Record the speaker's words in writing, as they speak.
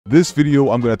This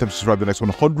video, I'm going to attempt to survive the next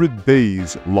 100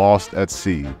 days lost at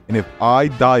sea. And if I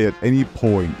die at any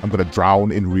point, I'm going to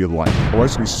drown in real life. Alright,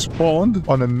 so we spawned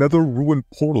on another ruined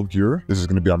portal here. This is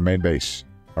going to be our main base.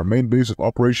 Our main base of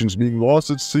operations being lost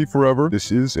at sea forever. This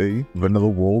is a vanilla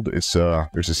world. It's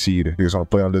there's a seed. If you guys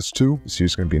want to play on this too, the seed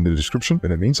is going to be in the description. In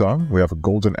the meantime, we have a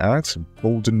golden axe,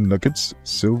 golden nuggets,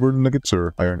 silver nuggets,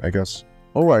 or iron, I guess.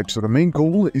 Alright, so the main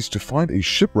goal is to find a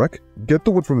shipwreck, get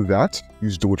the wood from that,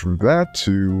 use the wood from that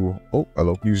to... Oh,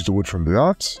 hello. Use the wood from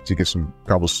that to get some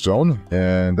cobblestone,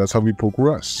 and that's how we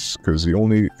progress. Because the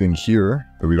only thing here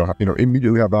that we don't have,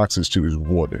 immediately have access to is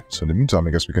wood. So in the meantime,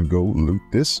 I guess we can go loot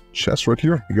this chest right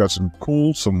here. We got some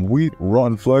coal, some wheat,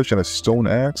 rotten flesh, and a stone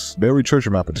axe. Buried treasure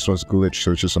map, but this one's glitched,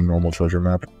 so it's just a normal treasure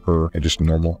map. And just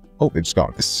normal. Oh, it's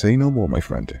gone. Say no more, my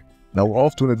friend. Now we're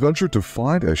off to an adventure to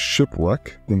find a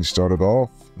shipwreck. Things started off.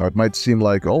 Now it might seem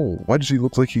like, oh, why does he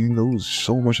look like he knows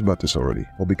so much about this already?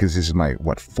 Well, because this is my,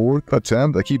 fourth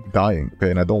attempt? I keep dying,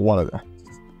 okay, and I don't want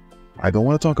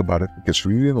to talk about it. It gets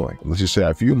really annoying. Let's just say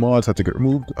a few mods had to get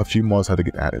removed, a few mods had to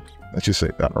get added. Let's just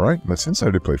say that, alright? But since I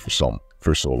already played for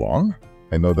so long,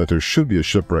 I know that there should be a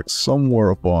shipwreck somewhere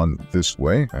upon this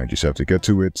way. I just have to get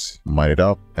to it, mine it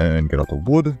up, and get out the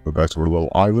wood, go back to our little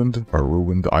island, our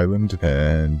ruined island,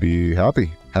 and be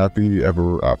happy. Happy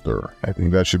ever after. I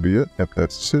think that should be it. Yep,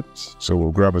 that's it. So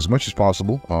we'll grab as much as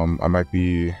possible. I might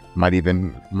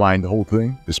even mine the whole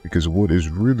thing, just because wood is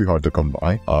really hard to come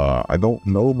by. I don't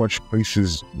know much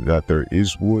places that there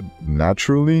is wood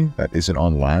naturally that isn't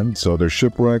on land. So there's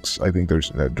shipwrecks. I think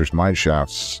there's mine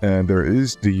shafts, and there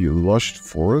is the lush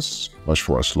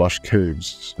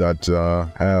caves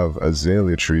that have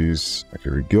azalea trees.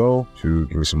 Here we go. To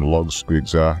give me some log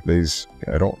squigs.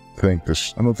 I don't think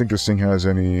this thing has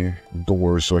any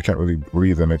doors, so I can't really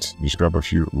breathe in it. Just grab a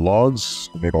few logs,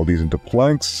 make all these into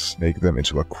planks, make them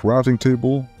into a crafting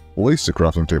table, place the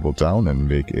crafting table down, and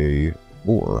make a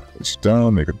door. Place it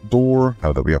down, make a door.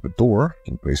 Now that we have a door,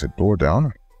 we can place a door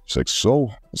down. Just like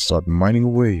so. Let's start mining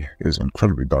away. It is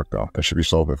incredibly dark now. That should be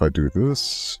solved if I do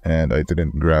this. And I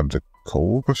didn't grab the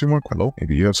coal, question mark? Hello?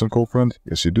 Maybe you have some coal, friend?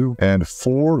 Yes, you do. And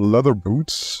 4 leather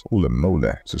boots. Holy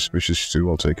moly. Suspicious too,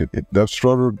 I'll take it. Depth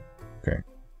Strider. Okay.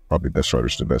 Probably Depth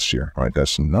Strider's the best here. Alright,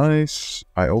 that's nice.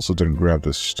 I also didn't grab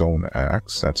the stone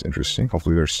axe. That's interesting.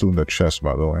 Hopefully they're still in that chest,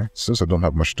 by the way. Since I don't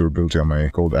have much durability on my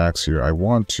gold axe here, I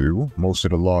want to. Most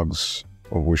of the logs,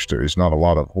 of which there is not a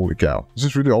lot of. Holy cow. Is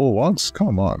this really all the logs?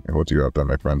 Come on. What do you have there,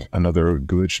 my friend? Another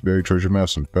glitched buried treasure map,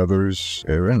 some feathers.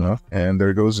 Fair enough. And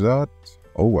there goes that.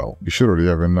 Oh well. You should already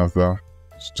have enough though.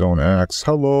 Stone axe.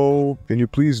 Hello. Can you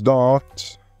please not?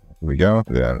 Here we go.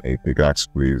 Then a pickaxe,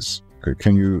 please. Okay,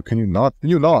 can you not? Can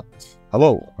you not?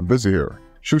 Hello. I'm busy here.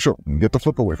 Sure. Get the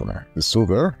flip away from there. It's still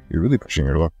there? You're really pushing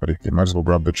your luck, buddy. You might as well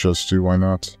grab the chest too, why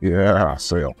not? Yeah,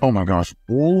 sail. Oh my gosh.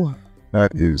 Wool?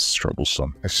 That is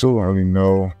troublesome. I still don't really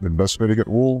know the best way to get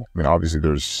wool. I mean, obviously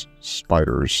there's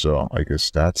spiders, so I guess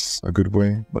that's a good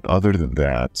way. But other than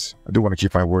that, I do want to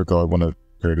keep my word though. I want to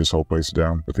tear this whole place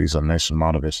down, at least a nice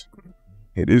amount of it.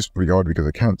 It is pretty hard because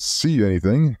I can't see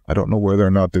anything. I don't know whether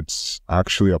or not it's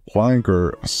actually a plank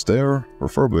or a stair.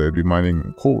 Preferably I'd be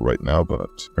mining coal right now, or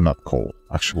not coal.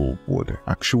 Actual wood.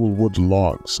 Actual wood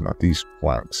logs, not these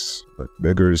planks. But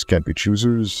beggars can't be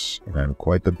choosers, and I'm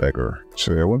quite the beggar.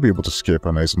 So I won't be able to skip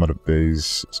a nice amount of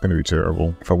days. It's gonna be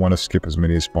terrible. If I want to skip as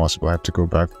many as possible, I have to go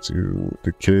back to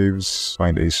the caves,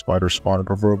 find a spider spawner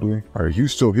preferably. Are you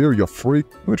still here, you freak?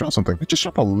 Let me drop something. I just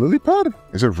dropped a lily pad?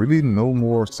 Is there really no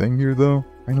more thing here though?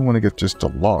 I don't want to get just the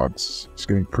logs. It's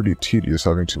getting pretty tedious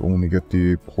having to only get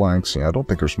the planks. Yeah, I don't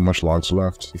think there's much logs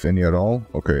left, if any at all.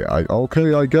 Okay, I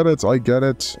get it.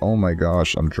 Oh my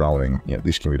gosh, I'm drowning. Yeah, at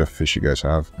least give me the fish you guys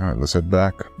have. Alright, let's head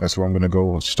back. That's where I'm gonna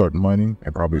go start mining. I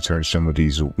probably turn some of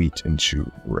these wheat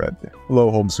into red.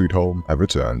 Hello, home sweet home. I've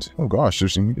returned. Oh gosh,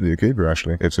 there's immediately a cave here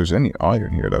actually. If there's any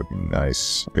iron here, that would be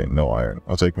nice. Okay, no iron.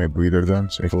 I'll take my breather then.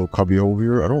 So make a little cubby hole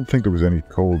here. I don't think there was any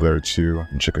coal there too.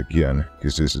 And check again,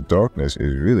 because this darkness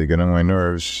is really getting on my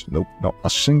nerves. Nope, not a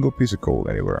single piece of coal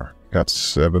anywhere. Got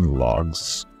 7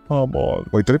 logs. Come on.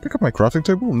 Wait, did I pick up my crafting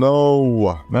table?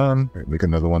 No, man. Right, make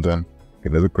another one then.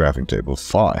 Another crafting table.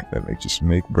 Fine. That may just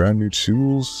make brand new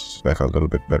tools. Back a little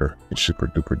bit better. It's super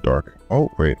duper dark. Oh,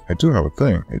 wait. I do have a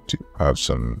thing. I do have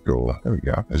some gold. There we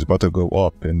go. I was about to go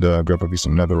up and grab a piece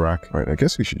of netherrack. Right, I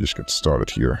guess we should just get started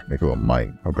here. Make a little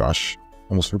mine. Oh gosh.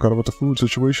 Almost forgot about the food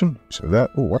situation. So that...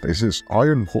 Oh, what is this?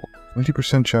 Iron hole.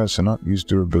 20% chance to not use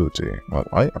durability. Well,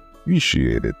 I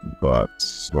appreciate it, but...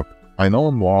 Look, I know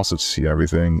I'm lost at sea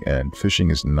everything, and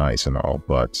fishing is nice and all,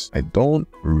 but I don't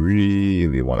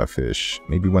really want to fish.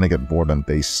 Maybe when I get bored on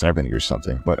day 70 or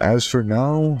something. But as for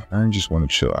now, I just want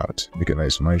to chill out. Make a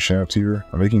nice mine shaft here.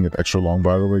 I'm making it extra long,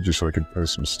 by the way, just so I can put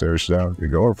some stairs down. Here we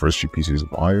go, our first 2 pieces of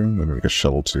iron. We're gonna make a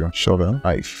shovel too. Shovel.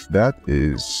 Knife. That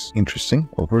is interesting.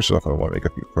 Well, first off, I want to make a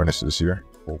few furnaces here.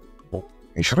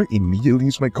 Hey, should I immediately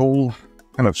use my coal?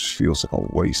 Kind of feels like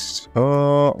a waste.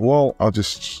 Well, I'll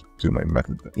just do my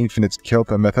method. Infinite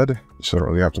kelp method. So I don't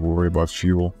really have to worry about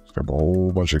fuel. Let's grab a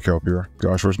whole bunch of kelp here.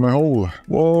 Gosh, where's my hole?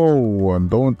 Whoa, I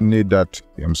don't need that.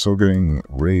 I'm still getting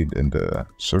raid in the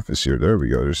surface here. There we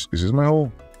go. Is this my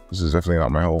hole? This is definitely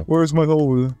not my hole. Where's my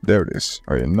hole? There it is.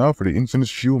 Alright, now for the infinite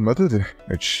fuel method.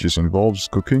 It just involves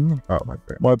cooking. Oh,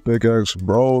 my pickaxe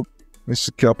broke.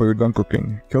 Mr. Kelp, you're done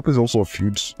cooking. Kelp is also a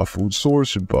food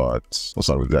source, but it's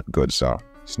not really that good, so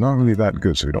it's not really that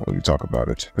good, so we don't really talk about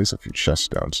it. Place a few chests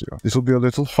down too. This will be a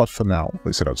little hot for now.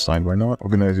 Place it outside, why not?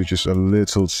 Organize it just a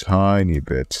little tiny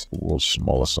bit. A little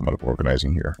smallest amount of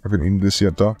organizing here. I've been eating this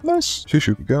yet, though. Nice.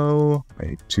 Shoo, go. I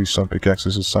need 2 stone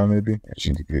pickaxes this time, maybe.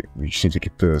 We just need to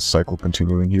keep the cycle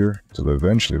continuing here until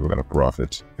eventually we're gonna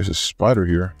profit. There's a spider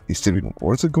here. Is it even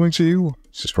worth it going to you?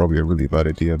 This is probably a really bad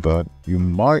idea, but you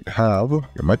might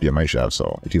be a mine shaft,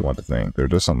 so I do want the thing. There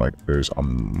does sound like there's a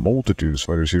multitude of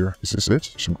spiders here. Is this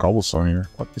it? Some cobblestone here.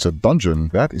 What? It's a dungeon.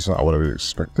 That is not what I was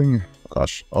expecting.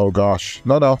 Gosh. Oh gosh.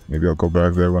 No. Maybe I'll go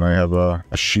back there when I have a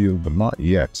shield, but not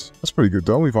yet. That's pretty good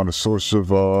though. We found a source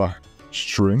of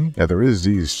string. Yeah, there is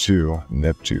these too.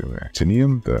 Neptune.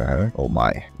 Actinium. The heck? Oh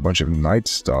my. A bunch of night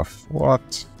stuff.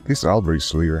 What? These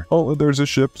Alberys here. Oh, there's a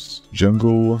ship's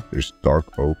jungle. There's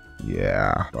dark oak.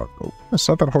 Yeah, dark oak. It's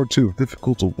not that hard too.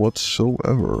 Difficult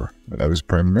whatsoever. But I was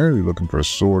primarily looking for a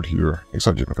sword here. It's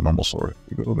not just like a normal sword.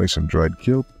 We go make some dried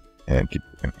kelp and keep.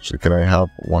 So can I have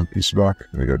 1 piece back?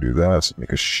 Let me go do that.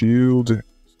 Make a shield.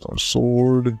 Stone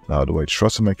sword. Now, do I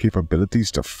trust in my capabilities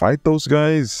to fight those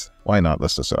guys? Why not?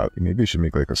 Let's test it out. Maybe I should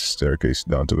make like a staircase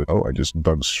down to it. Oh, I just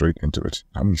dug straight into it.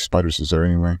 How many spiders is there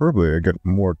anyway? Probably I get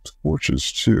more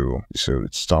torches too. So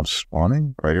it stops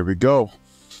spawning. All right, here we go.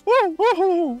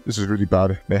 This is really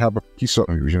bad. They have a piece of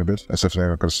regen a bit. That's definitely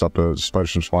not gonna stop the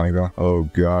spiders from spawning though. Oh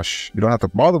gosh. You don't have to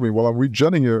bother me while I'm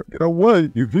regenning here. Get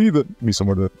away, you heathen. Give me some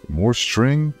of the more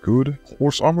string. Good.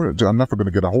 Horse armor? Dude, I'm never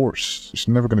gonna get a horse. There's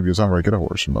never gonna be a time where I get a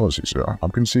horse. Melosies, yeah.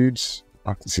 Pumpkin seeds.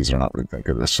 Pumpkin seeds are not really that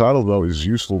good. The saddle though is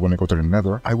useful when I go to the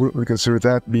nether. I wouldn't really consider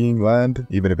that being land,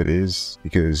 even if it is,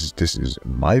 because this is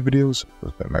my videos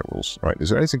with my rules. Alright, is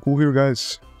there anything cool here,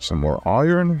 guys? Some more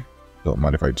iron. Don't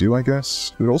mind if I do, I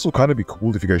guess. It would also kind of be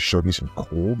cool if you guys showed me some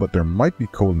coal, but there might be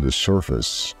coal in the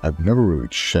surface. I've never really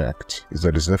checked.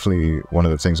 That is definitely one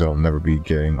of the things that I'll never be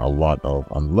getting a lot of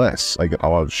unless I get a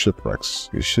lot of shipwrecks.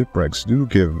 Because shipwrecks do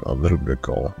give a little bit of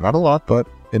coal. Not a lot, but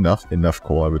enough. Enough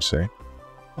coal, I would say.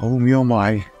 Oh me oh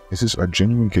my. Is this a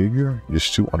genuine cave here?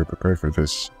 Just too underprepared for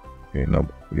this. Okay,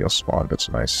 nobody else spawned. That's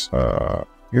nice.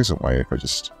 Here's a way if I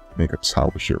just make a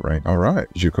tower here, right?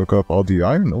 Alright. Did you cook up all the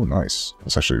iron? Oh, nice.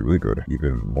 That's actually really good.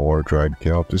 Even more dried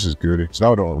kelp. This is good. So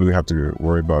now I don't really have to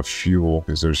worry about fuel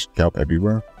because there's kelp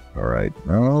everywhere. Alright.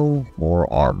 Now,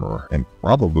 more armor. And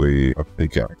probably a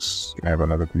pickaxe. Can I have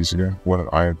another piece again? What an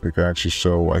iron pickaxe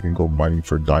so I can go mining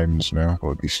for diamonds now.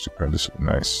 Oh, these two are this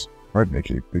nice. Alright, make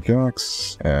a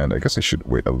pickaxe. And I guess I should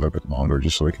wait a little bit longer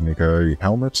just so I can make a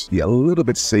helmet. Be a little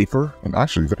bit safer. And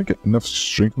actually, did I get enough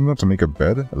string from that to make a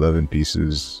bed? 11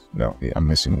 pieces. No, yeah, I'm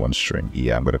missing 1 string.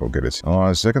 Yeah, I'm gonna go get it.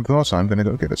 Second thought, I'm gonna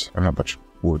go get it. I don't have much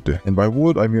wood. And by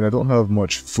wood, I mean I don't have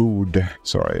much food.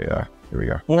 Sorry, here we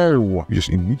go. Whoa! You just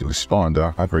immediately spawned,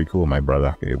 Not very cool, my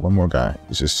brother. Okay, one more guy.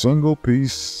 It's a single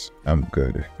piece. I'm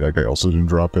good. That guy also didn't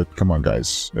drop it. Come on,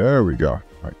 guys. There we go.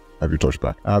 Alright. Have your torch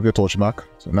back. I have your torch back.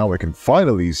 So now I can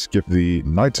finally skip the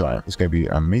nighttime. It's gonna be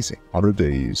amazing. 100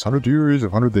 days. 100 years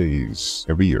of 100 days.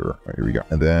 Every year. Alright, here we go.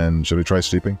 And then, should I try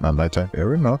sleeping? Not nighttime.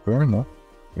 Fair enough, fair enough.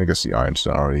 I guess the iron's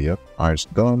done already. Yep. Iron's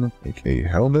done. Make a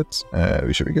helmet.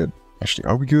 We should be good. Actually,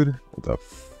 are we good? Hold up.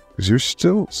 Because you're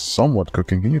still somewhat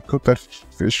cooking. Can you cook that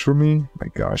fish for me? My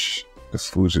gosh. The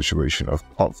food situation of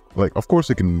course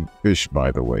they can fish,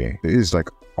 by the way. There is like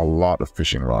a lot of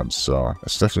fishing rods, so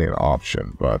that's definitely an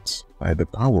option, but I had the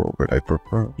power over it. I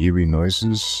prefer eerie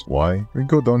noises. Why? We can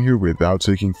go down here without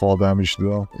taking fall damage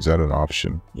though. Is that an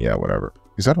option? Yeah, whatever.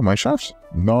 Is that a mine shaft?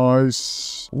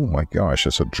 Nice. Oh my gosh,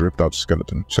 that's a dripped out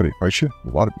skeleton. Should I fight you? A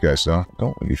lot of you guys though. I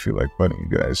don't really feel like fighting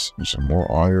you guys. There's some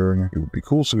more iron. It would be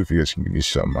cool so if you guys can give me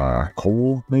some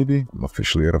coal, maybe. I'm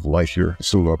officially out of light here. I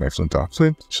still love my flint off.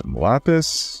 Flint. Some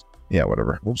lapis. Yeah,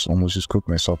 whatever. Oops, almost just cooked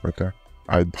myself right there.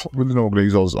 I don't really know what I'm going to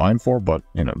use all this iron for, but,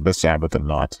 you know, best to have it than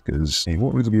not, because you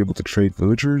won't really be able to trade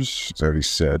villagers, as I already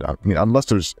said. I mean, unless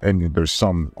there's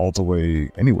some all the way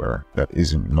anywhere that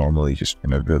isn't normally just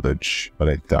in a village, but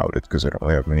I doubt it, because I don't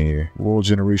really have many world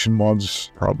generation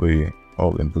mods, probably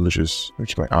all in villages.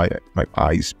 Which my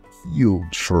eyes feel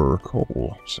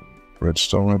charcoal. Some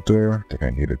redstone right there. I think I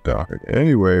need it though.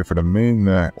 Anyway, for the main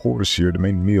course here, the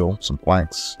main meal, some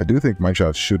planks. I do think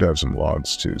Mineshaft should have some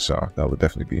logs too, so that would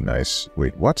definitely be nice.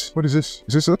 Wait, what? What is this?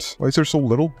 Is this it? Why is there so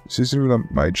little? This isn't even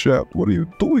a Mineshaft. What are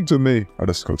you doing to me? Are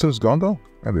the skeletons gone though?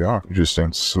 Yeah, they are.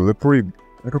 Interesting. Slippery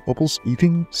spider bubbles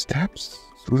eating steps?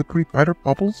 Slippery spider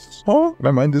bubbles? Huh? Can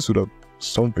I mine this with a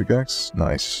stone pickaxe?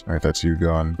 Nice. Alright, that's you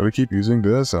gone. But I keep using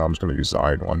this, I'm just gonna use the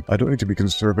iron one. I don't need to be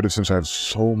conservative since I have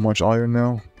so much iron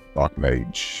now. Black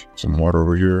mage. Some water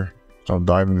over here. Some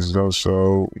diamonds though,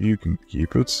 so you can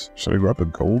keep it. Should I grab the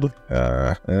gold?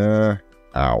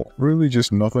 Ow. Really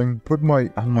just nothing? Oh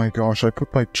my gosh, I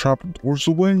put my trap doors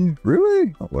away?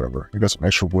 Really? Oh, whatever. I got some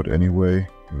extra wood anyway.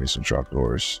 Give me some trap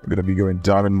doors. I'm gonna be going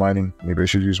diamond mining. Maybe I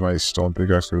should use my stone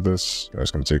pickaxe for this.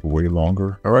 That's gonna take way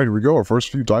longer. Alright, here we go. Our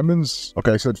first few diamonds.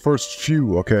 Okay, I said first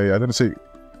few. Okay, I didn't say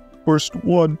first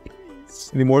one.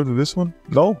 Any more than this one?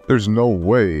 No? There's no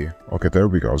way. Okay, there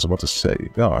we go. I was about to say.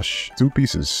 Gosh, 2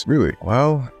 pieces. Really?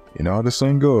 Well, you know how this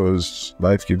thing goes.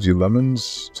 Life gives you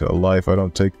lemons. Tell life I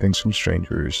don't take things from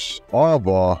strangers.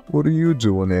 Alba, what are you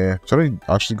doing here? Should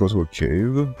I actually go to a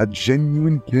cave? A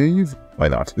genuine cave? Why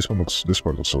not? This part looks a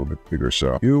little bit bigger,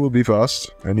 so you will be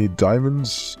fast. I need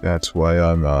diamonds. That's why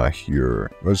I'm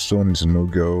here. Redstone is a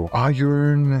no-go.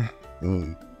 Iron.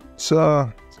 It's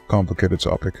a complicated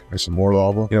topic. There's some more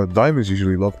lava. You know, diamonds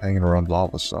usually love hanging around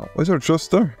lava, so. Why is there a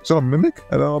chest there? Is that a mimic?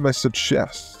 I know I said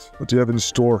chest. What do you have in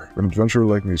store? An adventurer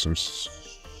like me, some...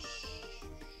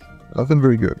 Nothing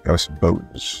very good. Got some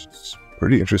bones. It's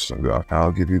pretty interesting, though.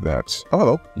 I'll give you that. Oh,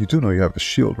 hello. You do know you have a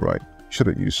shield, right? Should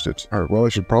have used it. Alright, well, I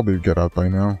should probably get out by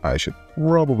now. I should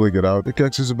probably get out. The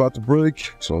pickaxe is about to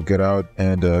break, so I'll get out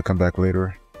and come back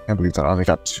later. Can't believe that I only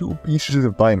got 2 pieces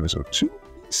of diamonds, so 2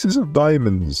 pieces of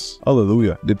diamonds.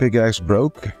 Hallelujah. The pickaxe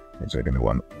broke. Let's take a new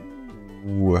one.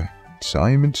 Ooh,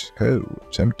 diamond. Oh,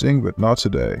 tempting, but not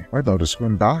today. Right now, to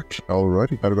swim back.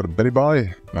 Alrighty, gotta go to Betty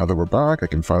Bye. Now that we're back, I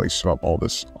can finally swap all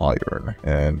this iron.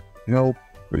 And, you know,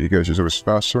 but you guys just always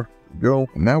faster. Go.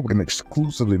 And now we're gonna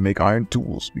exclusively make iron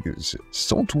tools because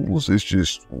stone tools is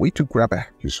just way too crappy.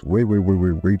 Just way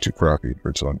too crappy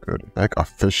for its own good. Like a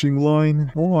fishing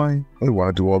line? Why? I don't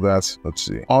want to do all that. Let's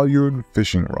see. Iron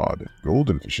fishing rod,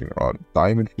 golden fishing rod,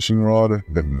 diamond fishing rod,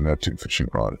 then Neptune fishing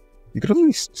rod. You could at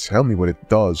least tell me what it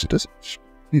does. It does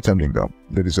pretty tempting though.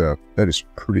 That is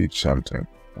pretty tempting.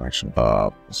 Actually,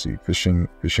 let's see, fishing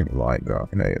line though.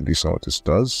 Can I at least know what this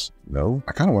does? No?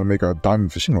 I kind of want to make a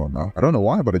diamond fishing rod now. I don't know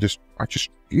why, but I just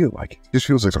feel like it. It just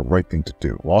feels like the right thing to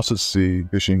do. Lost at sea,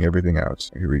 fishing everything out.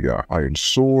 Here we go. Iron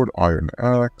sword, iron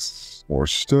axe, more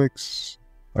sticks,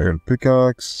 iron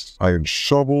pickaxe, iron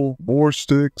shovel, more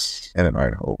sticks, and an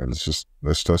iron hoe. And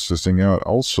let's test this thing out.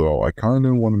 Also, I kind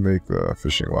of want to make the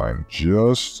fishing line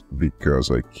just because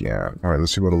I can. All right,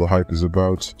 let's see what all the hype is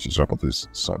about. Just drop all these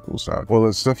samples down. Well,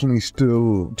 it's definitely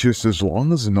still just as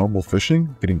long as the normal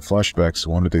fishing. Getting flashbacks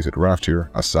to one of the days at Raft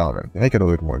here. A salmon. I get a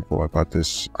little more info about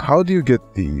this. How do you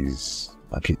get these?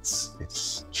 Like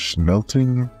it's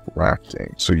smelting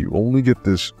rafting. So you only get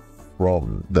this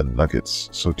from the nuggets.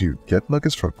 So do you get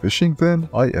nuggets from fishing then?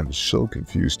 I am so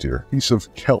confused here. Piece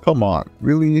of kelp. Come on.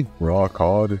 Really? Raw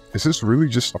cod? Is this really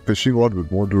just a fishing rod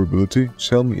with more durability?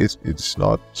 Tell me it's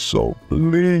not so.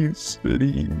 Please.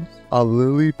 A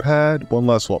lily pad? One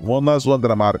last one,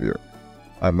 then I'm out of here.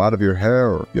 I'm out of your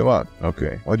hair. Come on.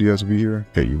 Okay. Why do you have to be here?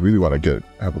 Okay, you really want to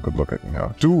have a good look at me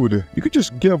now. Dude, you could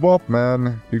just give up,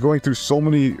 man. You're going through so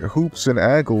many hoops and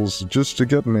angles just to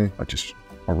get me.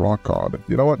 A rock cod.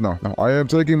 You know what? No, I am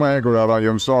taking my anger out on you.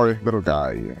 I'm sorry. Little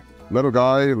guy, bad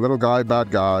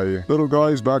guy. Little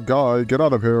guy's bad guy. Get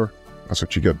out of here. That's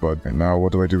what you get, bud. And now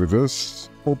what do I do with this?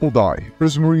 Purple dye.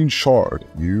 Prismarine shard.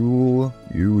 You.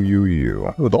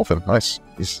 Oh, a dolphin. Nice.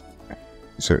 Is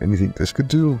there anything this could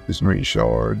do? Prismarine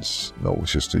shards. No,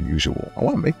 it's just the usual. I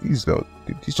want to make these though.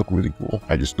 These look really cool.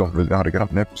 I just don't really know how to get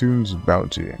up Neptune's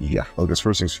bounty. Yeah. Well, I guess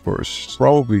first things first.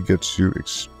 Probably get to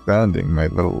expanding my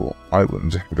little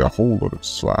island with a whole lot of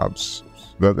slabs.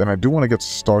 And I do want to get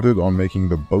started on making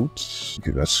the boats.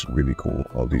 Okay, that's really cool.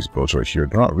 All these boats right here.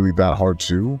 They're not really that hard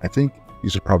too. I think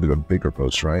these are probably the bigger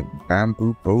boats, right?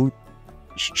 Bamboo boat.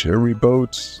 Cherry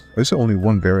boats. There's only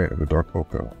one variant of the dark boat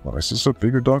though. Well, is this a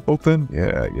bigger dark boat then?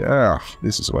 Yeah.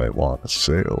 This is what I want. A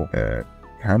sail. And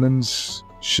cannons.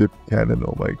 Ship cannon,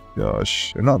 oh my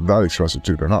gosh. They're not that expensive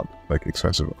too. They're not like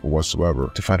expensive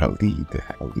whatsoever. To find a lead.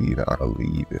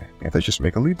 Can't I just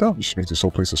make a lead though? Just make this whole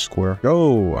place a square.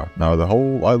 Go! Now the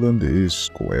whole island is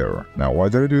square. Now why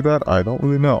did I do that? I don't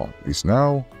really know. At least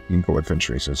now we can go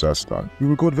adventuring since that's done. We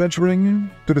will go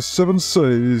adventuring to the 7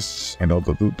 cities. And all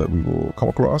the loot that we will come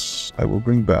across, I will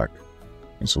bring back.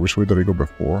 And so which way did I go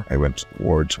before? I went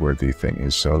towards where the thing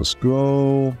is. So let's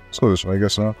go this way, I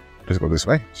guess now. Let's go this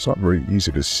way. It's not very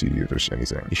easy to see if there's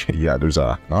anything. Yeah, there's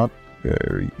not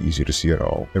very easy to see at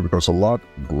all. There we go. It's a lot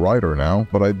brighter now,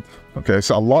 but okay,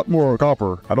 it's a lot more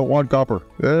copper. I don't want copper.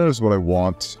 There's what I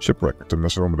want. Shipwreck. To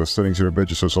mess around with the settings here a bit,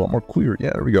 just so it's a lot more clear.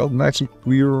 Yeah, there we go. Nice and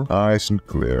clear. Nice and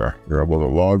clear. Grab all the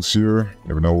logs here.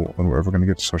 Never know when we're ever going to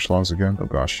get to such logs again. Oh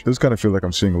gosh. This kind of feel like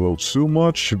I'm seeing a little too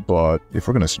much, but if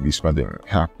we're going to be spending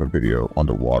half the video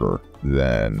underwater,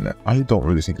 then I don't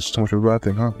really think it's too much of a bad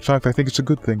thing, huh? In fact, I think it's a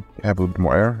good thing. Have a little bit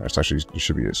more air. There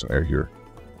should be some air here.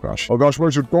 Gosh. Oh gosh,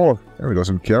 where's your door? There we go,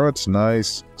 some carrots,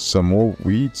 nice. Some more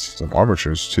wheat, some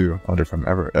armatures too. I wonder if I'm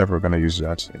ever gonna use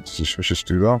that. It's suspicious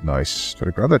too though. Nice. Should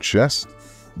I grab that chest?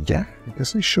 Yeah, I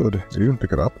guess I should. Did I even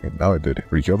pick it up? Okay, now I did.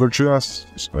 3 other chests.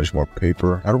 There's much more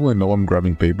paper. I don't really know I'm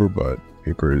grabbing paper, but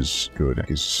paper is good. I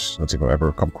don't think I'll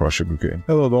ever come across sugarcane.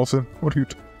 Hello, Dolphin.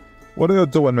 What are you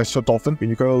doing, Mr. Dolphin? Can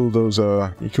you kill those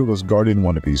Guardian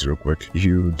wannabes real quick? If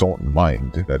you don't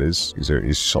mind, that is. Because there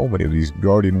is so many of these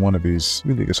Guardian wannabes.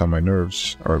 Really gets on my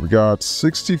nerves. Alright, we got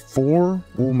 64.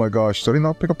 Oh my gosh, did I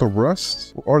not pick up the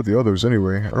rest? What are the others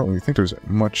anyway? I don't really think there's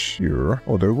much here.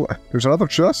 Oh, there's another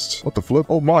chest? What the flip?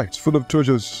 Oh my, it's full of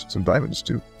treasures. Some diamonds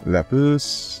too.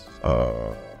 Lapis.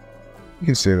 You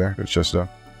can stay there. There's just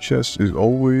chest is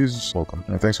always welcome.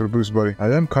 And thanks for the boost, buddy.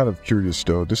 I am kind of curious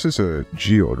though. This is a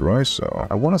geode, right? So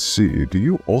I want to see, do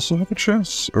you also have a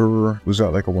chest? Or was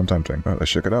that like a one-time thing? All right, let's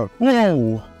check it out.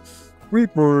 Whoa!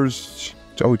 Reapers!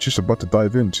 I was just about to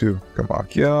dive in too.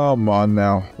 Come on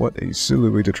now. What a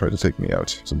silly way to try to take me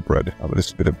out. Some bread. How about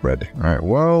this bit of bread? Alright,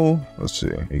 well, let's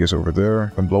see. He gets over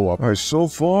there and blow up. Alright, so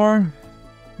far,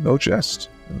 no chest.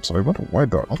 So I wonder why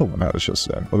the other one had a chest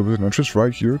then. Oh, there was an entrance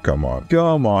right here. Come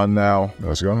on now.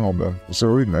 Let's go home then. Is it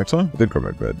already nighttime? I did grab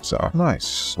my bed, so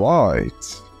nice.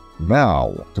 Right.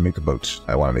 Now, to make a boat.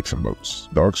 I want to make some boats.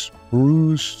 Dark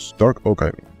spruce. Dark oak, I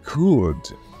mean. Good.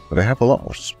 But I have a lot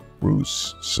more spruce.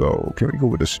 So, can we go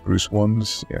with the spruce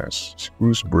ones? Yes.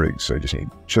 Spruce brigs. I just need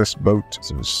chest boat,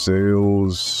 some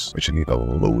sails. I should need a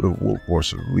load of wool or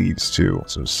some leads too.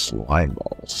 Some slime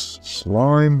balls.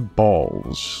 Slime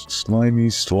balls.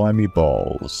 Slimy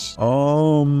balls.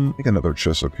 Make another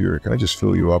chest up here. Can I just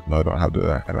fill you up? No, I don't have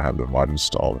the mod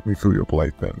installed. Let me fill you up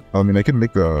light thing. I mean, I can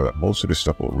make the most of this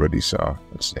stuff already, so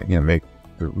let's see. Yeah, make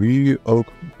 3 oak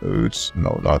boats.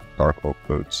 No, not dark oak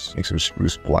boats. Make some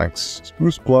spruce planks.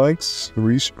 Spruce planks.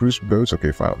 3 spruce boats.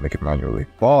 Okay, fine. I'll make it manually.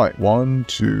 Fine. 1,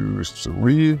 2,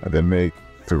 3. And then make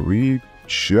 3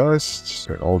 chests.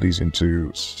 Turn all these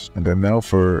into... And then now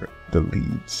for the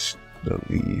leads.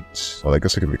 Well, I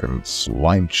guess I can make a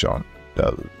slime chunk.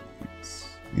 The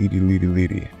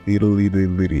leady.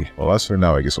 Well, as for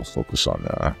now, I guess I'll focus on...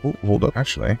 Oh, hold up.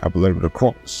 Actually, I have a little bit of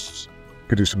crops.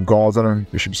 Could do some gardening.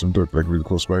 There should be some dirt like really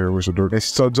close by here. Where's the dirt? It's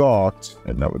so dark.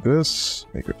 And now with this,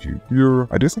 make a few here.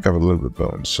 I do think I have a little bit of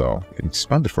bones, so I can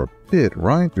expand it for a bit,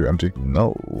 right? You're empty.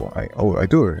 No, I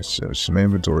do. It's my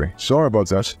inventory. Sorry about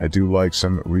that. I do like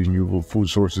some renewable food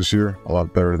sources here. A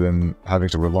lot better than having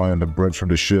to rely on the bread from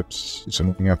the ships. It's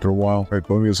annoying after a while. Right,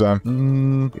 bone meal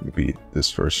Sam. Maybe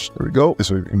this first. There we go.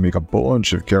 So we can make a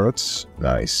bunch of carrots.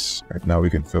 Nice. Right, now we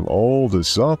can fill all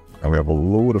this up. Now we have a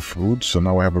load of food, so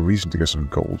now I have a reason to get some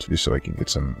gold, just so I can get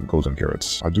some golden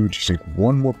carrots. I do just need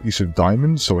one more piece of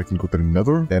diamond, so I can go to the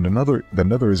nether. And the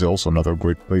nether is also another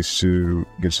great place to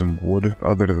get some wood.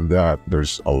 Other than that,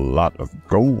 there's a lot of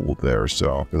gold there,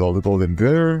 so with all the gold in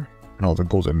there, and all the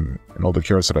gold and all the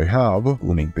carrots that I have,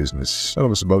 booming business. That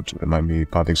was about to remind me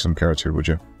planting some carrots here, would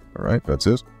you? Alright, that's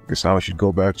it. I guess now I should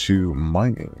go back to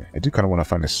mining. I do kind of want to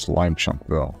find a slime chunk,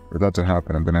 though. For that to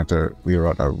happen, I'm going to have to clear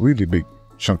out a really big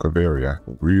chunk of area.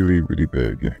 Really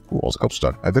big. Ooh, all the coal's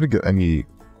done. I didn't get any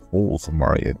coal from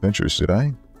my adventures, did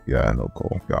I? Yeah, no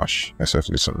coal. Gosh, I have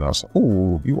to get something else.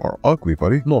 Oh, you are ugly,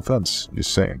 buddy. No offense.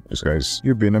 Just saying. This guy's...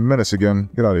 You're being a menace again.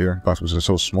 Get out of here. Box was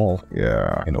so small.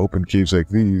 Yeah, in open caves like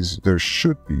these, there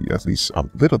should be at least a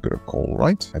little bit of coal,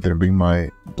 right? I didn't bring my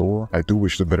door. I do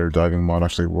wish the better diving mod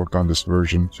actually worked on this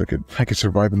version, so I could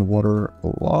survive in the water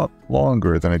a lot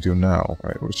longer than I do now. All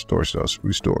right, restores us.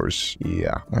 Restores.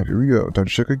 Yeah. All right, here we go. Time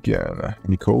to check again.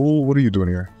 Any coal? What are you doing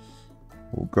here?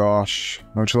 Oh gosh,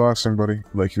 not relaxing, buddy.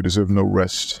 Like you deserve no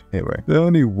rest. Anyway,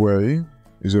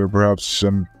 is there perhaps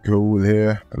some coal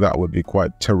here? That would be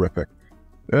quite terrific.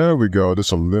 There we go.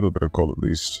 Just a little bit of coal at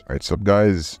least. All right, so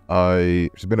guys,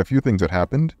 there's been a few things that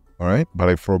happened. All right, but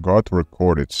I forgot to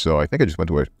record it. So I think I just went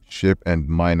to a ship and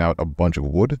mine out a bunch of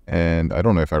wood. And I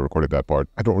don't know if I recorded that part.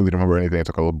 I don't really remember anything. I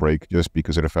took a little break just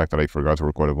because of the fact that I forgot to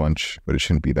record a bunch. But it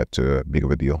shouldn't be that big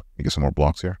of a deal. Let me get some more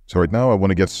blocks here. So right now I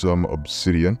want to get some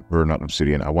obsidian. Or not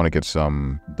obsidian. I want to get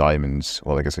some diamonds.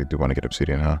 Well, I guess I do want to get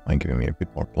obsidian, huh? I'm giving me a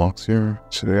bit more blocks here.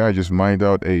 So yeah, I just mined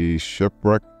out a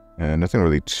shipwreck. And nothing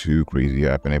really too crazy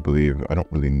happened, I believe. I don't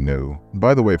really know.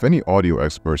 By the way, if any audio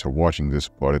experts are watching this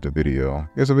part of the video, you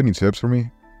guys have any tips for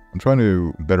me? I'm trying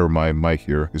to better my mic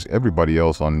here because everybody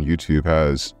else on YouTube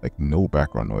has like no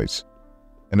background noise.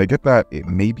 And I get that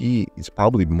it's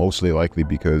probably mostly likely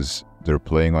because they're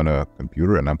playing on a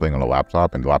computer and I'm playing on a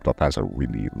laptop, and the laptop fans are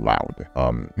really loud.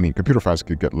 I mean, computer fans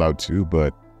could get loud too,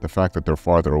 but the fact that they're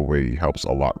farther away helps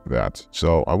a lot with that.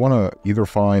 So I want to either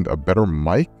find a better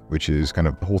mic, which is kind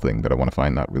of the whole thing that I want to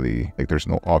find, not really, like there's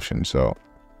no option. So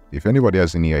if anybody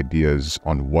has any ideas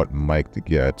on what mic to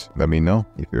get, let me know.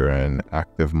 If you're an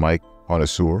active mic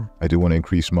connoisseur, I do want to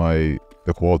increase the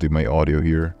quality of my audio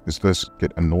here. This does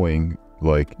get annoying,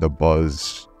 like the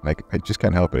buzz. Like, I just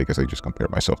can't help it because I just compare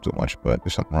myself too much, but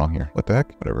there's something wrong here. What the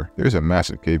heck? Whatever. There's a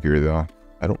massive cave here though.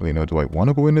 I don't really know, do I want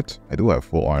to go in it? I do have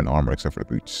full iron armor except for the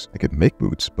boots. I could make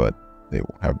boots, but they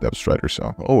won't have depth strider,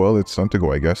 so... Oh well, it's time to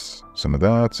go, I guess. Some of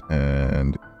that,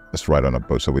 and let's ride on a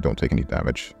boat so we don't take any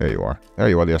damage. There you are. There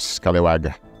you are, you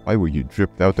scallywag. Why were you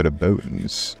dripped out of the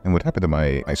bones? And what happened to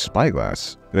my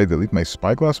spyglass? Did I delete my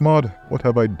spyglass mod? What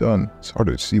have I done? It's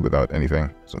harder to see without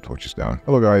anything. Some torches down.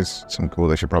 Hello guys. Some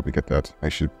cool. I should probably get that.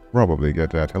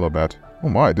 Hello bat. Oh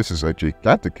my, this is a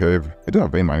gigantic cave. I do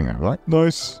have vein mining now, right?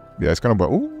 Nice. Yeah, it's kind of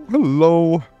about... Oh,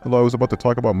 hello. Hello, I was about to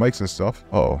talk about mics and stuff.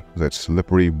 Oh, that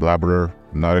slippery blabberer.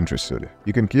 Not interested.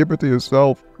 You can keep it to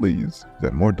yourself, please. Is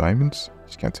that more diamonds?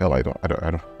 Just can't tell. I don't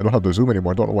have the zoom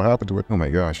anymore. I don't know what happened to it. Oh my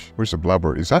gosh. Where's the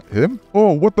blabber? Is that him?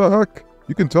 Oh, what the heck?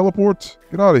 You can teleport?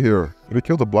 Get out of here. Did I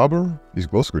kill the blabber? These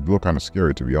glow squid look kind of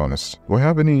scary, to be honest. Do I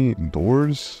have any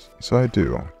doors? Yes, I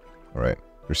do. All right.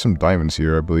 There's some diamonds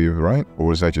here, I believe, right? Or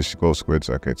was that just glow squids?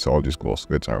 Okay, it's all just glow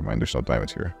squids. Never mind, there's no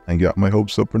diamonds here. I got my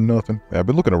hopes up for nothing. Yeah, I've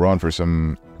been looking around for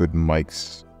some good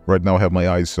mics. Right now, I have my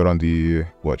eyes set on the,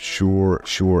 Shure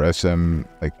SM,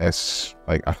 like S,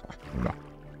 like, I don't know.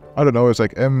 I don't know, it's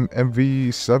like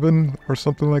MV7 or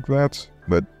something like that.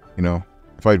 But, you know,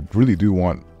 if I really do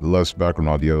want less background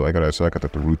audio, I gotta suck at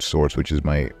the root source, which is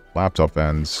my laptop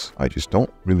fans. I just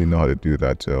don't really know how to do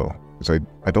that, so. Because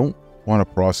I don't want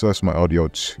to process my audio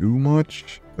too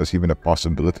much. That's even a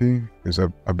possibility, because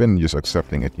I've been just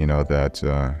accepting it, you know, that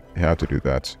I have to do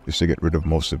that just to get rid of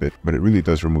most of it. But it really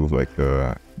does remove like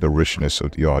the richness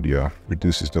of the audio,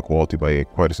 reduces the quality by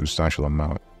quite a substantial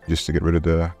amount, just to get rid of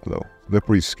the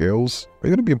slippery scales. Are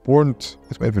you gonna be important?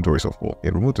 It's my inventory so full. Yeah,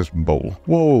 remove this bowl.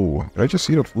 Whoa, did I just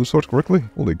see the food source correctly?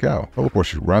 Holy cow.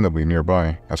 Teleport is randomly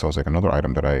nearby. That sounds like another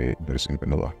item that is in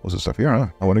vanilla. What's this stuff here, huh?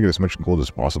 I want to get as much gold as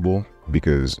possible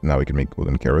because now we can make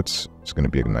golden carrots. It's gonna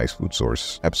be a nice food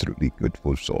source. Absolutely good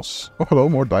food source. Oh, hello,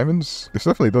 more diamonds. This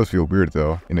definitely does feel weird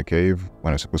though, in a cave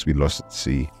when I'm supposed to be lost at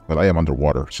sea. But I am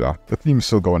underwater, so the theme's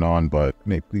still going on, but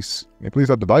may I please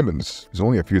have the diamonds. There's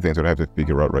only a few things that I have to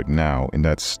figure out right now, and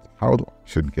that's how I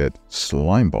should get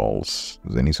slime balls.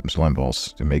 Because I need some slime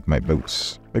balls to make my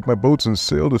boats. Make my boats and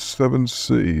sail the 7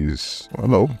 seas. Oh,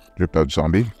 hello, dripped out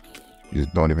zombie. You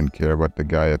just don't even care about the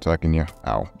guy attacking you.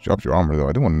 Ow. Dropped your armor though.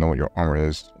 I don't want to know what your armor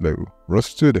is. No.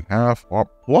 Rusted half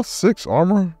plus 6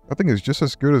 armor? I think it's just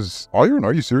as good as iron.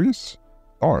 Are you serious?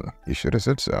 Darn. You should have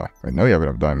said so. Right now you have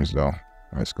enough diamonds though.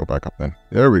 Let's go back up then.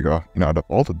 There we go. You know, out of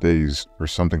all the days for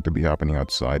something to be happening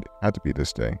outside, it had to be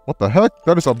this day. What the heck?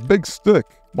 That is a big stick.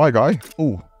 My guy.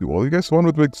 Oh, do all you guys spawn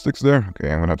with big sticks there?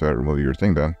 Okay, I'm gonna have to remove your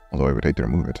thing then. Although I would hate to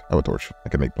remove it. I have a torch. I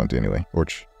can make plenty anyway.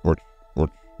 Torch.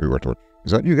 Everywhere torch.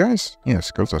 Is that you guys? Yes,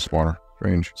 ghost spawner.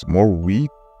 Strange. Some more wheat.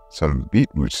 Some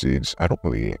beetroot seeds. I don't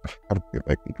really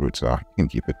like beetroot, so I can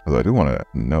keep it. Although I do want to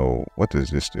know, what does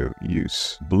this do?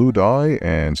 Use blue dye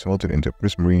and smelt it into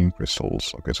prismarine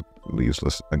crystals. Okay, so completely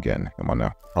useless again. Come on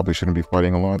now. Probably shouldn't be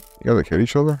fighting a lot. You guys hit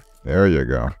each other? There you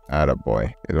go.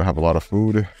 Attaboy. They don't have a lot of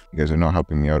food. You guys are not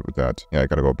helping me out with that. Yeah, I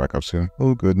gotta go back up soon.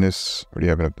 Oh goodness. Already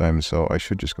have enough time, so I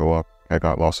should just go up. I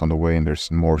got lost on the way and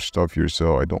there's more stuff here,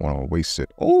 so I don't want to waste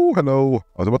it. Oh, hello.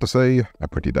 I was about to say, my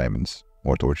pretty diamonds.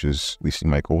 More torches.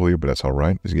 Wasting my coal here, but that's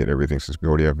alright. Just get everything since we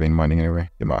already have vein mining anyway.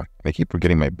 Come on. I keep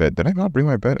forgetting my bed. Did I not bring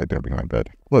my bed? I didn't bring my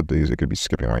bed. What days I could be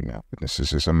skipping right now. Goodness,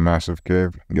 this is a massive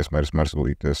cave. I guess might as well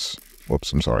eat this.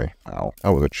 Whoops, I'm sorry. Ow. That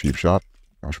was a cheap shot.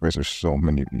 Gosh, why is there so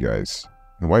many of you guys?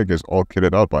 And why are you guys all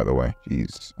kitted out, by the way?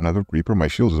 Jeez. Another creeper? My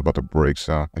shield is about to break,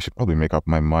 so I should probably make up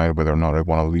my mind whether or not I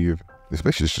want to leave. This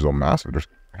fish is so massive. There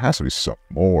has to be some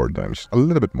more diamonds. A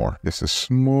little bit more. Just the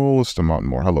smallest amount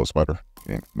more. Hello, spider.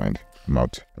 Okay, mind. I'm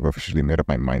out. I've officially made up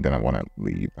my mind and I want to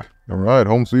leave. Alright,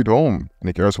 home sweet home.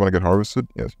 Any carrots want to get harvested?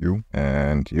 Yes, you.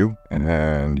 And you.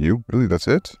 And you. Really, that's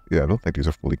it? Yeah, I don't think these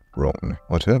are fully grown.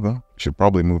 Whatever. Should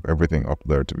probably move everything up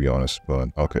there, to be honest, but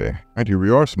okay. Alright, here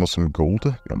we are. Smell some gold.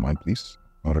 If you don't mind, please.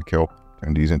 Auto kelp.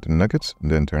 Turn these into nuggets,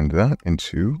 and then turn that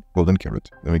into golden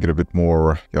carrot. Then we get a bit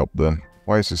more kelp then.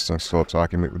 Why is this thing still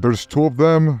attacking me? There's 2 of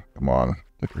them! Come on.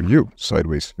 Look for you,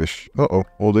 sideways fish. Uh-oh,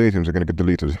 all the items are gonna get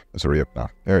deleted. Let's hurry up now.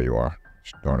 There you are.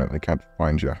 Darn it, I can't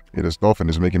find you. Hey, this dolphin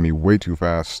is making me way too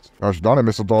fast. Gosh darn it,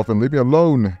 Mr. Dolphin, leave me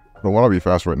alone. I don't want to be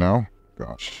fast right now.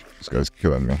 Gosh, this guy's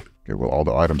killing me. Okay, well, all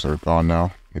the items are gone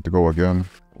now. Need to go again.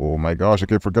 Oh my gosh, I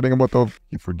keep forgetting about the...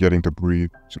 keep forgetting to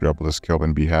breathe. Should grab all this kelp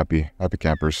and be happy. Happy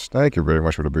campers. Thank you very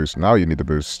much for the boost. Now you need the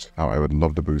boost. Now I would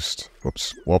love the boost.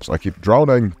 Whoops. Whoops, I keep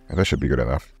drowning. And that should be good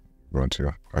enough. Going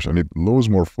to. Gosh, I need loads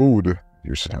more food.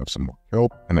 You should have some more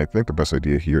kelp. And I think the best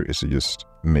idea here is to just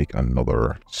make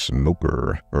another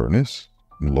smoker furnace.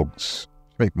 Logs.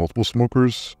 Make multiple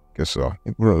smokers. Guess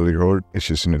it's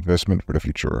just an investment for the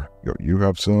future. Yo, you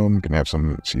have some, can have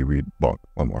some seaweed. Bonk.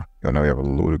 One more. Yo, now we have a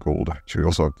load of gold. Should we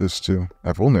also have this too?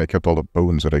 If only I kept all the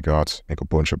bones that I got. Make a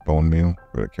bunch of bone meal.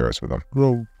 Put the carrots with them.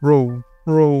 Roll.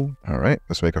 Alright,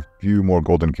 let's make a few more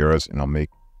golden carrots and I'll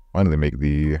finally make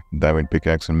the diamond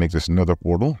pickaxe and make this another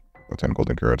portal. 10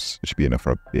 golden carrots. It should be enough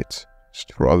for a bit.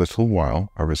 Just for a little while.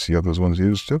 I will see how those ones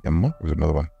used too. Emma, there's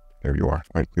another one. There you are.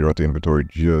 Alright, clear out the inventory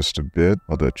just a bit.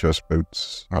 All the chest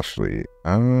boats. Actually,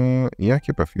 yeah,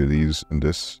 keep a few of these in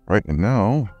this. Right, and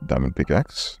now, diamond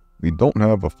pickaxe. We don't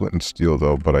have a flint and steel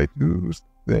though, but I do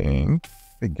think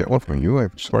I get one from you. I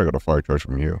swear I got a fire charge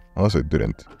from you. Unless I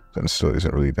didn't. Then still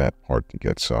isn't really that hard to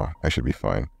get, so I should be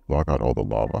fine. Block out all the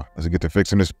lava. Let's get to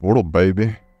fixing this portal,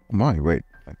 baby. Oh my, wait.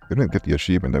 I didn't get the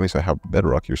achievement. That means I have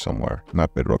bedrock here somewhere.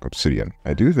 Not bedrock, obsidian.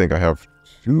 I do think I have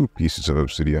 2 pieces of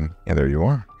obsidian. And there you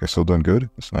are. Okay, still done good.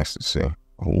 It's nice to see. A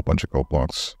whole bunch of kelp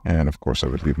blocks. And of course I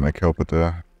would leave my kelp at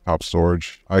the top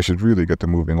storage. I should really get to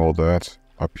moving all that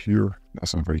up here.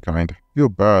 That's not very kind. I feel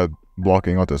bad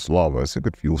blocking out this lava. It's a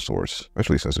good fuel source.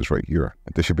 Especially since it's right here.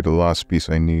 And this should be the last piece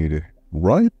I need.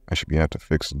 Right? I should be able to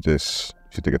fix this.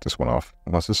 Should to get this one off.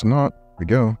 Unless it's not. Here we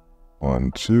go.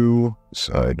 1, 2,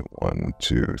 side 1,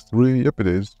 2, 3. Yep, it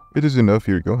is. It is enough.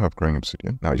 Here you go. Have crying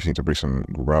obsidian. Now I just need to bring some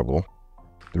gravel.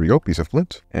 There we go. Piece of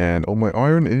flint. And all my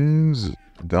iron is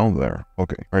down there.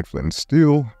 Okay. Alright, flint and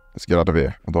steel. Let's get out of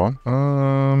here. Hold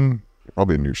on.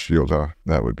 Probably a new shield, huh?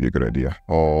 That would be a good idea.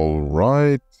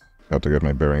 Alright. Have to get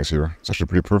my bearings here. It's actually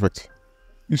pretty perfect.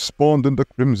 You spawned in the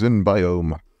crimson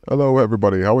biome. Hello,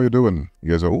 everybody. How are you doing? You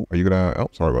guys, are you gonna... Oh,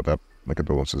 sorry about that. My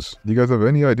condolences. Do you guys have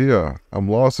any idea? I'm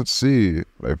lost at sea,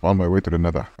 but I found my way to the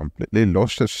nether. Completely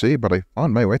lost at sea, but I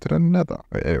found my way to the nether.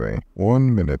 Right, anyway,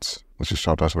 1 minute. Let's just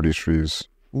shout out for these trees.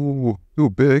 Ooh, too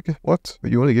big? What?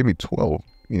 You only gave me 12.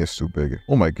 It's too big.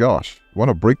 Oh my gosh. You want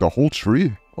to break the whole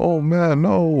tree? Oh man,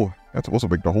 no. I have to also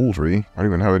break the whole tree. I don't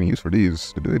even have any use for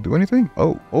these. Do they do anything?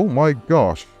 Oh my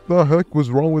gosh. The heck was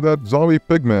wrong with that zombie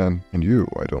pigman? And you,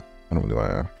 I don't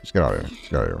really, just get out of here. Just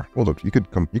get out of here. Hold up, you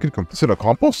could come, is it a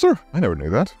composter? I never knew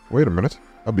that. Wait a minute.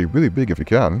 That'd be really big if you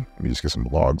can. Let me just get some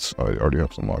logs. I already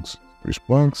have some logs. 3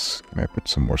 planks. Can I put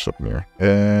some more stuff in here?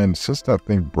 And since that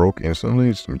thing broke instantly,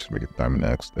 let me just make a diamond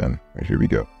axe then. Right, here we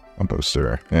go.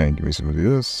 Composter. And give me some of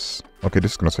this. Okay,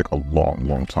 this is gonna take a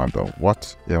long time though.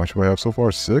 What? Yeah, how much do I have so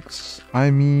far? 6? I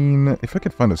mean, if I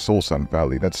can find a soul sand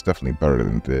valley, that's definitely better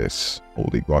than this.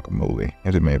 Holy guacamole.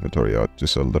 Empty my inventory out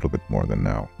just a little bit more than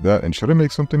now. That, and should I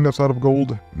make something that's out of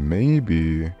gold?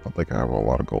 Maybe. Not like I have a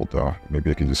lot of gold though.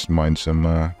 Maybe I can just mine some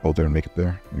gold there and make it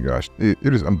there. Oh my gosh. It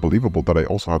is unbelievable that I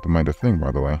also have to mine a thing,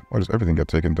 by the way. Why does everything get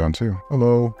taken down too?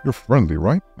 Hello. You're friendly,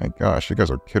 right? My gosh, you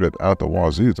guys are kitted out the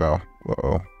wazoo though.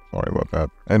 Uh-oh. Sorry about that.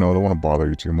 I know, I don't want to bother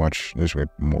you too much. Just make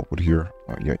more wood here.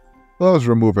 Oh, yeah. Let's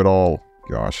remove it all.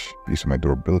 Gosh, piece of my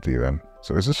durability then.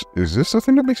 So is this the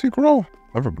thing that makes you grow?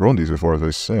 I've never grown these before, as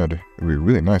I said. It'd be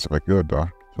really nice if I could, So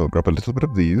I'll grab a little bit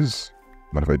of these.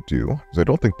 But if I do, because I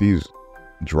don't think these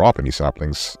drop any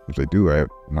saplings. If they do, I'm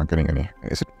not getting any.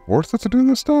 Is it worth it to do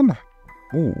this then?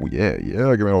 Oh, yeah,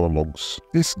 give me all the logs.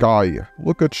 This guy,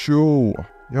 look at you.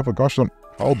 You have a gosh darn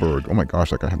halberd. Oh my gosh,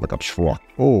 that guy had like a truck.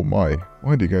 Oh my.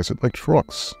 Why do you guys hit like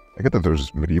trucks? I get that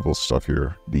there's medieval stuff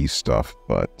here, these stuff,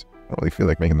 but I don't really feel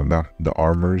like making them now. The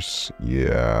armors,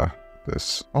 yeah.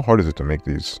 This. How hard is it to make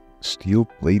these? Steel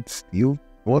plate, steel?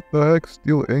 What the heck?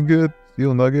 Steel ingot,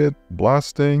 steel nugget,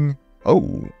 blasting.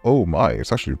 Oh my,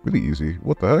 it's actually really easy.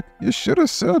 What the heck? You should have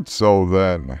said so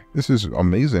then. This is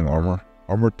amazing armor.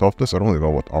 Armor toughness, I don't really know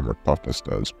what armor toughness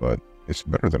does, but It's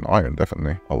better than iron,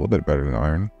 definitely. A little bit better than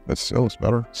iron, but still it's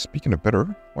better. Speaking of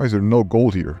better, why is there no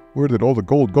gold here? Where did all the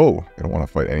gold go? I don't want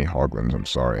to fight any hoglins, I'm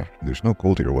sorry. There's no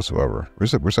gold here whatsoever.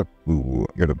 Where's that blue?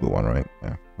 You're the blue one, right?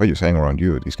 Yeah. If I just hang around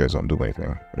you, these guys don't do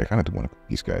anything. But I kind of do want to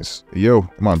these guys. Hey, yo,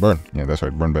 come on, burn. Yeah, that's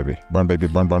right, burn, baby. Burn, baby,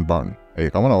 burn, burn, burn. Hey,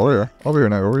 come on over here. Over here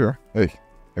now, over here. Hey,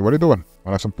 what are you doing?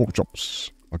 I have some pork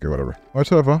chops. Okay, whatever.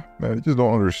 Whatever. Man, I just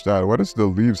don't understand. Why does the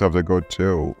leaves have to go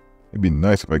too? It'd be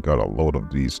nice if I got a load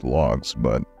of these logs,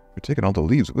 but you're taking all the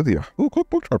leaves with you. Ooh, cook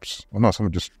pork chops. Oh no,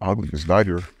 someone just ugly just died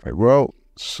here. Right, well,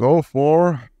 so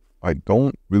far, I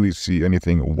don't really see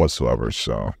anything whatsoever,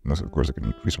 so unless of course I can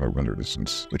increase my render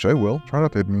distance, which I will. Try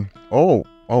not to hit me.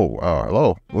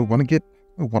 Hello. We want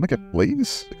to get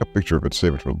Blaze? Take a picture of it,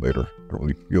 save it for later. I don't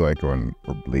really feel like going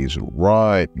for Blaze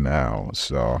right now,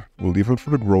 so we'll leave it for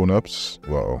the grown-ups.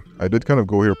 Well, I did kind of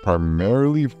go here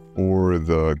primarily for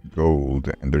the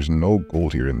gold, and there's no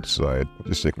gold here inside.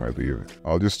 I'll just take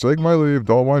my leave.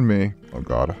 Don't mind me. Oh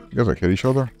god. You guys like hit each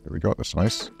other? There we go. That's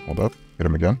nice. Hold up. Hit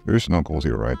him again. There's no gold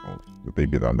here, right? Oh, the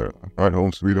baby down there. Alright,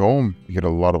 home sweet home. You get a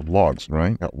lot of logs,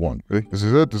 right? Got one. Really? This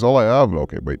is it? This is all I have?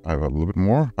 Okay, wait. I have a little bit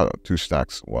more. 2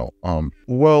 stacks. Well,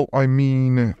 I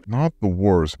mean, not the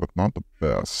worst, but not the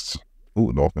best.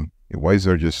 Ooh, dolphin. Hey, why is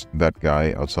there just that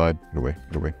guy outside? Get away,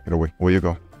 get away, get away. Where you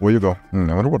go? Where you go? I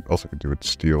wonder what else I could do with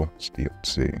steel.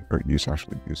 Let's see. Or use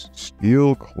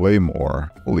steel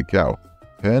claymore. Holy cow.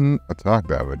 10 attack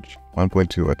damage.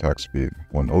 1.2 attack speed.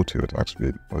 102 attack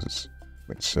speed. What is this?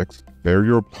 Wait, 6.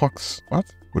 Barrier blocks. What?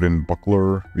 Wooden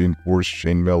buckler. Reinforced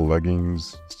chainmail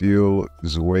leggings. Steel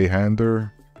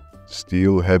Zweihander.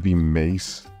 Steel heavy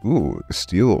mace. Ooh,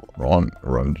 steel run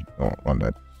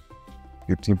that.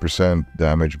 15%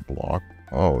 damage block.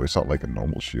 Oh, it's not like a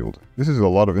normal shield. This is a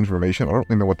lot of information. I don't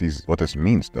really know what this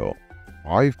means though.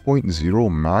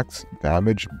 5.0 max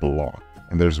damage block.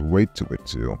 And there's weight to it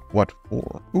too. What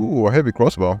for? Ooh, a heavy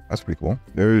crossbow. That's pretty cool.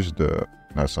 There's the...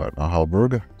 That's not a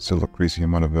halberd. Still a crazy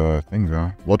amount of things,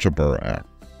 huh? Lutchaber axe.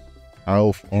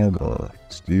 Half armor.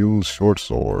 Steel short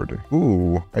sword.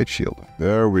 Ooh, height shield.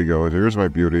 There we go. There's my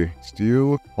beauty.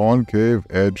 Steel concave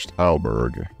edged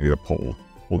halberd. I need a pole.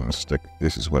 Holding a stick.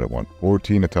 This is what I want.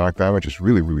 14 attack damage. It's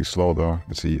really, really slow though.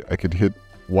 Let's see. I could hit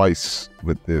twice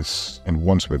with this and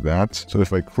once with that. So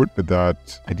if I crit with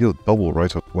that, I deal double,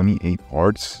 right? So 28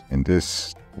 hearts and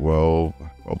this 12.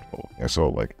 Yeah, so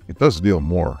like it does deal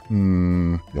more.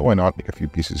 Yeah, why not make a few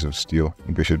pieces of steel? I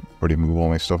think I should already move all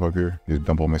my stuff up here. Just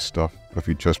dump all my stuff. Put a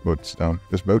few chest boats down.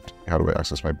 Chest boat. How do I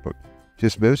access my boat?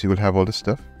 Chest boat. You will have all this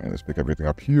stuff. And let's pick everything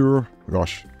up here. Oh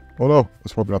gosh. Oh no,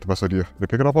 that's probably not the best idea. Did I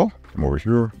pick it up all? I'm over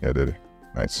here. Yeah, I did.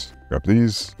 Nice. Grab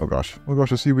these. Oh gosh. Oh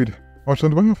gosh, the seaweed. How much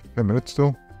time do I have? 10 minutes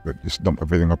still? Good. Just dump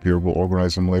everything up here. We'll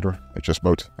organize them later. I just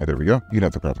boat. Right, there we go. You can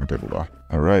have the crafting table though.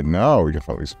 Alright, now we can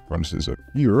find these furnaces up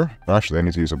here. Actually, I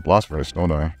need to use a blast furnace,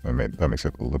 don't I? That makes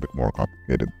it a little bit more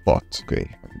complicated. But, okay.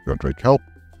 Go trade kelp.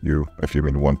 You, if you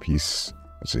mean one piece.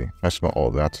 Let's see. I smell all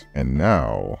of that. And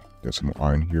now, there's some more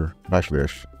iron here. Actually,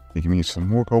 you give me some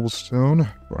more cobblestone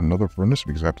for another furnace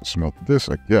because I have to smelt this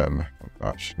again. Oh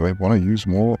gosh, do I want to use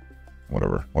more?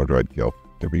 Whatever, more dried kelp.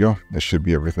 There we go. This should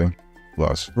be everything.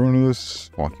 Plus furnace,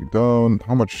 walk you down.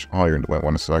 How much iron do I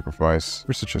want to sacrifice?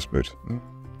 Where's the chest boot?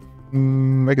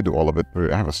 I could do all of it,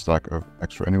 but I have a stack of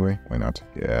extra anyway. Why not?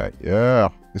 Yeah.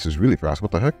 This is really fast.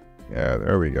 What the heck? Yeah,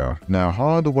 there we go. Now,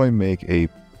 how do I make a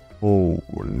pole?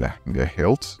 The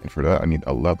hilt, and for that I need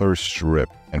a leather strip,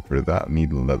 and for that I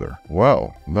need leather.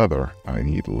 Well, leather. I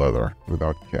need leather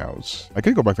without cows. I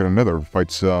could go back to the nether,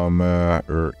 fight some,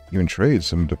 or even trade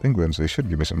some of the penguins. They should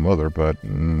give me some leather, but I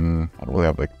don't really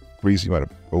have like crazy amount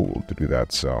of gold to do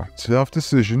that, so tough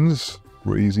decisions.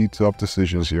 Crazy tough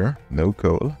decisions here. No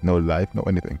coal, no life, no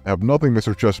anything. I have nothing,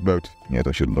 Mr. Chestboat. Yeah,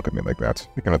 they should look at me like that.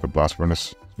 Pick another blast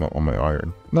furnace. It's not on my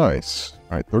iron. Nice.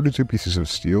 Alright, 32 pieces of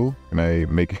steel. Can I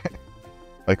make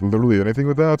like literally anything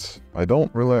with that? I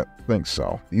don't really think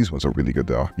so. These ones are really good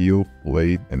though. Steel,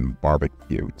 plate, and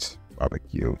barbecue.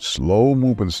 Barbecue. Slow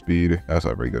movement speed. That's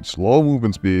not very good. Slow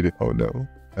movement speed. Oh no.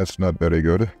 That's not very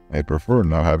good. I prefer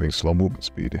not having slow movement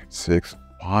speed.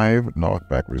 5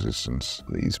 knockback resistance.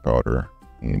 Blaze powder.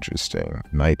 Interesting.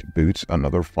 Night boots.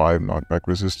 Another 5 knockback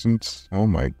resistance. Oh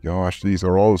my gosh, these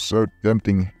are all so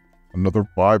tempting. Another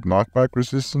 5 knockback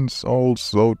resistance. All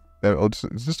so... It's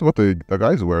just what the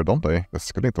guys wear, don't they? The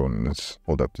skeleton is...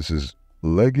 Hold up, this is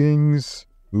leggings,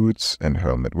 boots, and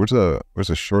helmet. Where's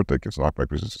a shirt that gives knockback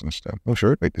resistance then? No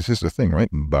shirt? Wait, this is the thing, right?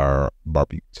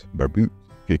 Barboot.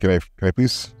 Okay, can I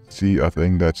please see a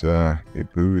thing that's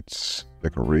boots,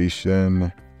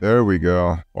 decoration. There we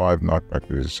go. 5 knockback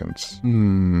resistance.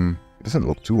 It doesn't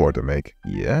look too hard to make.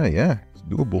 Yeah, it's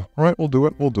doable. All right, we'll do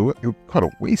it. You're kind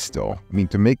of waste though. I mean,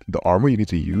 to make the armor, you need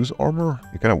to use armor.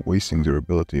 You're kind of wasting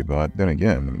durability, but then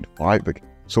again, I mean, 5, like,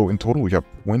 so in total we have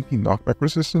 20 knockback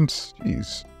resistance.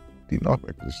 Jeez.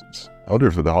 Knockback resistance. I wonder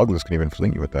if the Hogless can even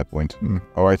fling you at that point.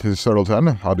 Alright, this is Turtle 10.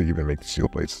 How do you even make the steel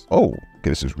plates? Oh, okay,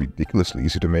 this is ridiculously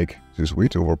easy to make. This is way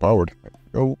too overpowered.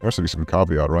 Oh, there has to be some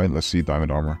caveat, right? Let's see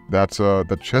diamond armor. That's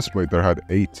that chest plate there had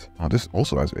 8. This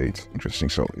also has 8. Interesting.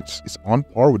 So it's on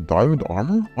par with diamond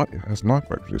armor? What? It has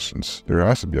knockback resistance. There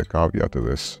has to be a caveat to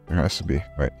this. There has to be.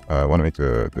 Right. I want to make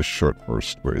the shirt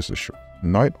first. Where is the shirt?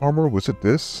 Knight armor, was it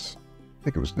this? I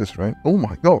think it was this, right? Oh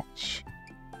my gosh.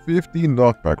 15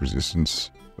 knockback resistance,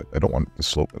 but I don't want the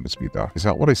slope limit speed down. Is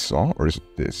that what I saw, or is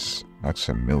it this? That's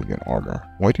a million armor.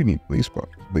 Why do you need blaze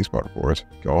powder for it?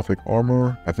 Gothic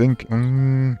armor? I think,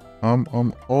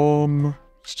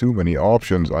 it's too many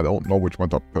options. I don't know which one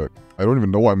to pick. I don't even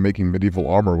know why I'm making medieval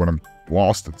armor when I'm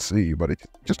lost at sea, but it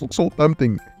just looks so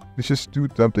tempting. It's just too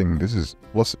tempting. This is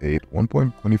plus 8,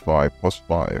 1.25 plus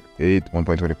 5, 8,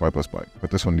 1.25 plus 5. But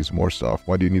this one needs more stuff.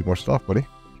 Why do you need more stuff, buddy?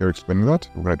 You're explaining that?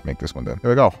 We're going to make this one then. There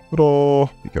we go. Ta-da!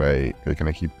 Can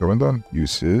I keep going then?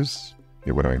 Uses.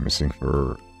 Okay, what am I missing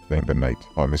for playing the knight?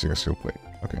 Oh, I'm missing a steel plate.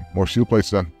 Okay, more steel plates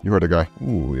then. You heard the guy.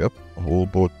 Ooh, yep. A whole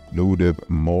boat loaded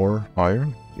more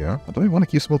iron. Yeah. I don't even want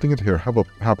to keep smelting it here. How about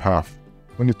half?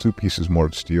 22 pieces more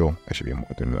of steel. That should be more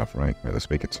than enough, right? Right, let's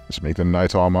make it. Let's make the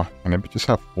knight armor. And then we just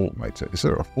have full knight set. Is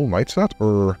there a full knight set?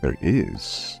 Or there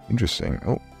is. Interesting.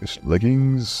 Oh, there's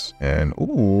leggings. And,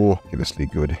 ooh. Okay, this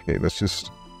look good. Okay, let's just...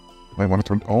 I want to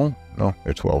turn... Oh, no.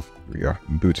 They're 12. Here we are.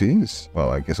 Booties.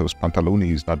 Well, I guess those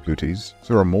pantalones, not booties.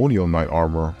 Ceremonial knight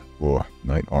armor. Oh,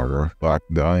 knight armor. Black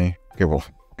dye. Okay, well...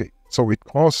 Okay, so it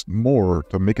costs more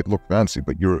to make it look fancy,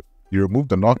 but you remove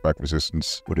the knockback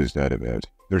resistance. What is that about?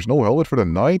 There's no helmet for the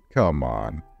knight? Come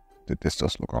on. This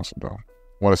does look awesome, though.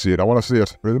 I want to see it. I want to see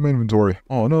it. Where's my inventory?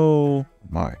 Oh, no.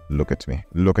 My. Look at me.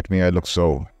 Look at me. I look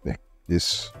so...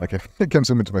 This... Like, I can't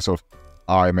zoom into myself.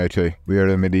 Aye, matey. We are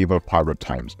in medieval pirate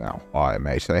times now. Aye,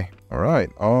 matey. Alright,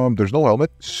 there's no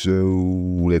helmet, so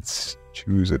let's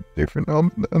choose a different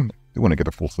helmet then. I want to get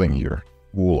the full thing here.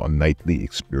 Cool, a knightly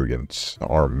experience. The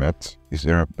Armet. Is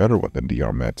there a better one than the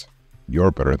Armet?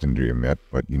 You're better than the Armet,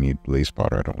 but you need blaze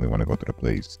powder. I don't really want to go to the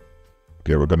blaze.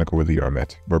 Okay, we're gonna go with the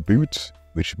Armet. Our boots,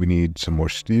 which we need some more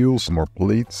steel, some more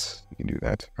plates. We can do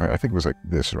that. Alright, I think it was like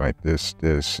this, right? This,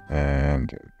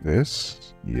 and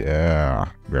this. Yeah.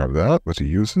 Grab that. What's it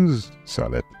uses?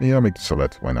 Sell it. Yeah, make the sell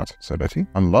it. Why not? Sell it.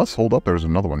 Unless, hold up, there's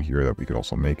another one here that we could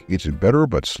also make. It's better,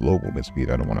 but slow movement speed.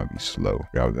 I don't want to be slow.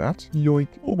 Grab that. Yoink.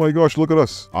 Oh my gosh, look at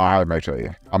us. I might tell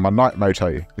you. I'm a knight, might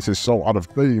tell you. This is so out of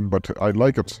theme, but I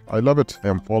like it. I love it. I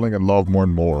am falling in love more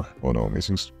and more. Oh no,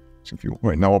 missing fuel.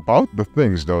 Right, now about the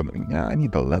things though, yeah, I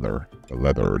need the leather. The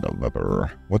leather.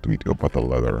 What do we do about the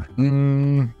leather?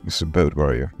 Mr. Boat, where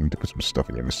are you? I need to put some stuff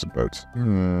in here, Mr. Boat.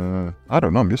 I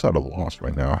don't know, I'm just at a loss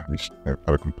right now. I'm just at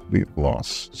a complete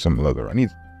loss. Some leather. I need,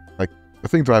 like, the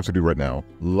things I have to do right now.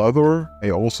 Leather.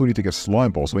 I also need to get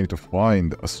slime balls, so I need to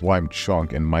find a slime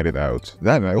chunk and mine it out.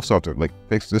 Then I also have to, like,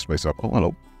 fix this place up. Oh,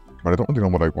 hello. But I don't really know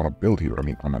what I want to build here. I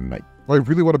mean, I'm a knight. Do I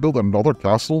really want to build another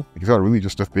castle? Is that really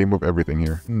just a theme of everything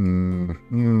here?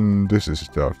 This is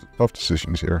tough. Tough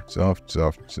decisions here. Tough.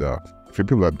 For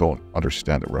people that don't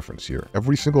understand the reference here,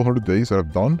 every single 100 days that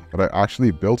I've done, that I actually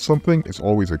built something, it's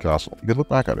always a castle. You can look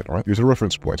back at it, right? Here's a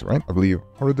reference point, right? I believe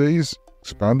 100 days...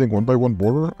 Expanding 1x1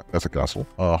 border, that's a castle.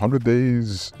 100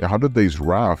 days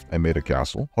raft, I made a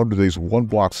castle. 100 days 1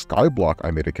 block sky block,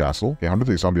 I made a castle. Okay, 100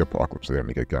 days zombie apocalypse, I didn't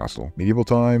make a castle. Medieval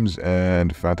times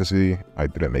and fantasy, I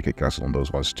didn't make a castle on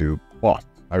those ones too. But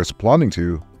I was planning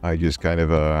to. I just kind of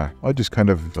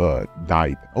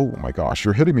died. Oh my gosh,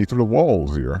 you're hitting me through the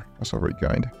walls here. That's not very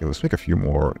kind. Okay, let's make a few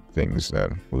more things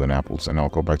then. Wooden apples, and I'll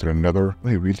go back to the nether.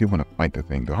 I really want to fight the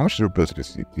thing though. How much durability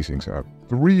does these things have?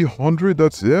 300,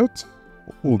 that's it?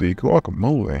 Holy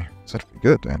guacamole. Is that pretty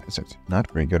good then? Is it not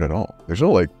very good at all? There's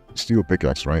no like steel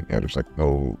pickaxe, right? Yeah, there's like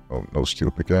no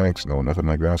steel pickaxe, no nothing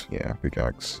like that. Yeah,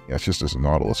 pickaxe. Yeah, it's just this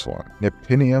Nautilus one.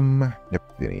 Neptunium.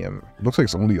 Looks like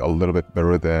it's only a little bit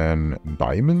better than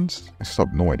diamonds. I still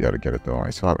have no idea how to get it though.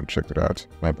 I still haven't checked it out.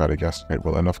 My bad, I guess. Right,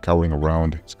 well, enough cowering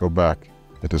around. Let's go back.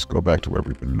 Let us go back to where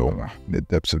we belong. The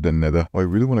depths of the nether. Oh, I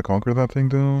really want to conquer that thing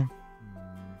though.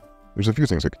 There's a few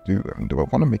things I could do. Do I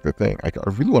want to make the thing? I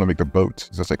really want to make the boats.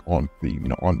 That's like on theme, you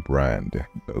know, on brand.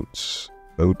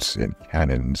 Boats and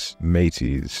cannons.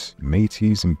 Mateys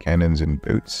and cannons and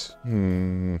boats.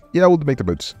 Yeah, we'll make the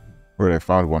boats. Where I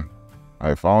found one.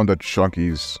 I found a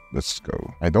chunkies. Let's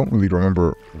go. I don't really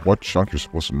remember what chunk you're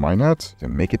supposed to mine at to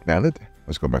make it valid.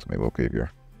 Let's go back to my little cave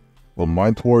here. we'll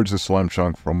mine towards the slime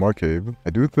chunk from our cave. I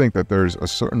do think that there's a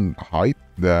certain height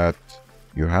that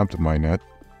you have to mine at,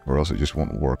 or else it just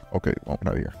won't work. Okay, well, get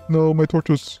out of here. No, my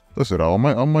torches. That's it. I'll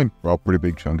mine. Well, pretty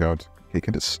big chunk out. Okay,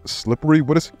 can this slippery?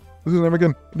 What's his name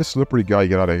again? Can this slippery guy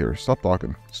get out of here? Stop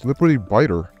talking. Slippery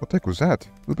biter. What the heck was that?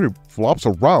 Slippery flops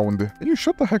around. Can you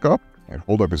shut the heck up? And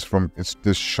hold up, it's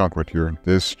this chunk right here.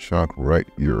 This chunk right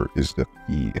here is the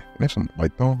key. Can I have some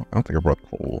light though? I don't think I brought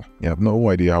coal. Yeah, I have no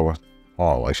idea how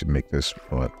tall I should make this,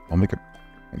 but I'll make it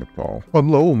kind of tall.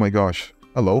 Hello, oh my gosh.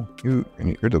 Hello. You're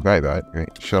the guy that. Okay,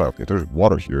 shut up. If there's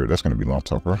water here, that's going to be a lot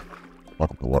tougher.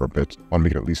 Block up the water bit. I want to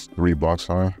make it at least 3 blocks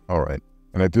high. Alright.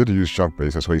 And I did use chunk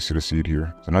base, that's why you see the seed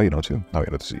here. So now you know too. Now you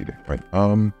know the seed. Right.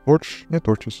 Torch? Yeah,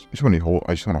 torches. I just want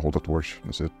to hold the torch.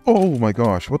 That's it. Oh my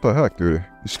gosh, what the heck, dude?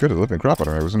 You scared the living crap out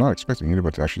of me. I was not expecting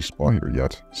anybody to actually spawn here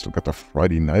yet. Still got the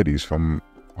Friday nighties from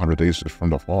 100 Days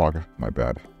from the Fog. My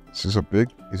bad. Is this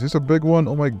a big one?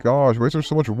 Oh my gosh, why is there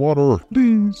so much water?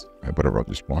 Please. I better I'll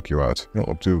just block you out. You don't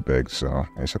look too big, so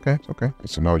it's okay, it's okay.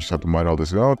 So now I just have to mine all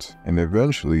this out, and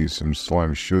eventually some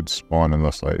slime should spawn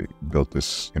unless I built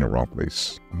this in a wrong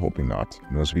place. I'm hoping not.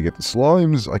 And once we get the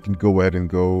slimes, I can go ahead and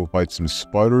go fight some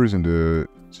spiders in the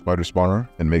spider spawner,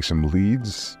 and make some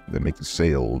leads, then make the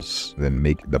sails, then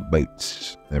make the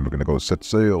boats. Then we're gonna go set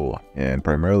sail, and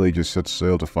primarily just set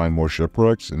sail to find more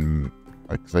shipwrecks, and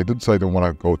because I did decide I don't want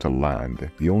to go to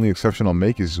land. The only exception I'll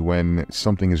make is when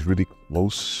something is really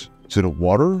close to the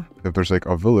water. If there's like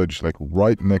a village like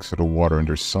right next to the water and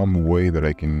there's some way that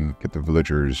I can get the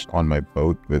villagers on my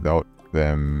boat without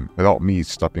me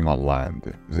stepping on land.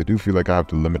 Because I do feel like I have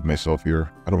to limit myself here.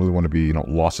 I don't really want to be,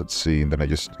 lost at sea and then I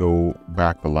just go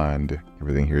back to land.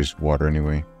 Everything here is water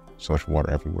anyway. So much water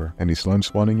everywhere. Any slime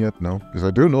spawning yet? No. Because I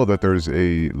do know that there's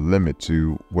a limit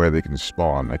to where they can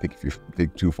spawn. I think if you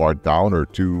dig too far down or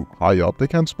too high up, they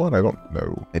can't spawn. I don't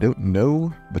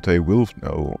know. But I will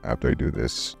know after I do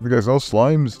this. You guys know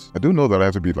slimes? I do know that I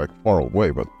have to be like far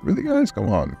away, but really guys, come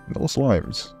on. No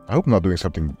slimes. I hope I'm not doing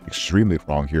something extremely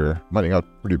wrong here. Mining out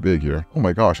pretty big here. Oh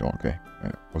my gosh, okay.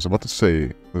 I was about to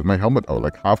say, with my helmet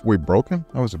like halfway broken?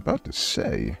 I was about to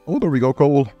say. Oh, there we go,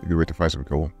 coal. A good way to find some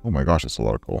coal. Oh my gosh, that's a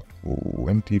lot of coal. Ooh,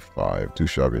 MT5, too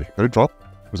shabby. Did it drop?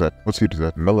 What's that? What seed is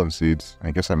that? Melon seeds. I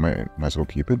guess I might as well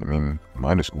keep it. I mean,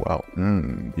 mine as well.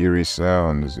 Eerie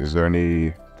sounds. Is there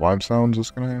any slime sounds that's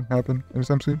gonna happen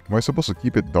anytime soon? Am I supposed to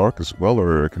keep it dark as well,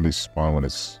 or can they spawn when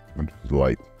it's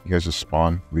light? You guys just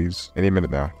spawn, please. Any minute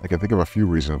now. I can think of a few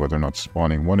reasons why they're not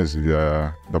spawning. One is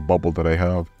the bubble that I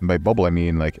have. And by bubble, I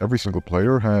mean like every single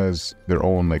player has their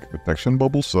own like protection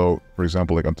bubble. So, for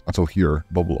example, like until here,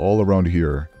 bubble all around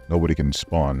here. Nobody can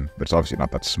spawn, but it's obviously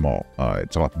not that small.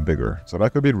 It's a lot bigger. So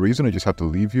that could be the reason I just have to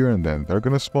leave here and then they're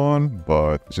gonna spawn.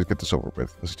 But let's just get this over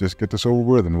with. Let's just get this over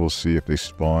with and we'll see if they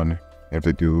spawn. And if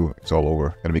they do, it's all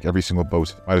over. Gotta make every single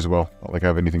boat. Might as well. Not like I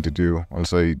have anything to do.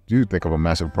 Unless I do think of a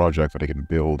massive project that I can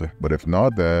build. But if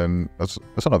not, then that's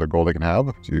another goal I can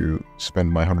have. To spend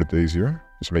my 100 days here.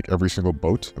 Just make every single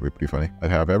boat. That'd be pretty funny.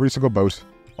 I'd have every single boat.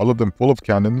 All of them full of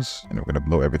cannons. And we're gonna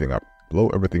blow everything up. Blow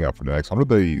everything up for the next 100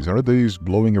 days. 100 days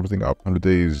blowing everything up. 100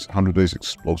 days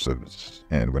explosives.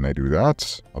 And when I do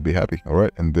that, I'll be happy.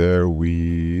 Alright, and there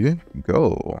we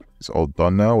go. It's all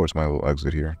done now. Where's my little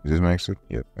exit here? Is this my exit?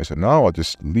 Yep. I said now I'll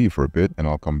just leave for a bit and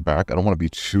I'll come back. I don't want to be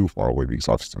too far away because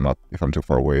obviously if I'm too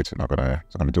far away, it's not gonna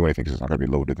do anything because it's not gonna be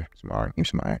loaded. Alright,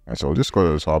 so I'll just go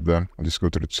to the top then. I'll just go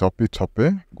to the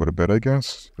toppy. Go to bed, I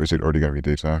guess. Or is it already gonna be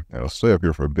daytime? And I'll stay up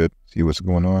here for a bit, see what's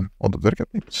going on. Oh, did I get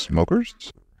any smokers?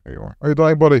 There you are. Are you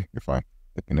dying, buddy? You're fine.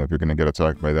 Let me know if you're gonna get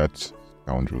attacked by that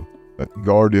scoundrel. That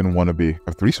guardian wannabe. I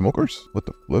have 3 smokers? What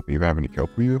the flip? Do you have any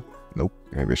kelp for you? Nope.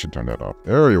 Maybe I should turn that off.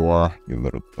 There you are, you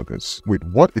little buggers. Wait,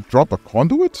 what? It dropped a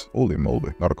conduit? Holy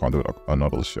moly. Not a conduit, a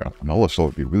nautilus shell. A nautilus shell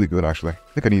would be really good, actually.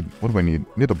 I think I need... What do I need?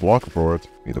 I need a block for it.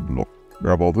 I need a block.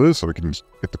 Grab all this so we can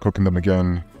get to cooking them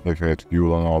again. If I had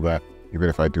fuel and all that. Even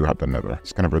if I do have the nether.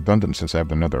 It's kind of redundant since I have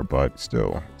the nether, but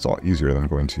still. It's a lot easier than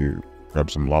going to grab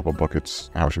some lava buckets.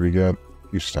 How should we get? A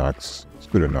few stacks. It's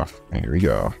good enough. And here we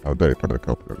go. I'll bet I put a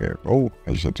couple okay. Oh,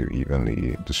 I just have to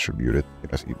evenly distribute it. Okay,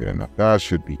 that's even enough. That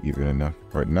should be even enough.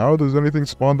 Right now, does anything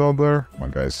spawn down there? Come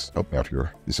on, guys. Help me out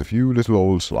here. Just a few little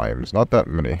old slimes. Not that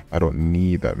many. I don't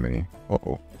need that many.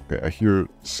 Uh-oh. Okay, I hear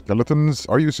skeletons.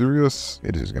 Are you serious?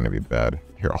 It is gonna be bad.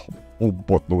 Here, a whole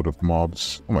boatload of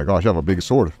mobs. Oh my gosh, I have a big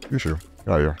sword. You sure? Get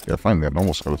out of here. Yeah, finally a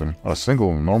normal skeleton. Not a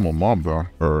single normal mob, though.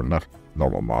 Or not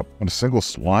normal mob. On a single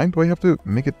slime? Do I have to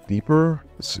make it deeper?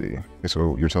 Let's see. Okay,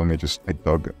 so you're telling me I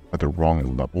dug at the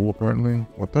wrong level, apparently?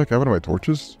 What the heck happened to my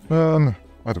torches? Man,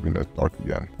 I have to be in the dark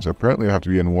again. So apparently I have to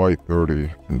be in Y30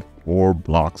 and 4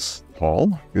 blocks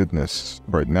tall? Goodness.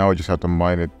 Right now I just have to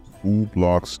mine it 2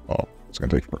 blocks up. It's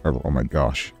gonna take forever. Oh my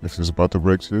gosh. This is about to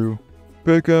break too.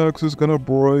 Pickaxe is gonna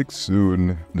break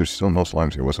soon. There's still no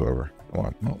slimes here whatsoever. Come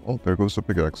on. Oh, there goes the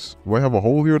pickaxe. Do I have a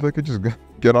hole here that I could just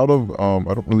get out of?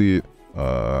 I don't really...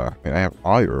 I have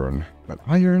iron. But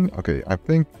iron? Okay, I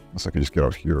think... Unless I can just get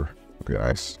out here. Okay,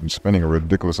 nice. I'm spending a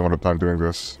ridiculous amount of time doing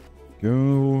this.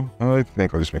 Go. I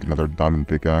think I'll just make another diamond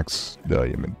pickaxe.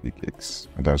 Diamond pickaxe.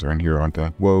 My diamonds are in here, aren't they?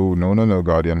 Whoa, no,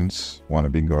 guardians.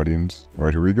 Wannabe guardians.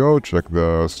 Alright, here we go. Check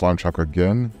the slime chunk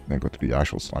again. Then go to the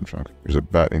actual slime chunk. There's a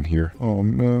bat in here. Oh,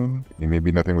 man. Okay,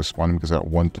 maybe nothing was spawning because I got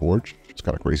 1 torch. It's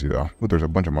kind of crazy, though. Oh, there's a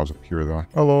bunch of mobs up here, though.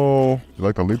 Hello. You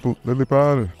like the lily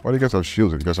pad? Why do you guys have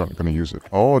shields if you guys aren't going to use it?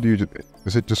 Oh,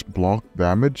 does it just block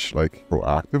damage, like,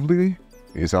 proactively?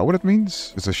 Is that what it means?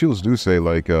 Because the shields do say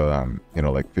like, you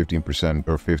know, like 15%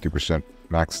 or 50%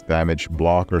 max damage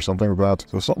block or something like that.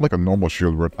 So it's not like a normal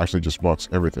shield where it actually just blocks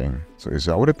everything. So is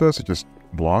that what it does? It just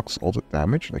blocks all the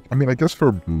damage? Like, I mean, I guess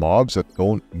for mobs that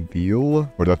don't deal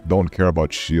or that don't care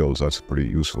about shields, that's pretty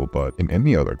useful. But in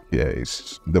any other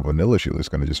case, the vanilla shield is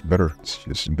gonna just better. It's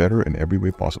just better in every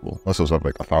way possible. Unless those have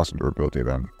like 1,000 durability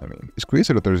then. I mean, it's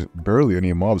crazy that there's barely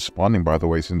any mobs spawning, by the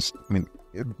way, since, I mean,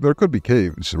 there could be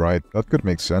caves, right? That could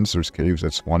make sense. There's caves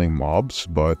that's spawning mobs,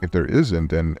 but if there isn't,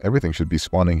 then everything should be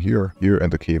spawning here, and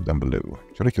the cave down below.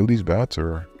 Should I kill these bats,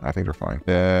 or I think they're fine?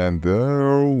 And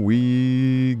there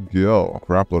we go.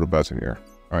 Crap load of bats in here.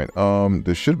 Alright,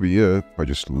 this should be it. If I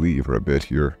just leave for a bit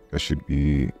here, I should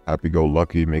be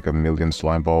happy-go-lucky, make 1,000,000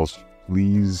 slime balls,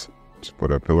 please. Just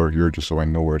put a pillar here just so I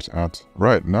know where it's at.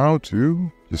 Right, now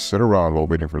to just sit around while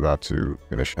waiting for that to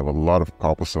finish. I have a lot of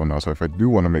cobblestone now, so if I do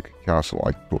want to make a castle,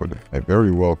 I could. I very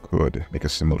well could make a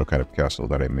similar kind of castle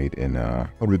that I made in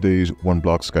Other Days 1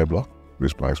 block skyblock.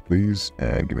 Please, please,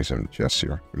 and give me some chests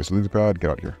here. Just leave the pad, get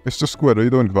out here. Mr. Squid, are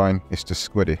you doing fine? Mr.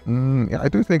 Squiddy. Yeah, I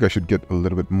do think I should get a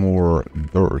little bit more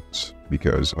dirt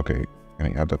because, okay,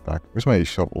 can I add that back? Where's my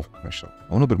shovel? I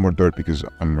want a bit more dirt because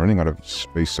I'm running out of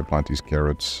space to plant these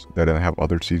carrots. Then I have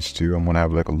other seeds too. I'm gonna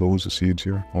have like loads of seeds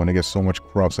here. I want to get so much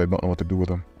crops I don't know what to do with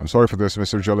them. I'm sorry for this,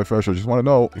 Mr. Jellyfish. I just want to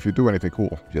know if you do anything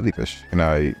cool. Jellyfish. Can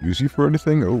I use you for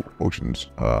anything? Oh, potions.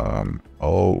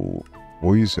 Oh,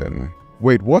 poison.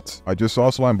 Wait, what? I just saw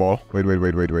a slime ball.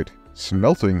 Wait.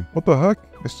 Smelting? What the heck?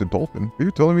 Mr. Dolphin, are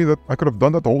you telling me that I could have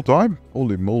done that the whole time?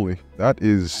 Holy moly. That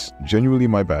is genuinely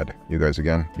my bad. You guys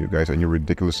again. You guys and your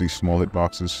ridiculously small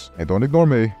hitboxes. Hey, don't ignore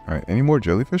me. Alright, any more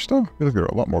jellyfish stuff? I feel like they're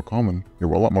a lot more common. They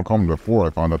were a lot more common before I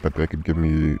found out that they could give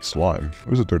me slime.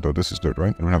 Where's the dirt though? This is dirt,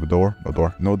 right? I don't have a door. No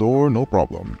door. No door, no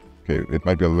problem. Okay, it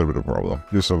might be a little bit of a problem.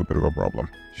 Just a little bit of a problem.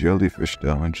 Jellyfish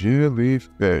down.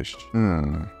 Jellyfish.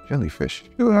 Jellyfish.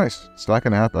 Oh, nice. Stack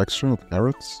and a half extra with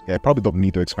carrots. Yeah, I probably don't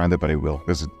need to expand it, but I will.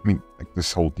 Because, I mean, like,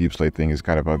 this whole deep slate thing is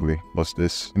kind of ugly. Plus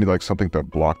this. I need, like, something to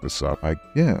block this up. I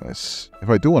guess. If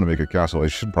I do want to make a castle, I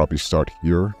should probably start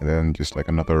here. And then just, like,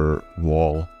 another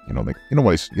wall. You know, like, you know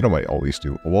what I always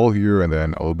do? A wall here, and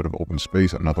then a little bit of open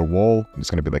space, another wall. And it's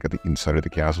going to be, like, at the inside of the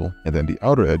castle. And then the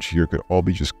outer edge here could all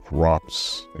be just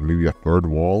crops. And maybe a third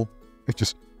wall. It's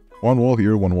just one wall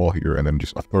here, and then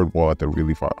just a third wall at the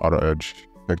really far outer edge.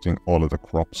 Protecting all of the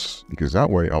crops, because that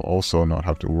way I'll also not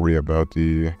have to worry about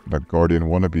the guardian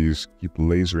wannabes keep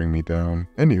lasering me down.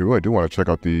 Anywho, I do want to check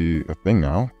out the thing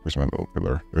now. Where's my little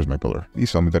pillar? There's my pillar.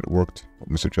 Please tell me that it worked. Oh,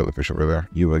 Mr. Jellyfish over there.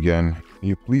 You again. Can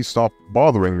you please stop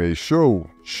bothering me? Show.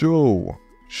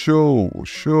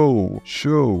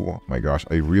 My gosh,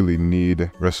 I really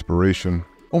need respiration.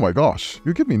 Oh my gosh,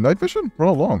 you give me night vision? For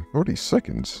how long? 30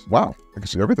 seconds. Wow, I can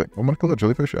see everything. I'm gonna kill that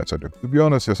jellyfish? Yes, I do. To be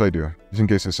honest, yes, I do. Just in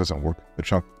case this doesn't work. The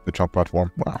chunk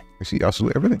platform. Wow, I see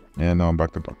absolutely everything. And now I'm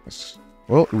back to darkness.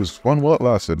 Well, it was fun while it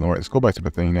lasted. Alright, let's go back to the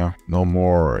thing now. No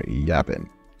more yapping.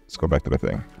 Let's go back to the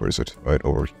thing. Where is it? Right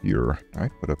over here.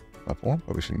 Alright, put a platform.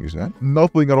 Probably shouldn't use that.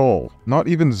 Nothing at all. Not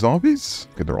even zombies?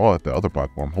 Okay, they're all at the other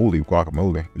platform. Holy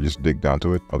guacamole. I just dig down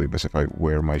to it. Probably best if I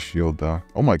wear my shield.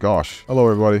 Oh my gosh. Hello,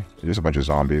 everybody. Just a bunch of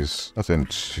zombies. Nothing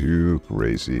too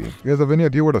crazy. You guys have any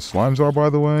idea where the slimes are, by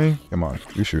the way? Come on.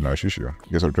 Shoo.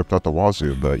 You guys are dripped out the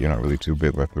wazoo, but you're not really too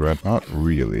big left the red. Not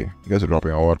really. You guys are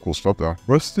dropping all that cool stuff, though.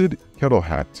 Rusted kettle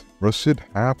hat. Rusted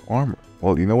half armor.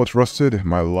 Well, you know what's rusted?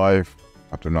 My life.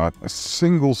 After not a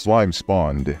single slime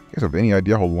spawned. You guys have any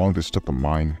idea how long this took to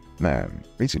mine? Man,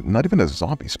 basically not even a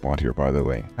zombie spawned here, by the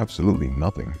way. Absolutely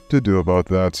nothing to do about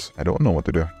that. I don't know what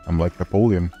to do. I'm like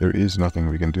Napoleon. There is nothing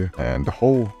we can do. And the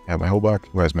hole, I have my hole back.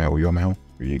 Who has my hole? You have my hole?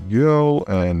 Here you go.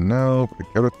 And now for the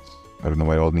carrots. I don't know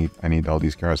what I need all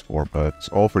these carrots for, but it's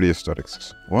all for the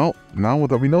aesthetics. Well, now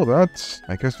that we know that,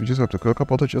 I guess we just have to cook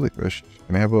up all the jellyfish.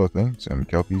 Can I have a thing? Some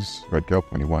kelpies, red kelp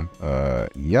 21.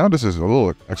 Yeah, this is a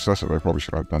little excessive. I probably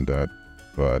should have done that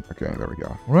but okay, there we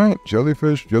go. Right,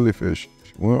 jellyfish, jellyfish.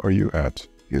 Where are you at?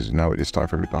 Because now it is time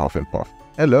for me to huff and puff.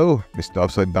 Hello, Mr.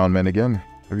 Upside Down Man again.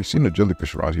 Have you seen a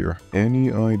jellyfish around here?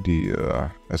 Any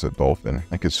idea? That's a dolphin.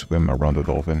 I could swim around the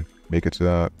dolphin. Make it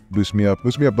boost me up,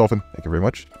 dolphin. Thank you very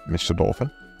much, Mr.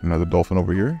 Dolphin. Another dolphin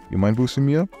over here. You mind boosting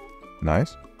me up?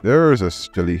 Nice. There's a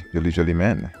jelly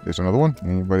man. There's another one.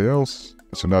 Anybody else?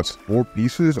 So that's 4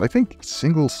 pieces. I think a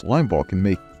single slime ball can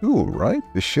make 2, right?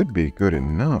 This should be good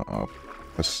enough.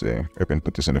 Let's see. I can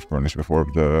put this in the furnace before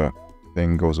the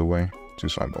thing goes away. 2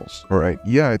 slime balls. All right.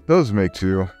 Yeah, it does make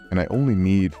 2, and I only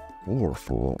need 4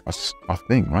 for a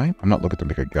thing, right? I'm not looking to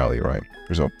make a galley, right?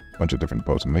 There's a bunch of different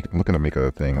boats. I'm looking to make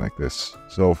a thing like this.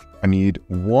 So I need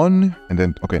 1, and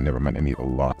then, okay, never mind. I need a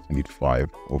lot. I need 5,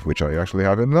 of which I actually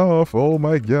have enough. Oh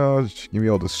my gosh. Give me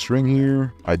all the string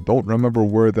here. I don't remember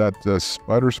where that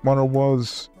spider spawner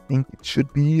was. I think it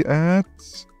should be at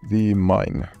the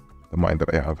mine. The mine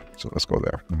that I have. So let's go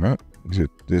there. All right. Is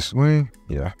it this way?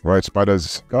 Yeah. Right,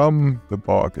 spiders, come the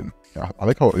bargain. Yeah, I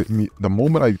like how the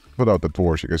moment I put out the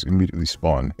torch, you guys immediately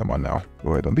spawn. Come on now.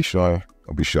 Go ahead, don't be shy.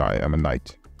 Don't be shy. I'm a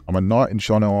knight. I'm a knight in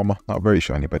shiny armor. Not very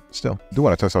shiny, but still. I do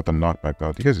want to test out the knockback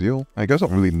though. Do you guys deal? I guess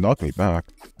don't really knock me back.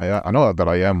 I know that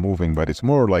I am moving, but it's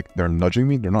more like they're nudging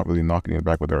me. They're not really knocking me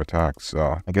back with their attacks.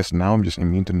 I guess now I'm just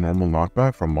immune to normal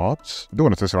knockback from mobs. I do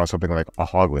want to test around something like a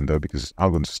Hoglin though, because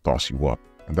Hoglins toss you up.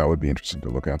 And that would be interesting to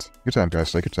look at. Your time,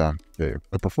 guys. Take your time. Okay.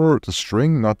 I prefer the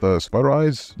string, not the spider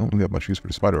eyes. Don't really have much use for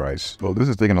the spider eyes. Well, this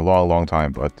is taking a long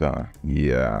time, but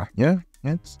yeah,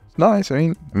 it's nice.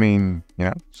 I mean,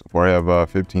 yeah. So far I have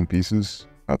 15 pieces.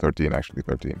 13, actually,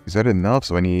 13. Is that enough?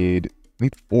 So I need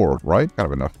 4, right? Kind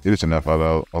of enough. It is enough.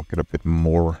 I'll get a bit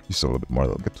more. Just a little bit more.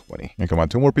 I'll get 20. And come on,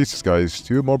 2 more pieces, guys.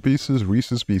 2 more pieces.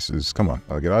 Reese's pieces. Come on.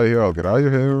 I'll get out of here. I'll get out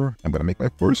of here. I'm gonna make my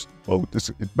first boat.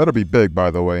 It better be big, by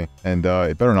the way. And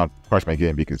it better not crash my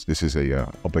game because this is a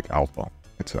public alpha.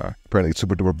 It's apparently it's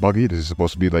super duper buggy. This is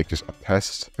supposed to be like just a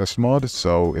test mod.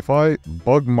 So if I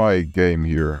bug my game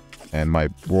here and my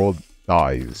world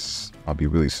dies, I'll be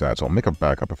really sad. So I'll make a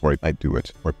backup before I do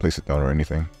it or place it down or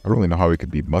anything. I don't really know how it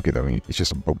could be buggy though. I mean, it's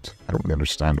just a boat. I don't really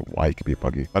understand why it could be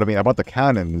buggy. But I mean, about the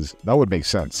cannons, that would make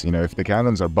sense. You know, if the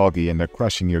cannons are buggy and they're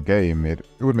crashing your game, it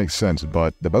would make sense.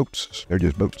 But the boats, they're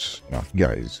just boats. You know,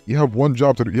 guys, you have one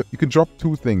job to do. You can drop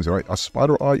 2 things, all right? A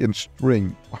spider eye and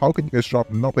string. How can you guys drop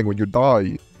nothing when you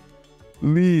die?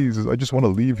 Please, I just want to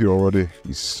leave here already.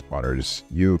 These spawners.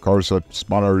 You Carset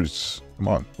spawners. Come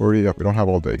on, hurry up. We don't have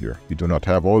all day here. We do not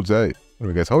have all day.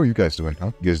 Anyway, guys, how are you guys doing,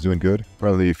 huh? You guys doing good?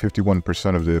 Probably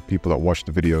 51% of the people that watch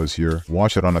the videos here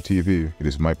watch it on a TV. It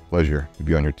is my pleasure to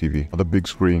be on your TV. On the big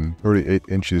screen, 38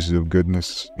 inches of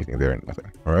goodness. Anything there and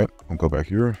nothing. All right, I'll go back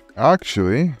here.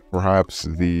 Actually, perhaps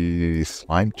the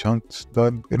slime chunks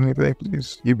done. Get anything,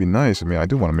 please? You'd be nice. I mean, I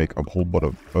do want to make a whole bunch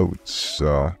of boats.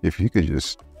 So if you could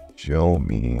just show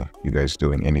me you guys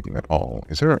doing anything at all.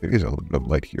 It is a little bit of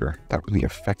light here. That really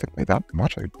affected me that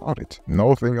much? I doubt it.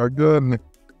 Nothing again.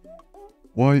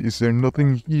 Why is there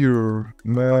nothing here,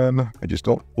 man? I just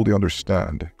don't fully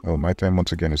understand. Oh, my time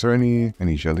once again. Is there any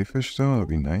jellyfish though? That'd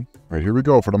be nice. All right, here we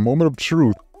go for the moment of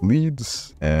truth.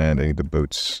 Leads, and I need the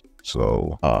boats.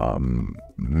 So,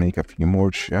 make a few more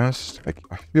chests.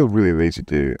 I feel really lazy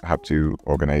to have to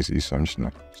organize these, so I'm just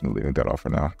gonna leave that off for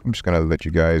now. I'm just gonna let you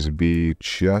guys be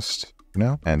chest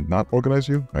now and not organize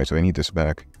you. All right, so I need this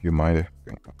back. If you mind.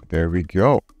 Okay, there we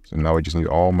go. So now I just need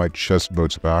all my chest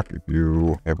boats back, if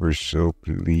you ever so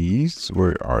please.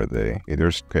 Where are they?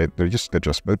 Okay, they're just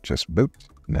chest boat.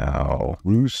 Now,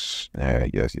 spruce.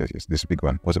 Yes. This big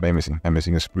one. What am I missing? I'm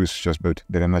missing a spruce chest boat.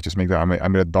 Did I not just make that? I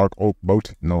made a dark oak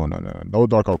boat. No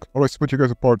dark oak. All right, split you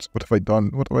guys apart. What have I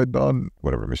done?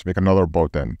 Whatever. Let's make another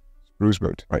boat then. Spruce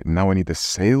boat. Right, now I need the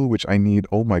sail, which I need.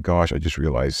 Oh my gosh, I just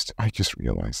realized. I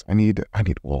need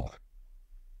wool.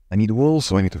 I need wool,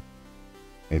 so I need to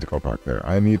go back there.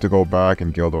 I need to go back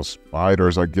and kill those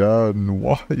spiders again.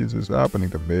 Why is this happening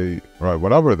to me? Right,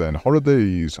 whatever then. 100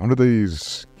 days. 100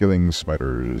 days killing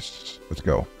spiders. Let's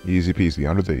go. Easy peasy.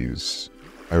 100 days.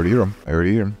 I already hear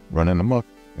them. Running amok.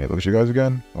 Hey, look at you guys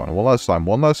again. Come on, one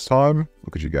last time.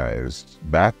 Look at you guys.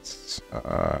 Bats.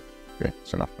 Okay,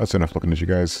 that's enough. That's enough looking at you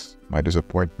guys. My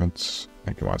disappointments.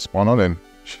 Hey, come on, spawn on in.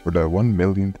 For the 1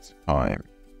 millionth time.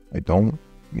 I don't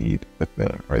need the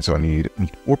thing. Right, so I need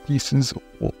 4 pieces of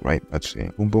wool. Right, let's see.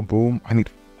 Boom, boom, boom. I need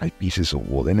 5 pieces of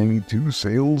wool. And I need 2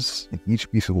 sails. And each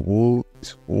piece of wool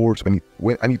is 4. So I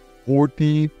need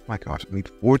 40. My gosh, I need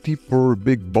 40 per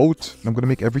big boat. And I'm gonna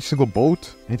make every single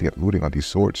boat. I need to get looting on these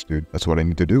swords, dude. That's what I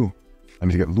need to do. I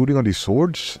need to get looting on these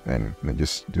swords and then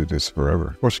just do this forever.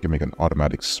 Of course, you can make an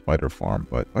automatic spider farm,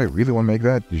 but I really want to make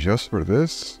that just for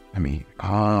this. I mean,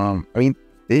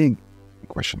 big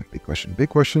question, big question, big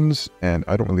questions. And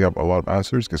I don't really have a lot of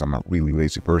answers because I'm a really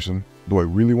lazy person. Do I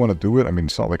really want to do it? I mean,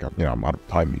 it's not like I'm out of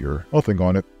time here. I'll think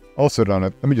on it. I'll sit on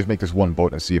it. Let me just make this one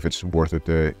boat and see if it's worth it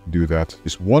to do that.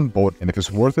 Just one boat, and if it's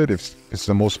worth it, if it's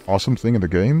the most awesome thing in the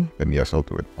game, then yes, I'll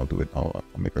do it. I'll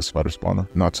make a spider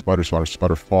spawner. Not spider spawner,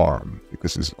 spider farm.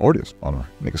 Because it's already a spawner.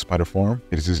 Make a spider farm.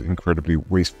 It is just incredibly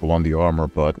wasteful on the armor,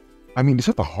 but I mean, it's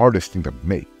not the hardest thing to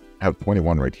make. I have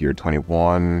 21 right here.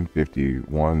 21,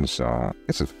 51, so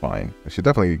this is fine. I should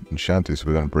definitely enchant this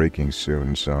without breaking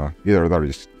soon, so either that or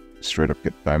just straight up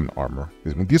get diamond armor.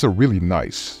 These are really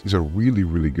nice. These are really,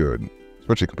 really good.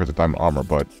 Especially compared to diamond armor,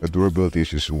 but the durability is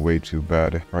just way too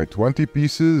bad. Alright, 20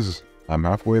 pieces. I'm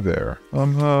halfway there.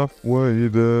 I'm halfway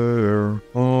there.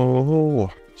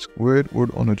 Oh,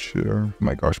 Squidward on a chair. Oh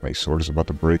my gosh, my sword is about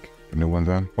to break. A new one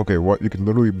then. Okay, what? You can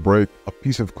literally break a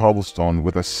piece of cobblestone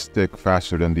with a stick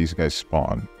faster than these guys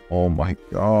spawn. Oh my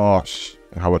gosh.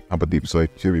 How about deep slate?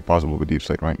 Should be possible with deep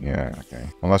slate, right? Yeah, okay.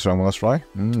 One last try.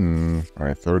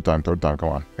 Alright, third time, come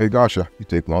on. Hey, gotcha. You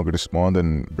take longer to spawn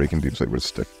than breaking deep slate with a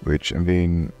stick. Which, I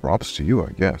mean, props to you,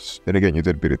 I guess. Then again, you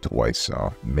did beat it twice,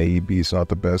 so maybe it's not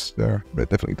the best there. But it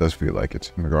definitely does feel like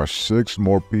it. Oh my gosh, 6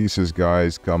 more pieces,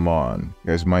 guys. Come on.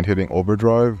 You guys mind hitting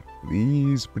overdrive?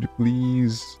 Please, pretty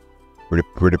please.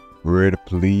 Pretty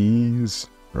please.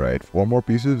 Right, 4 more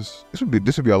pieces. This would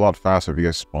be a lot faster if you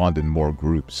guys spawned in more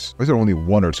groups. Why is there only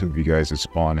 1 or 2 of you guys that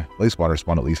spawn? Late spawners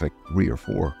spawn at least like 3 or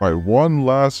 4. All right, one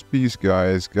last piece,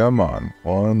 guys. Come on,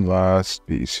 one last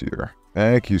piece here.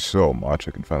 Thank you so much.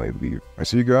 I can finally leave. I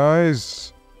see you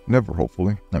guys. Never,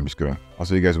 hopefully. I'm just kidding. I'll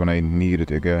see you guys when I need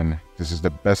it again. This is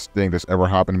the best thing that's ever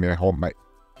happened to me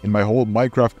in my whole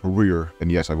Minecraft career.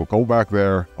 And yes, I will go back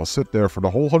there. I'll sit there for the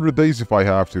whole 100 days if I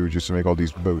have to, just to make all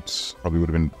these boats. Probably would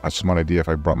have been a smart idea if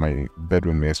I brought my bed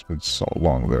with me. It's been so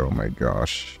long there. Oh my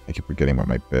gosh. I keep forgetting about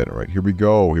my bed. All right, here we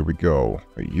go. Here we go.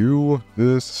 Are you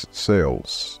this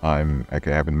sails?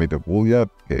 Okay, I haven't made the wool yet.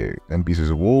 Okay, 10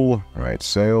 pieces of wool. All right,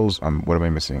 sails. What am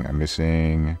I missing? I'm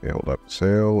missing, okay, hold up.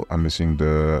 Sail. I'm missing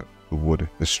the wood,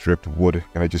 the stripped wood.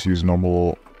 Can I just use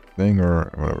normal thing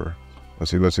or whatever?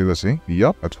 Let's see.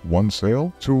 Yup, that's 1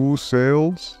 sail. 2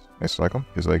 sails. Nice, like them.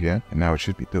 Just like, yeah. And now it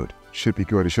should be good. It should be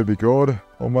good.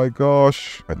 Oh my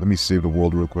gosh. All right, let me save the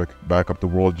world real quick. Back up the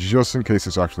world just in case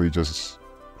it's actually just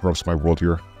corrupts my world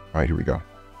here. All right, here we go.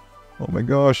 Oh my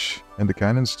gosh. And the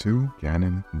cannons too.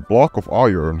 Cannon. Block of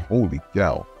iron. Holy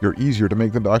cow. You're easier to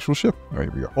make than the actual ship. All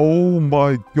right, here we go. Oh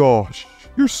my gosh.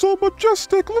 You're so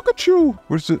majestic. Look at you.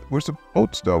 Where's the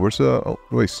boats though? How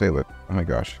do I sail it? Oh my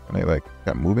gosh. Can I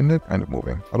can't move in it? Kind of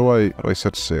moving. How do I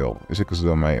set sail? Is it because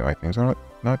my things are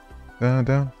not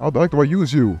down? How do I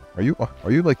use you? Are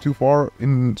you like too far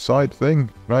inside thing?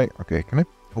 Right? Okay,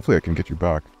 hopefully I can get you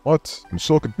back. What? I'm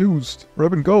so confused. Where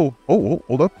go? Oh,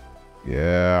 hold up.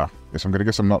 Yeah.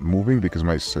 Guess I'm not moving because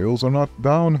my sails are not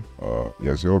down.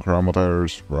 Yeah, 0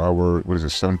 kilometers per hour. What is it,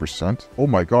 7%? Oh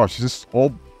my gosh, is this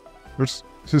all... Is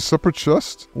this separate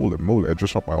chest? Holy moly, I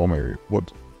just dropped all my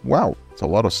wood. Wow, it's a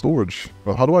lot of storage.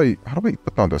 Well, how do I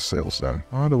put down the sails then?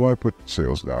 How do I put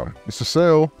sails down? It's a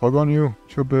sail. Plug on you.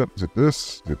 Chill bit. Is it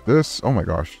this? Is it this? Oh my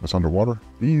gosh, that's underwater.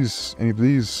 Any of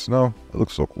these? No. It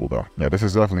looks so cool though. Yeah, this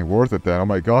is definitely worth it then. Oh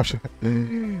my gosh.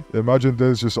 Imagine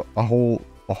there's just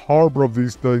a harbor of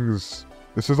these things.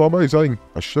 This is amazing.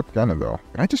 A ship cannon though.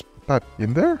 Can I just put that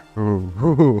in there?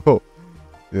 Oh.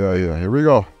 Yeah. Here we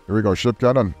go. Ship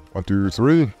cannon. 1, 2,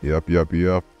 3.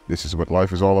 Yep. This is what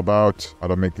life is all about. How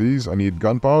do I make these? I need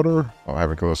gunpowder. Oh, I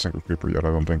haven't killed a single creeper yet, I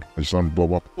don't think. I just let them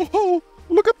blow up. Oh,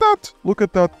 look at that! Look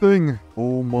at that thing!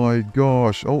 Oh my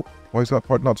gosh. Oh, why is that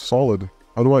part not solid?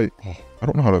 How do I... Oh, I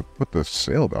don't know how to put the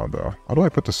sail down, though. How do I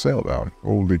put the sail down?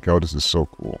 Holy cow, this is so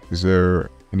cool. Is there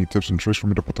any tips and tricks for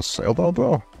me to put the sail down,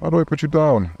 though? How do I put you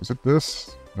down? Is it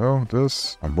this? No,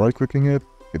 this? I'm right-clicking it.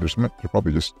 Okay, there's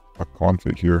probably just a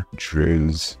config here.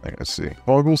 Trails. Let's see.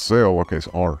 Toggle sail. Okay, it's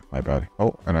R. My bad.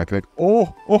 Oh, and I think...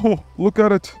 Oh, look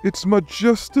at it. It's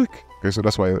majestic. Okay, so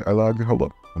that's why I lagged. Hold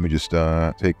up. Let me just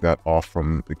take that off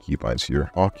from the keybinds here.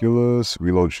 Oculus,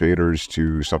 reload shaders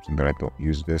to something that I don't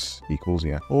use. This equals,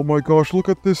 yeah. Oh my gosh, look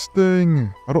at this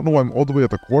thing. I don't know why I'm all the way at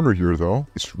the corner here, though.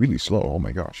 It's really slow. Oh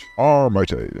my gosh.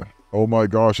 Almighty. Oh my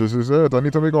gosh, this is it. I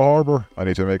need to make a harbor.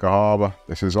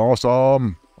 This is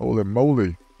awesome. Holy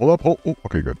moly. Hold up. Oh,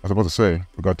 okay, good. I was about to say,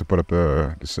 forgot to put up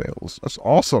the sails. That's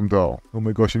awesome, though. Oh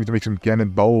my gosh, I need to make some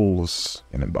cannonballs.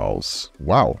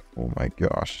 Wow. Oh my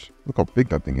gosh. Look how big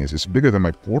that thing is. It's bigger than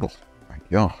my portal. Oh my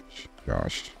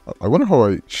gosh. I wonder how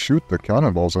I shoot the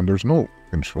cannonballs, and there's no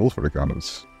control for the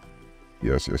cannons.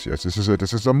 Yes. This is it.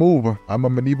 This is the move. I'm a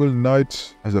medieval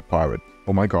knight as a pirate.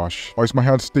 Oh my gosh. Why is my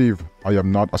hand Steve? I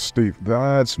am not a Steve.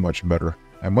 That's much better.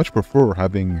 I much prefer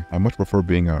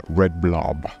being a red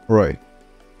blob. Right.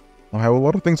 I have a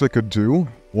lot of things I could do.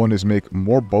 One is make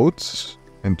more boats,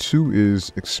 and two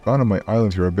is expand on my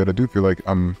island here a bit. I do feel like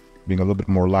I'm being a little bit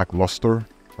more lackluster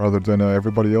rather than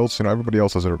everybody else. You know, everybody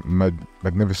else has a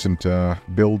magnificent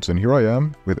builds, and here I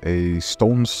am with a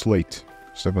stone slate.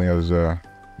 So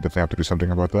definitely have to do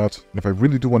something about that. And if I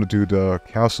really do want to do the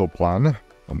castle plan,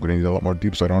 I'm going to need a lot more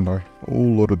deep slate, aren't I? A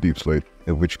whole lot of deep slate.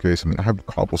 In which case, I mean, I have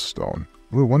cobblestone.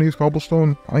 Ooh, want to use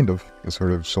cobblestone? Kind of. I've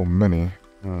heard of so many.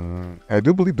 I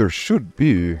do believe there should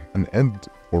be an end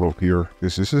portal here.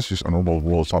 This is just a normal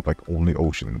world. It's not like only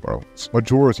ocean, bro. It's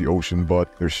majority ocean,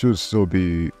 but there should still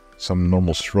be some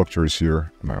normal structures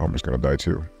here. My armor's gonna die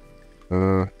too.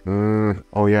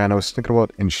 Oh yeah, and I was thinking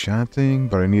about enchanting,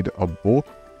 but I need a book,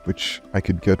 which I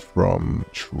could get from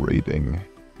trading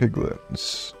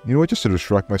piglins. You know what, just to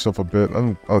distract myself a bit,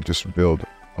 I'll just build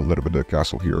a little bit of the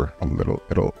castle here. A little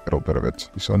bit of it.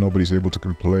 So nobody's able to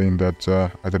complain that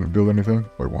I didn't build anything.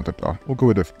 I wanted that. We'll go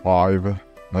with a 5.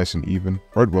 Nice and even.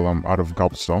 Right, well, I'm out of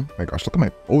cobblestone. My gosh, look at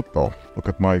my boat, though. Look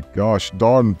at my gosh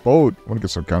darn boat. I want to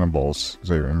get some cannonballs, because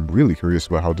I'm really curious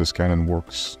about how this cannon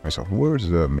works. Myself, where's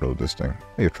the middle of this thing?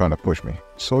 Hey, you're trying to push me.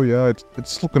 So yeah,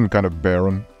 it's looking kind of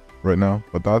barren right now,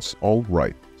 but that's all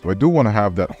right. So I do want to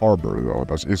have that harbor, though.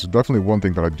 It's definitely one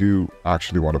thing that I do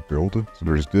actually want to build. So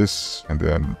there's this, and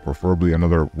then preferably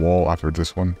another wall after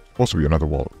this one. Supposed to be another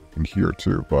wall in here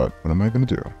too, but what am I gonna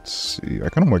do? Let's see. I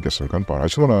kind of want to get some gunpowder. I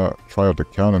just want to try out the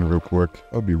cannon real quick.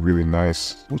 That would be really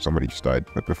nice. Oh, somebody just died.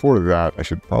 But before that, I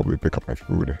should probably pick up my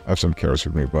food. I have some carrots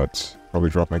with me, but probably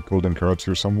drop my golden carrots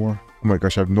here somewhere. Oh my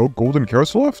gosh, I have no golden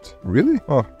carrots left? Really?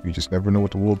 Oh, you just never know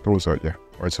what the world throws at you.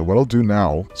 Alright, so what I'll do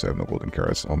now, since I have no golden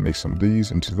carrots, I'll make some of these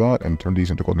into that and turn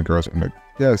these into golden carrots. And I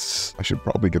guess I should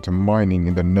probably get to mining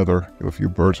in the nether. Kill a few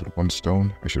birds with one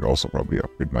stone. I should also probably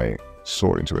upgrade my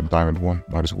sword into a diamond one.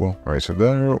 Might as well. Alright, so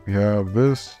there we have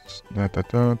this.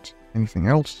 That. Anything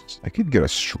else? I could get a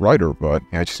strider, but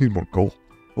yeah, I just need more gold.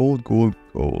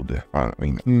 Gold. I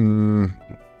mean,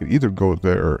 could either go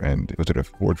there and go to the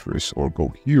fortress or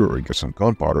go here and get some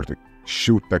gunpowder to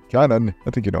shoot the cannon.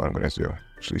 I think you know what I'm going to do.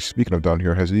 Actually, speaking of down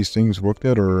here, has these things worked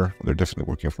yet? Or well, they're definitely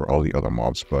working for all the other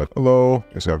mobs, but hello.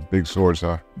 Guess I have big swords,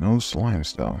 huh? No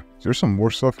slimes, though. Is there some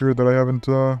more stuff here that I haven't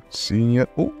seen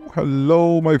yet? Oh,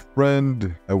 hello, my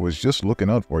friend. I was just looking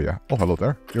out for you. Oh, hello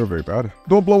there. You're very bad.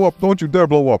 Don't blow up. Don't you dare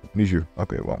blow up. Need you.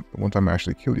 Okay, well, the one time I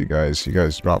actually killed you guys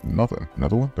dropped nothing.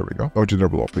 Another one? There we go. Don't you dare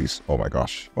blow up, please. Oh my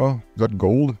gosh. Well, is that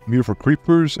gold? Mirror for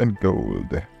creepers and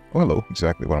gold. Oh, hello.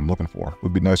 Exactly what I'm looking for.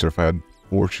 Would be nicer if I had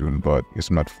fortune, but I guess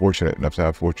I'm not fortunate enough to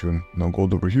have fortune. No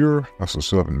gold over here. I also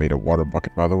still haven't made a water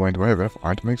bucket, by the way. Do I have enough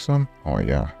iron to make some? Oh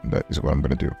yeah, that is what I'm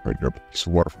gonna do. Right here, just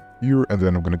water from here, and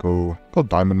then I'm gonna go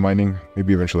diamond mining.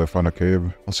 Maybe eventually I find a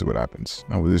cave. I'll see what happens.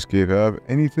 Now, will this cave have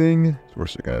anything? So we're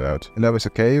checking it out. And that was a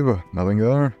cave. Nothing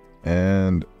there.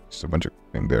 And just a bunch of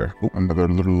things there. Oh, another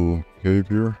little cave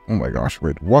here. Oh my gosh,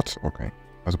 wait, what? Okay.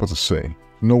 I was about to say,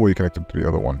 no way connected to the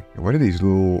other one. Why do these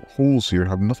little holes here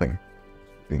have nothing?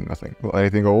 Nothing. Well,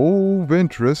 anything of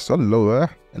interest? Hello there.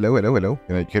 Hello.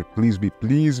 Can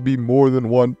please be more than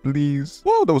one, please?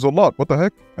 Whoa, that was a lot. What the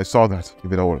heck? I saw that.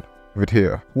 Give it all. Give it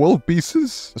here. 12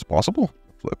 pieces? That's possible.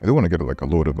 Flip. I do want to get like a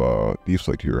load of deep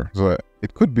slate here. So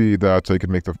it could be that I could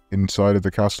make the inside of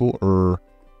the castle or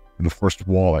the first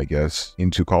wall, I guess,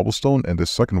 into cobblestone and the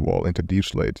second wall into deep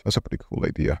slate. That's a pretty cool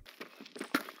idea.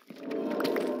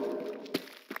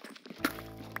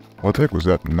 What the heck was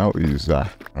that? Now is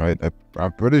that? Alright,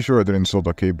 I'm pretty sure I didn't insult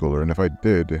a cave builder, and if I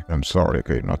did, I'm sorry.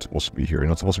 Okay, you're not supposed to be here. You're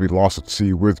not supposed to be lost at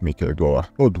sea with me, cave dweller.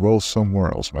 Go dwell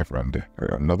somewhere else, my friend.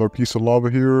 Alright, another piece of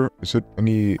lava here. Is it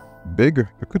any big?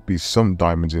 There could be some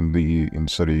diamonds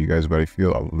inside of you guys, but I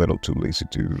feel a little too lazy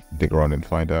to dig around and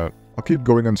find out. I'll keep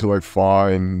going until I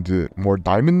find more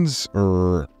diamonds,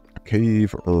 or a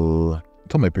cave, or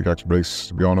until my pickaxe breaks,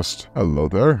 to be honest. Hello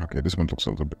there. Okay, this one looks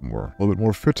a little bit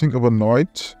more fitting of a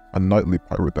knight. A knightly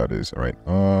pirate, that is. Alright,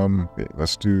 okay,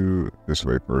 let's do this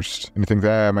way first. Anything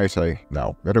there, I may say?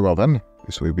 No. Very well then.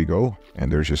 This way we go.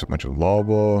 And there's just a bunch of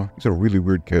lava. These are really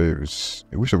weird caves.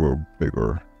 I wish they were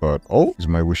bigger. But, oh, is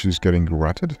my wishes getting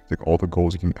granted? Take all the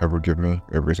gold you can ever give me.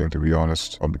 Everything, to be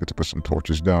honest. I'll get to put some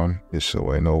torches down. Just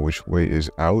so I know which way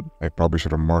is out. I probably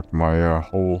should have marked my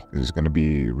hole. This is going to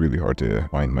be really hard to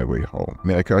find my way home. I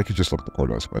mean, I could just look at the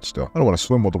coordinates, but still. I don't want to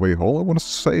swim all the way home. I want to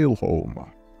sail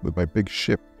home with my big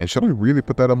ship. And should I really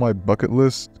put that on my bucket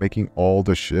list? Making all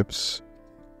the ships?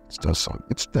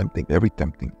 It's tempting, very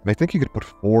tempting. And I think you could put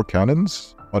 4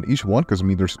 cannons on each one, because I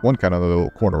mean there's one cannon in the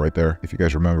little corner right there, if you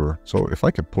guys remember. So if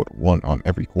I could put one on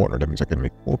every corner, that means I can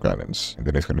make 4 cannons. And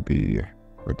then it's going to be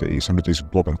But somebody's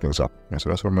blowing things up. Yeah, so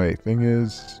that's where my thing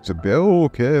is. It's a bit, oh,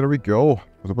 okay, there we go.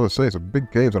 I was about to say, it's a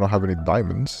big cave. I don't have any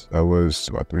diamonds. That was,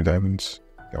 what, 3 diamonds?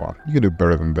 Come on, you can do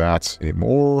better than that. Any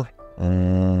more?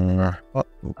 Not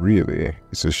really.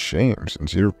 It's a shame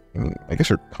since I guess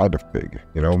you're kind of big.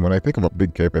 You know, when I think of a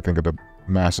big cave, I think of the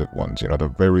massive ones, you know, the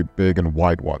very big and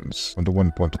wide ones on the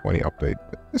 1.20 update.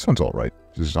 But this one's alright.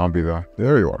 This is Zombie though.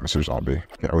 There you are, Mr. Zombie.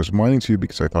 Okay, I was mining to you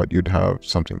because I thought you'd have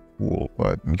something cool,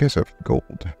 but in case I have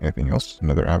gold. Anything else?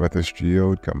 Another amethyst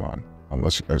geode? Come on.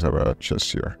 Unless you guys have a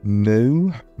chest here.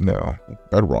 No.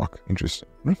 Bedrock. Interesting.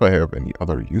 I wonder if I have any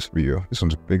other use for you. This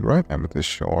one's big, right? Amethyst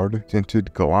shard.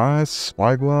 Tinted glass.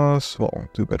 Spyglass. Well,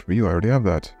 too bad for you. I already have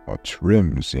that. Oh,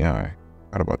 trims. Yeah, I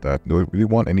forgot about that. Do I really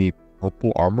want any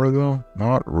purple armor, though?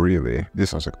 Not really. This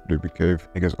sounds like a pretty big cave.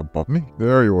 I guess above me?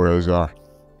 There you are.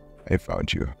 I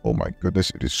found you. Oh my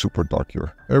goodness, it is super dark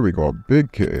here. There we go, a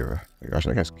big cave. Oh my gosh,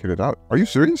 that guy's kitted out. Are you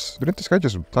serious? Didn't this guy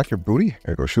just attack your booty?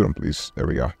 There you go, shoot him please. There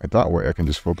we go. And that way I can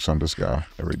just focus on this guy.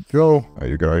 There we go.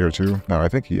 You get out here too. Now I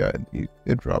think he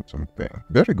did drop something.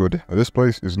 Very good. This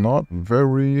place is not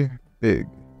very big.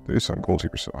 There is some gold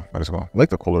here, so might as well. I like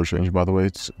the color change, by the way.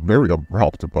 It's very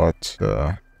abrupt, but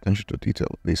attention to detail,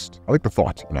 at least. I like the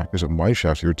thought, you know. There's a mine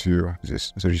shaft here, too.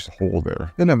 Is there just a hole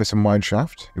there? Then there's a mine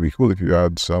shaft. It'd be cool if you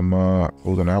had some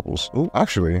golden apples. Oh,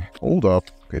 actually, hold up.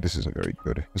 Okay, this isn't very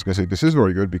good. I was gonna say, this is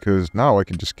very good because now I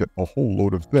can just get a whole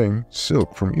load of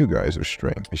silk from you guys, or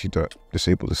string. I need to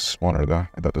disable this spawner, though.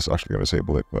 I thought this was actually gonna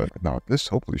disable it, but now this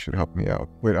hopefully should help me out.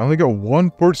 Wait, I only got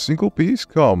 1 per single piece?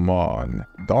 Come on.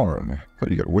 Darn. I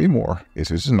thought you got way more. Okay,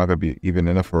 so this is not gonna be even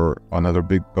enough for another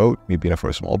big boat. Maybe enough for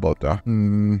a small boat, though.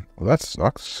 Well, that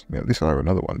sucks. I mean, at least I have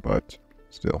another one, but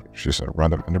still, it's just a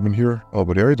random enderman here. Oh,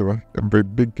 but how you doing? A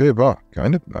big cave,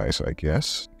 kind of nice, I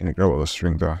guess. Gonna go with a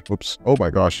string there. Whoops. Oh my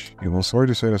gosh. Well, sorry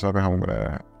to say this, it's not how I'm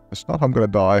gonna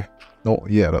die. Not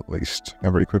yet, at least.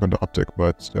 I'm very quick on the uptick,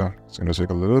 but yeah, it's gonna take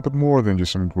a little bit more than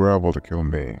just some gravel to kill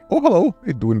me. Oh, hello. What are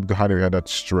you doing hiding behind that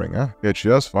string, huh? Get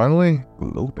yes, finally.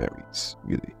 Glowberries.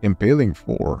 Really. Impaling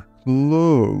 4.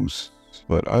 Close.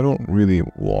 But I don't really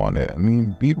want it. I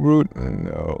mean, beetroot?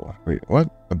 No. Wait, what?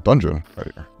 A dungeon?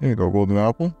 Right here. There you go, golden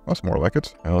apple. That's more like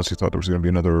it. I honestly thought there was going to be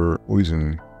another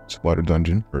poison spider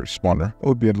dungeon, or spawner. That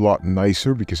would be a lot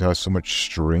nicer because it has so much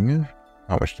string.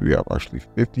 How much do we have, actually?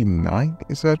 59?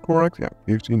 Is that correct? Yeah,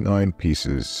 59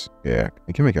 pieces. Yeah,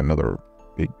 I can make another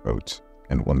big boat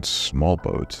and 1 small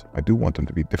boat. I do want them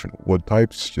to be different wood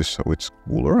types, just so it's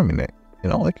cooler. I mean, you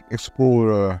know, like,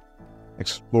 explore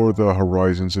the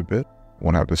horizons a bit.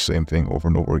 Won't have the same thing over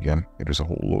and over again. Okay, there's a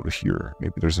whole load here.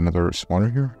 Maybe there's another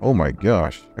spawner here. Oh my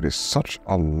gosh, that is such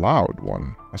a loud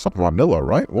one. That's not vanilla,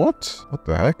 right? What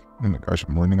the heck? Oh gosh,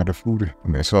 I'm running out of food. I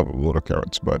mean, I still have a load of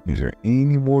carrots, but is there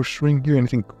any more string here?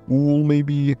 Anything cool,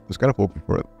 maybe? I was kind of hoping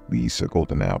for at least a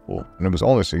golden apple. And I was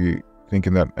honestly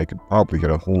thinking that I could probably get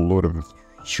a whole load of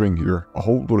string here. A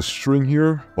whole load of string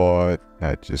here, but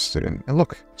that just didn't. And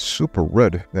look, it's super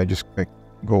red. I just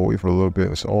go away for a little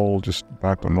bit. It's all just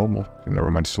back to normal. Never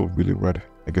mind, it's still really red.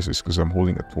 I guess it's because I'm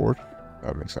holding a torch.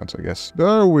 That makes sense, I guess.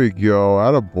 There we go.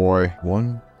 Attaboy.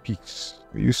 1 piece.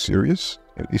 Are you serious?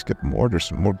 At least get more. There's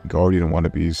some more guardian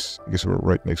wannabes. I guess we're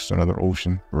right next to another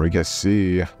ocean. Or I guess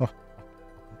sea.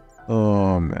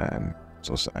 Oh, man.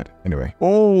 So sad. Anyway.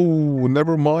 Oh,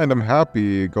 never mind. I'm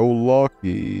happy. Go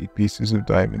lucky. Pieces of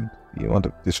diamond. You want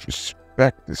to disrespect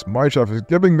this mine shaft is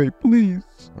giving me, please.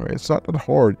 Alright, it's not that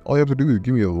hard. All you have to do is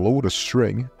give me a load of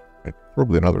string. And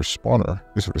probably another spawner.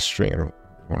 Just for the string. I don't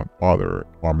want to bother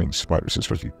farming spiders,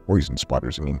 especially poison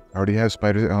spiders. I mean, I already have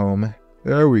spiders at home.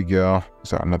 There we go.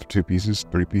 Is that another 2 pieces?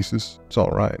 3 pieces? It's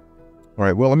alright.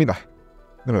 Alright, well, I mean,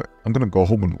 I'm gonna go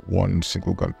home with 1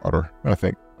 single gunpowder. I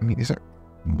think, is there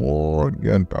more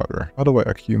gunpowder? How do I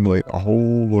accumulate a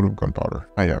whole load of gunpowder?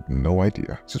 I have no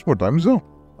idea. Is this more diamonds though?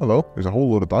 Hello, there's a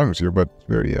whole load of diamonds here, but it's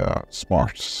very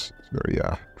sparse. It's very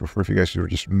prefer if you guys do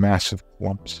just massive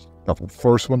clumps. Got the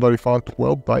first one that I found,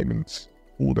 12 diamonds.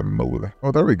 Holy moly.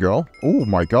 Oh, there we go. Oh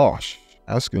my gosh.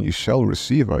 Ask and you shall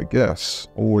receive, I guess.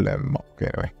 Holy mo.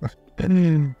 Okay,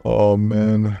 anyway. Oh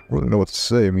man, I don't really know what to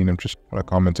say. I mean, I'm just gonna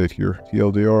commentate here.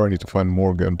 TLDR, I need to find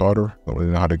more gunpowder. Don't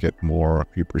really know how to get more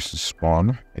creepers to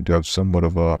spawn. I do have somewhat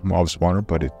of a mob spawner,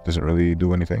 but it doesn't really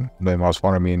do anything. By mob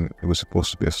spawner, I mean it was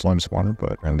supposed to be a slime spawner,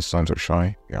 but apparently slimes are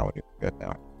shy. Yeah, I'll get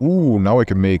now. Ooh, now I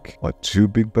can make like 2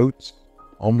 big boats.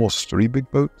 Almost 3 big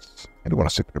boats. I don't want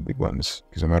to stick to the big ones,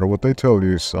 because no matter what they tell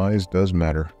you, size does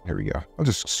matter. Here we go. I'll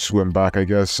just swim back, I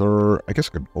guess, or I guess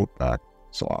I could boat back.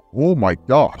 So, oh my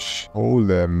gosh.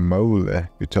 Holy moly.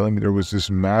 You're telling me there was this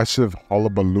massive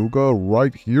hullabalooga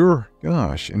right here?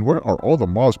 Gosh, and where are all the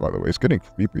mobs, by the way? It's getting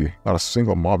creepy. Not a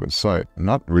single mob in sight. I'm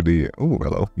not really... Oh,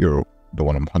 hello. You're the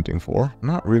one I'm hunting for. I'm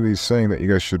not really saying that you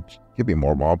guys should give me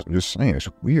more mobs. I'm just saying it's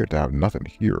weird to have nothing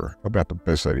here. Probably not the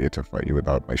best idea to fight you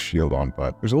without my shield on,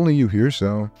 but there's only you here,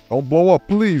 so don't blow up,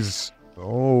 please.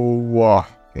 Oh,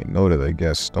 okay, noted, I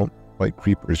guess. Don't fight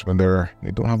creepers when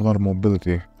they don't have a lot of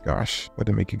mobility. Gosh, why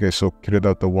did they make you guys so kitted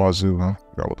out the wazoo, huh?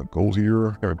 Got all the gold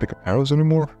here. Can't pick up arrows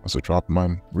anymore? Also drop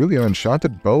mine. Really, an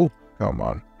enchanted bow? Come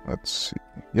on. Let's see.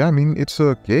 Yeah, I mean, it's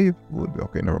a cave.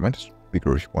 Okay, never mind. It's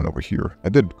bigger one over here. I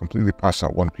did completely pass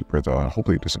out one creeper though.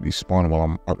 Hopefully it doesn't despawn while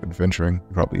I'm out adventuring.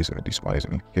 It probably isn't a despawn,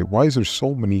 isn't it? Okay, why is there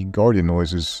so many guardian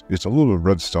noises? It's a little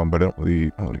redstone, but I don't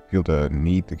really feel the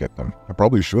need to get them. I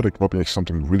probably should. I could probably make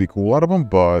something really cool out of them,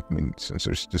 but I mean, since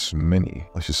there's this many,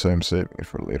 let's just say I'm saving it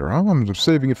for later. I'm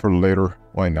saving it for later.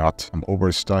 Why not? I'm over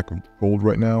a stack of gold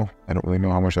right now. I don't really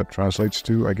know how much that translates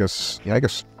to. I guess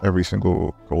every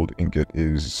single gold ingot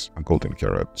is a golden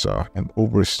carrot. So I'm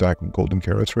over a stack of golden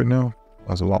carrots right now.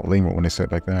 That's a lot lamer when I say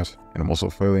it like that. And I'm also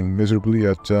failing miserably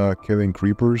at killing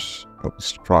creepers. I'll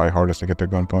just try hardest to get their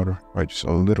gunpowder. Right, just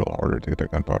a little harder to get their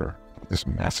gunpowder. This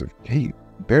massive cave.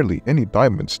 Barely any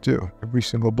diamonds too. Every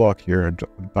single block here, a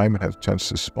diamond has a chance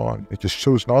to spawn. It just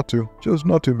chose not to. Chose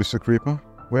not to, Mr. Creeper.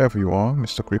 Wherever you are,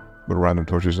 Mr. Creeper. With random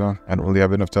torches on. I don't really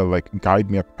have enough to like guide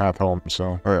me up a path home,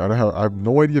 so I have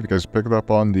no idea if you guys picked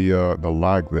up on the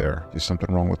lag there. Just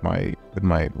something wrong with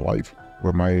my life.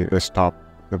 Where my desktop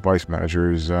device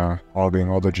manager is hogging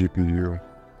all the GPU.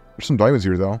 There's some diamonds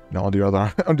here though. Now on the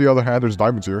other hand, there's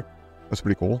diamonds here. That's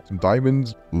pretty cool. Some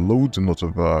diamonds, loads and loads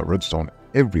of redstone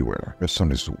everywhere.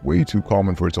 Redstone is way too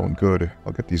common for its own good.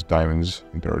 I'll get these diamonds.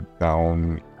 They're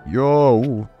down.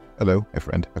 Yo. Hello, my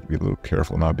friend. I have to be a little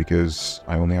careful now because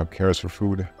I only have carrots for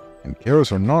food. And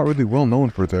carrots are not really well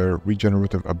known for their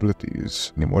regenerative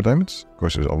abilities. Any more diamonds? Of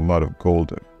course, there's a lot of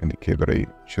gold in the cave that I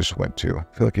just went to.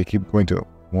 I feel like I keep going to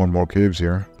more and more caves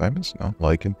here. Diamonds? No,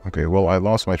 like it. Okay, well, I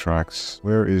lost my tracks.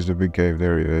 Where is the big cave?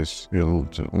 There it is. There's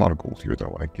a lot of gold here that I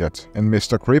want to get. And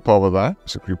Mr. Creeper over that.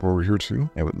 Mr. Creeper over here too.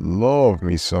 I would love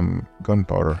me some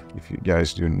gunpowder if you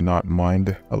guys do not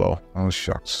mind. Hello. Oh,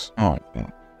 shucks. Oh,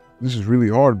 man. This is really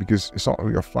hard because it's not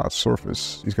really a flat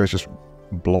surface. These guys just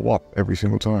blow up every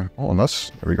single time. Oh, and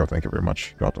that's... There we go. Thank you very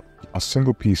much. Got a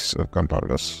single piece of gunpowder.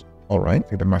 That's... Alright, I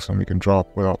think the maximum we can drop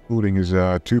without looting is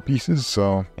 2 pieces,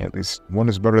 so at least one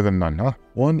is better than none, huh?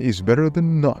 One is better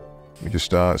than none. We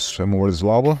just swim over this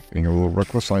lava, getting a little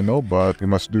reckless, I know, but we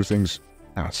must do things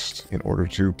fast in order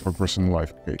to progress in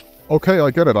life. Okay,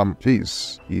 I get it.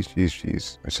 Jeez.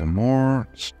 There's some more.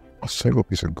 A single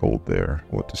piece of gold there.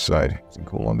 What this side? Is it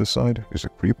gold on this side? There's a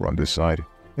creeper on this side.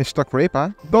 Mr.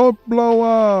 Creeper, don't blow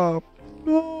up!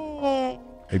 No!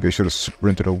 Maybe I should have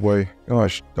sprinted away.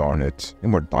 Gosh darn it.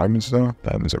 Any more diamonds though?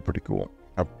 Diamonds are pretty cool.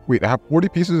 Wait, I have 40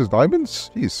 pieces of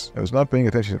diamonds? Jeez, I was not paying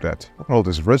attention to that. Look at all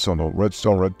this redstone though.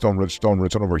 Redstone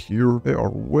over here. They are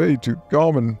way too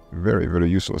common. Very, very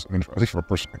useless. I mean, at least for a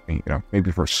person like me, you know.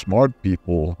 Maybe for smart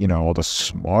people, you know, all the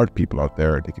smart people out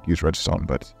there, they could use redstone,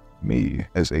 but me,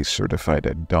 as a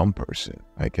certified dumb person,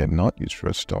 I cannot use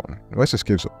redstone. Why is this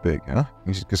cave so big, huh?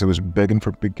 Because I was begging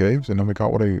for big caves and then we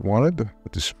got what I wanted.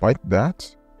 But despite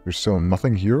that, there's still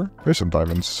nothing here. There's some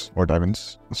diamonds. More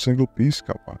diamonds. A single piece.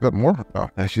 Come on. Is that more? Oh,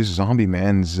 that's just Zombie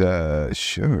Man's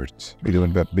shirt. What are you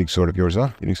doing with that big sword of yours, huh?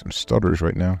 Getting some stutters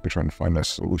right now. We're trying to find a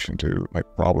solution to my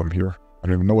problem here. I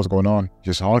don't even know what's going on.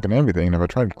 Just hogging everything. And if I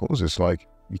try to close this, like,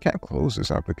 you can't close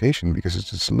this application because it's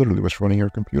just literally what's running your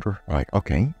computer. Like,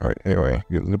 okay. All right. Anyway,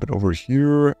 get a little bit over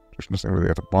here. There's nothing really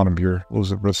at the bottom here.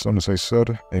 Loads of redstone, as I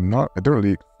said. I don't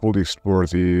really fully explore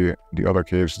the other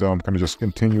caves, though. I'm kind of just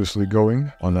continuously going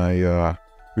on a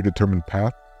predetermined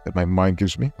path that my mind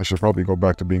gives me. I should probably go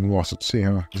back to being lost at sea,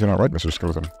 huh? Is that not right, Mr.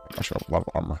 Skeleton? I should have a lot of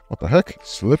armor. What the heck?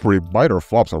 Slippery biter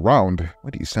flops around.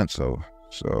 Why do you sense so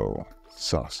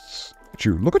sus?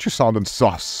 Look at you sounding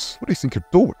sus. What do you think you're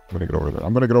doing?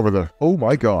 I'm gonna get over there. Oh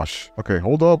my gosh. Okay,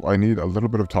 hold up. I need a little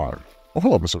bit of time. Oh,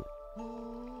 hello, Mr.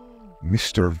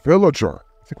 Villager.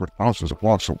 I think we're thousands of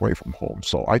blocks away from home,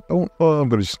 so I don't... I'm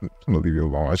gonna leave you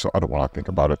alone. I don't want to think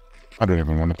about it. I don't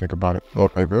even want to think about it.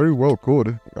 Look, I very well could.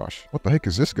 Oh my gosh. What the heck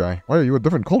is this guy? Why are you a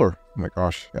different color? Oh my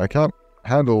gosh. I can't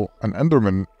handle an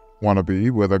Enderman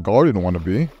wannabe with a guardian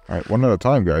wannabe. Alright, one at a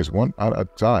time, guys. One at a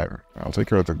time. I'll take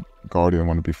care of the guardian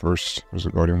wannabe first. Where's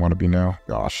the guardian wannabe now?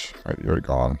 Gosh. Alright, you're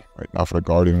gone. Alright, now for the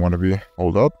guardian wannabe.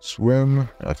 Hold up. Swim.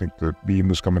 I think the beam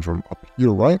was coming from up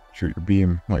here, right? Shoot your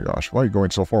beam. Oh my gosh, why are you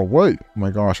going so far away? Oh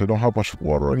my gosh, I don't have much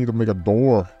water. I need to make a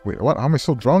door. Wait, what? How am I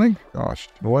still drowning? Gosh.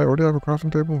 Do I already have a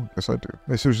crafting table? Yes, I do.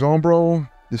 Hey, so Zombro,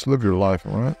 just live your life,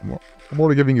 alright? Well, I'm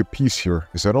already giving you peace here,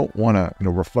 because I don't want to,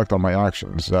 reflect on my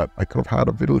actions that I could have had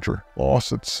a villager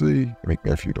lost at sea. Make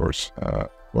me a few doors. Do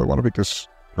I want to make this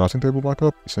crafting table back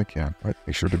up? Yes, I can. Right,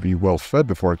 make sure to be well fed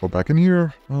before I go back in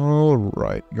here.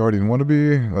 Alright, Guardian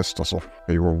wannabe, let's tussle.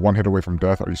 Okay, you were one hit away from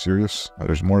death. Are you serious?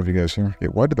 There's more of you guys here. Okay,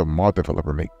 why did the mod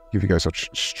developer give you guys such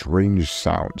strange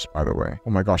sounds, by the way?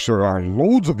 Oh my gosh, there are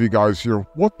loads of you guys here.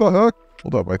 What the heck?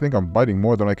 Hold up, I think I'm biting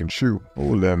more than I can chew.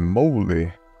 Holy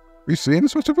moly. Are you seeing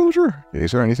this, Mr. Villager? Okay,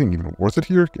 is there anything even worth it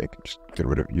here? Okay, I can just get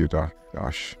rid of you,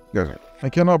 Gosh. You guys, I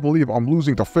cannot believe I'm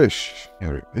losing to fish.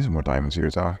 Yeah, there's more diamonds here,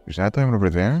 There's that diamond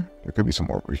over there. There could be some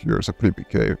more over here. It's a pretty big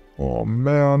cave. Oh,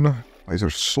 man. These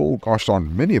are so gosh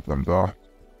darn many of them,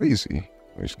 Crazy.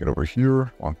 Let me just get over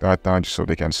here. Walk that down just so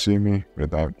they can't see me. Where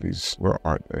the diamond, please? Where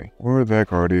are they? Where the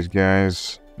heck are these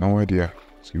guys? No idea.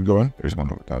 Let's keep going. There's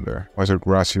one over down there. Why is there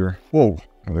grass here? Whoa.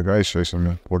 Oh, the guy's chasing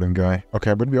me. Poor damn guy.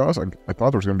 Okay, but to be honest, I thought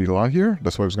there was going to be a lot here.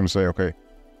 That's why I was going to say, okay.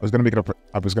 I was going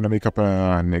to make up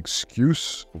an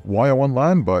excuse of why I want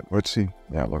land, but let's see.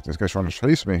 Yeah, look, this guy's trying to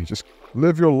chase me. Just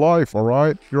live your life,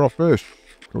 alright? You're a fish.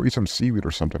 Go eat some seaweed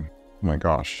or something. Oh my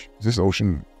gosh. Is this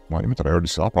ocean monument that I already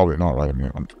saw? Probably not, right? I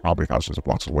mean, I'm probably thousands of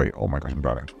blocks away. Oh my gosh, I'm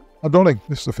drowning. I'm drowning.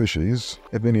 This is the fishies.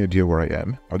 Have any idea where I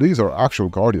am? Oh, these are actual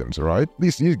guardians, alright? At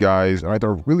least these guys, alright,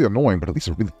 they're really annoying, but at least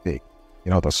they're really big. You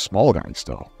know, the small guys,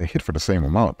 though, they hit for the same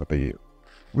amount, but they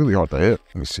really hard to hit.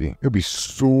 Let me see. It'd be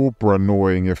super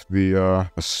annoying if the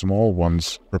small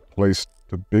ones replaced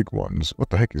the big ones. What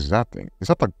the heck is that thing? Is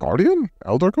that the Guardian?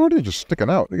 Elder Guardian? Just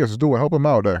sticking out. You guys do it. Help him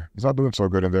out there. He's not doing so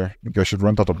good in there. You guys should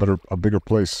rent out a bigger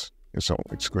place. Yeah, so,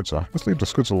 like squids, Let's leave the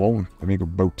squids alone. Let me make a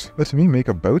boat. Let me make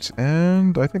a boat,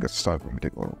 and I think it's time for me to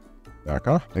take a little back,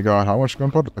 huh? I got how much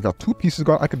gunpowder? I got 2 pieces.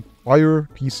 I could fire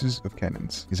pieces of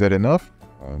cannons. Is that enough?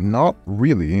 Not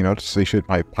really, to satiate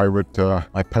my pirate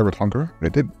hunger. But I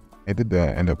did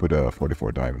end up with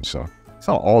 44 diamonds, so it's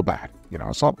not all bad.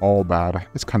 It's not all bad.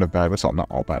 It's kind of bad, but it's not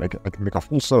all bad. I can make a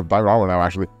full set of diamond armor now,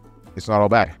 actually. It's not all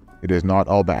bad. It is not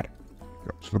all bad.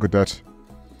 So look at that.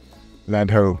 Land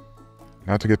ho.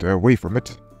 Now to get away from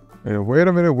it. Hey, wait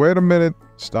a minute.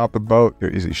 Stop the boat. There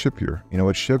is a ship here. You know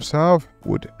what ships have?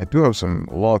 Wood. I do have some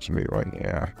logs with me, right?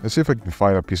 Yeah. Let's see if I can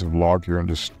find a piece of log here and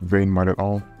just vein mine it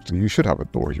all. So you should have a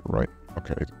door here, right?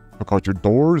 Okay. Look out your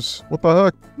doors. What the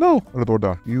heck? No. Put the door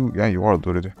down. You are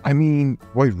looted. I mean,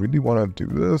 do I really want to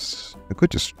do this? I could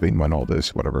just vein mine all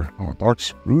this, whatever. Oh, dark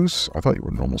spruce? I thought you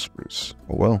were normal spruce.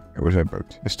 Oh well. It was a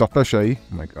boat. It's the fish, eh?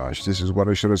 Oh my gosh, this is what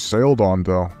I should have sailed on,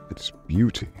 though. It's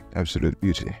beauty. Absolute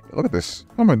beauty. Look at this.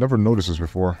 How have I never noticed this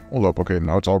before? Hold up. Okay,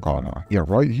 now it's all gone, huh? Yeah,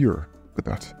 right here. Look at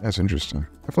that. That's interesting.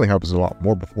 Definitely happens a lot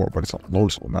more before, but it's not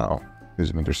noticeable now.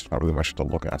 Because, I mean, there's not really much to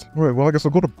look at. Alright, well, I guess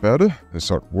I'll go to bed and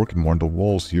start working more on the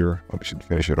walls here. Probably should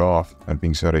finish it off. That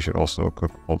being said, I should also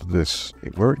cook all of this. Okay,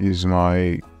 where is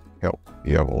my kelp?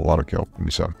 Yeah, well, a lot of kelp. Give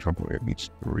me some. Trouble, it needs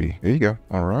 3. There you go.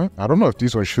 Alright. I don't know if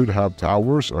these ones should have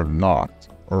towers or not.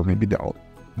 Or maybe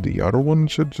the other one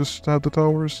should just have the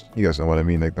towers. You guys know what I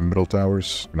mean, like the middle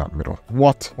towers. Not middle.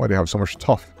 What? Why do they have so much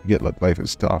stuff? You get that life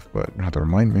is tough, but you don't have to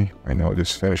remind me. I know it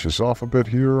just finishes off a bit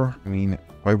here. I mean,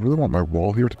 I really want my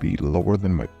wall here to be lower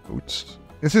than my boats.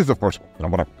 This is the first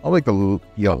one. I'll make the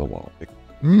other wall big.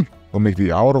 We'll make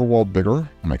the outer wall bigger. Oh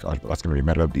my gosh, but that's gonna be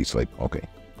meta updates. Like, okay.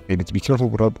 I need to be careful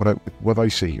with what I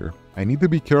say here. I need to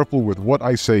be careful with what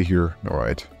I say here.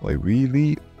 Alright. Like,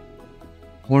 really?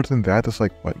 More than that, it's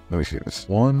like, what? Let me see this.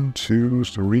 1, 2,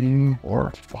 3,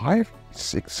 4, 5,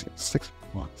 6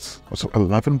 blocks. So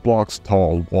 11 blocks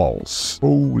tall walls.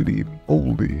 Holy.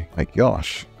 My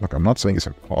gosh. Look, I'm not saying it's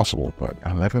impossible, but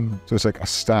 11. So it's like a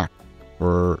stack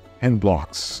for 10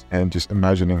 blocks. And just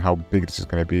imagining how big this is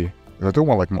going to be. I don't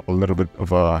want like a little bit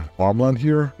of a farmland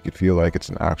here. You could feel like it's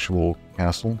an actual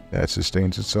castle that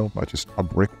sustains itself, not just a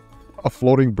brick. A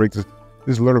floating brick.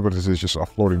 This little bit is just a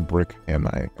floating brick, and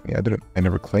I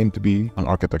never claimed to be an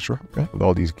architecture. Okay, with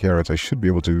all these carrots, I should be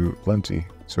able to do plenty,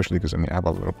 especially because I have a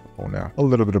little bone now. A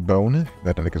little bit of bone,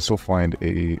 that I can still find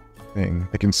a thing.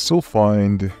 I can still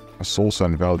find a Soul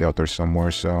Sand Valley out there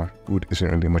somewhere, so food isn't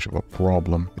really much of a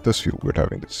problem. It does feel weird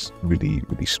having this really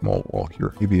small wall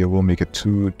here. Maybe I will make it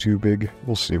too big.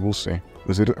 We'll see.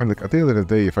 Because like at the end of the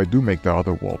day, if I do make the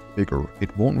other wall bigger,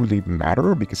 it won't really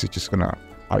matter because it's just gonna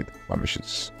hide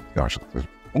blemishes. Gosh,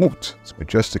 boat. It's a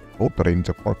majestic boat, but I need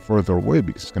to park further away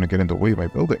because it's going to get in the way of my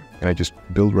building. Can I just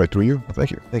build right through you? Oh,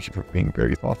 thank you. Thank you for being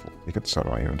very thoughtful. You get this out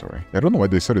of my inventory. I don't know why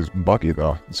they said it's buggy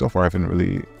though. So far I haven't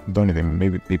really done anything.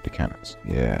 Maybe the cannons.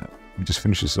 Yeah. Just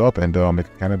finish this up and make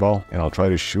a cannonball, and I'll try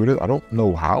to shoot it. I don't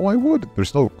know how I would.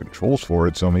 There's no controls for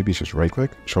it, so maybe it's just right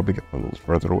click. Should probably get a little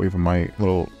further away from my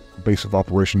little base of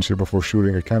operations here before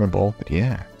shooting a cannonball. But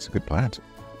yeah, it's a good plan.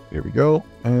 Here we go.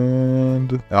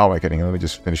 And oh my kidding. Let me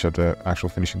just finish up the actual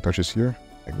finishing touches here.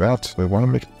 Like that. Do I want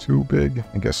to make it too big?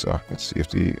 I guess so. Let's see if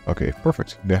the okay,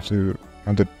 perfect. They have to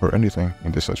count it for anything.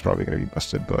 And this is probably gonna be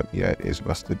busted, but yeah, it is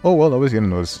busted. Oh well, nobody's gonna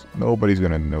notice. Nobody's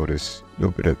gonna notice. A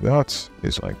little bit of that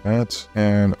is like that.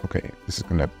 And okay, this is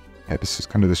gonna this is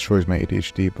kind of destroys my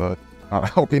ADHD, but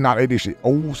okay, not ADHD,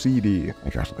 OCD. My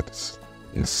gosh, look at this.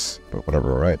 Yes, but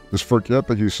whatever, alright? Just forget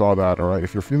that you saw that, alright?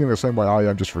 If you're feeling the same way I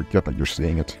am, just forget that you're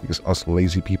seeing it. Because us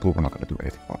lazy people, we're not gonna do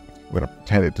anything about it. We're gonna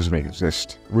pretend it doesn't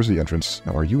exist. Where's the entrance?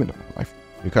 Now, are you in the life?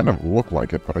 You kind of look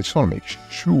like it, but I just want to make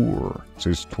sure. So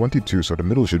it's 22, so the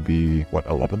middle should be, what,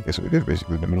 11? Okay, so it is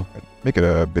basically the middle. Make it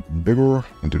a bit bigger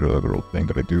and do the little thing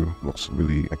that I do. Looks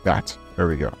really like that. There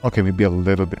we go. Okay, maybe a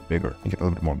little bit bigger. Make it a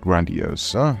little bit more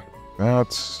grandiose.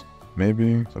 That's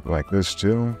maybe something like this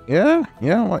too. Yeah,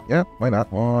 why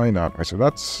not? Why not? Alright, so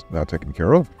that's now taken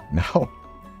care of.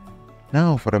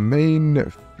 Now for the main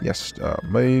fiesta,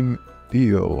 main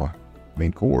deal.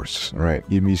 Main course. Alright,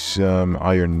 give me some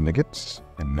iron nuggets.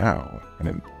 And now, and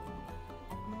then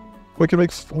we can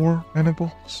make 4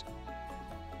 cannonballs.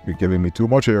 You're giving me too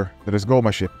much here. Let us go, my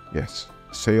ship. Yes.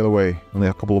 Sail away. Only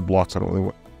a couple of blocks. I don't really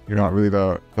want. You're not really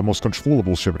the most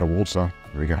controllable ship in the world, so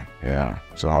here we go. Yeah.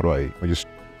 So how do I just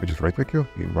right click you?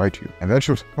 Right you. And then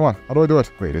shoot. Come on. How do I do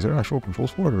it? Wait, is there actual controls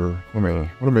for it, or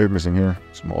what am I missing here?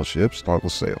 Small ships,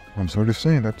 toggle sail. I'm sorry to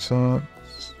say that's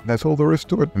all there is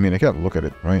to it. I mean, I can't look at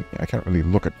it, right? I can't really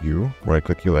look at you. Right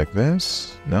click you like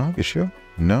this. No? Issue?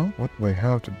 No? What do I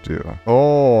have to do?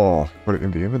 Oh, put it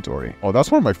in the inventory. Oh,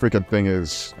 that's where my freaking thing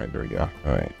is. Right, there we go.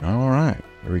 Alright.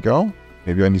 There we go.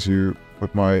 Maybe I need to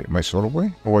put my sword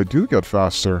away. Oh, I do get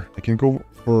faster. I can go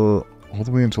for all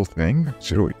the way until thing.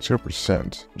 0%. What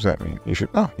does that mean?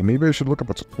 Maybe I should look up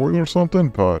a tutorial or something,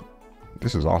 but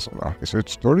this is awesome though. So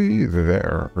it's 30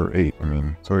 there, or 8, I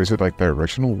mean. So is it like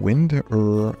directional wind,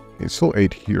 or it's still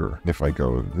 8 here? And if I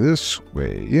go this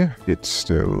way, it's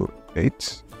still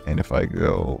 8. And if I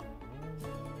go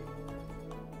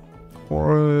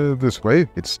or this way,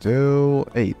 it's still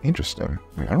 8. Interesting.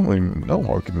 I mean, I don't really know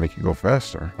how it can make you go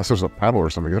faster. Unless there's a paddle or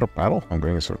something. You got a paddle? I'm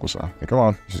going in circles now. Okay, come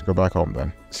on. Let's just go back home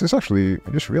then. This is actually, I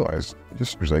just realized,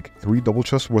 there's like 3 double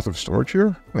chests worth of storage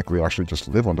here. Like we actually just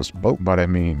live on this boat. But I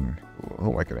mean,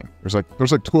 who am I kidding? There's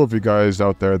like 2 of you guys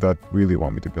out there that really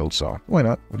want me to build, so why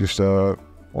not? We'll just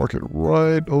mark it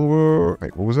right over.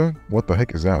 Wait, what was that? What the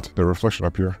heck is that? The reflection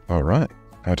up here. All right.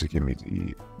 How to give me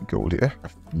the gold here. A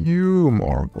few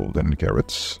more golden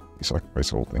carrots. You sacrifice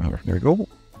the whole thing here. There we go.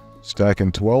 Stack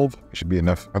in 12. It should be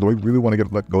enough. Do I really want to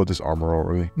let go of this armor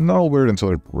already? Not all weird until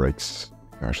it breaks.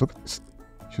 Gosh, look at this.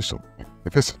 It's just so...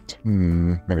 If it's...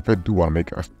 man, if I do want to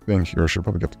make a thing here, I should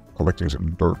probably get collecting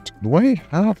some dirt. Do I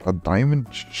have a diamond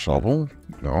shovel?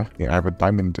 No. Yeah, I have a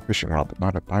diamond fishing rod, but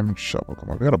not a diamond shovel.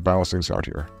 Come on, we gotta balance things out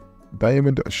here.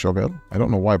 Diamond shovel. I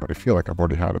don't know why, but I feel like I've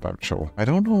already had a diamond shovel. I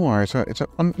don't know why. It's an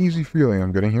uneasy feeling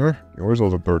I'm getting here. Okay, where's all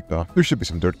the dirt though? There should be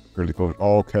some dirt really close.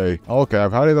 Okay,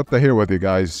 I've had it up to here with you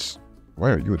guys.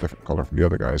 Why are you a different color from the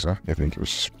other guys, huh? I think you're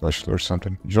special or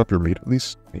something. You drop your meat at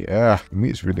least? Yeah, the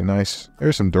meat is really nice.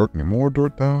 There's some dirt. Any more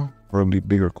dirt though? Probably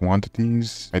bigger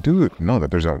quantities. I do know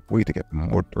that there's a way to get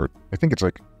more dirt. I think it's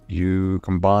like you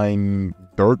combine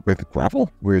dirt with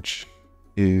gravel, which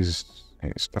is...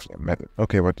 Hey, it's definitely a method.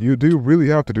 Okay, but you do really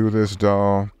have to do this,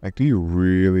 though. Like, do you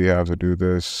really have to do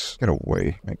this? Get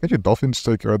away. Like, get your dolphins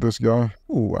take care of this guy.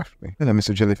 Ooh, actually. Hello,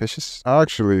 Mr. Jellyfishes.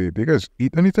 Actually, do you guys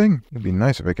eat anything? It'd be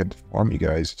nice if I could farm you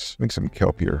guys. Make some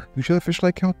kelp here. Do jellyfish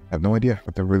like kelp? I have no idea,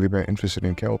 but they're really very interested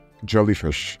in kelp.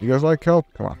 Jellyfish. You guys like kelp?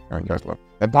 Come on. Alright, you guys love.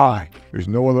 And bye. There's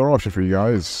no other option for you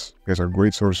guys. You guys are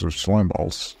great sources of slime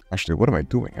balls. Actually, what am I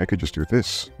doing? I could just do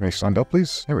this. Can I stand up,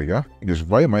 please? There we go. You just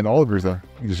invite mine all over there.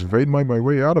 You just vein mine my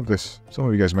way out of this. Some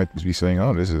of you guys might be saying,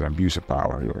 oh, this is an abuse of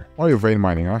power here. Why are you vein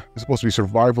mining, huh? It's supposed to be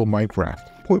survival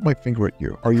Minecraft. Point my finger at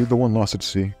you. Are you the one lost at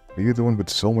sea? Are you the one with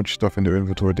so much stuff in their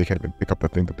inventory they can't even pick up the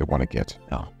thing that they want to get?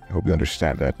 No. I hope you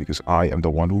understand that, because I am the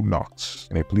one who knocks.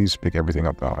 Can I please pick everything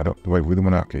up now? Do I really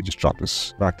want to? Okay, just drop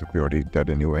this. Practically already dead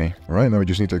anyway. Alright, now we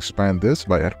just need to expand this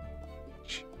by... I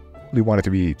really want it to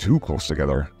be too close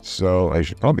together. So I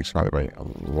should probably expand it by a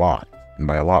lot. And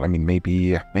by a lot, I mean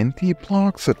maybe 20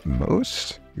 blocks at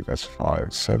most. That's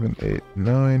 5, 7, 8,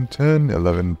 9, 10,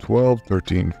 11, 12,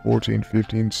 13, 14,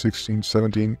 15, 16,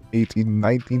 17, 18,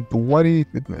 19, 20.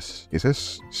 Goodness. Is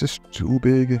this too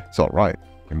big? It's alright.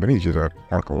 I'm gonna need you to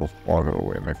park a little farther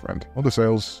away, my friend. All the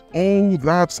sales. Oh,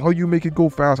 that's how you make it go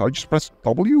fast. I just press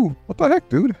W? What the heck,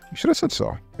 dude? You should have said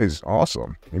so. It's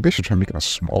awesome. Maybe I should try making a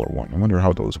smaller one. I wonder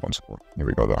how those ones work. Here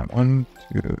we go, then. 1,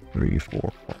 2, 3,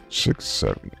 4, 5, 6,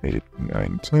 7, 8,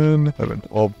 9, 10, 11,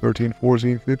 12, 13,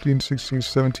 14, 15, 16,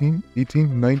 17,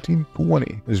 18, 19,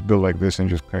 20. Just build like this and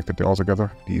just connect it all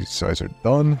together. These sides are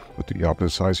done. Put the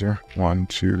opposite sides here. 1,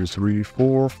 2, 3,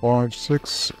 4, 5, 6,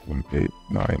 7, 8,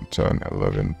 9, 10,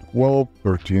 11, 12,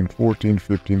 13, 14,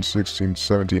 15, 16,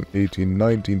 17, 18,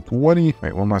 19, 20.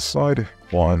 Wait, one last side.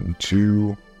 1,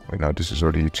 2. Wait, now this is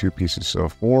already 2 pieces. So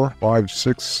 4, 5,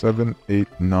 6, 7, 8,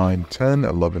 9, 10,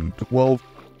 11, 12,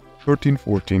 13,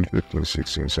 14, 15,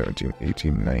 16, 17,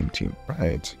 18, 19.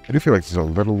 Right. I do feel like this is a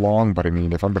little long, but I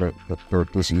mean, if I'm gonna get through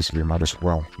it this easily, might as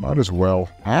well. Might as well.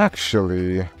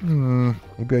 Actually,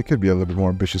 maybe I could be a little bit more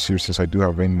ambitious here since I do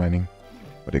have vein mining.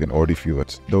 But I can already feel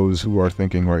it. Those who are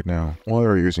thinking right now, why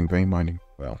are you using vein mining?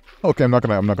 Well, okay, I'm not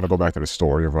gonna go back to the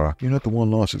story of you're not the one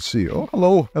lost at sea. Oh,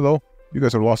 hello. You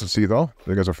guys are lost at sea though.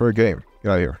 You guys are fair game.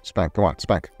 Get out of here. Spank, come on,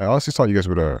 spank. I honestly thought you guys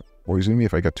would poison me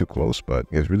if I got too close, but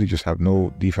you guys really just have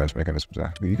no defense mechanisms.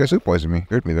 You guys did poison me.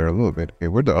 Hurt me there a little bit. Okay,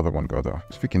 where'd the other one go though?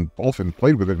 This freaking dolphin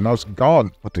played with it and now it's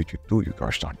gone. What did you do, you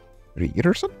gosh darn? Did he eat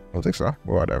or something? I don't think so.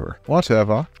 Whatever.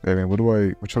 Whatever. I mean,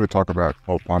 what should I talk about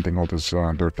while planting all this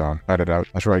dirt down? Add it out.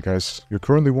 That's right, guys. You're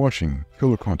currently watching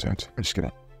filler content. I'm just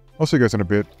kidding. I'll see you guys in a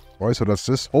bit. Alright, so that's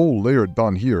this whole layer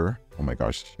done here. Oh my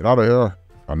gosh. Get out of here.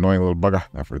 Annoying little bugger.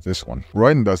 Now for this one.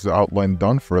 Right, and that's the outline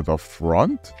done for the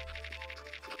front.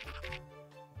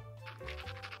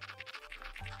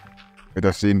 Okay,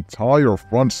 that's the entire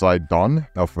front side done.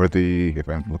 Now for the, if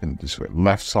I'm looking this way,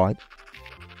 left side.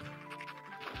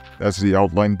 That's the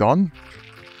outline done.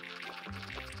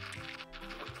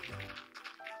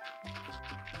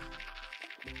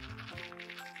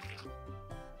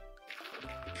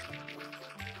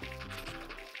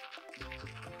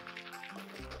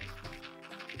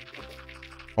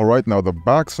 Alright, now the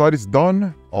back side is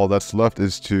done. All that's left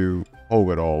is to hoe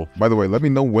it all. By the way, let me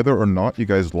know whether or not you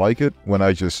guys like it when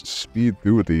I just speed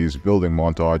through these building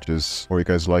montages. Or you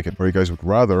guys like it, or you guys would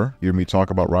rather hear me talk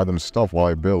about random stuff while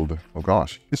I build. Oh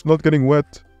gosh, it's not getting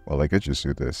wet. Well, I could just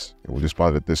do this. Okay, we'll just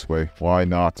plot it this way. Why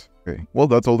not? Okay, well,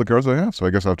 that's all the carrots I have, so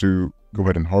I guess I have to go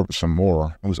ahead and harvest some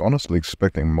more. I was honestly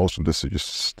expecting most of this to just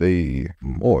stay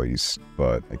moist,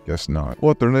 but I guess not.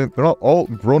 What? They're not all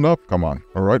grown up? Come on.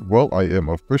 Alright, well, I am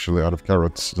officially out of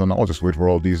carrots, so now I'll just wait for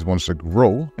all these ones to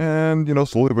grow, and, you know,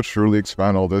 slowly but surely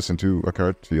expand all this into a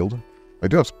carrot field. I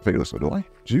do have some potatoes, though, do I?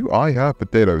 Do I have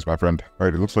potatoes, my friend?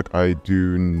 Alright, it looks like I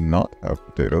do not have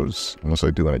potatoes. Unless I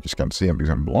do and I just can't see them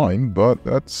because I'm blind, but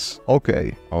that's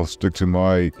okay. I'll stick to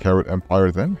my carrot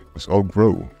empire then. Let's all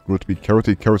grow. Grow to be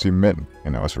carroty men.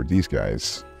 And now as for these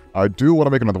guys, I do want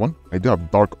to make another one. I do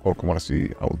have dark oak. I want to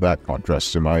see how that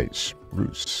contrasts to my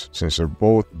spruce. Since they're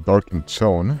both dark in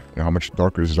tone, you know, how much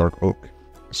darker is dark oak?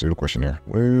 That's the real question here.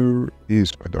 Where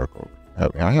is my dark oak?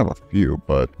 I have a few,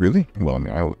 but really? Well, I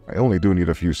mean, I only do need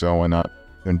a few, so why not?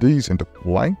 Turn these into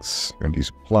planks. Turn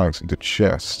these planks into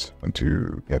chests.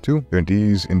 Two. Turn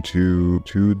these into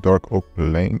 2 dark oak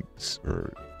planks.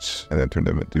 And then turn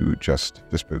them into just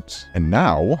boots. And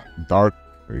now, dark...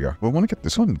 There we go. Well, I want to get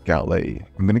this one Gallet.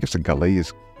 I'm going to guess the Gallet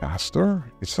is faster?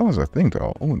 It still has a thing,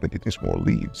 though. Oh, and it needs more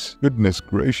leaves. Goodness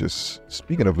gracious.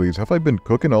 Speaking of leaves, have I been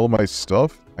cooking all my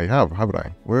stuff? I have, haven't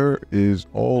I? Where is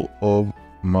all of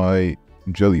my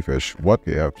jellyfish? What?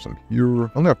 Okay, I have some here.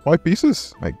 I only have 5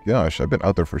 pieces? My gosh, I've been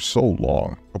out there for so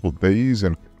long. A couple of days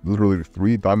and literally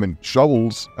 3 diamond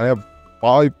shovels. I have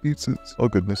 5 pieces. Oh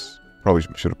goodness. Probably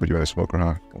should have put you in a smoker,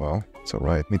 huh? Well, it's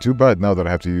alright. I mean, too bad now that I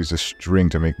have to use this string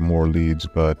to make more leads,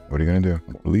 but what are you gonna do?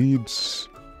 More leads.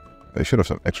 I should have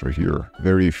some extra here.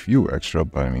 Very few extra,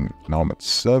 but I mean, now I'm at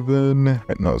 7.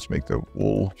 Right, now let's make the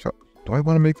wool. Do I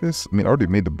want to make this? I mean, I already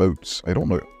made the boats. I don't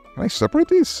know. Can I separate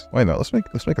these? Why not? Let's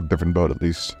make a different boat at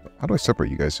least. How do I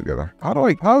separate you guys together? How do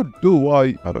I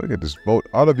get this boat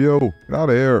out of you? Get out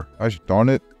of here. Gosh darn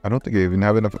it. I don't think I even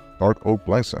have enough dark oak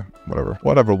planks.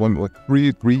 Whatever. One, like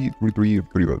three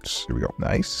boats. Here we go.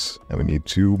 Nice. And we need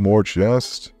 2 more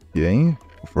chests. Yay.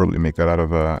 Preferably make that out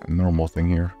of a normal thing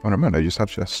here. Oh, never mind, I just have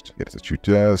chest. Yeah, that's 2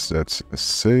 chests. That's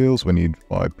sails. We need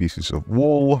 5 pieces of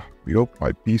wool. Here we go,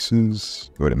 5 pieces.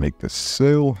 Go ahead and make the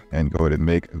sail. And go ahead and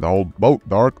make the whole boat.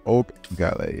 Dark oak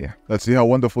galley. Let's see how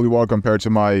wonderful you are compared to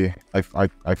my...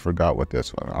 I forgot what this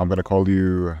one. I'm gonna call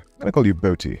you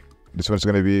Boaty. This one's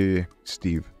gonna be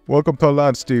Steve. Welcome to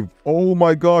land, Steve. Oh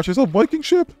my gosh, it's a Viking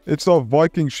ship. It's a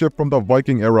Viking ship from the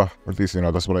Viking era. Or at least, you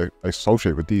know, that's what I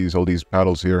associate with all these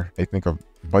paddles here. I think of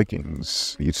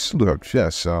Vikings. You still do have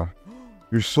chests,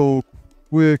 you're so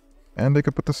quick. And they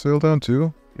can put the sail down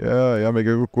too. Yeah, make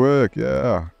it go quick,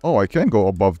 yeah. Oh, I can go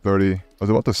above 30. I was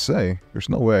about to say, there's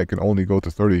no way I can only go to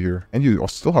 30 here. And you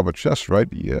still have a chest, right?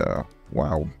 Yeah.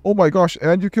 Wow. Oh my gosh,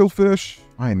 and you kill fish.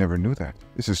 I never knew that.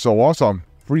 This is so awesome.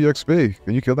 Free XP.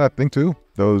 Can you kill that thing too?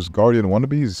 Those Guardian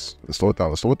wannabes? Let's slow it down,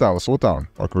 let's slow it down, let's slow it down.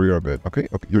 Our career a bit. Okay,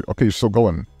 you're still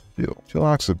going.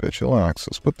 Chillax a bit, chillax.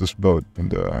 Let's put this boat in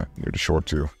the near the shore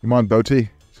too. Come on, boaty.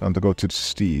 It's time to go to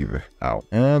Steve. Ow.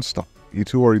 And stop. You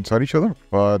two are inside each other,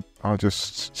 but I'll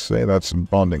just say that's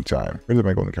bonding time. Where did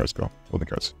my golden carrots go? Golden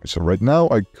carrots. So right now,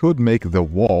 I could make the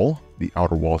wall, the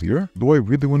outer wall here. Do I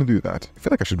really want to do that? I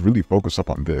feel like I should really focus up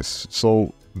on this.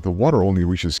 So the water only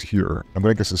reaches here. I'm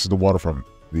gonna guess this is the water from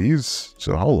these.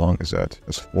 So how long is that?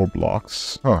 That's 4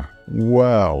 blocks. Huh.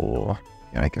 Well,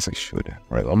 yeah, I guess I should.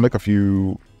 All right, I'll make a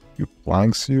few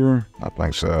planks here. Not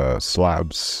planks,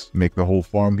 slabs. Make the whole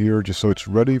farm here just so it's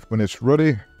ready when it's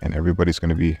ready. And everybody's going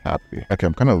to be happy. Okay,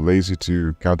 I'm kind of lazy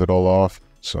to count it all off.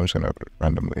 So I'm just going to put it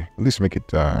randomly. At least make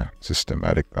it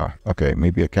systematic. Okay,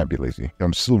 maybe I can't be lazy.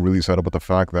 I'm still really sad about the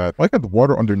fact that I got the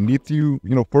water underneath you,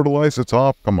 you know, fertilize the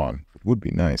top. Come on. It would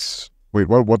be nice. Wait,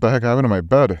 what the heck happened to my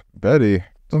bed? Betty.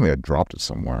 Something I dropped it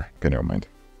somewhere. Okay, never mind.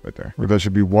 Right there. There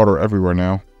should be water everywhere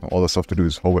now. All the stuff to do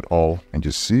is hoe it all and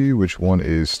just see which one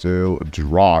is still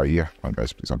dry. Come on,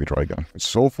 guys, please don't be dry again.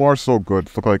 So far, so good.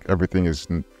 Looks like everything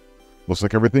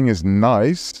is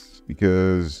nice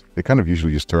because they kind of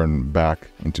usually just turn back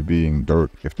into being dirt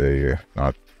if they're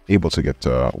not able to get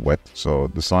wet. So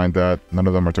the sign that none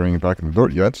of them are turning back into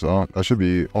dirt yet, so that should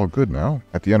be all good now.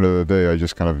 At the end of the day, I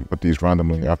just kind of put these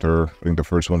randomly after putting the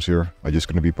first ones here. I just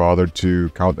couldn't be bothered to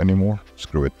count anymore.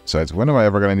 Screw it. Besides, when am I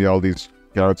ever gonna need all these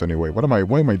carrots anyway?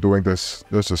 Why am I doing this?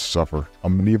 This is suffer.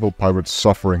 I'm an evil pirate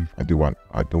suffering. I do want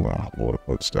a load of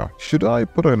boats down. Should I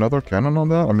put another cannon on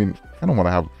that? I mean, I don't want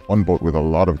to have one boat with a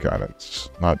lot of cannons.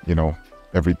 Not, you know,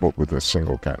 every boat with a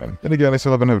single cannon. Then again, I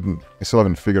still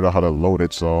haven't figured out how to load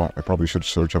it, so I probably should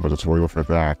search up a tutorial for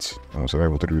that. And once I'm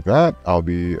able to do that, I'll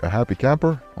be a happy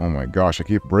camper. Oh my gosh, I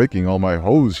keep breaking all my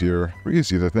hoes here.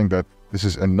 Crazy to think that this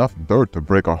is enough dirt to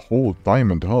break a whole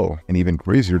diamond hoe. And even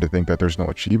crazier to think that there's no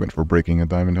achievement for breaking a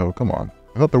diamond hoe. Come on.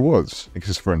 I thought there was.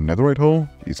 Exists for a netherite hoe?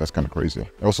 Jeez, that's kind of crazy.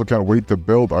 I also can't wait to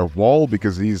build a wall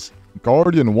because these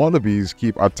Guardian wannabes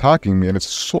keep attacking me and it's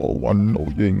so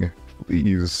annoying.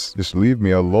 Please, just leave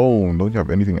me alone. Don't you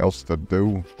have anything else to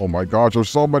do? Oh my gosh, there's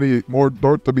so many more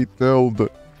dirt to be tilled.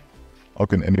 How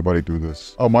can anybody do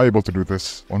this? How am I able to do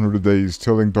this? 100 days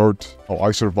tilling dirt. Oh, I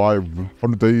survived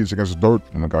 100 days against dirt.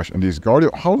 Oh my gosh, and these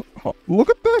Guardian... How? Look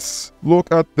at this!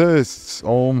 Look at this!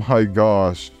 Oh my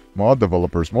gosh. Mod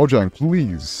developers, Mojang,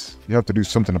 please. You have to do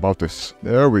something about this.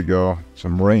 There we go.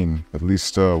 Some rain. At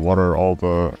least water all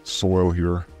the soil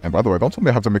here. And by the way, don't tell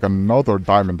me I have to make another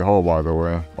diamond hoe, by the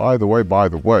way. By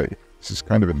the way. This is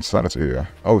kind of insanity.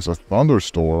 Oh, it's a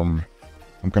thunderstorm.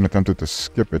 I'm kind of tempted to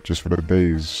skip it just for the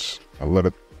days. I'll let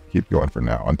it keep going for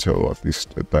now until at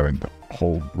least the diamond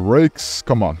hole breaks.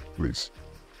 Come on, please.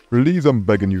 Please, I'm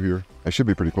begging you here. I should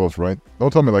be pretty close, right?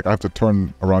 Don't tell me like I have to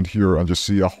turn around here and just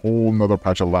see a whole nother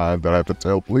patch of land that I have to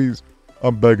tail, please.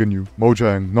 I'm begging you.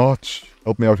 Mojang, Notch,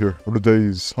 help me out here. 100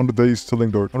 days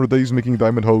tilling dirt, 100 days making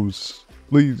diamond hoes.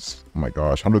 Please. Oh my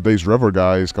gosh, 100 days river,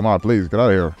 guys. Come on, please, get out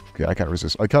of here. Okay, I can't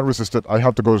resist. I can't resist it. I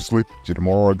have to go to sleep. See, the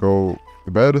more I go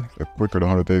to bed, the quicker the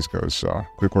 100 days goes.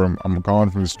 Quicker I'm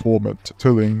gone from this torment.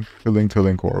 Tilling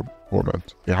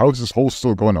torment. Yeah, how is this hole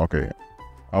still going? Okay.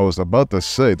 I was about to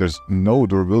say, there's no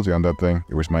durability on that thing.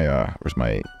 Where's my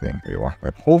thing? Here you are.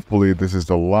 Right, hopefully, this is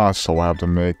the last hole I have to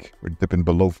make. We're dipping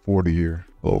below 40 here.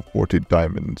 Below 40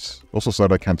 diamonds. Also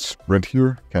said I can't sprint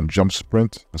here. Can't jump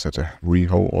sprint. I have to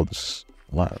re-hoe all this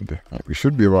land. Right, we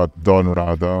should be about done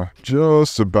now, though.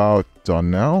 Just about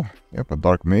done now. Yep, a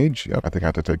dark mage. Yep, I think I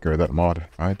have to take care of that mod.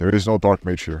 Alright, there is no dark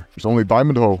mage here. There's only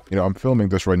diamond hoe. You know, I'm filming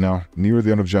this right now, near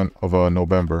the end of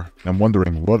November. And I'm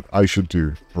wondering what I should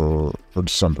do for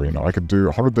December. You know, I could do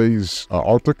 100 days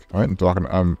Arctic. Alright, I'm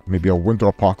talking maybe a winter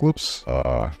apocalypse.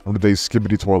 100 days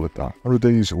skibbity toilet down. 100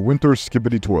 days winter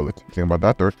skibbity toilet. Think about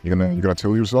that, dirt. You gonna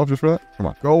till yourself just for that? Come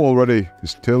on, go already.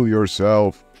 Just till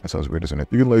yourself. That sounds weird, doesn't it?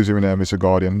 You can lazy me now, Mr.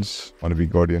 Guardians. Wanna be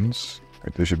Guardians.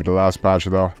 Right, this should be the last patch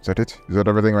though. Is that it? Is that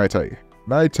everything right? Hey,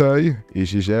 Matey.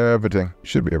 Is everything.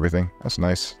 Should be everything. That's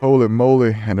nice. Holy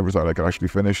moly. I never thought I could actually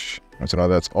finish. And so now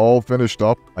that's all finished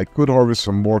up. I could harvest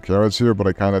some more carrots here, but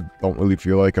I kind of don't really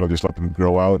feel like it. I'll just let them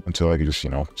grow out until I can just,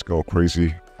 just go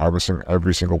crazy harvesting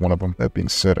every single one of them. That being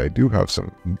said, I do have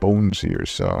some bones here,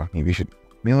 so maybe we should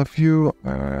mail a few.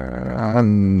 No.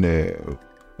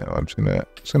 No, I'm just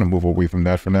gonna move away from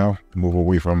that for now. Move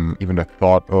away from even the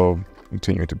thought of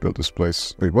continuing to build this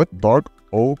place. Wait, what? Dark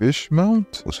oak fish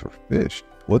mount? What's for fish?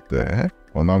 What the heck?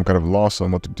 Well, now I'm kind of lost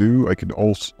on what to do. I could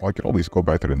always go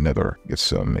back to the nether, get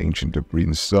some ancient debris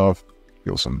and stuff,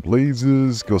 kill some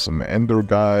blazes, kill some ender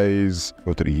guys,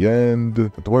 go to the end.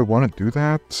 But do I want to do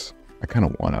that? I kind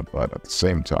of want to, but at the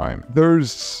same time,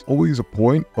 there's always a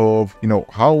point of,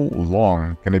 how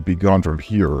long can it be gone from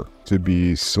here to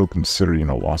be so considered,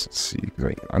 lost at sea?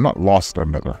 Because I'm not lost at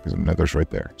Nether, because the Nether's right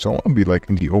there. So I want to be,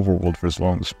 in the overworld for as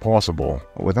long as possible,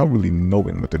 without really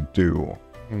knowing what to do.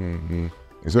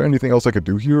 Is there anything else I could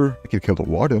do here? I could kill the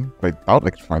warden, but I doubt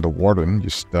I could find a warden,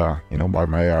 just, by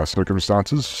my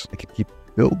circumstances. I could keep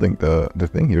building the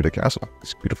thing here, the castle.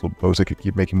 These beautiful boats. I could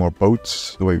keep making more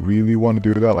boats. Do I really want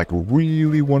to do that?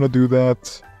 Really want to do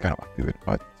that? I don't want to do it,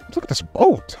 but look at this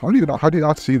boat. How do you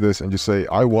not see this and just say,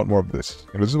 I want more of this?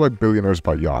 This is why billionaires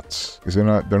buy yachts. Because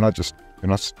they're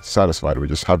not satisfied with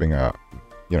just having a,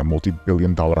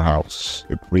 multi-billion-dollar house.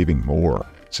 They're craving more.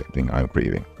 Same thing I'm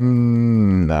craving.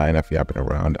 Nah, enough yapping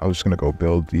around. I was just gonna go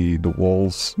build the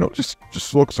walls. Just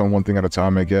focus on one thing at a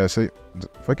time, I guess. If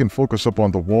I can focus up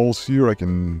on the walls here, I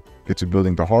can get to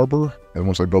building the harbor. And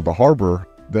once I build the harbor,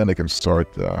 then I can start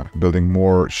building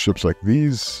more ships like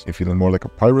these and feeling more like a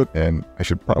pirate. And I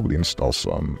should probably install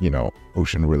some,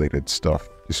 ocean-related stuff.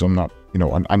 Just so I'm not,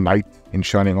 a knight in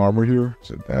shining armor here.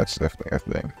 So that's definitely a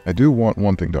thing. I do want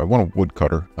one thing, though. I want a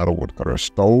woodcutter. Not a woodcutter, a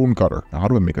stone cutter. Now, how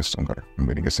do I make a stone cutter?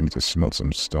 I guess I need to smelt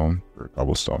some stone or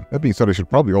cobblestone. That being said, I should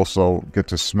probably also get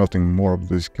to smelting more of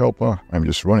this kelp. I'm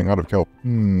just running out of kelp. I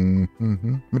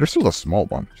mean, there's still a small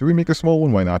one. Should we make a small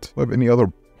one? Why not? Do I have any other...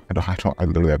 I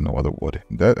literally have no other wood.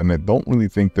 And I don't really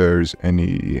think there's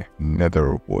any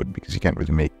nether wood because you can't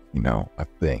really make, a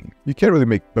thing. You can't really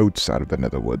make boats out of the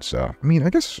nether wood, so... I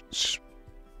guess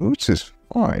boots is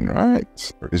fine,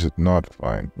 right? Or is it not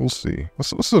fine? We'll see.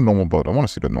 What's the normal boat? I want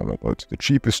to see the normal boat. The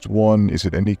cheapest one, is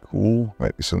it any cool?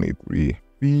 Right, we still need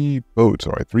three boats.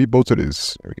 All right, 3 boats it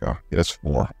is. There we go. Yeah, that's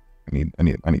 4. I need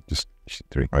just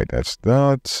 3. All right, that's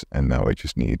that. And now I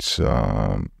just need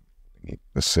some... need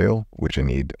the sail, which I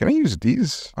need. Can I use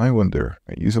these? I wonder.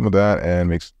 I use some of that and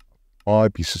makes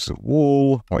 5 pieces of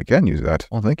wool. Oh, I can use that.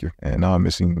 Oh, thank you. And now I'm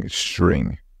missing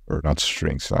string. Or not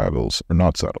string, saddles. Or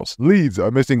not saddles. Leads.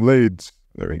 I'm missing leads.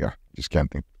 There we go. Just can't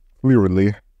think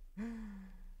clearly.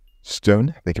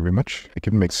 Stone. Thank you very much. I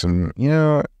can make some,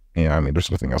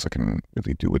 there's nothing else I can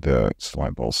really do with the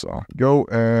slime ball, so go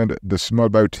and the small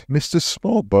boat. Mr.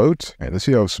 Small Boat. Hey, let's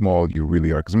see how small you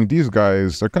really are. Because, these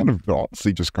guys, they're kind of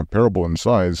obviously just comparable in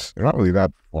size. They're not really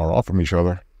that far off from each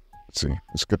other. Let's see.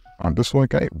 Let's get on this one.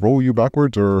 Can I roll you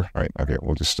backwards or... All right, okay,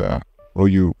 we'll just roll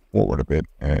you forward a bit.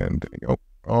 And there you go.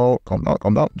 Oh, calm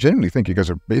down. Genuinely think you guys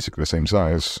are basically the same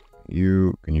size.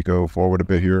 Can you go forward a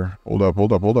bit here? Hold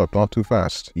up. Not too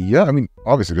fast. Yeah,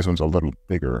 obviously this one's a little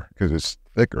bigger because it's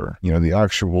thicker. The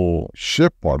actual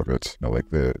ship part of it, like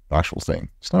the actual thing.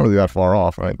 It's not really that far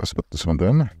off, right? Let's put this one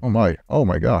then. Oh my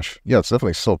gosh. Yeah, it's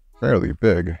definitely still fairly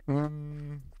big.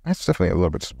 That's definitely a little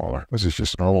bit smaller. This is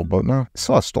just a normal boat now. It's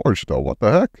a lot of storage though. What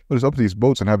the heck? What is up with these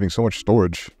boats and having so much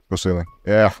storage? Go sailing.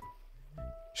 Yeah.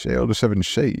 Shale to 7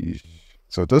 shades.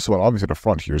 So this one, obviously the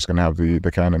front here is going to have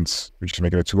the cannons. We're just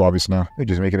making it too obvious now. You're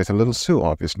just making it a little too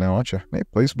obvious now, aren't you? Can I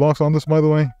place blocks on this, by the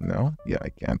way? No? Yeah, I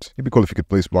can't. It'd be cool if you could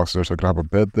place blocks there so I could have a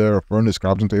bed there, a furnace,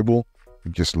 crafting table.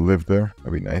 Just live there.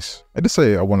 That'd be nice. I just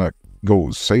say I want to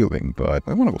go sailing, but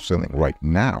I want to go sailing right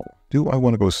now. Do I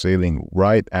want to go sailing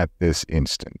right at this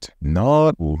instant?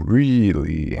 Not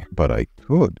really, but I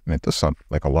could. And it does sound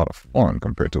like a lot of fun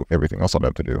compared to everything else I'd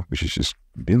have to do, which is just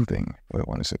building. I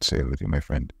want to set sail with you, my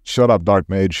friend. Shut up, Dark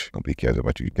Mage. Nobody cares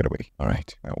about you. Get away. All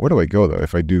right. Now, where do I go, though,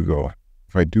 if I do go?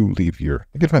 If I do leave here,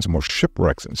 I can find some more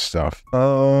shipwrecks and stuff.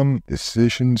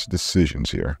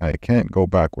 Decisions here. I can't go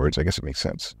backwards. I guess it makes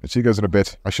sense. I'll see you guys in a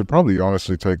bit. I should probably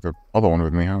honestly take the other one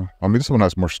with me, huh? This one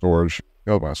has more storage.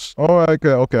 Oh,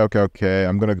 okay.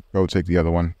 I'm gonna go take the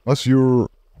other one. Unless you're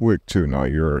quick too. No,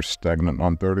 you're stagnant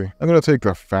on 30. I'm gonna take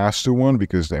the faster one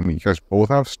because, you guys both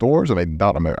have stores, and I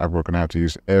doubt I'm ever gonna have to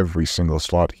use every single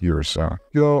slot here, so.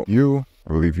 You.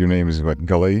 I believe your name is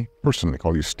Galley. Personally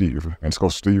call you Steve. And it's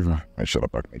called Steve. And shut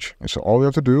up, Dark Mage. And so all we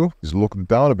have to do is look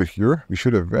down a bit here. We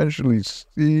should eventually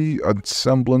see a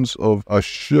semblance of a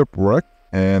shipwreck.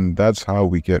 And that's how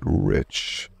we get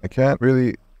rich. I can't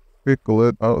really pickle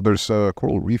it. Oh, there's a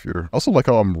coral reef here. I also like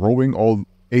how I'm rowing all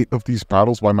 8 of these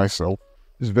paddles by myself.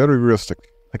 It's very realistic.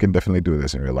 I can definitely do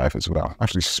this in real life as well.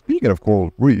 Actually, speaking of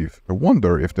coral reef, I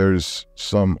wonder if there's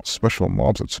some special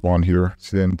mobs that spawn here,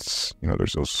 since, you know,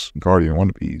 there's those guardian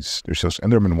wannabes, there's those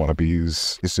enderman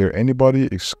wannabes. Is there anybody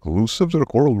exclusive to the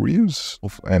coral reefs?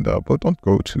 And but don't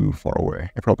go too far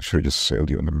away. I probably should have just sailed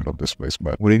you in the middle of this place,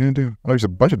 but what are you gonna do? Oh, there's a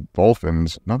bunch of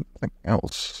dolphins, nothing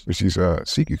else. There's these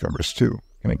sea cucumbers too.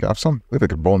 Can I grab some? I believe I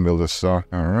could bone meal this.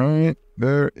 Alright.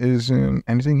 There isn't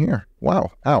anything here. Wow.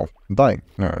 Ow. I'm dying.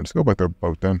 Alright, let's go back to the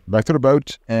boat then. Back to the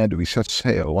boat, and we set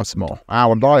sail once more.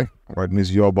 Ow, I'm dying. Alright, this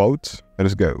is your boat. Let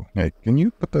us go. Hey, can you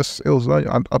put the sails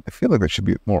on? I feel like that should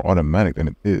be more automatic than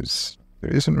it is. There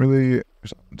isn't really...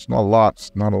 It's not a lot.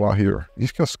 It's not a lot here.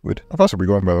 These kill squid. How fast are we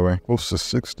going, by the way? Close to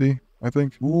 60. I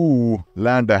think. Ooh,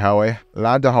 land ahoy.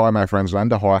 Land ahoy, my friends.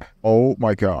 Land ahoy. Oh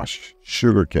my gosh.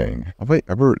 Sugarcane. Have I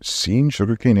ever seen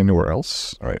sugarcane anywhere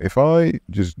else? Alright, if I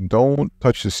just don't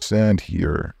touch the sand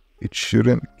here, it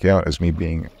shouldn't count as me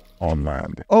being on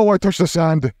land. Oh, I touched the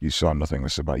sand. You saw nothing,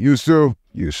 Mr. Bite. You too.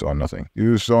 You saw nothing.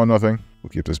 You saw nothing. We'll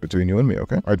keep this between you and me,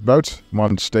 okay? Alright, boat. Come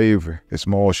on, stave. A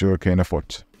small sugarcane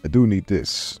afoot. I do need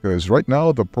this. Because right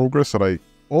now, the progress that I...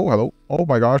 Oh, hello. Oh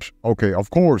my gosh. Okay, of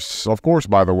course,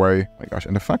 by the way. Oh my gosh,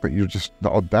 and the fact that the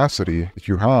audacity that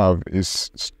you have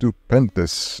is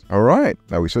stupendous. All right,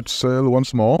 now we set sail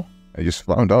once more. I just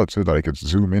found out so that I could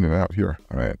zoom in and out here.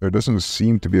 All right, there doesn't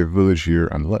seem to be a village here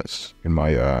unless in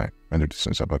my render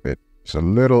distance up a bit. Just a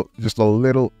little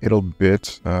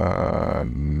bit.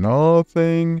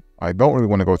 Nothing. I don't really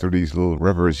want to go through these little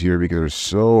rivers here because there's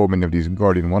so many of these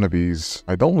guardian wannabes.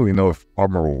 I don't really know if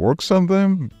armor works on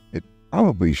them. It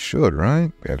probably should,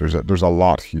 right? Yeah, there's a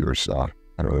lot here, so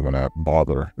I don't really want to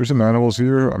bother. There's some animals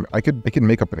here. I mean, I could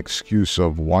make up an excuse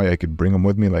of why I could bring them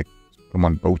with me, like put them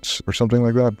on boats or something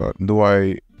like that. But do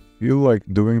I feel like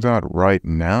doing that right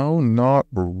now? Not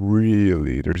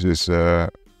really. There's this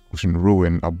ocean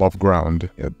ruin above ground.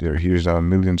 Yeah, here's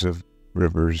millions of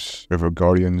river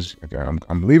guardians. Okay,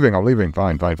 I'm leaving.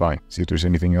 Fine. See if there's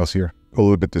anything else here. Go a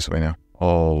little bit this way now.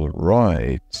 All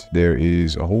right, there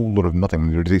is a whole lot of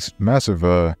nothing. There's these massive,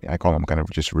 I call them kind of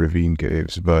just ravine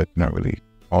caves, but not really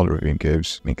all ravine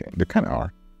caves. I mean, they kind of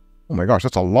are. Oh my gosh,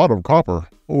 that's a lot of copper.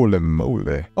 Holy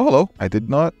moly. Oh, hello. I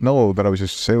did not know that I was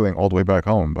just sailing all the way back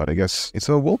home, but I guess it's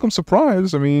a welcome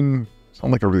surprise. I mean, it's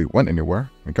not like I really went anywhere.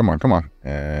 I mean, come on.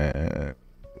 Hey,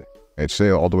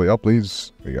 sail all the way up,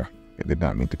 please. There you go. I did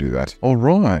not mean to do that. All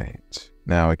right.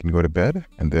 Now I can go to bed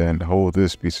and then hold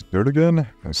this piece of dirt again.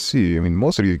 Let's see. I mean,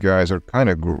 most of these guys are kind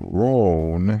of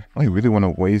grown. I really want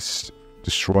to waste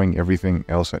destroying everything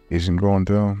else that isn't grown,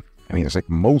 though. I mean, it's like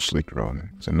mostly grown.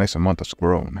 It's a nice amount that's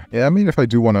grown. Yeah, I mean, if I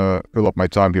do want to fill up my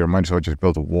time here, I might as well just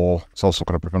build a wall. It's also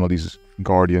going to prevent all these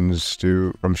guardians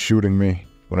from shooting me.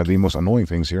 One of the most annoying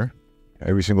things here.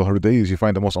 Every single 100 days, you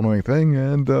find the most annoying thing,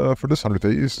 and for this 100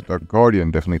 days, the Guardian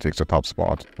definitely takes the top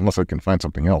spot. Unless I can find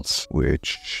something else,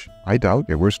 which I doubt.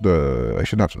 Okay, where's the... I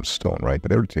should have some stone, right?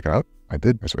 Did I already take it out? I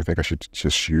did, so I think I should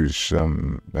just use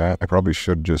that. I probably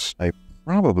should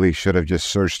have just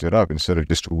searched it up instead of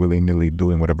just willy-nilly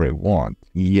doing whatever I want.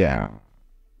 Yeah.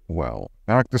 Well,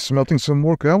 back to smelting some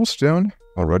more cobblestone.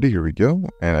 Alrighty, here we go.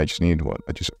 And I just need, what?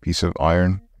 Just a piece of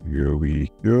iron. Here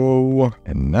we go.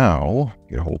 And now,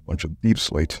 get a whole bunch of deep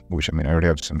slate, which, I mean, I already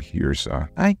have some here, so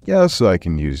I guess I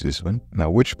can use this one. Now,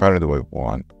 which pattern do I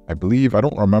want? I believe, I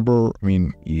don't remember, I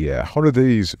mean, yeah, how do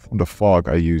these, from the fog,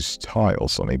 I use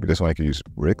tiles, so maybe this one I could use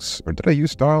bricks, or did I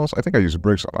use tiles? I think I used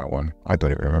bricks on that one. I don't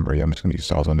even remember. Yeah, I'm just gonna use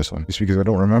tiles on this one. Just because I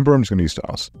don't remember, I'm just gonna use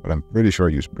tiles, but I'm pretty sure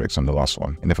I used bricks on the last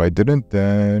one. And if I didn't,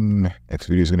 then next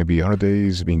video is gonna be 100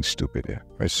 days being stupid. Yeah.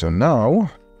 Right, so now,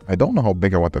 I don't know how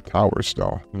big I want the towers,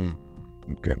 though.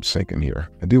 Okay, I'm sinking here.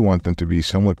 I do want them to be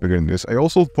somewhat bigger than this. I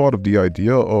also thought of the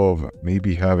idea of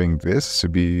maybe having this to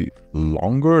be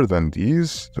longer than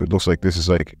these. So it looks like this is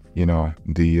like, you know,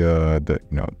 the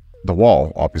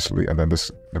wall, obviously. And then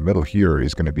the middle here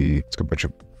is going to be, it's got a bunch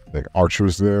of like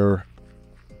archers there.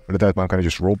 But at that point, I'm kind of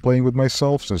just role-playing with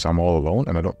myself since I'm all alone.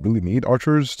 And I don't really need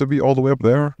archers to be all the way up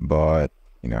there. But...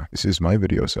 you know, this is my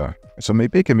video, so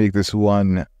maybe I can make this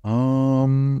one,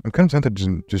 I'm kind of tempted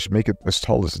to just make it as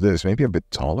tall as this, maybe a bit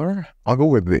taller. I'll go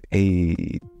with the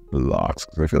 8 blocks,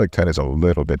 because I feel like 10 is a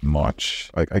little bit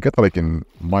much. Like, I get that I can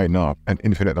mine up an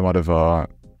infinite amount of,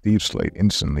 deep slate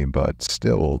instantly, but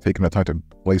still taking the time to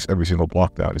place every single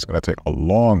block down is going to take a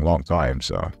long time.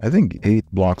 So I think 8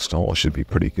 blocks tall should be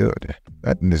pretty good.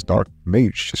 That in this dark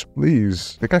mage, just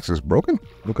please. Pickaxe is broken?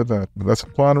 Look at that. That's the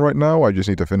plan right now. I just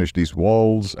need to finish these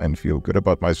walls and feel good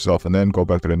about myself and then go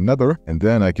back to the nether. And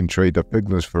then I can trade the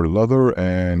piglins for leather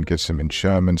and get some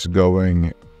enchantments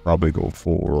going. Probably go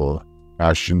for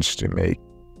passions to make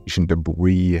ancient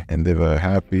debris and live a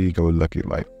happy-go-lucky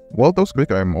life. Well, those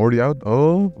quick, I'm already out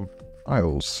of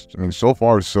tiles. I mean, so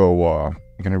far, so,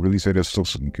 can I really say this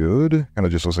looks good? Kind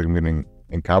of just looks like I'm getting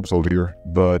encapsulated here,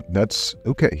 but that's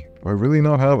okay. Do I really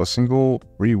not have a single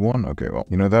free one? Okay, well,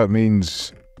 you know, that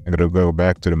means I gotta go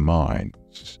back to the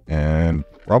mines and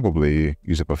probably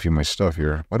use up a few of my stuff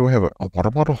here. Why do I have a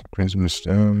water bottle? Crimson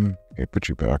stem. Okay, put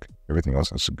you back. Everything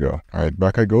else has to go. All right,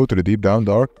 back I go to the deep down.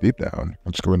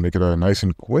 Let's go and make it nice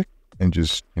and quick. And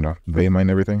just, you know, vein mine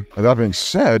everything. That being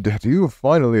said, do you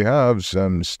finally have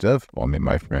some stuff on me,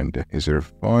 my friend? Is there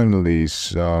finally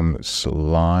some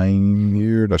slime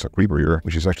here? That's a creeper here,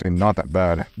 which is actually not that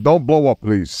bad. Don't blow up,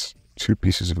 please. 2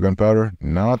 pieces of gunpowder.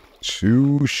 Not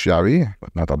too shabby,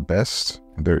 but not the best.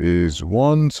 There is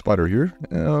 1 spider here.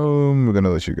 We're gonna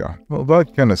let you go. Well,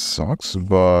 that kind of sucks,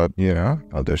 but, you know,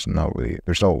 there's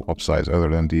no upsides other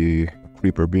than the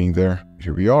creeper being there.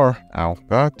 Here we are. Ow.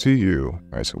 Back to you.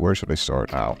 Alright, so where should I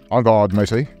start? Ow. On God,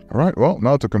 matey. Alright, well,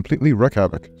 now to completely wreak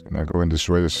havoc. Gonna go and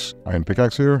destroy this iron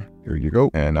pickaxe here. Here you go.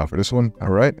 And now for this one.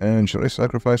 Alright, and should I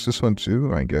sacrifice this one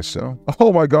too? I guess so.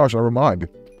 Oh my gosh, never mind.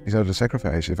 Is that a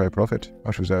sacrifice if I profit? How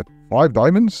much was that? 5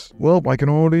 diamonds? Well, I can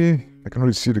already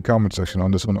see the comment section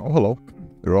on this one. Oh, hello.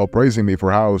 They're all praising me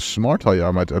for how smart I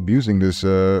am at abusing this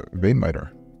vein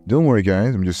miner. Don't worry,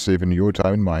 guys. I'm just saving your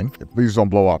time and mine. Please don't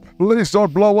blow up. Please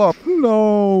don't blow up.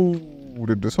 No.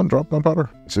 Did this one drop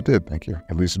gunpowder? Yes, it did. Thank you.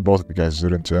 At least both of you guys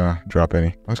didn't drop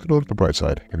any. Let's go look at the bright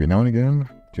side. Every now and again,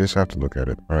 just have to look at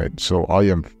it. All right. So I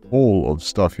am full of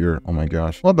stuff here. Oh my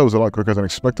gosh. Well, that was a lot quicker than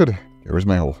expected. Okay, where's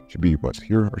my hole? Should be what,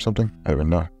 here or something? I don't even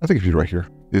know. I think it should be right here.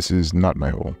 This is not my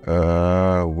hole.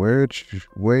 Which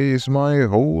way is my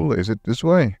hole? Is it this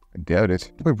way? I doubt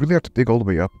it. Do I really have to dig all the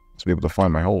way up to be able to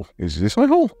find my hole? Is this my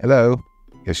hole? Hello?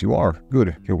 Yes, you are. Good.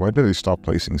 Okay, why did they stop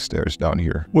placing stairs down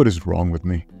here? What is wrong with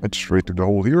me? Let's straight through the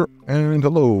hole here. And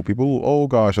hello, people. Oh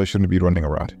gosh, I shouldn't be running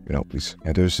around. You know, please.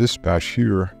 Yeah, there's this patch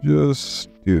here. Just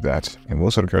do that. And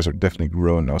most of the cars are definitely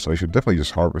grown now, so I should definitely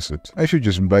just harvest it. I should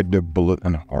just bite the bullet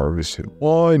and harvest it.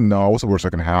 Why no? What's the worst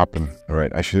that can happen?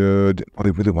 Alright, I should... Oh,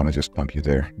 they really want to just dump you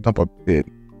there. Dump a bit.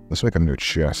 Let's make a new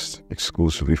chest.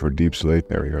 Exclusively for deep slate.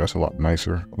 There we go. That's a lot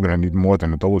nicer. I'm gonna need more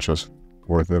than a double chest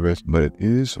worth of it, but it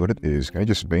is what it is. Can I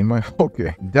just vein mine?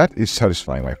 Okay, that is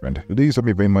satisfying, my friend. Please let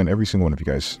me vein mine every single one of you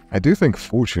guys. I do think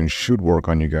fortune should work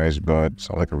on you guys, but it's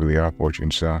not like I really have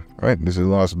fortune, so... Alright, this is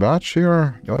the last batch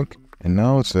here. Yoink. And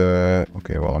now it's,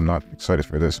 okay, well, I'm not excited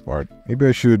for this part. Maybe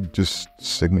I should just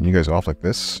segment you guys off like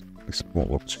this. This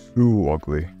won't look too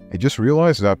ugly. I just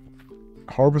realized that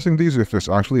harvesting these, if it's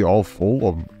actually all full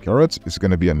of carrots, it's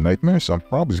going to be a nightmare, so I'm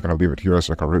probably just going to leave it here as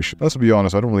a decoration. Let's be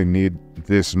honest, I don't really need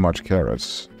this much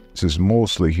carrots. This is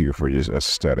mostly here for just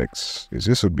aesthetics, because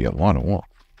this would be a lot of work.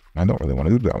 I don't really want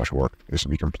to do that much work, just to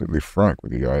be completely frank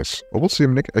with you guys. But we'll see,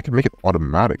 I can make it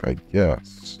automatic, I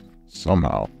guess.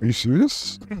 Somehow. Are you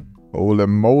serious? Holy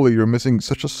moly, you're missing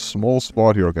such a small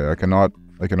spot here. Okay, I cannot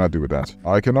do with that.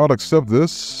 I cannot accept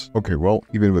this. Okay, well,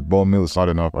 even with bone meal, it's not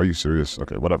enough. Are you serious?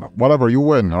 Okay, whatever. Whatever, you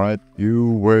win, alright? You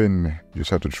win. You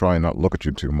just have to try and not look at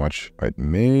you too much. Alright,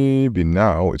 maybe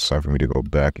now it's time for me to go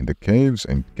back in the caves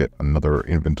and get another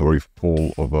inventory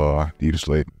full of deep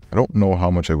slate. I don't know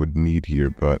how much I would need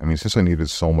here, but I mean, since I needed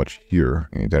so much here,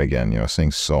 and then again, you know,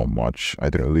 saying so much, I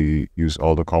didn't really use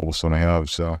all the cobblestone I have,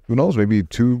 so who knows, maybe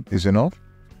 2 is enough?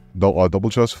 Double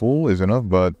chest full is enough,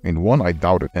 but in 1, I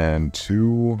doubt it. And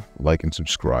 2, like and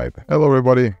subscribe. Hello,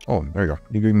 everybody. Oh, there you go.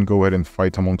 You can go ahead and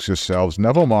fight amongst yourselves.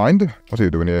 Never mind. What are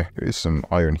you doing here? There is some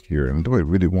iron here. And do I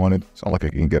really want it? It's not like I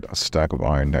can get a stack of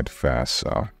iron that fast,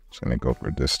 so... Just gonna go for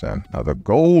this then. Now the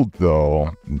gold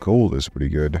though, gold is pretty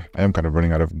good. I am kind of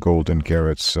running out of gold and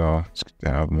carrots, so it's good to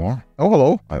have more. Oh,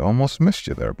 hello. I almost missed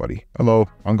you there, buddy. Hello.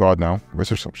 On guard now. Where's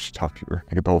there so much stuff here?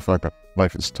 I get the whole fact that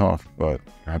life is tough, but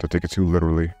I have to take it too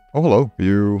literally. Oh, hello.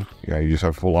 You just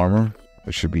have full armor.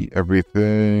 That should be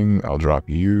everything. I'll drop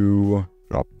you.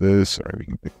 Drop this. Alright, we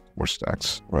can pick 4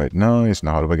 stacks. Right, nice.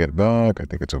 Now how do I get back? I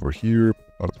think it's over here.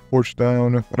 Put the torch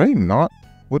down. Did I not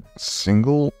put a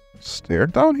single stair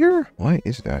down here? Why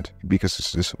is that? Because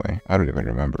it's this way. I don't even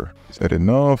remember. Is that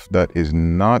enough? That is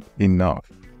not enough.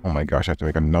 Oh my gosh, I have to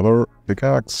make another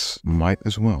pickaxe. Might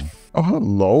as well. Oh,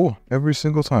 hello. Every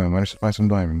single time I managed to find some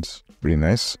diamonds. Pretty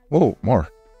nice. Whoa, more.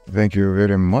 Thank you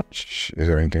very much. Is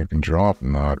there anything I can drop?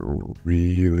 Not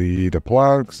really. The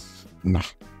plugs? Nah.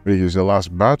 Here's the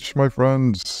last batch, my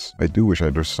friends. I do wish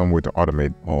there's some way to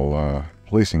automate all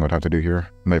placing what I have to do here.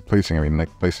 By placing, I mean like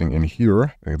placing in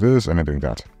here, like this, and then doing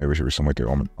that. I wish there was some way to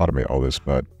automate all this,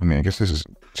 but I mean, I guess this is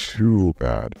too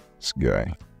bad. This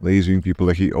guy. Lasering people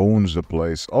like he owns the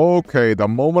place. Okay, the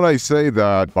moment I say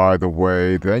that, by the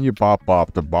way, then you pop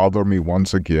up to bother me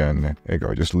once again. There you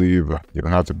go, just leave. You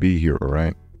don't have to be here,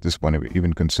 alright? At this point,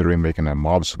 even considering making a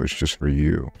mob switch just for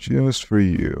you. Just for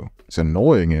you. It's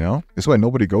annoying, you know? That's why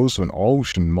nobody goes to an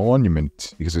ocean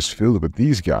monument, because it's filled with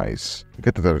these guys. I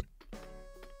get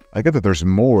that there's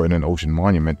more in an ocean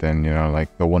monument than, you know,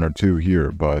 like the one or two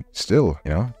here, but still,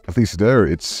 you know, at least there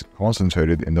it's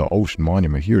concentrated in the ocean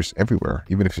monument. Here it's everywhere.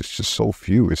 Even if it's just so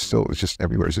few, it's just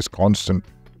everywhere. It's just constant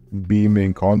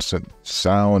beaming, constant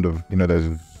sound of, you know,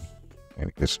 there's... And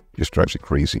it just drives you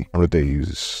crazy. 100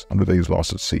 days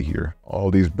lost at sea here. All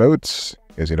these boats,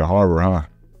 you see the harbor, huh?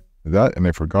 That, and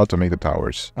I forgot to make the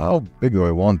towers. How big do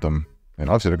I want them? And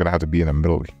obviously they're gonna have to be in the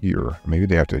middle here. Maybe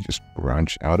they have to just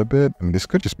branch out a bit. I mean, this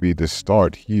could just be the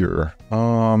start here.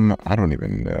 I don't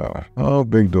even know. How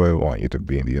big do I want you to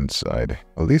be in the inside?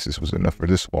 At least this was enough for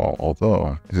this wall.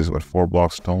 Although, this is what, 4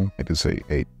 blocks tall? I did say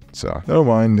 8. So, never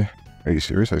mind. Are you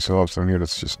serious? I still have some here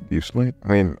that's just deep slate? I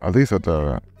mean, at least at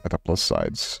the plus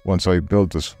sides. Once I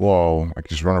build this wall, I can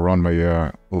just run around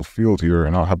my little field here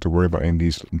and I'll have to worry about any of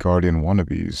these Guardian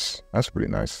wannabes. That's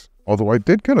pretty nice. Although I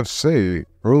did kind of say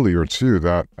earlier too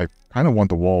that I kind of want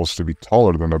the walls to be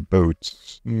taller than the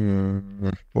boats.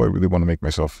 Well, I really want to make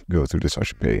myself go through this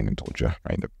much pain, I told you.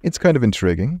 Kind of. It's kind of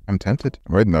intriguing. I'm tempted.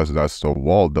 Right now that's the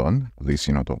wall done. At least,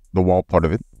 you know, the wall part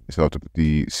of it. I still have to put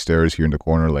the stairs here in the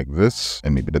corner like this,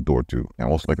 and maybe the door too. And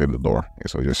also like the door. Okay,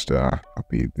 so just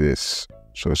copy this.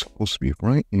 So it's supposed to be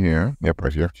right here. Yep,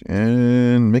 right here.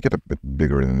 And make it a bit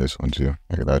bigger than this one too.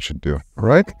 Okay, that should do.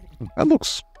 Alright. That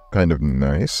looks kind of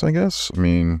nice, I guess. I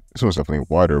mean, this one's definitely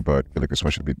wider, but I feel like this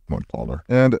one should be more taller.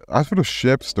 And as for the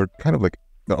ships, they're kind of like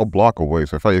a block away.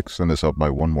 So if I extend this up by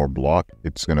one more block,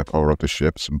 it's going to cover up the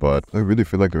ships. But I really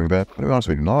feel like doing that. But to be honest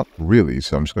with you, not really.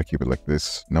 So I'm just going to keep it like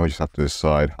this. Now I just have to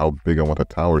decide how big I want the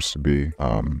towers to be.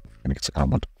 I think it's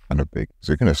kind of big.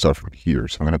 So you're going to start from here.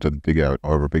 So I'm going to have to dig out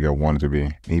however big I want it to be.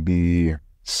 Maybe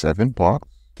 7 blocks.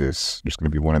 There's going to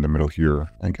be one in the middle here.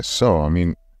 I guess so. I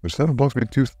mean, would 7 blocks be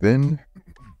too thin?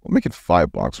 We'll make it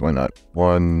 5 blocks. Why not?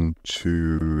 1,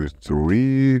 2,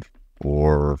 3,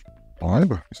 4, 5.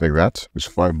 Just like that. There's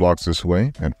 5 blocks this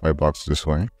way and 5 blocks this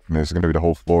way. And this is going to be the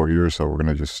whole floor here. So we're going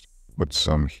to just put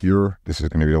some here. This is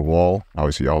going to be the wall.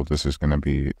 Obviously, all of this is going to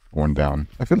be worn down.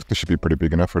 I feel like this should be pretty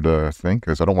big enough for the thing,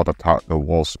 because I don't want the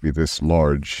walls to be this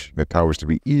large. The towers to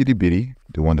be itty bitty.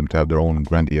 I do want them to have their own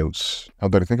grandiose. How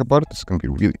did I think about it? This is going to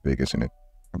be really big, isn't it?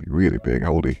 Gonna be really big.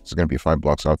 Holy, it's gonna be 5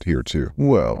 blocks out here too.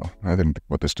 Well, I didn't think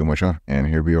about this too much, huh? And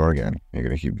here we are again. You're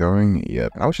gonna keep going?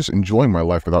 Yep. I was just enjoying my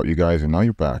life without you guys, and now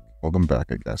you're back. Welcome back,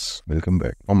 I guess. Welcome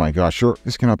back. Oh my gosh, sure.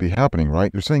 This cannot be happening,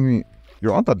 right? You're saying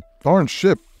you're on the darn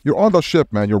ship. You're on the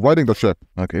ship, man. You're riding the ship.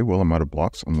 Okay, well, I'm out of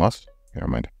blocks, unless... Never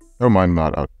mind. Never mind, I'm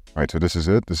not out. Alright, so this is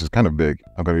it. This is kind of big.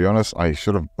 I'm gonna be honest, I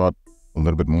should have thought a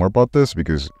little bit more about this,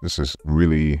 because this is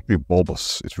really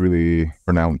bulbous. It's really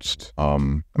pronounced. I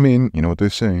mean, you know what they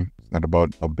say. It's not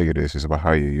about how big it is, it's about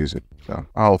how you use it. So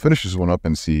I'll finish this one up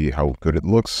and see how good it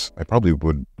looks. I probably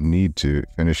would need to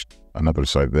finish another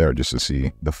side there just to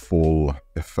see the full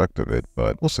effect of it,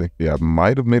 but we'll see. Yeah, I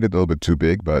might have made it a little bit too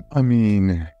big, but I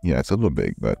mean, yeah, it's a little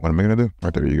big, but what am I gonna do?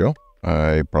 Right, there you go.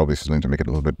 I probably still need to make it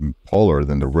a little bit taller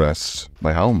than the rest.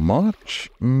 By how much?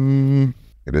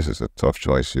 This is a tough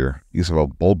choice here. Because of how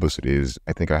bulbous it is,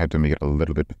 I think I have to make it a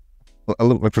little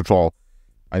extra tall.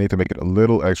 I need to make it a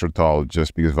little extra tall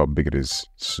just because of how big it is.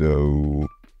 So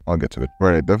I'll get to it.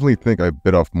 Right, I definitely think I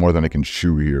bit off more than I can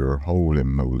chew here. Holy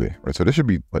moly. Right, so this should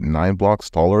be, what, 9 blocks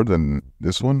taller than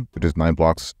this one? Which is 9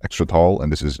 blocks extra tall,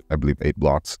 and this is, I believe, 8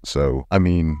 blocks. So, I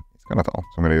mean, it's kind of tall.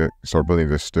 So I'm going to start building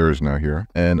the stairs now here.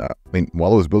 And, I mean,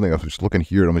 while I was building, I was just looking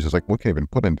here, and I was just like, what can I even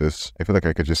put in this? I feel like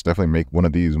I could just definitely make one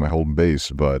of these my whole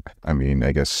base, but, I mean,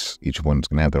 I guess each one's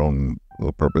going to have their own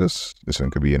little purpose. This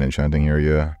one could be an enchanting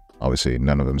area. Obviously,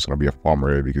 none of them is going to be a farm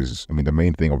area because, I mean, the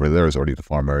main thing over there is already the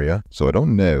farm area. So I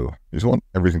don't know. I just want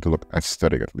everything to look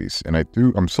aesthetic at least. And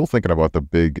I'm still thinking about the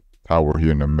big tower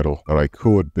here in the middle that I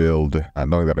could build.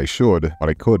 And knowing that I should, but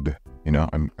I could. You know,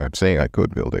 I'm saying I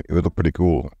could build it. It would look pretty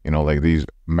cool. You know, like these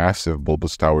massive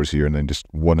bulbous towers here and then just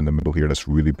one in the middle here that's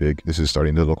really big. This is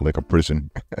starting to look like a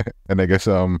prison. And I guess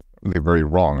I'm really very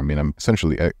wrong. I mean, I'm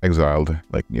essentially exiled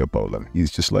like Neapolitan. He's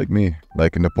just like me,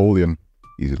 like Napoleon.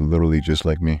 He's literally just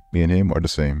like me. Me and him are the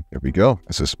same. There we go.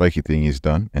 That's a spiky thing he's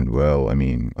done. And well, I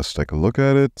mean, let's take a look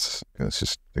at it. Let's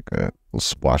just take a little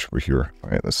splash over here. All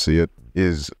right, let's see it.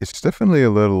 It's definitely a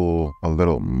little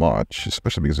much,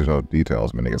 especially because there's no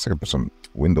details. I mean, I guess I could put some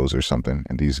windows or something.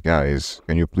 And these guys,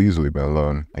 can you please leave me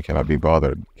alone? I cannot be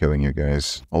bothered killing you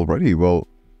guys. Alrighty, well,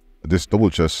 this double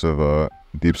chest of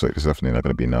deep slate is definitely not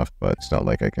going to be enough, but it's not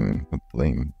like I can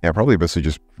complain. Yeah, probably best to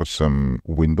just put some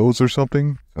windows or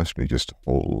something. Essentially just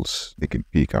holes they can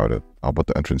peek out of. How about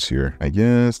the entrance here? I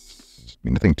guess... I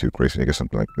mean, nothing too crazy. I guess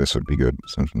something like this would be good.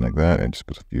 Something like that. And just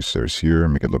put a few stairs here.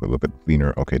 Make it look a little bit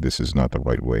cleaner. Okay, this is not the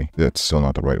right way. That's still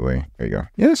not the right way. There you go.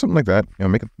 Yeah, something like that. You know,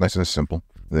 make it nice and simple.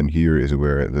 Then here is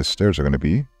where the stairs are going to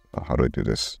be. How do I do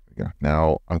this? Yeah.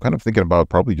 Now, I'm kind of thinking about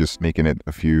probably just making it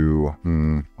a few...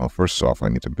 Well, first off, I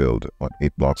need to build,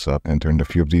 8 blocks up and turn a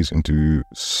few of these into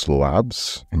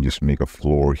slabs and just make a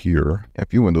floor here. Yeah, a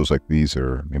few windows like these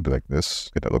or maybe like this.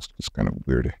 Okay, that looks just kind of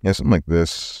weird. Yeah, something like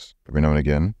this. Every now and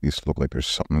again, these look like there's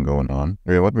something going on.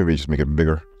 You know what? Maybe just make it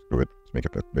bigger. Screw it. Let's make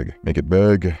it that big. Make it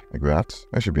big. Like that.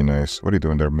 That should be nice. What are you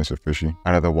doing there, Mr. Fishy?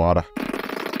 Out of the water.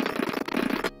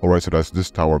 Alright, so that's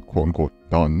this tower, quote-unquote,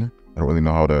 done. I don't really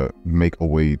know how to make a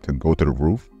way to go to the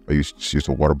roof. I just use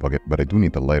a water bucket, but I do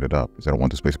need to light it up because I don't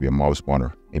want this place to be a mob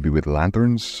spawner. Maybe with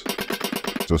lanterns.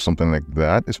 So something like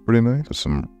that is pretty nice. Put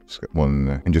some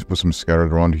one and just put some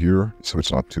scattered around here so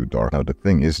it's not too dark. Now the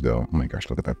thing is though, oh my gosh,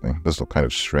 look at that thing. It does look kind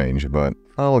of strange, but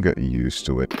I'll get used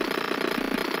to it.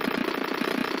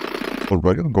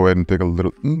 Alright, I'll go ahead and take a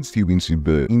little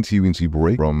eensy-weensy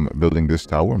break from building this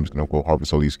tower. I'm just gonna go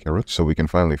harvest all these carrots so we can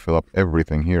finally fill up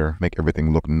everything here. Make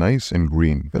everything look nice and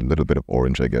green. A little bit of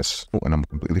orange, I guess. Oh, and I'm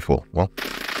completely full. Well.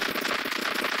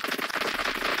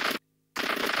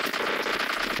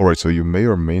 Alright, so you may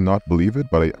or may not believe it,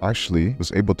 but I actually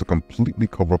was able to completely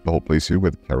cover up the whole place here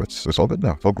with carrots. So it's all good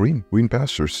now. It's all green. Green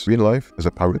pastures. Green life as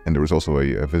a pirate. And there was also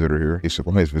a visitor here. A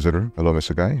surprise visitor. Hello,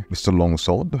 Mr. Guy. Mr.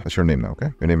 Longsword. That's your name now,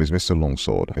 okay? Your name is Mr.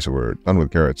 Longsword. Okay, so we're done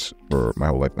with carrots for my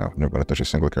whole life now. Never gonna touch a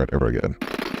single carrot ever again.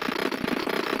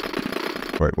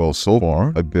 Right, well, so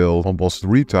far, I built almost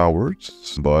 3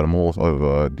 towers, but I'm almost out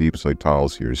of deep slate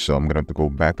tiles here, so I'm gonna have to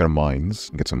go back to the mines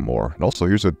and get some more. And also,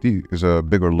 here's a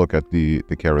bigger look at the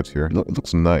carrots here. It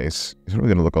looks nice. It's really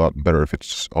gonna look a lot better if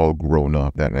it's all grown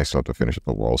up. Then I still have to finish up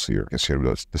the walls here. I guess here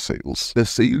goes the sails. The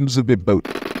sails of the boat.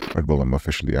 Right, well, I'm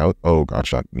officially out. Oh,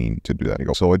 gosh, I mean to do that.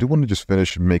 So I do want to just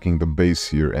finish making the base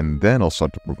here, and then I'll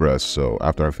start to progress. So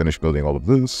after I finish building all of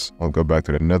this, I'll go back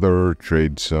to the nether,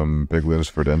 trade some piglins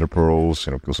for the ender pearls,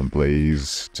 you know, kill some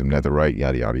blaze, some netherite,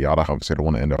 yada, yada, yada. Obviously, I don't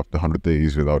want to end up the 100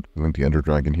 days without killing the ender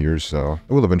dragon here, so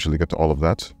I will eventually get to all of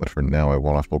that. But for now, I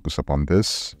want to focus up on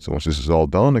this. So once this is all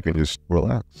done, I can just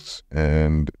relax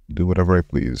and do whatever I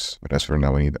please. But as for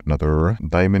now, I need another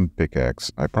diamond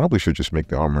pickaxe. I probably should just make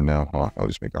the armor now. I'll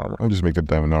just make armor. I'll just make the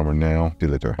diamond armor now. See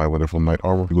you later. My wonderful knight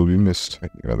armor will be missed. I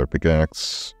make another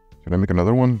pickaxe. Should I make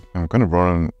another one? I'm kind of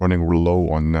running low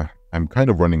on... I'm kind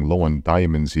of running low on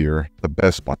diamonds here. The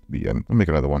best spot to be in. I'll make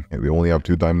another one. Okay, we only have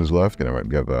 2 diamonds left. Anyway,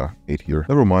 we have 8 here.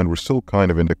 Never mind, we're still kind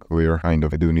of in the clear. Kind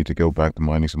of. I do need to go back to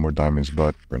mining some more diamonds,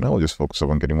 but for now, I'll just focus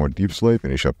on getting more deep slate,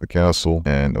 finish up the castle,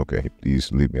 and okay,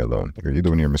 please leave me alone. What are you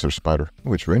doing here, Mr. Spider?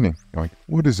 Oh, it's raining. Like,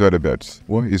 what is that about?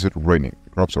 Why is it raining?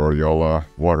 The crops are already all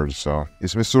watered, so...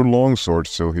 Is Mr. Longsword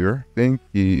still here? Think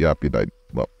he died.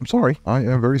 Well, I'm sorry. I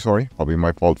am very sorry. Probably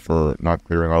my fault for not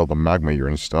clearing out all the magma here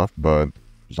and stuff, but...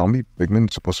 Zombie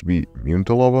pigmen supposed to be immune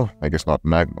to lava? I guess not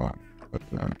magma, but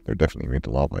they're definitely immune to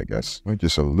lava, I guess.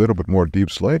 Just a little bit more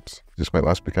deep slate. Is this my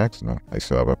last pickaxe? No, I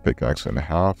still have a pickaxe and a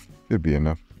half. Should be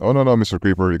enough. Oh, no, Mr.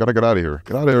 Creeper. You gotta get out of here.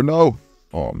 Get out of here. No!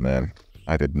 Oh, man.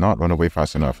 I did not run away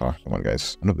fast enough, huh? Come on,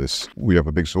 guys. None of this. We have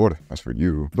a big sword. As for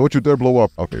you, don't you dare blow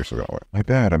up. Okay, you're still going away. My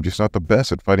bad. I'm just not the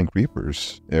best at fighting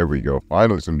creepers. There we go.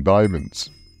 Finally, some diamonds.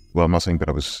 Well, I'm not saying that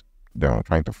I was...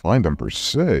 trying to find them per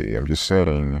se. I'm just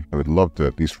saying I would love to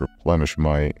at least replenish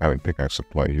my pickaxe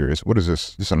supply here. What is this?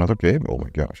 Is this another cave? Oh my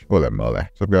gosh. Oh, that mother.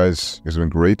 What's up, guys? You guys doing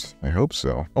great? I hope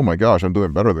so. Oh my gosh, I'm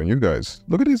doing better than you guys.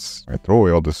 Look at this. I throw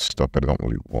away all this stuff that I don't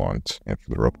really want and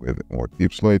fill her up with more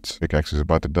deep slates. Pickaxe is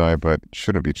about to die, but it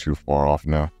shouldn't be too far off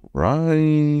now.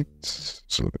 Right.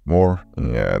 Just a little bit more.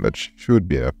 Yeah, that should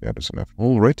be enough. Yeah, that's enough.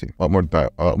 Alrighty.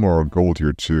 A lot more gold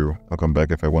here too. I'll come back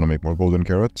if I want to make more golden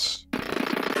carrots.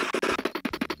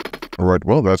 Alright,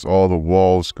 well, that's all the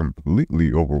walls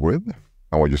completely over with.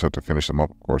 Now I just have to finish them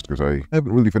up, of course, because I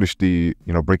haven't really finished the,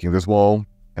 breaking this wall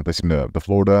and placing the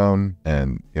floor down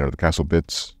and, the castle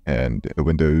bits and the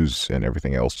windows and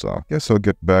everything else. So I guess I'll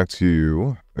get back to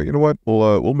you. But you know what?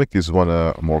 We'll make this one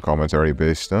more commentary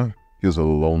based, huh? feels a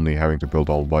little lonely having to build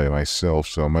all by myself,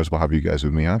 so I might as well have you guys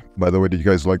with me, huh? By the way, did you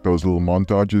guys like those little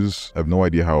montages? I have no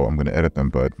idea how I'm going to edit them,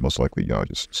 but most likely,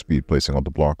 just speed placing all the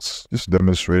blocks. Just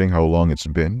demonstrating how long it's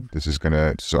been. This is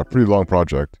a pretty long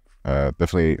project.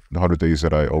 Definitely the 100 days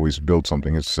that I always build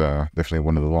something is definitely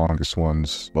one of the longest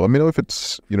ones. But let me know if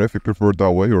it's, if you prefer it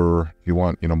that way, or if you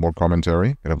want, more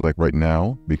commentary, kind of like right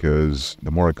now, because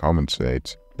the more I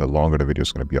commentate, the longer the video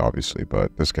is going to be, obviously.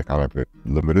 But this get kind of a bit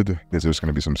limited because there's going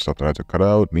to be some stuff that I have to cut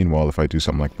out. Meanwhile, if I do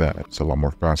something like that, it's a lot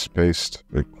more fast-paced.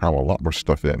 They cram a lot more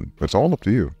stuff in. But it's all up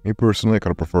to you. Me personally, I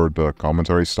kind of prefer the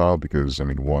commentary style because,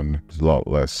 one, it's a lot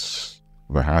less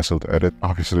of a hassle to edit.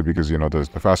 Obviously, because,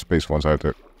 the fast-paced ones, I have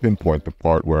to pinpoint the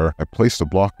part where I place the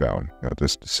block down.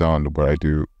 This sound where I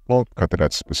do cut to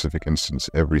that specific instance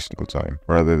every single time.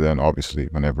 Rather than, obviously,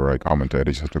 whenever I commentate,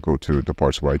 I just have to go to the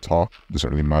parts where I talk. It doesn't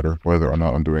really matter whether or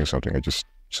not I'm doing something. I just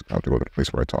have to go to the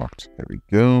place where I talked. There we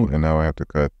go. And now I have to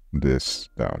cut this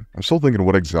down. I'm still thinking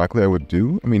what exactly I would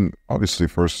do. Obviously,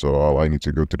 first of all, I need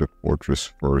to go to the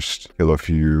fortress first, kill a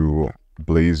few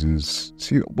blazes.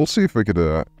 We'll see if I could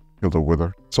kill the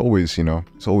wither. It's always,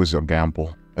 it's always a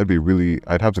gamble. I'd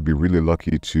have to be really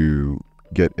lucky to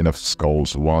get enough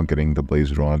skulls while getting the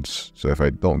blaze rods. So if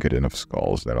I don't get enough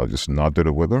skulls, then I'll just not do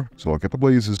the wither. So I'll get the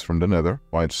blazes from the nether,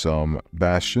 find some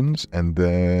bastions, and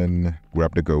then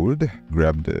grab the gold,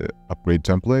 grab the upgrade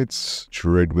templates,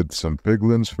 trade with some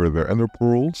piglins for their ender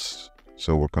pearls.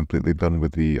 So we're completely done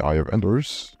with the Eye of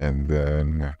Enders, and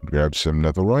then grab some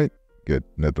netherite, get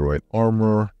netherite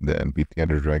armor, then beat the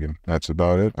ender dragon. That's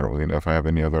about it. I don't really know if I have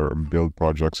any other build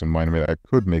projects in mind. I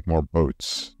could make more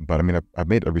boats, but I've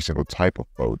made every single type of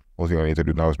boat. All thing I need to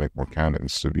do now is make more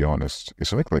cannons, to be honest.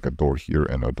 So make like a door here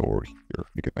and a door here.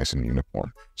 Make it nice and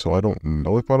uniform. So I don't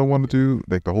know if I don't want to do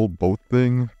like the whole boat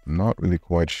thing. I'm not really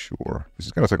quite sure. This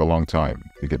is gonna take a long time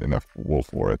to get enough wool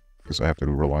for it, because I have to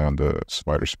rely on the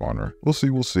spider spawner. We'll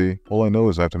see. All I know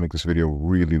is I have to make this video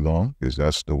really long, because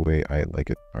that's the way I like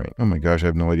it. Alright. Oh my gosh, I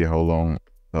have no idea how long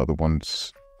the other one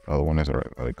is.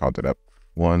 Alright, I counted up.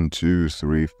 1, 2,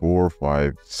 3, 4,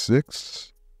 5,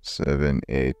 6, 7,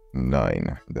 8,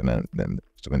 9. Then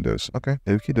the windows. Okay.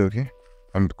 Okie dokie.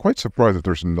 I'm quite surprised that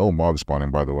there's no mob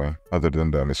spawning, by the way, other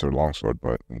than the Mr. Longsword,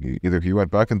 but either he went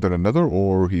back into the nether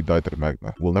or he died to the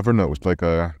magma. We'll never know.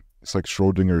 It's like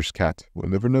Schrodinger's cat. We'll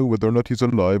never know whether or not he's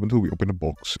alive until we open the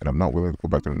box, and I'm not willing to go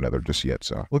back to the nether just yet,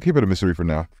 so we'll keep it a mystery for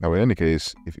now. Now, in any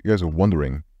case, if you guys are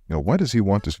wondering, why does he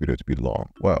want this video to be long?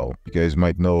 Well, you guys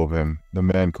might know of him, the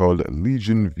man called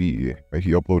Legion V. Right?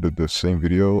 He uploaded the same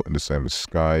video in the same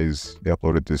skies. He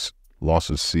uploaded this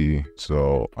Lost at Sea,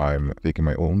 so I'm taking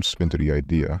my own spin to the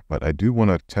idea, but I do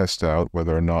want to test out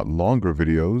whether or not longer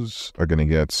videos are going to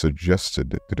get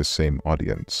suggested to the same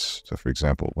audience. So for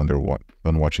example, when they're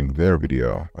done watching their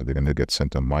video, are they going to get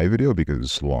sent to my video because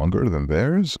it's longer than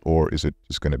theirs, or is it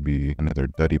just going to be another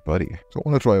Duddy Buddy? So I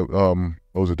want to try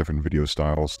those are different video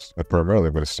styles, but primarily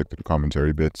I'm going to stick to the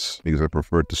commentary bits because I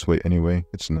prefer it this way anyway.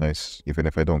 It's nice. Even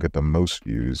if I don't get the most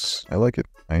views, I like it.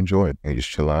 I enjoy it. I just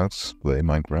chill out, play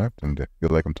Minecraft, and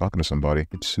feel like I'm talking to somebody.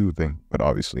 It's soothing. But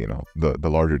obviously, the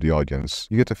larger the audience,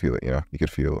 you get to feel it, You could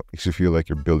feel, it makes you feel like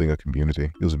you're building a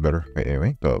community. Feels better. Right,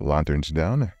 anyway, the lantern's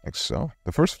down, like so.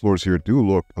 The first floors here do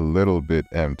look a little bit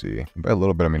empty. By a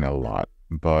little bit, I mean a lot.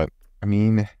 But,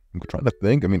 I'm trying to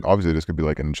think. Obviously this could be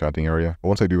like an enchanting area. But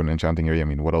once I do an enchanting area,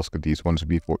 what else could these ones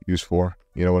be used for?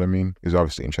 You know what I mean? It's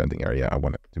obviously enchanting area. I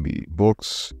want it to be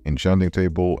books, enchanting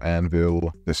table,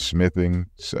 anvil, the smithing.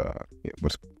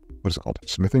 What is it called?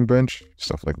 Smithing bench,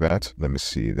 stuff like that. Let me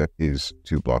see. That is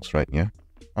 2 blocks, right? Yeah.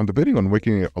 I'm debating on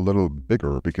making it a little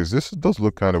bigger because this does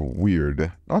look kind of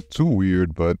weird. Not too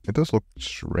weird, but it does look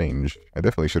strange. I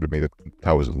definitely should have made the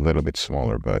towers a little bit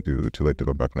smaller, but too late to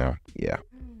go back now. Yeah.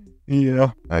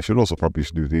 I should also probably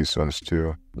do these ones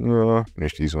too.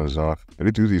 Finish these ones off. Did I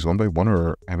do these one by one,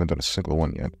 or I haven't done a single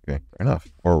one yet? Okay, fair enough.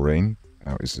 Or rain.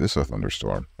 Now, is this a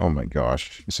thunderstorm? Oh my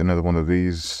gosh. It's another one of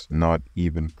these. Not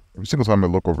even. Every single time I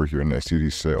look over here and I see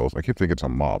these sails, I keep thinking it's a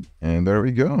mob. And there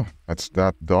we go. That's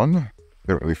that done.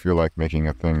 I don't really feel like making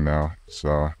a thing now,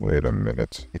 so wait a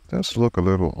minute. It does look a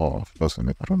little off, doesn't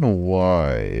it? I don't know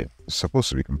why. It's supposed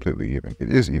to be completely even.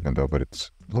 It is even though, but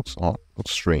it looks off. Looks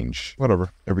strange.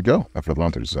 Whatever. There we go. After the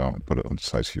lantern's down, put it on the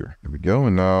sides here. There we go,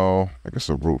 and now, I guess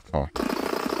the roof, huh?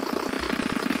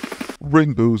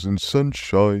 Rainbows and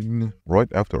sunshine right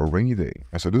after a rainy day.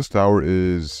 And so this tower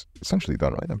is essentially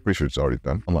done, right? I'm pretty sure it's already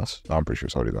done. Unless, no, I'm pretty sure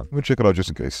it's already done. Let me check it out just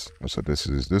in case. So this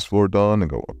is this floor done, and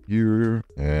go up here.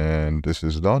 And this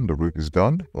is done. The roof is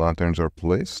done. Lanterns are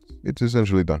placed. It's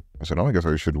essentially done. So now I guess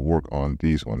I should work on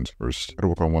these ones first. I gotta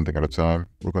work on one thing at a time.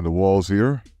 Work on the walls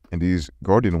here. And these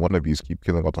guardian wannabes keep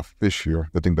killing all the fish here.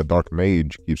 I think the dark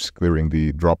mage keeps clearing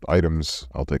the dropped items.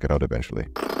 I'll take it out eventually.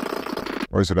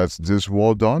 Alright, so that's this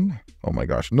wall done. Oh my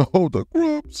gosh, no, the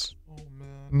grubs. Oh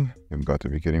man. You've got to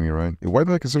be kidding me, right? Why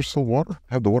the heck is there still water?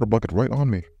 I have the water bucket right on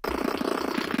me.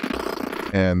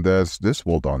 And that's this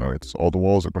wall done. Alright, so all the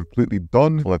walls are completely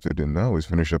done. All I have to do now is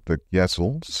finish up the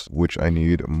castles, which I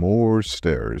need more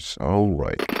stairs.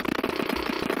 Alright.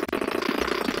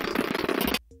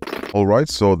 Alright,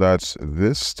 so that's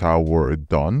this tower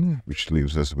done, which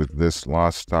leaves us with this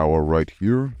last tower right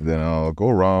here. Then I'll go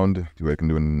around, see what I can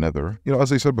do in Nether. You know,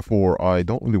 as I said before, I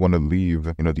don't really want to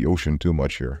leave, the ocean too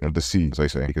much here. The sea, as I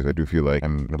say, because I do feel like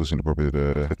I'm losing the purpose of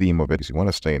the theme of it. Because you want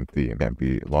to stay in theme. Can't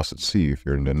be lost at sea if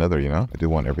you're in the Nether, I do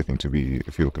want everything to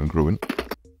feel congruent.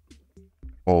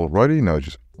 Alrighty, now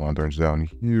just lanterns down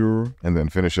here, and then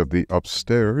finish up the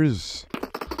upstairs.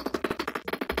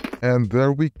 And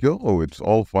there we go. It's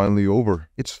all finally over.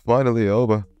 It's finally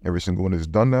over. Every single one is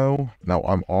done now. Now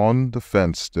I'm on the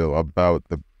fence still about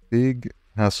the big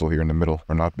castle here in the middle.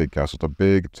 Or not big castle, the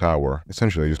big tower.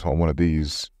 Essentially, I just want one of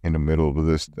these in the middle of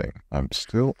this thing. I'm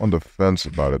still on the fence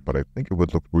about it, but I think it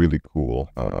would look really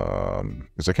cool.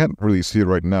 Because I can't really see it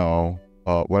right now.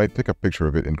 When I take a picture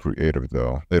of it in creative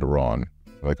though, later on,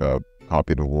 like a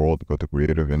copy the world, go to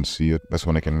creative and see it. That's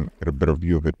when I can get a better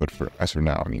view of it. But as for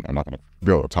now, I'm not gonna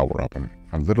build a tower up. I'm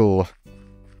a little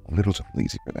too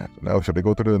lazy for that. Now, should I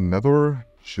go to the Nether?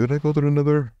 Should I go to the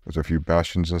Nether? There's a few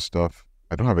bastions and stuff.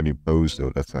 I don't have any bows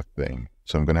though. That's that thing.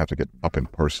 So I'm gonna have to get up and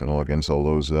personal against all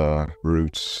those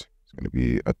brutes. It's gonna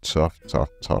be a tough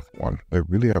one. I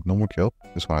really have no more kelp.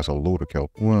 This one has a load of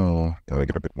kelp. Well, gotta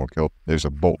get a bit more kelp. There's a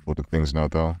boatload of things now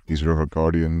though. These river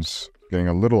guardians. Getting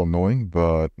a little annoying,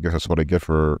 but I guess that's what I get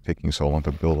for taking so long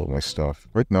to build all my stuff.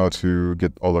 Right now, to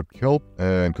get all the kelp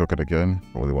and cook it again,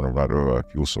 I really want to run out of a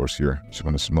fuel source here. Just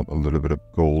want to smelt a little bit of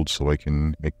gold so I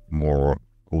can make more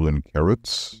golden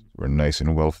carrots. We're nice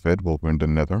and well fed while we're in the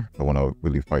Nether. I want to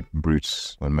really fight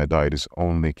brutes when my diet is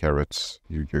only carrots.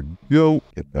 Here you go.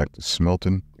 Get back to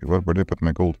smelting. Where did I put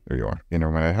my gold? There you are. Okay,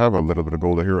 never mind. I have a little bit of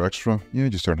gold here extra. Yeah,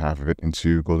 just turn half of it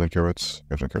into golden carrots.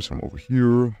 Have some carrots from over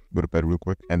here. Go to bed real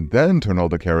quick. And then turn all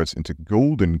the carrots into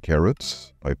golden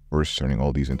carrots by first turning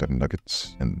all these into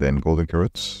nuggets. And then golden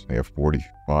carrots. I have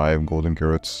 45 golden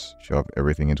carrots. Shove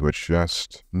everything into a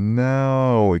chest.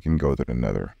 Now we can go to the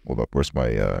Nether. Hold up. Where's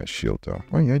my shield though?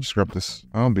 Oh yeah, just grab this.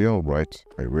 I'll be alright.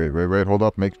 Wait. Hold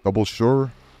up. Make double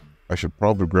sure. I should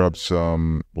probably grab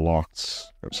some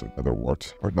blocks. Grab some nether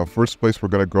wart. Alright, now first place we're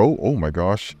gonna go, oh my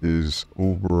gosh, is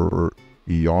over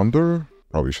yonder.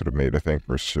 Probably should have made a thing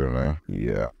first, shouldn't I?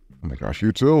 Yeah. Oh my gosh,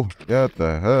 you too? Get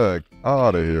the heck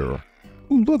out of here.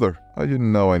 Ooh, leather. I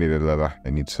didn't know I needed leather. I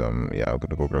need some, yeah, I'm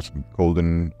gonna go grab some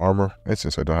golden armor. And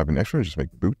since I don't have an extra, just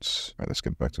make boots. Alright, let's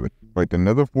get back to it. Right, the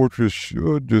nether fortress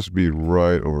should just be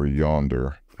right over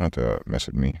yonder. Not to mess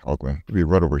with me, Hogwin. It'll be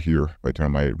right over here. If I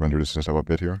turn my render distance up a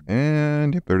bit here.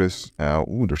 And yep, there it is.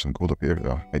 Ooh, there's some gold up here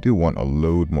though. I do want a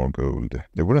load more gold.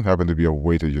 There wouldn't happen to be a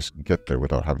way to just get there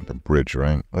without having to bridge,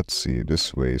 right? Let's see,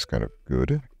 this way is kind of good.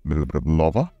 A little bit of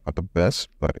lava. Not the best,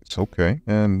 but it's okay.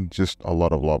 And just a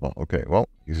lot of lava. Okay, well,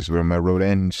 this is where my road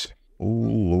ends. Oh,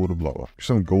 load of lava. There's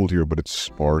some gold here, but it's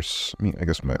sparse. I mean, I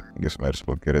guess I might as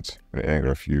well get it. I'm gonna anger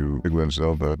a few piglins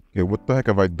though, but yeah, what the heck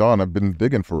have I done? I've been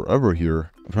digging forever here.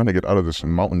 I'm trying to get out of this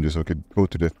mountain just so I could go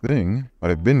to the thing.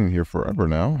 But I've been in here forever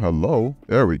now. Hello?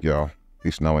 There we go. At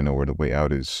least now I know where the way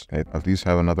out is. I at least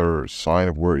have another sign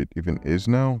of where it even is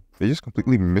now. Did I just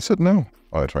completely miss it now?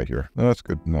 Oh, it's right here. No, that's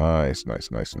good. Nice.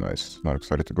 Not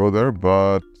excited to go there,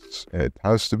 but it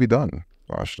has to be done.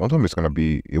 Gosh, don't tell me it's going to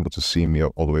be able to see me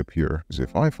all the way up here. Because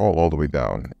if I fall all the way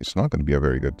down, it's not going to be a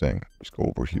very good thing. Just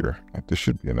go over here. This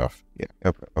should be enough. Yeah,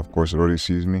 yep, of course it already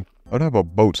sees me. I don't have a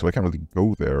boat, so I can't really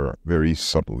go there very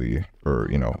subtly. Or,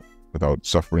 without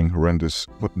suffering horrendous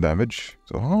foot damage.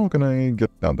 So how can I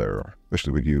get down there?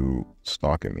 Especially with you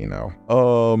stalking me now.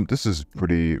 This is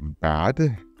pretty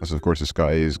bad. Because of course this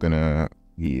guy is gonna...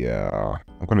 Yeah,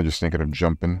 I'm gonna just thinking of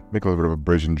jumping. Make a little bit of a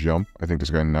bridge and jump. I think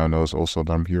this guy now knows also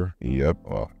that I'm here. Yep,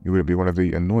 well, you would be one of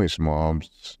the annoyance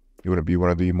mobs. You would be one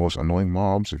of the most annoying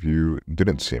mobs if you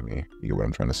didn't see me. You get what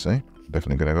I'm trying to say?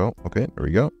 Definitely gonna go. Okay, there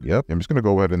we go. Yep, I'm just gonna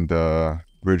go ahead and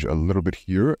bridge a little bit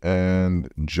here and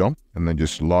jump. And then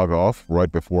just log off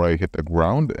right before I hit the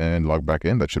ground and log back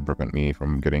in. That should prevent me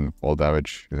from getting fall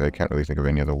damage. Because I can't really think of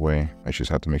any other way. I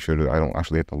just have to make sure that I don't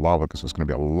actually hit the lava because it's gonna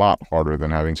be a lot harder than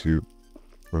having to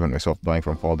prevent myself dying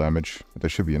from fall damage. But that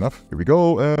should be enough. Here we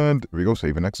go, and here we go,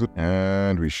 save and exit.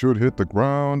 And we should hit the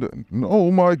ground.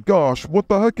 Oh my gosh, what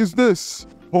the heck is this?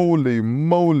 Holy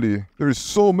moly. There's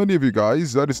so many of you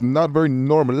guys. That is not very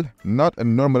normal. Not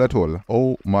normal at all.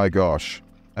 Oh my gosh.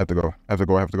 I have to go. I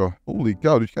have to go. Holy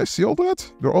cow. Did you guys see all that?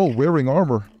 They're all wearing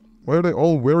armor. Why are they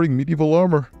all wearing medieval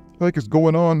armor? What the heck is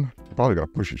going on? They're probably gonna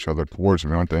push each other towards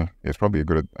me, aren't they? It's probably a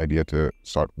good idea to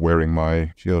start wearing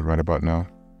my shield right about now.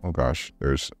 Oh gosh,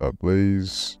 there's a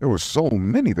blaze. There were so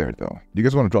many there though. Do you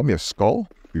guys want to drop me a skull?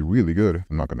 It'd be really good.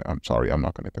 I'm sorry, I'm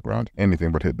not gonna hit the ground.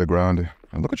 Anything but hit the ground.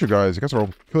 And look at you guys. You guys are all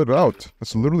kitted out.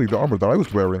 That's literally the armor that I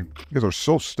was wearing. You guys are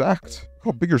so stacked.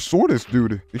 Look how big your sword is,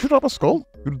 dude. Did you drop a skull?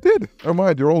 You did. Never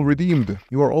mind, you're all redeemed.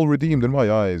 You are all redeemed in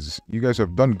my eyes. You guys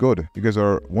have done good. You guys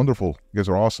are wonderful. You guys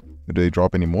are awesome. Did they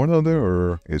drop any more down there,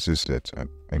 or is this it?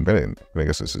 I'm betting. I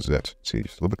guess this is it. Let's see,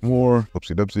 just a little bit more.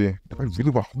 Oopsie doopsie. If I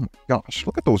really want, oh my gosh,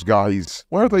 look at those guys.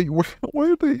 Why are they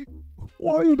kitted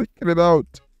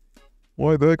out?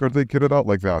 Why the heck are they kitted out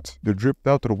like that? They're dripped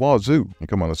out to the wazoo. Hey,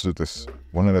 come on, let's do this.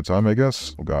 One at a time, I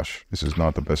guess? Oh gosh, this is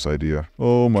not the best idea.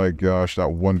 Oh my gosh, that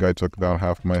one guy took down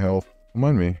half of my health.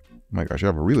 Remind me. Oh my gosh, you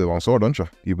have a really long sword, don't you?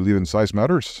 Do you believe in size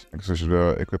matters? I guess I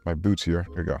should equip my boots here.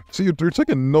 Here you go. See, you're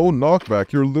taking no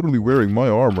knockback. You're literally wearing my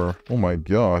armor. Oh my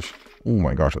gosh. Oh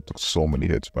my gosh, that took so many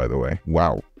hits, by the way.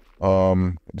 Wow.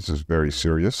 This is very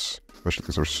serious. Especially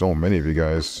because there's so many of you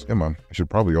guys. Come on. I should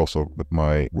probably also put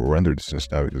my render distance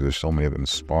now because there's so many of them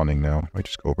spawning now. I might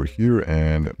just go over here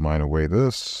and mine away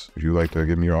this. Would you like to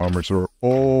give me your armor, sir?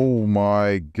 Oh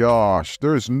my gosh.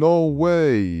 There's no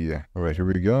way. Alright, here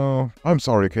we go. I'm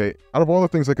sorry, okay. Out of all the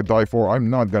things I could die for, I'm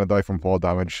not gonna die from fall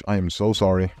damage. I am so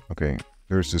sorry. Okay.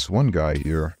 There's this one guy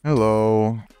here.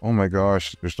 Hello. Oh my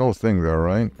gosh. There's no thing there,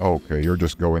 right? Okay, you're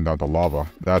just going down to lava.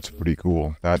 That's pretty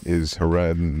cool. That is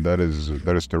horrendous.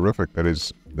 That is terrific. That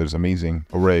is amazing.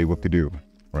 Hooray, what to do?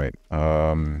 Right.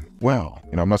 Well,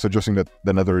 I'm not suggesting that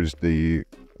the Nether is the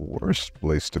worst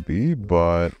place to be,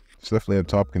 but it's definitely a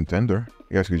top contender.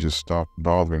 You guys could just stop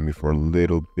bothering me for a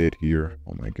little bit here.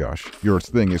 Oh my gosh. Your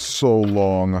thing is so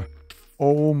long.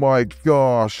 Oh my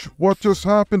gosh. What just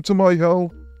happened to my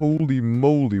health? Holy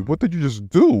moly, what did you just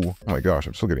do? Oh my gosh,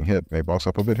 I'm still getting hit. May I box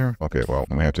up a bit here? Okay, well,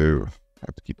 I have to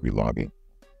keep relogging.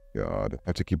 God, I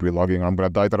have to keep relogging or I'm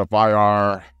gonna die to the fire.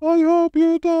 I hope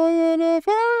you die in a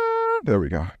fire. There we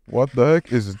go. What the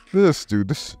heck is this,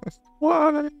 dude?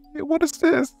 What is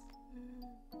this?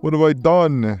 What have I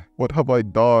done? What have I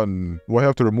done? Do I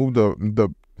have to remove the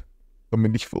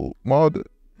medieval mod?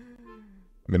 I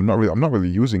mean, I'm not really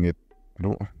using it.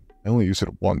 I only use it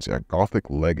once. Yeah, Gothic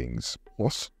leggings.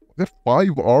 Plus, is that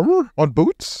 5 armor on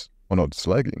boots? Oh no, it's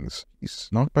leggings. He's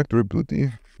knockback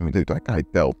durability. I mean, dude, that guy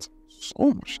dealt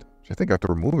so much damage. I think I have to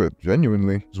remove it,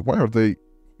 genuinely. Why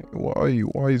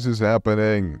is this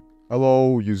happening?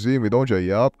 Hello, you see me, don't you?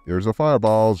 Yup, here's the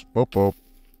fireballs. Boop, boop.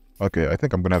 Okay, I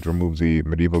think I'm gonna have to remove the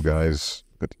medieval guys.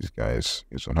 Look at these guys.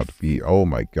 These don't have to be. Oh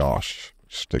my gosh.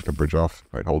 Just take the bridge off.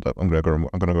 Right, hold up. I'm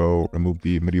gonna go remove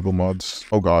the medieval mods.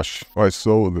 Oh gosh. Alright,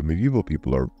 so the medieval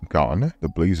people are gone. The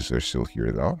blazes are still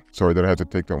here though. Sorry that I had to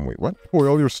take them. Wait, what? Boy,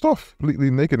 all your stuff. Completely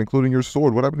naked, including your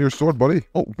sword. What happened to your sword, buddy?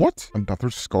 Oh, what? Another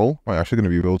skull? Am I actually gonna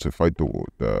be able to fight the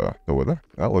wither?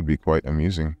 That would be quite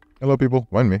amusing. Hello, people.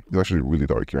 Mind me. It's actually really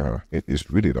dark here, huh? It is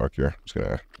really dark here.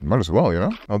 Might as well,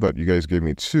 Now that you guys gave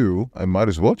me 2, I might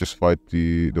as well just fight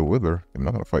the wither. I'm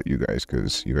not gonna fight you guys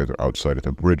because you guys are outside of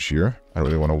the bridge here. I don't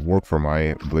really want to work for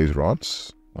my blaze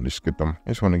rods. I'll just get them. I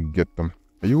just want to get them.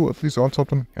 Are you at least on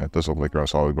something? Yeah, it does look like you're on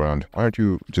solid ground. Why aren't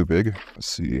you too big? Let's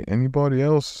see. Anybody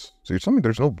else? So you're telling me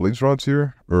there's no blaze rods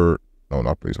here? Or... no,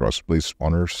 not blaze rods, blaze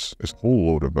spawners. There's a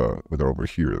whole load of wither over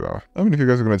here, though. I mean, if you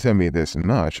guys are going to tell me this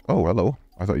much... oh, hello.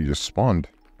 I thought you just spawned.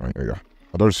 Alright, there you go.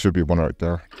 Oh, there should be one right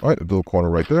there. Alright, a little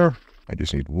corner right there. I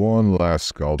just need one last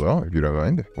skull, though, if you don't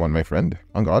mind. One, my friend.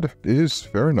 On God. It is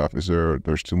fair enough.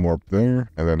 There's 2 more up there.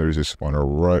 And then there's this spawner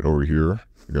right over here.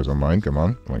 You guys don't mind? Come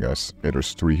on. Come on, guys. Okay,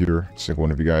 there's 3 here. Single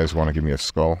one of you guys want to give me a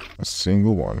skull. A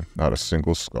single one. Not a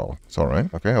single skull. It's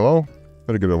alright. Okay, hello.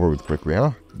 Better get over with quickly,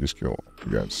 huh? Just kill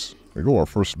you guys. There we go, our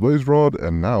first blaze rod,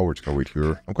 and now we're just gonna wait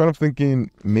here. I'm kind of thinking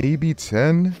maybe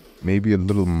 10, maybe a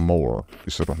little more,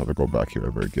 just so I don't have to go back here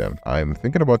ever again. I'm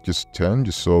thinking about just 10,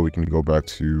 just so we can go back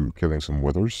to killing some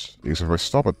withers. Because if I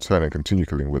stop at 10 and continue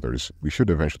killing withers, we should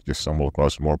eventually just stumble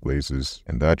across more blazes,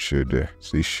 and that should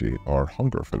satiate our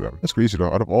hunger for them. That's crazy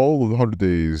though, out of all of the 100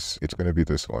 days, it's gonna be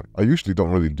this one. I usually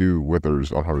don't really do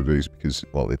withers on 100 days because,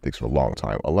 well, it takes a long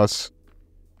time, unless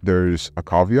there's a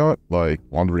caveat, like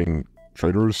wandering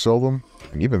traders sell them,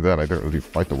 and even then I don't really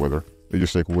fight the wither. They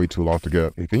just take way too long to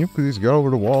get. Hey, can you please get over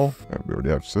the wall? We already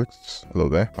have 6. Hello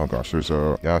there. Oh gosh, there's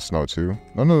a gas now too.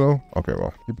 No. Okay,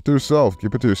 well, keep it to yourself.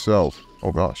 Keep it to yourself.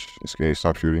 Oh gosh, this guy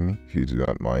stop shooting me if you do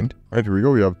not mind. Alright, here we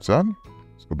go. We have 10.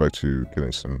 Let's go back to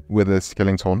killing some wither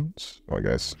skeletons. Alright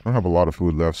guys, I don't have a lot of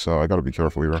food left, so I gotta be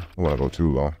careful here. I don't wanna go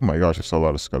too low. Oh my gosh, I saw a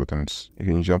lot of skeletons.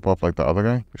 Can you jump off like the other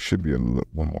guy? There should be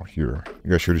one more here. You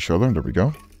guys shoot each other. There we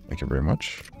go. Thank you very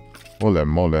much. Holy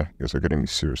moly. You guys are getting me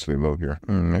seriously low here.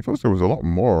 I thought there was a lot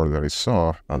more that I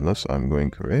saw. Unless I'm going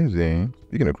crazy.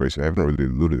 Speaking of crazy, I haven't really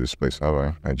looted this place, have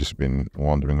I? I've just been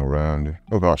wandering around.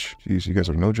 Oh gosh. Jeez, you guys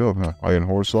are no joke, huh? Iron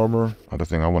horse armor. Not the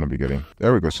thing I want to be getting.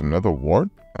 There we go. So another ward.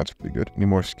 That's pretty good. Any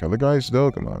more skeleton guys though?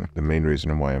 Come on. The main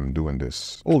reason why I'm doing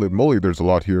this. Holy moly, there's a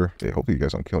lot here. Hey, hopefully you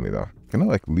guys don't kill me though. Can I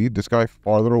like lead this guy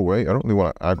farther away? I don't really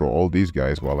want to aggro all these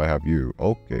guys while I have you.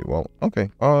 Okay, well, okay.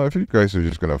 If you guys are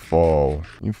just gonna fall,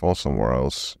 you fall somewhere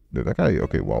else. Did that guy?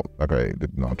 Okay, well, that guy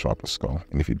did not drop a skull.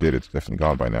 And if he did, it's definitely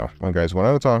gone by now. Come on, guys, one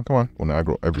at a time. Come on. I want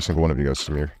to aggro every single one of you guys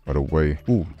to me right away.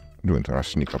 Ooh. Doing trying to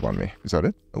sneak up on me. Is that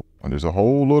it? Oh, and there's a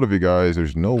whole load of you guys.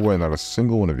 There's no way not a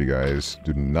single one of you guys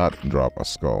do not drop a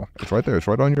skull. It's right there. It's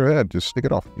right on your head. Just stick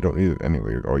it off. You don't need it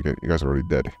anyway. Or you guys are already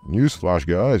dead. Newsflash,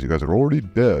 guys. You guys are already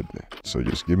dead. So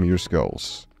just give me your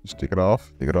skulls. Just take it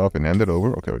off, and hand it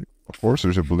over. Okay. Of course,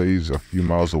 there's a blaze a few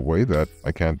miles away that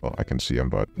I can't, well, I can see him,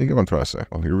 but you get what I'm trying to say.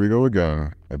 Well, here we go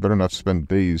again. I better not spend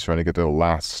days trying to get the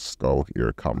last skull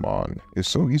here. Come on. It's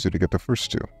so easy to get the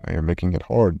first two. I am making it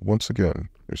hard once again.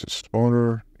 There's a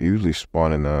spawner. I usually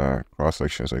spawn in cross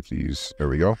sections like these. There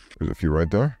we go. There's a few right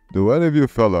there. Do any of you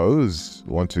fellows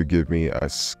want to give me a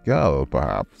skull,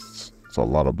 perhaps? It's a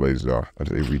lot of blaze, though.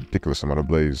 That's a ridiculous amount of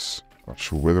blaze.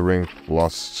 Gosh, withering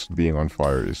plus being on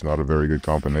fire is not a very good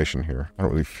combination here. I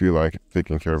don't really feel like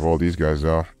taking care of all these guys,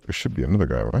 though. There should be another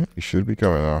guy, right? He should be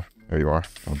coming now. There you are.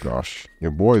 Oh, gosh.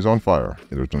 Your boy is on fire.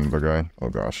 Hey, there's another guy. Oh,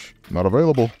 gosh. Not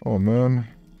available. Oh, man.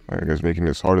 That guy's making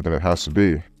this harder than it has to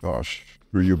be. Gosh.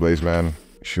 Screw you, Blaze, man.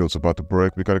 Shield's about to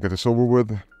break. We gotta get this over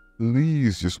with.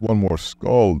 Please, just one more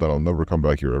skull, then I'll never come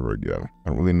back here ever again. I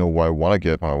don't really know why I want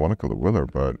to kill the wither,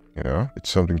 but, you know, it's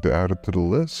something to add to the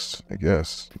list, I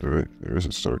guess. There is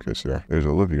a staircase here. There's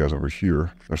a lot of you guys over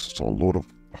here. There's just a load of...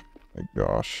 Oh my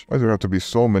gosh. Why does there have to be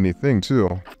so many things, too?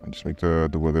 I just make the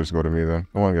withers go to me, then.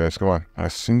 Come on, guys, come on. Not a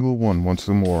single one wants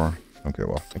some more. Okay,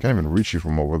 well, I can't even reach you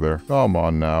from over there. Come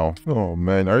on now. Oh,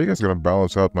 man. Are you guys gonna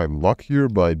balance out my luck here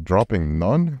by dropping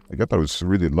none? I guess I was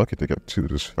really lucky to get 2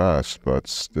 this fast, but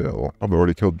still. I've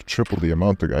already killed triple the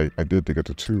amount that I did to get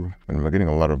to 2. And I'm getting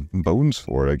a lot of bones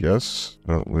for it, I guess.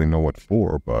 I don't really know what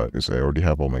for, but because I already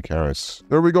have all my carrots.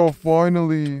 There we go,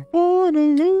 finally.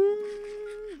 Finally.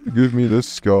 Give me this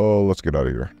skull. Let's get out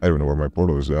of here. I don't know where my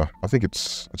portal is though. I think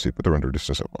it's... Let's see, put the render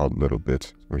distance up a little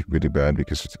bit. It's really bad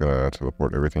because it's gonna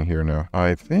teleport everything here now.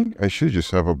 I think I should just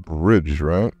have a bridge,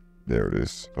 right? There it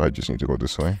is. I just need to go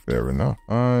this way. Fair enough.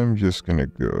 I'm just gonna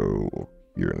go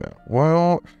here now.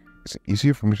 Well... Is it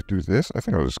easier for me to do this? I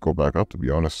think I'll just go back up, to be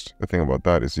honest. The thing about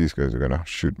that is these guys are gonna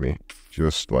shoot me.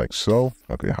 Just like so.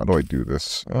 Okay, how do I do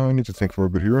this? I need to think for a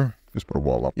bit here. Just put a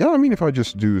wall up. Yeah, I mean, if I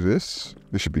just do this,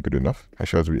 this should be good enough. I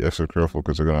should have to be extra careful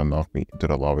because they're gonna knock me into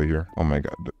the lava here. Oh my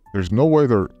god. There's no way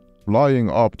they're flying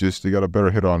up just to get a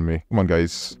better hit on me. Come on,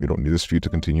 guys. We don't need this feud to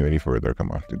continue any further. Come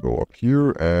on. To go up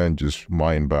here and just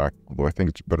mine back. Although I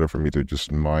think it's better for me to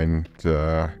just mine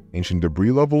the ancient debris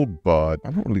level, but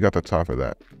I don't really got the time for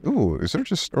that. Ooh, is there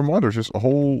just... Or mind, there's just a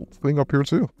whole thing up here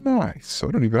too. Nice. So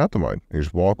I don't even have to mine. I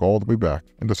just walk all the way back.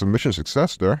 And that's a mission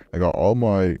success there. I got all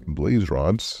my blaze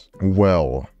rods.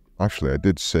 Well, actually, I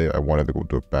did say I wanted to go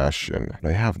to a bastion.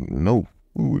 I have no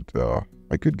food, though.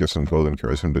 I could get some golden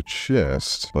carrots from the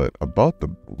chest, but about the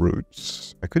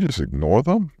brutes, I could just ignore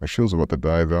them. My shield's about to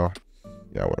die, though.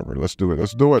 Yeah, whatever. Let's do it.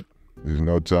 Let's do it. There's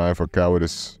no time for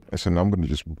cowardice. I said, I'm going to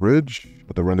just bridge,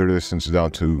 put the render distance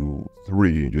down to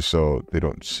 3, just so they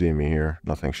don't see me here.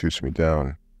 Nothing shoots me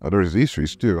down. Oh, there's these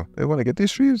trees, too. They want to get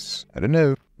these trees? I don't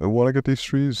know. I want to get these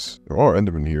trees. There are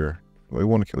Endermen here. I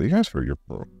want to kill you guys for your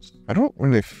pearls. I don't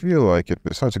really feel like it.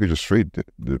 Besides, I could just trade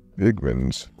the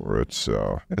pigments for it,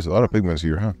 so... There's a lot of pigments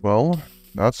here, huh? Well,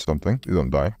 that's something. You don't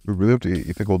die. We really have to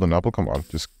eat the golden apple? Come on,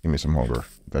 just give me some hunger.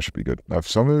 That should be good. Now, if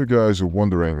some of you guys are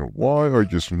wondering, why are you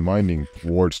just mining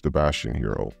towards the bastion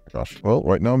here? Oh my gosh. Well,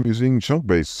 right now I'm using chunk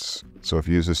base. So if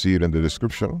you use a seed in the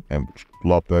description and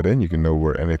plop that in, you can know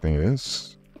where anything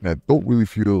is. And I don't really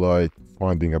feel like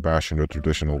finding a bastion the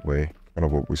traditional way. Kind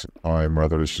of a waste of time.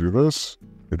 Rather just do this,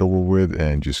 get over with,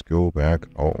 and just go back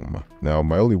home. Now,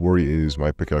 my only worry is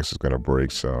my pickaxe is going to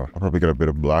break, so I'll probably get a bit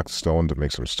of black stone to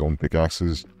make some stone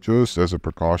pickaxes, just as a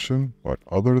precaution. But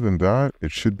other than that,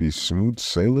 it should be smooth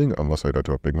sailing, unless I die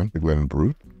to a pigman, piglin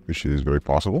brute, which is very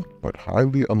possible, but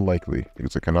highly unlikely,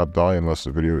 because I cannot die unless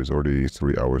the video is already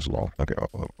 3 hours long. Okay,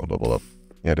 I'll level up.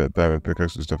 Yeah, that diamond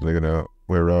pickaxe is definitely gonna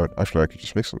wear out. Actually, I could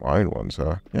just make some iron ones,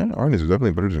 huh? Yeah, iron is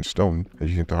definitely better than stone. And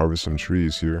you need to harvest some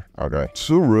trees here. Okay.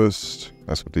 Tourist.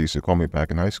 That's what they used to call me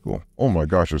back in high school. Oh my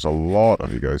gosh, there's a lot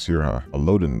of you guys here, huh? A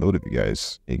load and load of you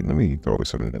guys. Hey, let me throw away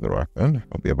some netherrack then.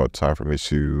 It'll be about time for me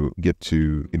to get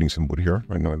to getting some wood here.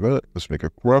 Right now, let's make a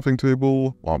crafting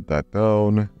table. Lop that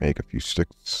down. Make a few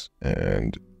sticks.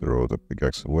 And throw the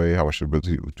pickaxe away. How much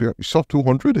ability? You still have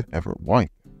 200? Ever? Why?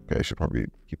 Okay, I should probably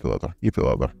keep the leather. Keep the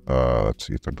leather. Let's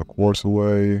see. Take the quartz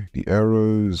away. The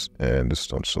arrows. And the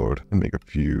stone sword. And make a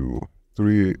few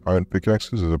 3 iron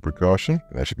pickaxes as a precaution.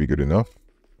 And that should be good enough.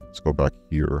 Let's go back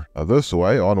here. This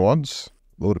way, onwards.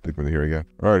 Load of pigment here again.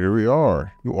 Alright, here we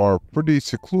are. You are pretty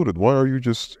secluded. Why are you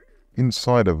just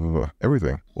inside of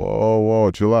everything? Whoa,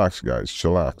 whoa, chillax, guys.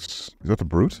 Chillax. Is that the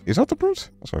brute? Is that the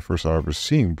brute? That's my first time ever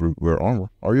seeing brute wear armor.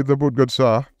 Are you the brute, good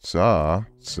sir? Sir?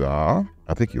 Sir?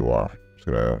 I think you are. Just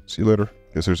gonna see you later.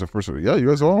 Guess there's a first. Yeah, you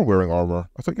guys are all wearing armor.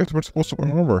 I thought you guys weren't supposed to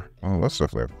wear armor. Oh, that's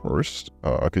definitely a first.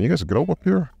 Can you guys get up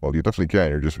here? Well, you definitely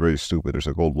can. You're just very stupid. There's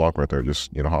a gold block right there.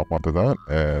 Just, hop onto that.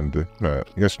 And you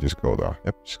guys can just go there.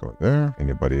 Yep, just go there.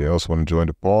 Anybody else want to join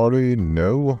the party?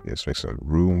 No. Let's make some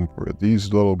room for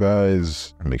these little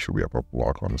guys. And make sure we have our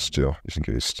block on still, just in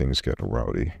case things get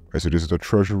rowdy. Okay, so this is the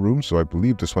treasure room. So I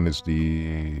believe this one is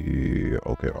the...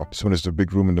 Okay, well, this one is the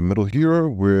big room in the middle here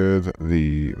with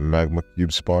the magma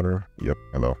cube spawner. Yep.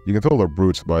 Hello. You can tell they're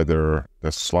brutes by the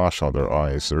slash on their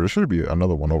eyes. So there should be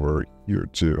another one over here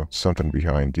too. Something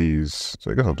behind these.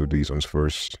 So I guess I'll do these ones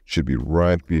first. Should be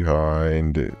right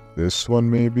behind this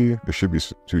one maybe. There should be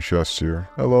 2 chests here.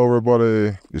 Hello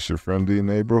everybody. It's your friendly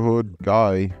neighborhood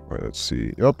guy. Alright, let's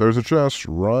see. Yep, there's a chest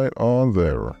right on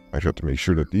there. I have to make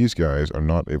sure that these guys are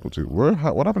not able to... What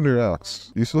happened to your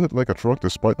axe? You still hit like a truck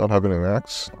despite not having an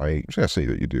axe? I'm just gonna say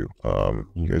that you do.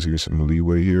 You guys give me some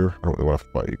leeway here. I don't really want to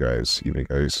fight you guys, even if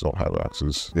you guys don't have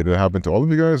axes. Did it happen to all of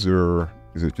you guys, or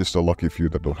is it just a lucky few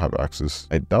that don't have axes?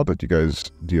 I doubt that you guys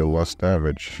deal less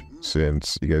damage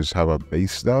since you guys have a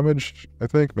base damage, I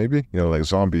think, maybe? Like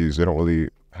zombies, they don't really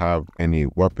have any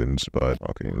weapons, but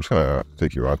okay, I'm just gonna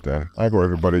take you out then. I go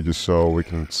everybody just so we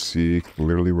can see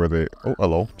clearly where they... Oh,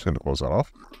 hello. Just gonna close that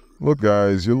off. Look,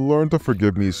 guys, you'll learn to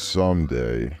forgive me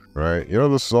someday, right? You know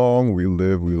the song, we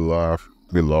live, we laugh,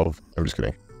 we love. I'm just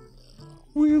kidding.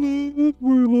 We live,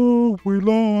 we love, we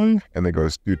lie. And it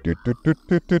goes...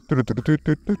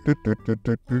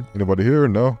 Anybody here?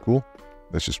 No? Cool.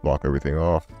 Let's just block everything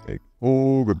off.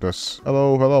 Oh, goodness.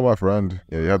 Hello, hello, my friend.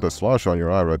 Yeah, you have that slash on your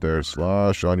eye right there.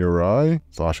 Slash on your eye.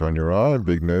 Slash on your eye.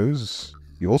 Big nose.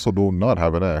 You also do not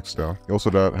have an axe, though. You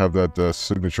also have that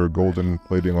signature golden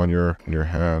plating on your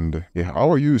hand. Yeah, how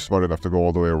are you smart enough to go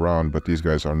all the way around, but these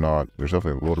guys are not? There's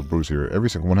definitely a load of brews here. Every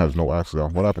single one has no axe, though.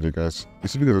 What happened to you guys?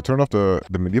 Is it because I turned off the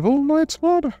medieval knights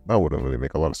mod? That wouldn't really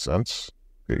make a lot of sense.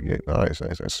 Okay, yeah, nice.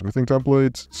 Smithing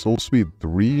templates. Soul speed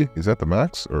 3. Is that the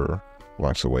max, or...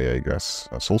 Blacks away, I guess.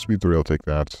 Soul speed 3, I'll take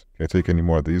that. Can I take any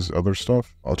more of these other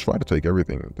stuff? I'll try to take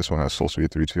everything. This one has soul speed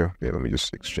 3 too. Okay, let me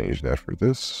just exchange that for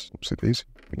this. Oopsie daisy.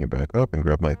 Bring it back up and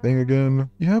grab my thing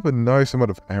again. You have a nice amount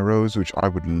of arrows, which I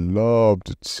would love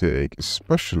to take.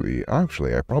 Especially,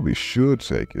 actually, I probably should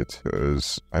take it,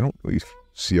 because I don't really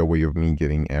see a way of me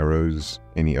getting arrows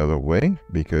any other way,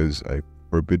 because I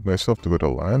forbid myself to go to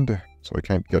land, so I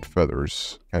can't get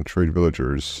feathers, can't trade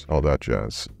villagers, all that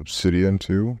jazz. Obsidian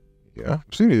too. Yeah,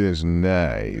 obsidian is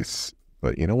nice,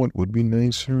 but you know what would be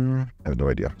nicer? I have no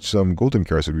idea. Some golden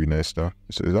carrots would be nice though.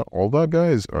 So is that all that,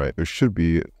 guys? Alright, there should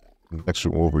be... The next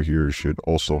room over here should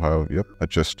also have, yep, a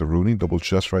chest of Rooney, double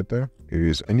chest right there.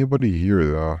 Is anybody here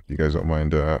though? You guys don't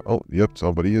mind, oh, yep,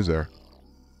 somebody is there.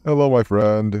 Hello, my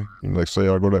friend. Can you like say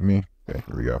good at me? Okay,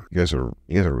 here we go. You guys are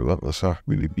relentless, huh?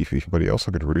 Really beefy. Anybody else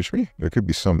that could reach me? There could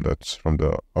be some that's from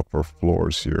the upper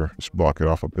floors here. Just block it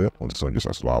off a bit. Well, this one just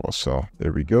has lava, so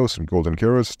there we go. Some golden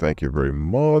carrots. Thank you very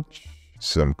much.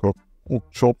 Some cooked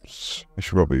chops. I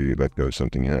should probably let go of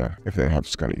something here. If they have,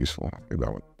 it's kind of useful. Okay,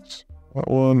 that one. That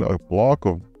one, a block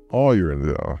of... Oh, you're in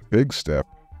the big step.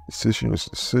 Decisions.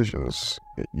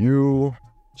 Get you.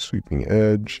 Sweeping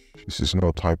edge. This is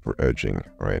no type for edging,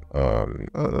 right? Yeah,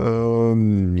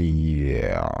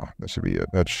 that should be it.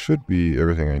 That should be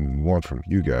everything I want from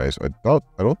you guys. I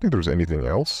don't think there's anything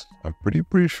else. I'm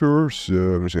pretty sure, so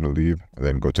I'm just gonna leave and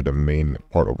then go to the main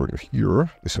part over here.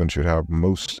 This one should have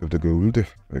most of the gold.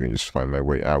 I can just find my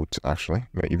way out, actually.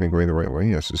 Am I even going the right way?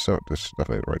 Yes, this is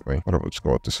definitely the right way. Whatever, let's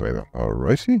go out this way, though.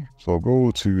 Alrighty. So I'll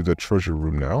go to the treasure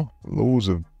room now. Loads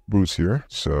of brutes here,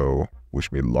 so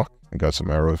wish me luck. I got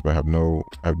some arrows, but I have no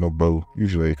bow.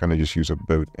 Usually I kind of just use a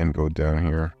boat and go down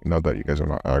here. Now that you guys are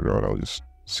not aggro, I'll just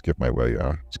skip my way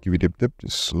down. Skibby dip dip,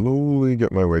 just slowly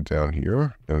get my way down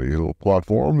here. Down these little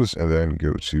platforms, and then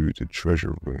go to the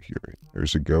treasure room here.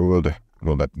 There's a gold.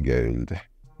 Well, that gold.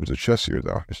 There's a chest here,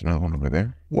 though. There's another one over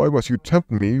there. Why must you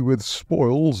tempt me with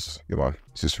spoils? Come on.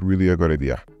 Is this really a good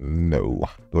idea? No.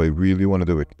 Do I really want to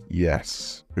do it?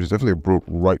 Yes. There's definitely a brook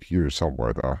right here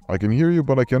somewhere, though. I can hear you,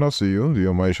 but I cannot see you. Do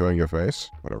you mind showing your face?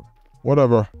 Whatever.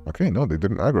 Whatever. Okay, no, they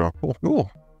didn't aggro. Cool.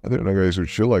 Cool. I didn't know guys would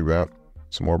chill like that.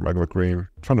 Some more magma cream.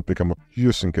 I'm trying to pick them up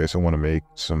just in case I want to make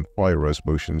some fire res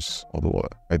potions. Although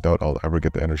I doubt I'll ever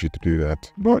get the energy to do that.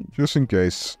 But just in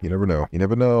case, you never know. You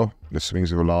never know. The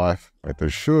swings of life. Right, there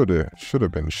should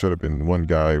have been one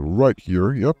guy right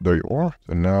here. Yep, there you are.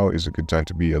 So now is a good time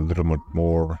to be a little bit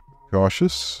more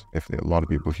cautious. If there are a lot of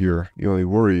people here, the only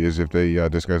worry is if they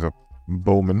this guy's a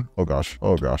bowman. Oh gosh.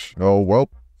 Oh gosh. Oh well.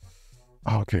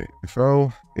 Okay, it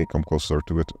fell. Okay, come closer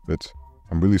to it a bit.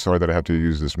 I'm really sorry that I have to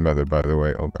use this method, by the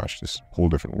way. Oh gosh, this whole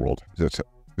different world. This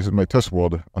is my test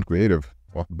world on creative.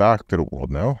 Well, back to the world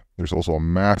now. There's also a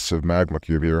massive magma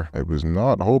cube here. I was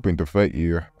not hoping to fight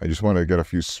you. I just wanted to get a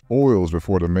few spoils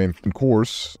before the main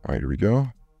course. Alright, here we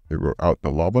go. Here we're out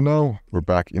the lava now. We're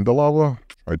back in the lava.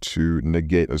 Try to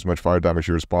negate as much fire damage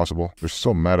here as possible. They're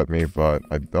so mad at me, but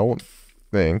I don't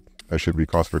think that should be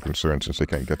cause for concern since they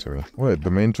can't get to me. Wait,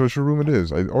 the main treasure room it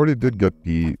is. I already did get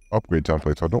the upgrade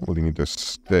template, so I don't really need to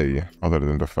stay. Other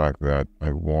than the fact that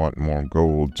I want more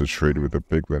gold to trade with the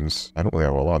piglins. I don't really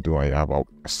have a lot, do I? I have a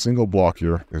single block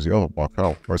here. There's the other block.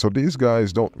 How? Alright, so these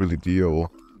guys don't really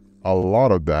deal a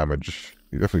lot of damage.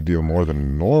 They definitely deal more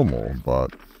than normal,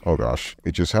 but oh gosh.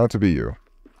 It just had to be you.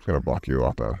 It's gonna block you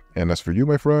off that. And as for you,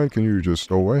 my friend, can you just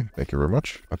go away? Thank you very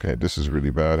much. Okay, this is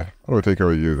really bad. How do I take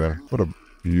care of you then? Put a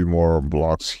few more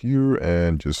blocks here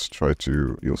and just try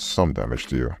to deal some damage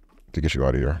to you to get you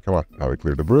out of here. Come on. Now we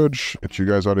clear the bridge. Get you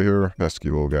guys out of here.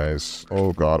 Pesky little guys.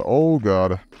 Oh god. Oh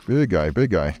god. Big guy. Big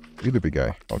guy. Really big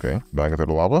guy. Okay. Back into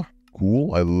the lava.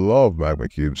 Cool. I love magma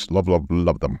cubes. Love, love,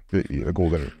 love them. Okay, a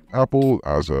golden apple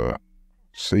as a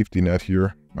safety net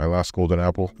here. My last golden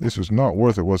apple. This was not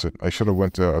worth it, was it? I should have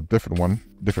went to a different one.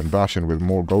 Different bastion with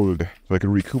more gold. So I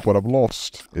can recoup what I've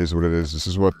lost. Is what it is. This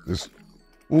is what is...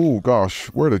 Oh gosh,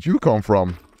 where did you come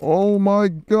from? Oh my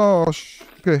gosh.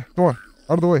 Okay, come on,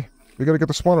 out of the way. We gotta get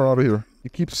the spawner out of here. He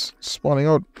keeps spawning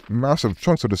out massive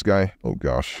chunks of this guy. Oh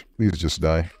gosh, please just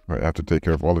die. All right, I have to take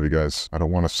care of all of you guys. I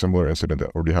don't want a similar incident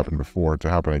that already happened before to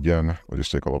happen again. We'll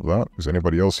just take all of that. Is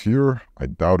anybody else here? I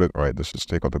doubt it. All right, let's just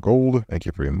take out the gold. Thank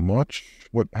you very much.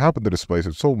 What happened to this place?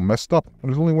 It's so messed up.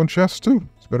 And there's only one chest too.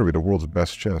 This better be the world's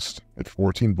best chest. At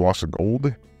 14 blocks of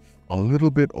gold. A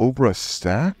little bit over a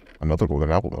stack. Another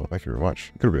golden apple though, thank you very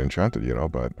much. It could have been enchanted, you know,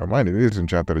 but mine it is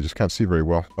enchanted, I just can't see very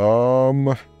well.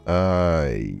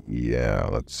 Yeah,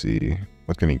 let's see.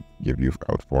 What can he give you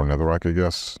out for? Netherrack, I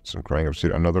guess. Some crying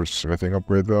obsidian, another smithing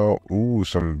upgrade though. Ooh,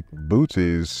 some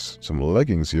booties, some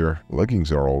leggings here.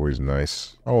 Leggings are always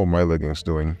nice. How are my leggings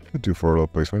doing? Could do for a little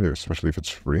placement here, especially if it's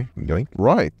free. Yoink.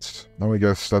 Right. Now I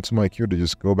guess that's my cue to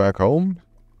just go back home.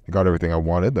 I got everything I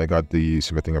wanted. I got the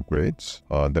smithing upgrades.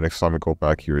 The next time I go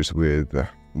back here is with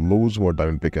loads more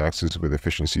diamond pickaxes with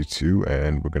efficiency 2,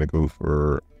 and we're gonna go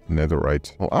for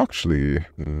netherite. Well, actually,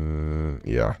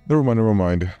 yeah, never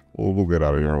mind. We'll get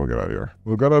out of here.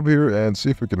 We'll get out of here and see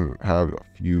if we can have a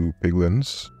few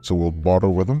piglins. So we'll barter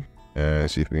with them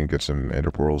and see if we can get some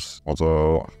ender pearls.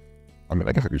 Also, I mean,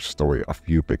 I guess I could just throw away a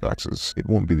few pickaxes. It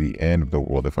won't be the end of the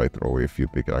world if I throw away a few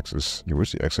pickaxes. Okay,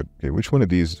 where's the exit? Okay, which one of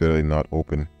these did I not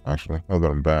open? Actually, now that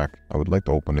I'm back, I would like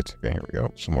to open it. Okay, here we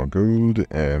go. Some more gold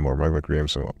and more magma cream.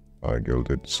 So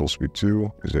gilded soul speed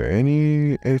 2. Is there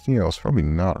anything else? Probably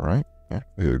not, right? Yeah,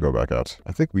 let's go back out.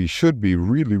 I think we should be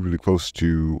really close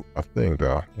to a thing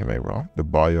though. Am I wrong? The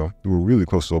biome. We're really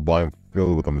close to a biome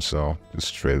filled with them, so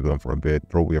just trade them for a bit.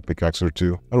 Throw away a pickaxe or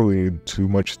two. I don't really need too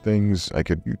much things. I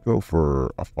could go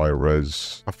for a fire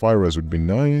res. A fire res would be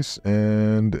nice,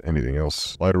 and anything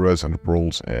else. Fire res and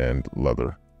pearls and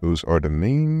leather. Those are the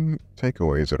main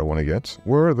takeaways that I want to get.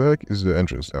 Where the heck is the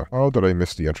entrance now? How did I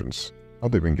miss the entrance?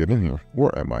 How'd they even get in here?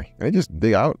 Where am I? Can I just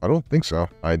dig out? I don't think so.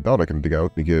 I doubt I can dig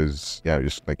out because, yeah,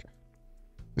 just like,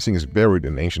 this thing is buried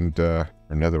in ancient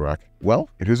netherrack.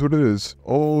 Well, it is what it is.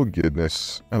 Oh,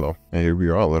 goodness. Hello. And here we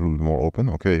are, a little bit more open.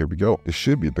 Okay, here we go. This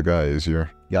should be the guys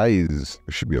here. Guys.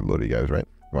 There should be a load of guys, right?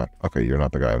 Come on. Okay, you're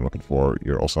not the guy I'm looking for.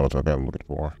 You're also not the guy I'm looking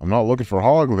for. I'm not looking for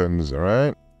hoglins,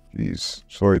 alright? Jeez,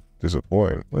 sorry to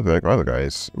disappoint. What the heck are the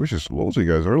guys? We just loads of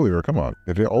you guys earlier. Come on.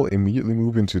 Did they all immediately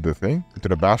move into the thing? Into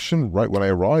the bastion right when I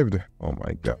arrived? Oh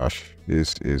my gosh.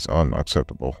 This is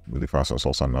unacceptable. Really fast. I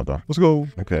saw another. Let's go.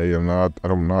 Okay, I'm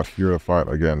not here to fight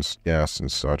against gas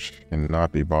and such.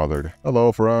 Cannot be bothered.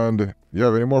 Hello, friend. Do you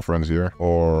have any more friends here?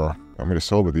 Or want me to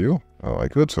sell with you? Well, I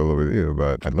could solo with you,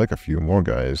 but I'd like a few more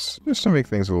guys, just to make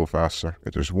things a little faster.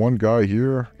 If there's one guy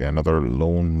here, okay, another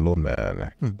lone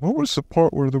man. What was the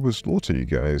part where there was lots of you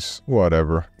guys?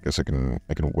 Whatever. Guess I can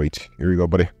wait. Here you go,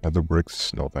 buddy. Other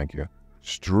bricks? No, thank you.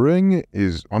 String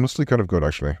is honestly kind of good,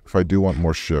 actually. If I do want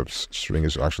more ships, string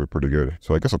is actually pretty good.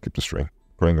 So I guess I'll keep the string.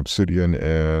 Praying obsidian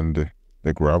and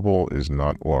the gravel is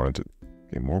not warranted.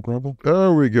 Okay, more gravel.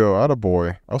 There we go.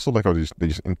 Attaboy. I also like how they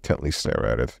just intently stare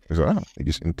at it. They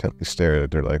just intently stare at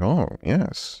it. They're like, oh,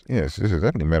 yes, this is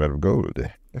definitely made out of gold.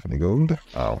 Definitely gold.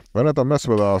 Oh, try not to mess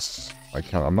with us.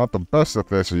 I'm not the best at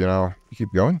this, you know. You keep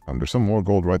going. There's some more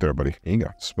gold right there, buddy. Here you go.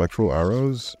 Spectral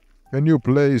arrows. Can you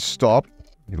please stop?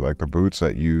 You like the boots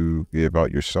that you gave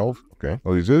out yourself? Okay.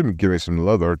 Well, you did give me some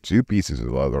leather. 2 pieces of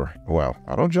leather. Well,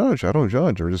 I don't judge. I'm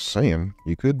just saying.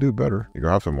 You could do better. You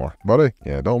gotta have some more. Buddy?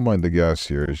 Yeah, don't mind the gas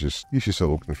here. It's just, you should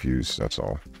still look confused. That's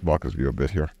all. Block his view a bit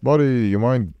here. Buddy, you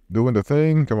mind doing the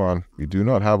thing? Come on. We do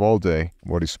not have all day.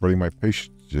 I'm already spreading my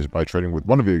patience just by trading with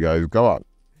one of you guys. Come on.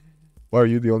 Why are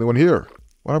you the only one here?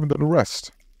 What happened to the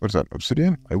rest? What's that,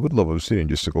 obsidian? I would love obsidian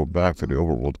just to go back to the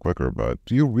overworld quicker, but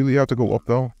do you really have to go up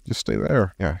though? Just stay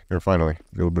there. Yeah, here finally.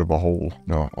 A little bit of a hole.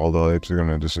 No, all the apes are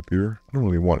gonna disappear. I don't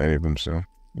really want any of them, so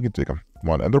you can take them. Come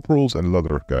on, ender pearls and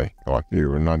leather, guy. Come on,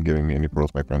 you are not giving me any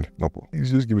pearls, my friend. Nope. Please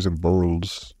just give me some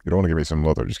pearls. You don't want to give me some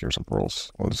leather, just give me some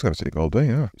pearls. Well, this is gonna take all day,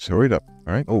 yeah. So hurry it up.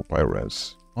 Alright. Oh,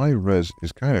 Pyres. Pyres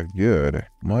is kind of good.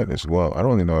 Might as well. I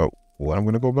don't really know when I'm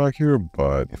gonna go back here,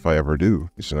 but if I ever do,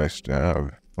 it's nice to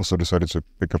have. Also decided to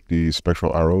pick up the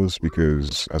spectral arrows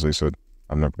because, as I said,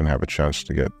 I'm not going to have a chance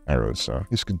to get arrows, so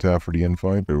it's good to have for the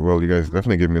infight. But, well, you guys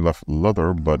definitely gave me enough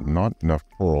leather, but not enough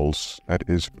pearls. That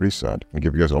is pretty sad. I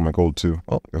give you guys all my gold too.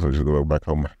 Well, I guess I'll just go back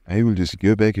home. I will just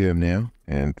go back home now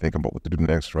and think about what to do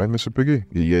next, right, Mr. Piggy?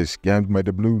 You guys scammed my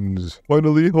doubloons.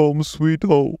 Finally home, sweet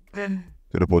home. To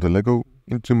the port of Lego.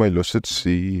 Into my lucid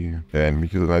sea. And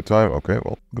make it nighttime. Okay,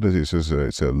 well, what is this?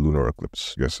 It's a lunar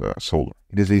eclipse. Yes, solar.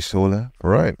 It is a solar.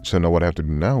 Alright, so now what I have to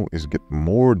do now is get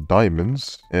more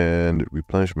diamonds and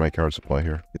replenish my carrot supply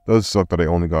here. It does suck that I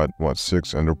only got, what,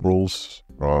 6 ender pearls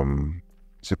from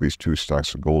simply 2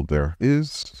 stacks of gold there.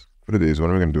 Is what it is. What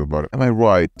am I going to do about it? Am I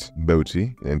right,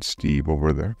 Boaty and Steve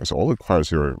over there? So all the cars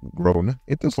here are grown.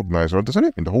 It does look nice, doesn't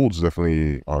it? And the holes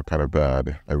definitely are kind of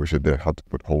bad. I wish I didn't have to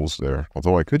put holes there.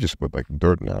 Although I could just put like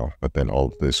dirt now, but then all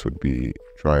of this would be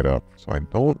dried up. So I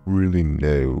don't really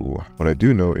know. What I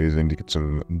do know is I need to get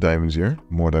some diamonds here.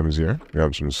 More diamonds here.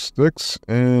 Grab some sticks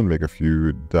and make a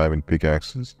few diamond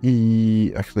pickaxes.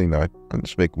 Actually not. I'll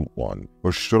just make 1.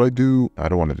 Or should I do? I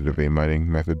don't want to do the vein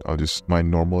mining method. I'll just mine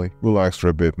normally. Relax for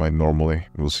a bit, mine normally.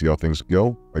 We'll see how things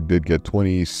go. I did get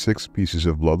 26 pieces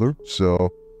of leather, so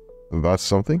that's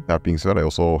something. That being said, I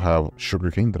also have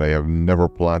sugarcane that I have never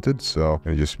planted, so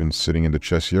I've just been sitting in the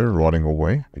chest here, rotting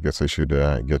away. I guess I should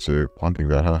get to planting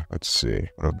that, huh? Let's see.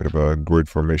 A bit of a grid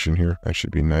formation here. That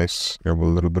should be nice. Grab a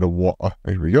little bit of water.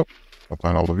 Here we go. I'll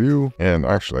plant all of you. And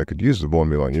actually, I could use the bone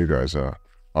meal on you guys.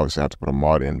 Obviously, I have to put a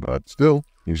mod in, but still,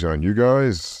 use it on you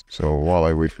guys. So while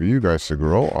I wait for you guys to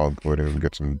grow, I'll go ahead and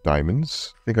get some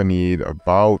diamonds. I think I need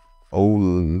about a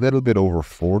little bit over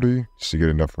 40 just to get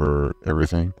enough for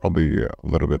everything. Probably a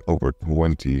little bit over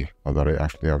 20 now that I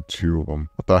actually have 2 of them.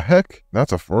 What the heck?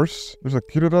 That's a first. There's a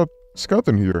kitted up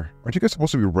skeleton here. Aren't you guys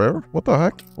supposed to be rare? What the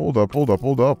heck? Hold up.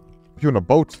 Put you in a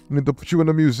boat. I need to put you in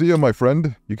a museum, my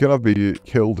friend. You cannot be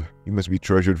killed. You must be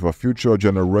treasured for future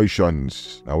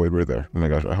generations. Now wait right there. Oh my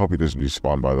gosh, I hope he doesn't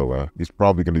despawn, by the way. He's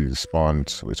probably going to despawn,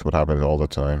 so it's what happens all the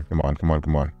time. Come on.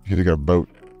 You need to get a boat.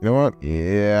 You know what?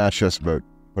 Yeah, chest boat.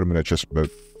 Put him in a chest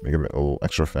boat. Make him a little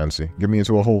extra fancy. Get me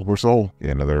into a hole. Where's the hole?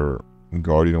 Yeah, another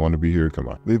guardian want to be here. Come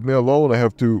on. Leave me alone. I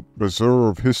have to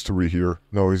preserve history here.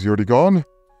 No, is he already gone?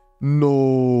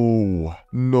 No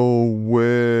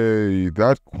way.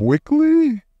 That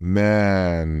quickly?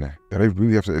 Man, did I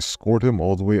really have to escort him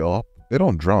all the way up? They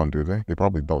don't drown, do they? They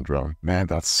probably don't drown. Man,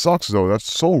 that sucks though.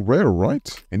 That's so rare,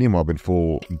 right? Any mob in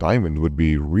full diamond would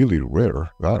be really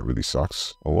rare. That really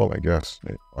sucks. Oh well, I guess.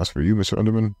 Hey, as for you, Mr.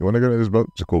 Underman, you want to get in this boat?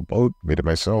 It's a cool boat. Made it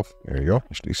myself. There you go.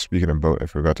 Actually, speaking of boat, I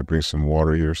forgot to bring some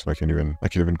water here so I can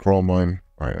even crawl mine.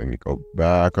 Alright, let me go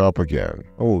back up again.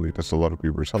 Holy, that's a lot of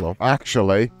creepers. Hello.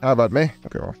 Actually, how about me?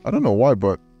 Okay, well, I don't know why,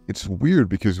 but It's weird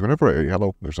because whenever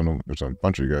hello, there's a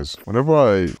bunch of you guys. Whenever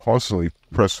I constantly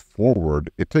press forward,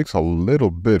 it takes a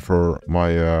little bit for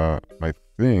my my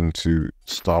thing to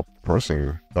stop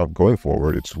going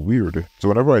forward. It's weird. So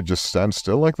whenever I just stand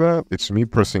still like that, it's me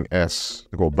pressing S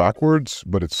to go backwards,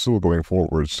 but it's still going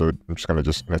forward. So I'm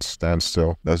just gonna stand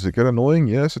still. Does it get annoying?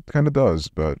 Yes, it kind of does,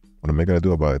 but what am I gonna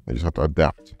do about it? I just have to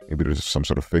adapt. Maybe there's some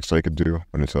sort of fix I could do.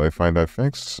 But until I find that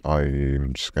fix,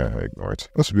 I'm just gonna ignore it.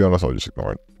 Let's be honest, I'll just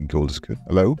ignore it. Gold is good.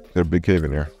 Hello? There's a big cave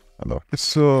in here. Hello.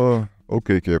 It's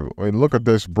okay, cave. I mean, look at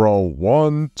this, bro.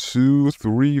 1, 2,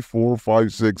 3, 4,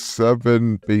 5, 6,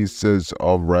 7 pieces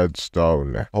of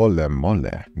redstone. Holy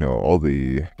moly. No, all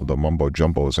the mumbo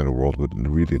jumbos in the world would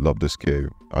really love this cave.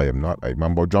 I am not a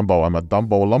mumbo jumbo. I'm a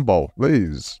dumbo lumbo.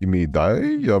 Please, give me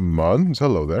diamonds.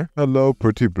 Hello there. Hello,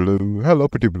 pretty blue. Hello,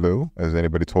 pretty blue. Has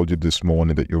anybody told you this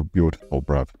morning that you're beautiful,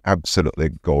 bruv? Absolutely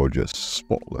gorgeous.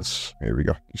 Spotless. Here we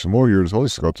go. Some more here. There's all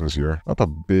these skeletons here. Not the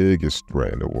biggest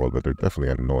threat in the world, but they're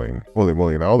definitely annoying. Holy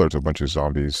moly, now there's a bunch of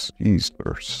zombies. Jeez,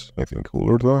 there's anything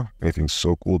cooler though? Anything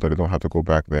so cool that I don't have to go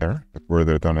back there? The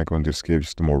further down I go into this cave,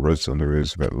 just the more redstone there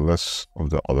is, but less of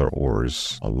the other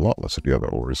ores. A lot less of the other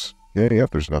ores. Yeah,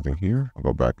 yep, there's nothing here. I'll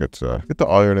go back at get the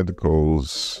iron and the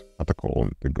coals. Not the coal,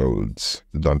 the golds.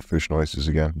 The done fish noises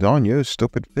again. Don, you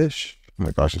stupid fish. Oh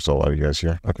my gosh, there's a lot of you guys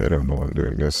here. Okay, I don't know why I'm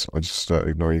doing this. I'll just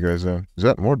ignore you guys then. Is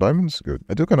that more diamonds? Good.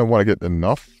 I do kind of want to get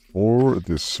enough for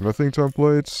the smithing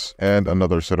templates and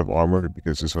another set of armor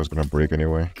because this one's going to break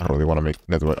anyway. I don't really want to make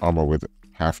netherite armor with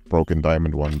half-broken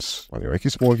diamond ones. Anyway,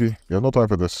 keep smoky. You have no time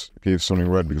for this. The cave's turning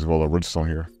red because of all the redstone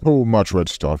here. Too much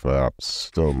redstone,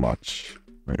 perhaps. So much.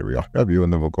 There we go. Grab you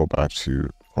and then we'll go back to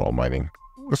coral mining.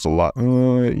 That's a lot.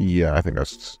 Yeah, I think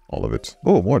that's all of it.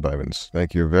 Oh, more diamonds.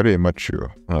 Thank you very much.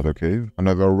 Another cave.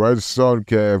 Another redstone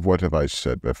cave. What have I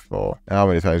said before? How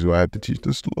many times do I have to teach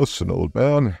this lesson, old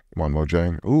man? Come on,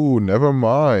 Mojang. Ooh, never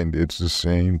mind. It's the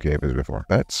same cave as before.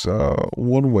 That's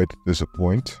one way to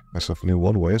disappoint. That's definitely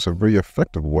one way. It's a very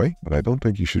effective way, but I don't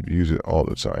think you should use it all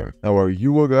the time. Now, are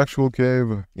you an actual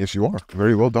cave? Yes, you are.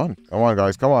 Very well done. Come on,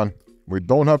 guys. Come on. We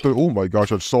don't have to... Oh my gosh,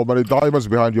 there's so many diamonds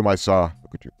behind you, my sir.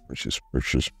 Look at you.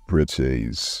 Precious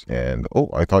pretties. And, oh,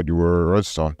 I thought you were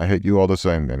redstone. I hate you all the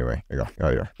same. Anyway, there you go.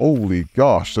 Out here. Holy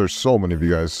gosh, there's so many of you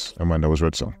guys. Never mind, that was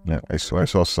redstone. Yeah, I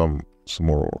saw some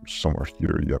more somewhere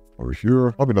here. Yep, over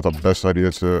here. Probably not the best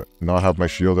idea to not have my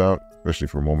shield out, especially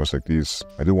for moments like these.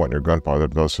 I do want your gunpowder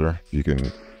though, sir. You can...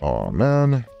 Oh,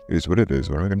 man. It is what it is.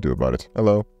 What am I going to do about it?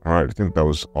 Hello. Alright, I think that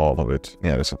was all of it.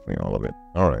 Yeah, that's definitely all of it.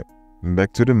 Alright.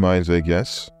 Back to the mines, I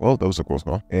guess. Well, that was a close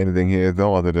call. Anything here,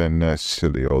 though, other than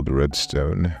silly old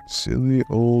redstone? Silly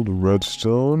old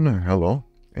redstone? Hello.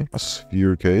 Okay. A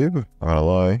sphere cave? Not gonna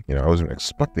lie. You know, I wasn't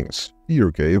expecting a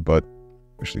sphere cave, but...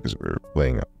 especially because we were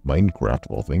playing Minecraft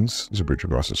of all things. There's a bridge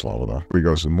across this lava, though. Here we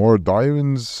go. Some more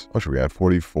diamonds. What should we add?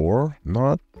 44?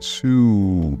 Not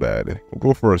too bad. We'll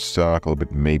go for a stack. A little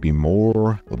bit, maybe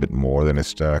more. A little bit more than a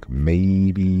stack.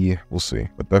 Maybe. We'll see.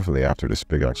 But definitely after this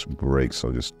pickaxe breaks,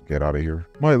 I'll just get out of here.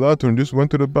 My lantern just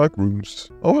went to the back rooms.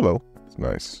 Oh, hello. It's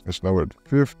nice. It's now at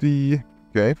 50.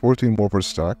 Okay, 14 more per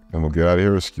stack. And we'll get out of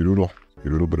here. Skidoodle.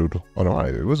 Skidoodle badoodle. Oh, no,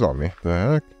 it was on me. The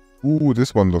heck? Ooh,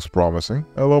 this one looks promising.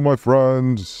 Hello, my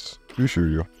friends. You sure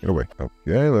you? Get away.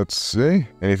 Okay, let's see.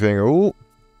 Anything? Oh,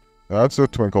 that's a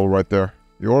twinkle right there.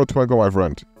 You're a twinkle, my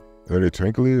friend. Very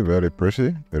twinkly, very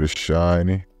pretty, very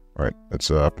shiny. All right, let's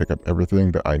pick up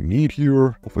everything that I need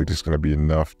here. Hopefully this is going to be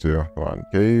enough to... Come on,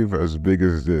 cave as big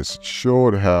as this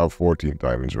should have 14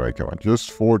 diamonds, right? Come on,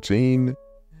 just 14.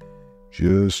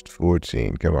 Just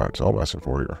 14. Come on, it's all I'm asking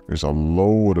for here. There's a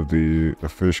load of the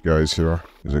fish guys here,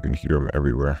 because I can hear them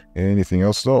everywhere. Anything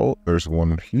else though? There's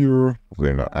one here.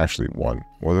 Hopefully not actually one.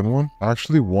 More than one?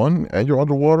 Actually one? And you're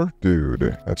underwater?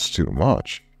 Dude, that's too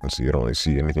much. Let's see, I don't really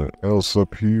see anything else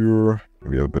up here.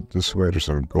 Maybe a bit this way. There's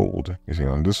some gold. Anything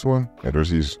on this one? Yeah, there's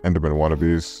these Enderman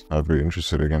wannabes. I'm very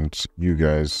interested against you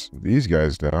guys. These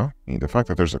guys now. I mean, the fact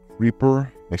that there's a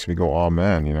creeper makes me go, oh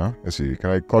man, you know? Let's see, can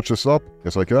I clutch this up?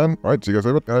 Yes, I can. All right, see you guys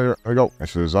later. Here we go.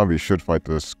 Actually, the zombie should fight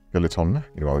the skeleton.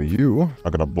 Meanwhile, you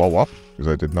are gonna blow up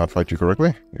because I did not fight you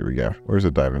correctly. Here we go. Where's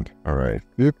the diamond? All right,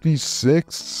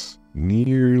 56.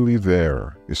 Nearly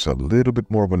there. Just a little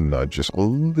bit more of a nudge. Just a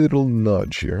little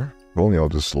nudge here. If only all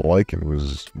this lichen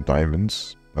was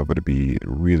diamonds. That would be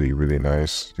really, really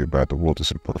nice. Too bad the world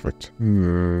isn't perfect.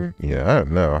 Yeah, I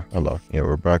don't know. Hello. Yeah,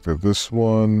 we're back to this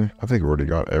one. I think we already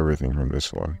got everything from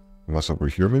this one. Unless over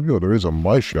here, maybe. Oh, there is a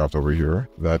mine shaft over here.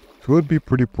 That could be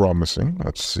pretty promising.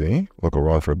 Let's see. Look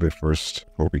around for a bit first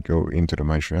before we go into the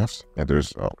mine shaft. And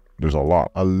there's... Oh, There's a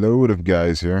lot. A load of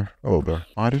guys here. Hello there.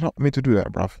 I did not mean to do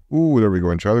that, bruv. Ooh, there we go.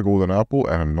 And try the golden apple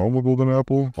and a normal golden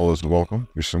apple. All is welcome.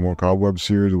 There's some more cobwebs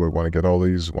here. Do I want to get all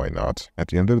these? Why not? At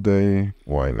the end of the day,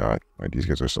 why not? Right, these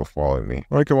guys are still following me.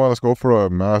 All right, come on. Let's go for a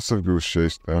massive goose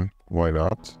chase then. Why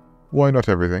not? Why not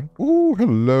everything? Ooh,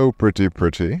 hello, pretty.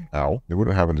 Ow. There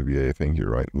wouldn't happen to be a thing here,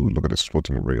 right? Ooh, look at this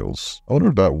floating rails. I wonder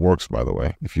if that works, by the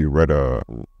way. If you read a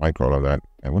micro on that,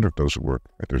 I wonder if those would work.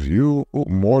 Right, there's you. Ooh,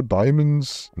 more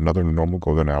diamonds. Another normal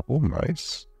golden apple.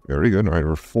 Nice. Very good. All right,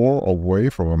 we're 4 away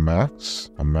from a maxi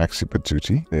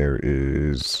patootie. There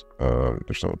is,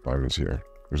 there's no diamonds here.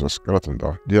 There's a skeleton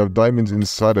though. Do you have diamonds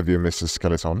inside of you, Mrs.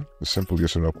 Skeleton? A simple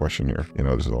yes or no question here. You know,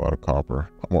 there's a lot of copper.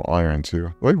 More iron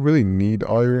too. Do I really need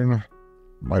iron?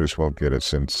 Might as well get it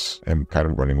since I'm kind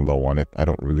of running low on it. I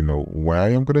don't really know why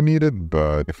I'm going to need it,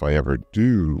 but if I ever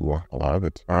do, I'll have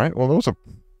it. Alright, well that was a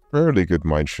fairly good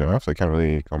mine shaft. I can't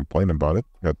really complain about it.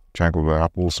 Got jangled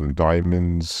apples, some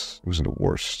diamonds. It wasn't the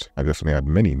worst. I definitely had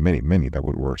many that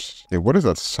were worse. Hey, what is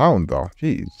that sound though?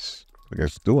 Jeez. What are you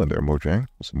guys doing there, Mojang?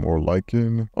 Some more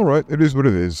lichen. Alright, it is what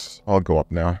it is. I'll go up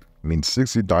now. I mean,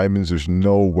 60 diamonds, there's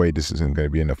no way this isn't going to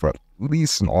be enough for at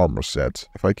least an armor set.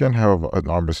 If I can't have an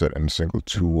armor set and a single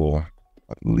tool,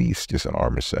 at least just an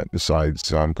armor set.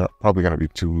 Besides, I'm probably going to be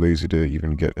too lazy to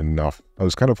even get enough. I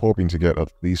was kind of hoping to get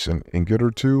at least an ingot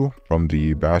or 2 from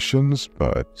the bastions,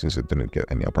 but since I didn't get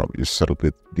any, I'll probably just settle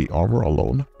with the armor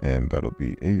alone, and that'll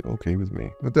be okay with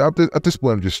me. At this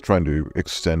point, I'm just trying to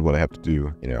extend what I have to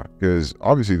do, you know, because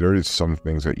obviously there is some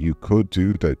things that you could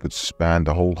do that could span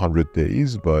the whole 100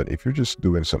 days, but if you're just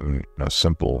doing something, you know,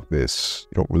 simple, you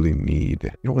don't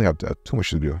really have to have too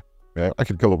much to do. Yeah, I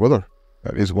could kill a wither.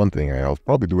 That is one thing. I'll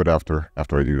probably do it after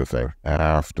I do the thing.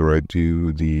 After I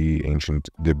do the ancient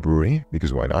debris,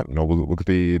 because why not? You know, we'll look at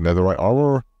the netherite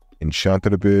armor, enchant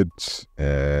it a bit,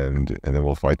 and then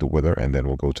we'll fight the wither, and then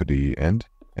we'll go to the end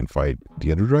and fight the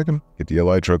ender dragon. Get the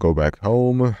elytra, go back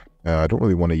home. I don't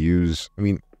really want to use... I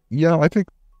mean, yeah, I think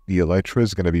the elytra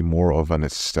is going to be more of an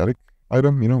aesthetic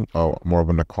item, you know, more of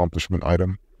an accomplishment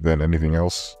item than anything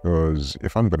else, because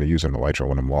if I'm going to use an elytra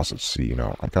when I'm lost at sea, you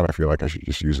know, I kind of feel like I should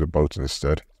just use the boats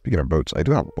instead. Speaking of boats, I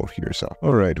do have a boat here, so.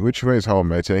 Alright, which way is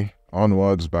Haumete?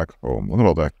 Onwards, back home. Look at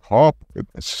all that copper.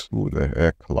 Goodness, who the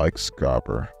heck likes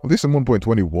copper? At least in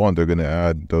 1.21, they're going to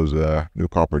add those new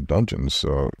copper dungeons,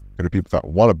 so for the people that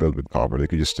want to build with copper, they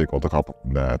could just take all the copper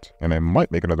from that. And I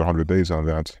might make another 100 days on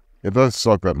that. It does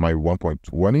suck that my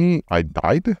 1.20, I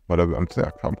died, but I'm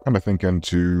kind of thinking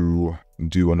to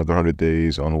do another 100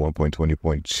 days on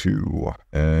 1.20.2,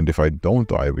 and if I don't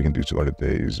die, we can do 200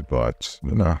 days, but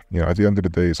nah, you know, at the end of the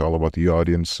day, it's all about the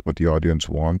audience, what the audience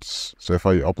wants. So if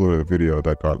I upload a video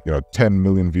that got, you know, 10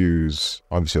 million views,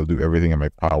 obviously I'll do everything in my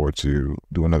power to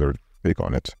do another take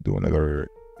on it, do another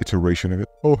iteration of it.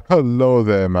 Oh, hello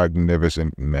there,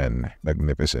 magnificent men.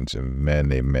 Magnificent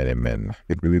men.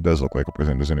 It really does look like a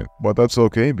prison, doesn't it? But that's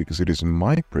okay, because it is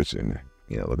my prison.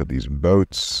 You know, look at these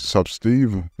boats. Sup,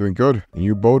 Steve? Doing good? And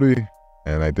you, Bodhi?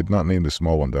 And I did not name the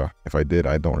small one, though. If I did,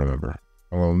 I don't remember.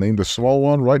 I will name the small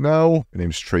one right now. The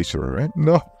name's Tracer, right?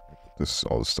 No.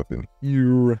 All this stuff in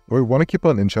here. Do I want to keep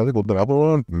an enchanted golden apple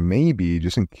on? Maybe,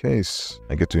 just in case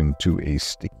I get into a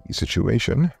sticky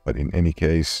situation. But in any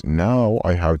case, now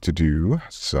I have to do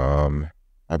some...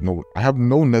 I have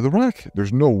no netherrack?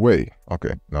 There's no way.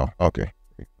 Okay, no, okay.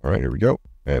 Alright, here we go.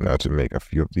 And now to make a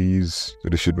few of these. So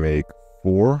this should make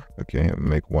 4. Okay, and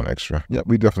make 1 extra. Yeah,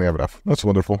 we definitely have enough. That's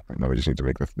wonderful. Right, now we just need to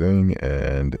make the thing.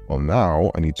 And, well, now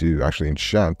I need to actually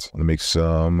enchant. I'm going to make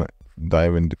some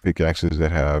diamond pickaxes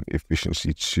that have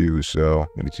efficiency 2, so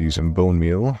I need to use some bone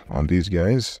meal on these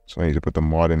guys. So I need to put the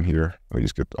mod in here. Let me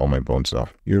just get all my bones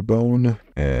off. Ear bone.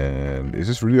 And is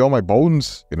this really all my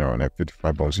bones? You know, and I have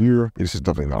 55 bones here. This is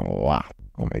definitely not a lot.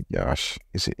 Oh my gosh.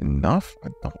 Is it enough?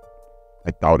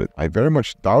 I doubt it. I very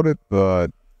much doubt it, but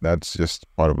that's just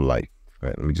part of life.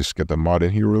 Alright, let me just get the mod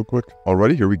in here real quick.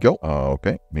 Alrighty, here we go.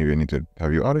 Okay, maybe I need to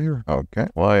have you out of here. Okay,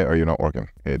 why are you not working?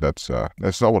 Okay, that's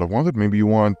not what I wanted. Maybe you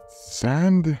want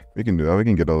sand? We can do that. We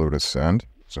can get a little bit of sand.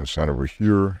 So sand over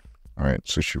here. Alright,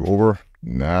 switch you over.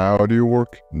 Now do you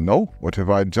work? No. What have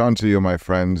I done to you, my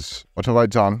friends? What have I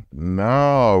done?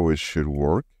 Now it should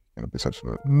work. And it'll be such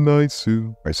a nice.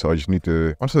 Alright, so I just need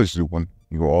to... Why don't I just do one?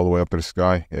 You go all the way up to the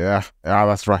sky. Yeah,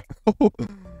 that's right.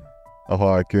 How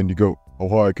high can you go? How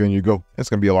high can you go? It's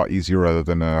gonna be a lot easier rather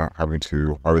than having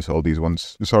to harvest all these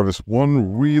ones. Just harvest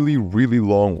one really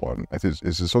long one. Is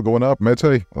it still going up,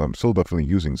 Mete? Well, I'm still definitely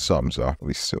using some, so at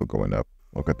least still going up.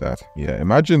 Look at that. Yeah,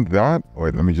 imagine that.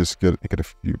 Wait, let me just get a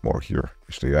few more here.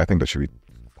 Actually, I think that should be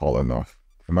tall enough.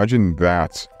 Imagine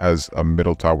that as a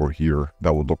middle tower here.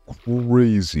 That would look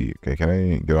crazy. Okay, can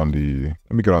I get on the...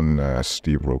 Let me get on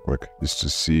Steve real quick, just to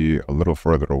see a little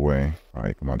further away. All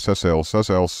right, come on, set sails, set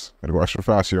sails. Gotta go extra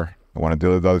fast here. I want to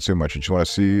dilly-dally too much. I just want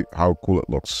to see how cool it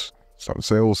looks. Stop the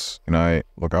sails. Can I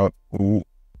look out? Ooh,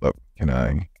 look. Can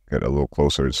I get a little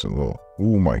closer? It's a little...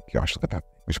 Oh my gosh, look at that.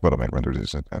 We should put up my render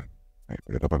this. Put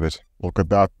it up a bit. Look at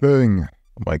that thing.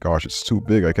 Oh my gosh, it's too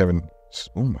big. I can't even...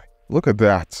 Oh my... Look at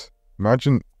that.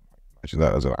 Imagine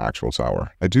that as an actual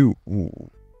tower. I do...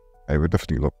 Ooh. It would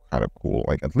definitely look kind of cool.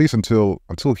 Like, at least until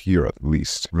here, at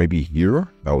least. Maybe here?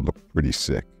 That would look pretty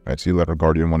sick. Right, see Letter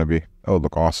Guardian wannabe? That would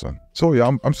look awesome. So yeah,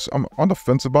 I'm on the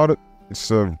fence about it.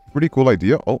 It's a pretty cool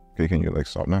idea. Oh, okay, can you like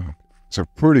stop now? It's a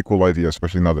pretty cool idea,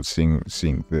 especially now that seeing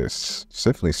this. It's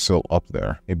definitely still up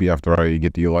there. Maybe after I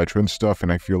get the Elytra and stuff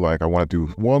and I feel like I want to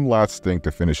do one last thing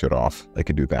to finish it off, I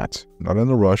could do that. Not in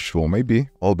a rush. Well, maybe a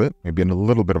little bit. Maybe in a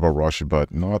little bit of a rush,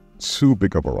 but not too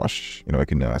big of a rush. You know, I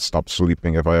can stop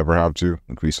sleeping if I ever have to.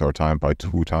 Increase our time by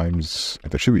 2 times.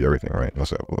 That should be everything, right?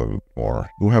 Let's have a little bit more.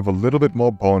 We'll have a little bit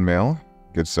more bone mail.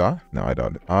 Good stuff. No, I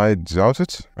doubt it. I doubt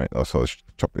it. Right, let's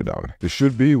chop it down. There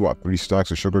should be, what, 3 stacks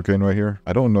of sugarcane right here?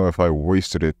 I don't know if I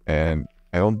wasted it, and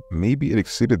I don't... Maybe it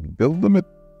exceeded the build limit?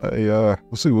 We'll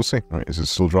see, we'll see. All right, is it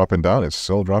still dropping down? It's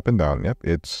still dropping down. Yep,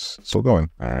 it's still going.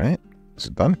 All right. Is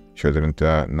it done? Sure didn't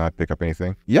not pick up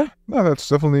anything. Yeah, no, that's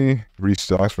definitely 3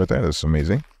 stacks right there. That's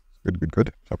amazing. Good, good,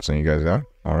 good. Stop sending you guys down.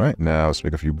 All right, now let's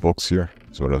make a few books here.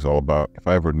 That's what it's all about. If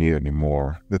I ever need any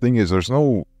more. The thing is, there's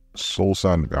no Soul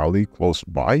Sand Valley close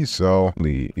by, so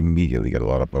we immediately get a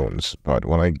lot of bones. But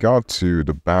when I got to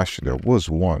the Bastion, there was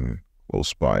one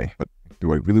close by. But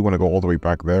do I really want to go all the way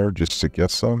back there just to get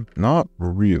some? Not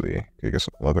really. Okay, get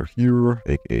some leather here.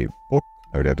 Take a book.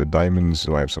 I already have the diamonds,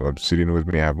 so I have some obsidian with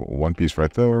me. I have 1 piece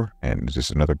right there. And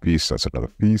just another piece. That's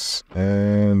another piece.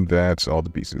 And that's all the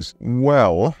pieces.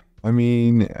 Well, I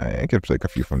mean, I could take a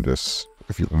few from this.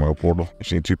 A few from my portal. I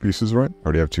just need 2 pieces, right? I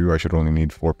already have 2. I should only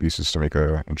need 4 pieces to make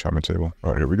an enchantment table.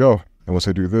 All right, here we go. And once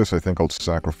I do this, I think I'll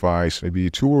sacrifice maybe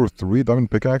 2 or 3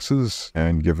 diamond pickaxes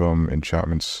and give them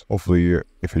enchantments. Hopefully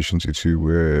efficiency 2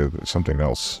 with something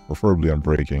else, preferably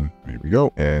unbreaking. Here we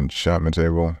go. Enchantment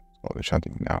table. Oh,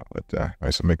 enchanting now.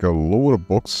 Alright, so make a load of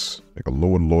books. Make a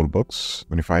load of books.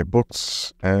 25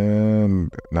 books.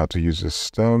 And now to use this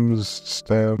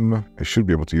stem. I should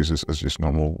be able to use this as just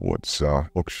normal wood.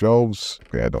 Bookshelves.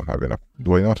 Okay, I don't have enough.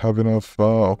 Do I not have enough?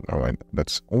 Oh, never mind.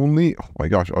 That's only... Oh my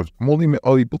gosh, I'm only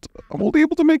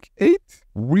able to make 8?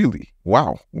 Really?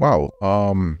 Wow.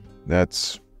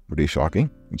 That's pretty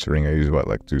shocking. Considering I use about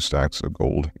like 2 stacks of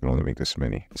gold, you can only make this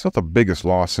many. It's not the biggest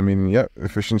loss. I mean, yeah,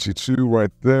 efficiency 2 right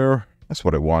there. That's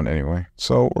what I want anyway.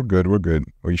 So we're good,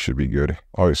 We should be good.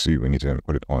 Obviously, we need to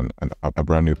put it on a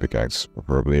brand new pickaxe.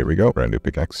 Preferably, here we go. Brand new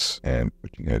pickaxe. And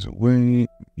put you guys away.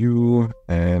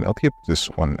 And I'll keep this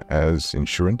one as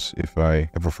insurance if I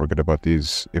ever forget about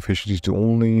these. Efficiency 2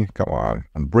 only. Come on.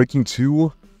 Unbreaking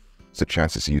 2. It's a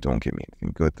chance to see you don't give me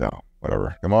anything good though.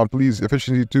 Whatever. Come on, please.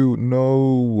 Efficiency 2.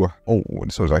 No. Oh,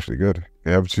 this was actually good.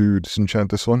 I have to disenchant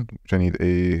this one, which I need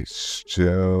a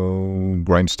stone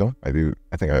grindstone. I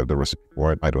think I have the recipe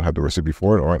for it. I don't have the recipe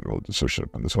for it. All right, we'll just search it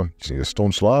up on this one. Just need a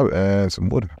stone slab and some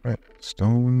wood. All right.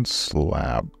 Stone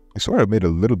slab. I swear I made a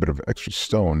little bit of extra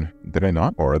stone. Did I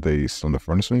not? Or are they still in the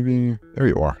furnace maybe? There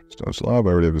you are. Stone slab. I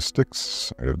already have the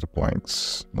sticks. I already have the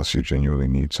planks. Unless you genuinely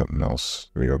need something else.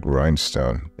 There we go.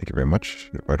 Grindstone. Thank you very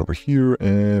much. Right over here.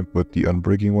 And put the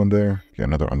unbreaking one there. Okay,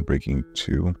 another unbreaking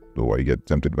 2. Though I get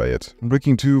tempted by it.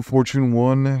 Unbreaking 2, fortune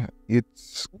 1.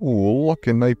 It's cool.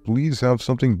 Can I please have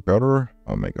something better?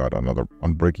 Oh my god, another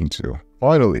unbreaking 2.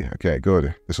 Finally. Okay,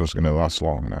 good. This one's gonna last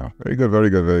long now. Very good,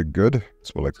 very good, very good.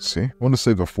 That's what I like to see. I want to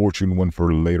save the fortune one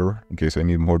for later, in case I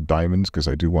need more diamonds, because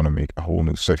I do want to make a whole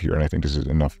new set here, and I think this is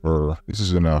enough,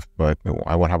 but no,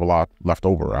 I won't have a lot left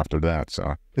over after that,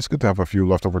 so it's good to have a few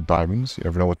leftover diamonds. You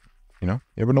never know what, you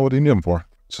never need them for.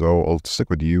 So I'll stick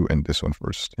with you and this one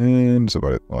first. And that's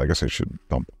about it. Well, I guess I should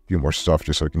dump a few more stuff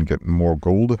just so I can get more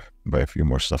gold. By a few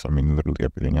more stuff, I mean literally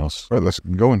everything else. All right, let's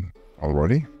get going.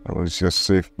 Already? Well, it's just a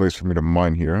safe place for me to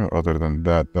mine here, other than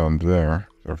that down there.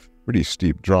 They're pretty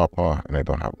steep drop, huh? And I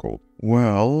don't have gold.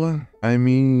 Well, I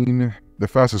mean, the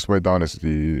fastest way down is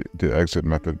the exit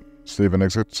method. Save and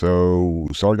exit, so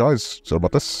sorry guys. Sorry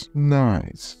about this.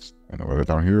 Nice. And over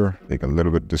down here, take a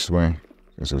little bit this way.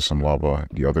 There's some lava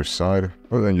the other side.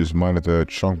 But then just mine at the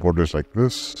chunk borders like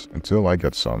this until I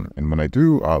get some. And when I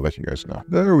do, I'll let you guys know.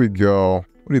 There we go.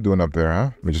 What are you doing up there, huh?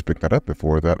 Let me just pick that up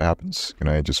before that happens. Can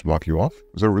I just block you off?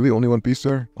 Is there really only 1 piece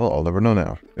there? Well, I'll never know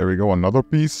now. There we go, another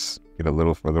piece. Get a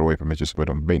little further away from it just so I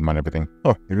don't bait mine everything.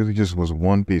 Oh, it really just was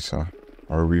 1 piece, huh?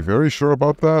 Are we very sure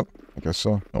about that? I guess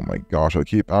so. Oh my gosh, I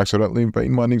keep accidentally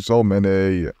vein mining so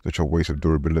many. Such a waste of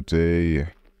durability.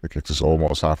 The Kix is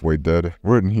almost halfway dead.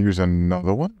 And here's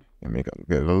another one. And make it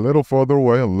get a little further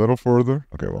away, a little further.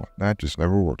 Okay, well, that just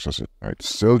never works, does it? Alright,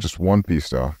 still just one piece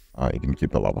though. You can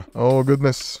keep the lava. Oh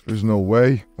goodness, there's no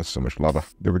way. That's so much lava.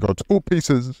 There we go, 2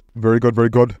 pieces. Very good, very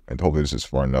good. And hopefully this is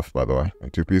far enough, by the way.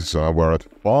 2 pieces, we're at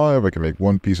 5. I can make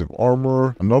 1 piece of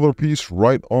armor. Another piece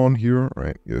right on here.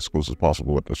 Right, get as close as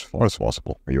possible, but as far as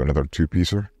possible. Are you another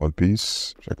 2-piecer? 1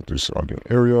 piece. Check the surrounding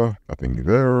area. Nothing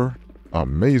there.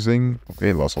 Amazing.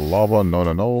 Okay, lots of lava.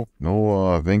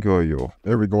 No, thank you.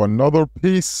 There we go, another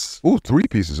piece. Oh, 3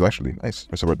 pieces, actually. Nice.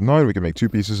 So we're at 9. We can make 2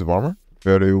 pieces of armor.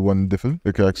 Very wonderful.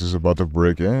 Pickaxe is about to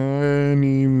break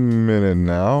any minute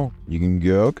now. You can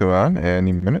go, come on,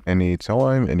 any minute, any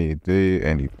time, any day,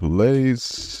 any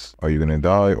place. Are you gonna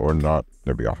die or not?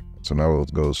 There we go. So now we'll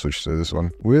go switch to this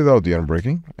one without the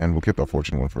unbreaking, and we'll keep that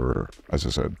fortune one for, as I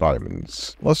said,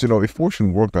 diamonds. Plus, you know, if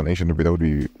fortune worked on ancient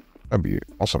debris, that'd be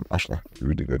awesome, actually. That'd be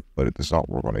really good. But it does not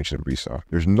work on ancient debris, so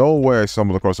there's no way I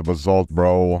stumbled across a basalt,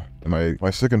 bro. And my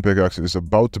second pickaxe is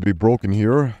about to be broken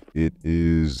here. It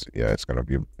is, yeah, it's gonna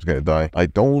die. I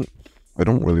don't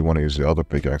really want to use the other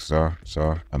pickaxe though,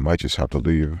 so I might just have to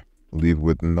leave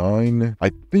with 9.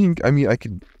 I mean, I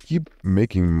could keep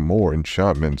making more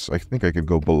enchantments. I think I could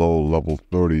go below level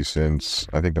 30 since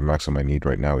I think the maximum I need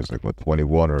right now is like, what,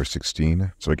 21 or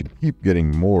 16? So I can keep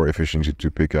getting more efficiency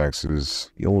to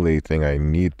pickaxes. The only thing I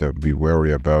need to be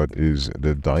wary about is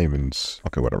the diamonds.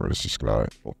 Okay, whatever, let's just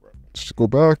go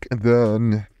back and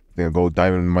then I'll go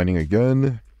diamond mining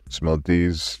again. Smelt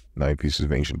these 9 pieces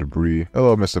of ancient debris.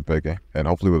 Hello, Mr. Peggy. And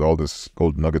hopefully with all this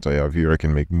gold nuggets I have here, I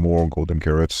can make more golden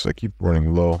carrots. I keep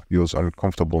running low. Feels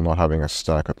uncomfortable not having a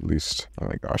stack at least. Oh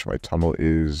my gosh, my tunnel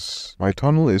is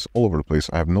all over the place.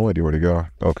 I have no idea where to go.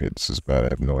 Okay, this is bad. I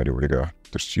have no idea where to go.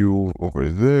 There's fuel over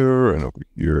there, and over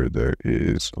here there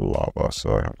is lava,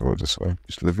 so I have to go this way.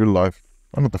 Just live your life.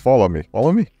 Why not to follow me?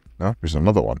 Follow me? No? There's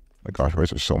another one. My gosh, why is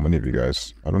there so many of you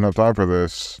guys? I don't have time for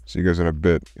this. See you guys in a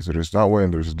bit. So there's that way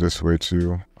and there's this way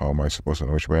too. How am I supposed to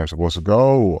know which way I'm supposed to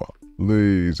go?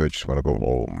 Please, I just want to go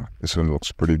home. This one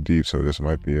looks pretty deep, so this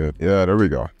might be it. Yeah, there we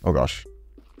go. Oh gosh.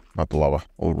 Not the lava.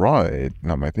 Alright.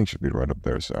 Now my thing should be right up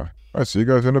there, so. Alright, see you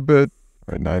guys in a bit.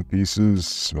 Alright, 9 pieces.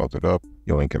 Smelt it up.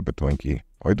 Yoink and Twinkie.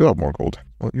 Oh, I do have more gold.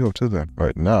 Well, you have 2 then.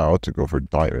 Right now, to go for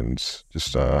diamonds.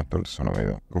 Just, throw this one away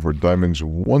though. Go for diamonds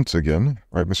once again.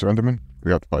 Right, Mr. Enderman?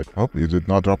 We have to fight. Oh, you did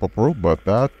not drop a pearl, but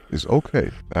that is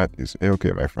okay. That is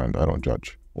a-okay, my friend. I don't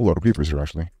judge. A lot of creepers here,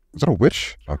 actually. Is that a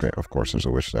witch? Okay, of course there's a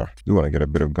witch there. I do want to get a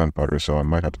bit of gunpowder, so I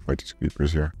might have to fight these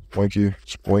creepers here. Spoinky,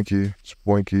 spoinky,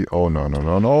 spoinky. Oh, no.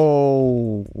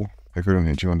 I couldn't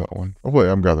hit you on that one. Hopefully,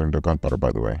 I'm gathering the gunpowder,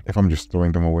 by the way. If I'm just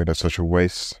throwing them away, that's such a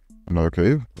waste. Another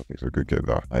cave? I think it's a good cave,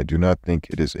 though. I do not think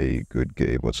it is a good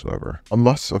cave whatsoever.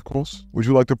 Unless, of course, would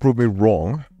you like to prove me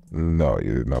wrong? No,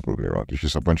 you did not prove me wrong. There's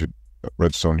just a bunch of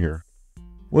redstone here.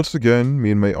 Once again,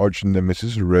 me and my arch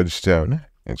nemesis, redstone.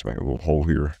 And it's my little hole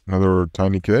here. Another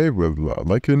tiny cave with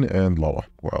lichen and lava.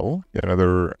 Well, yeah,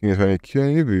 another tiny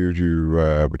cave. Would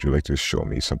you like to show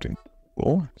me something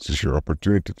cool? This is your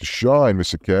opportunity to shine,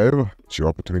 Mr. Cave. It's your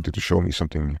opportunity to show me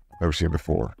something I've never seen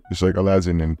before. Just like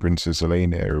Aladdin and Princess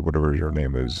Elena or whatever your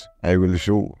name is. I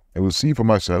will see for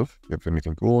myself if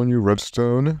anything cool on you.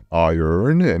 Redstone,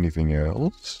 iron, anything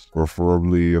else.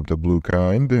 Preferably of the blue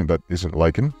kind that isn't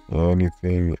lichen.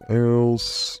 Anything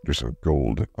else? There's some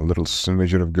gold. A little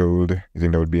smidgen of gold. You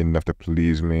think that would be enough to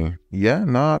please me? Yeah,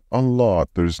 not a lot.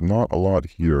 There's not a lot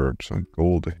here. Some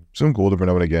gold. Some gold every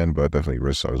now and again, but definitely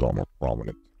redstone is all more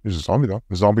prominent. There's a zombie though.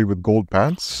 A zombie with gold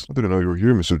pants? I didn't know you were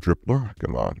here, Mr. Drippler.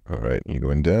 Come on. Alright, you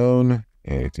going down.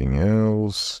 Anything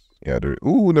else? Yeah, there.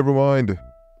 Ooh, never mind.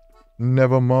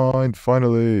 Never mind.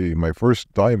 Finally. My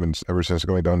first diamonds ever since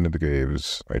going down into the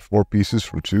caves. Alright, 4 pieces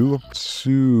from 2.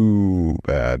 Too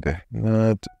bad.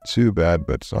 Not too bad,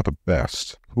 but it's not the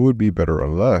best. Who would be better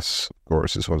unless, of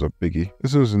course, this one's a biggie.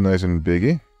 This one's nice and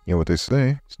biggie. You know what they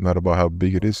say? It's not about how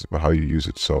big it is, it's about how you use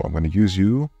it. So I'm going to use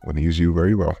you. I'm going to use you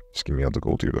very well. Just give me all the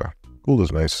gold here, though. Gold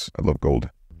is nice. I love gold.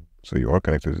 So you are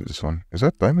connected to this one. Is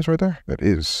that diamonds right there? That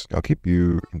is. I'll keep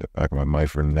you in the back of my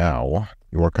mind for now.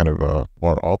 You are kind of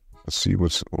far up. Let's see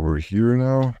what's over here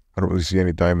now. I don't really see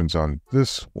any diamonds on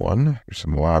this one. There's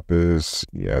some lapis.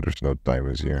 Yeah, there's no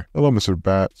diamonds here. Hello, Mr.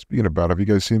 Bat. Speaking of bat, have you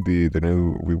guys seen the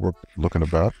new rework looking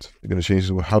bat? They're going to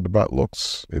change how the bat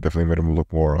looks. They definitely made him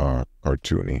look more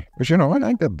cartoony. Which, you know,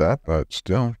 I get that, but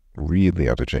still, really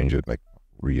have to change it. Like,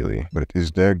 really. But it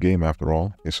is their game after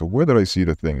all. Okay, so where did I see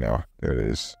the thing now? There it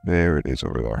is. There it is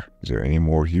over there. Is there any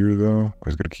more here, though? I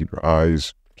was going to keep your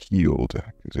eyes healed.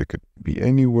 Because it could be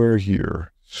anywhere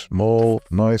here. Small,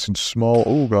 nice and small.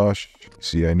 Oh gosh.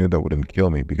 See, I knew that wouldn't kill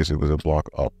me because it was a block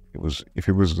up. If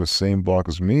it was the same block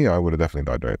as me, I would have definitely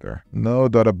died right there. No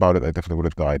doubt about it, I definitely would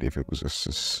have died if it was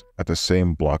just at the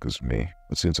same block as me.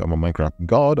 But since I'm a Minecraft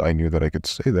god, I knew that I could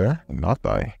stay there and not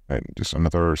die. And just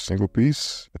another single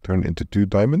piece. It turned into 2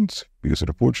 diamonds because of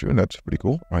the fortune. That's pretty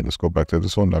cool. Alright, let's go back to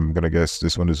this one. I'm gonna guess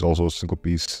this one is also a single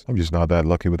piece. I'm just not that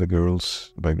lucky with the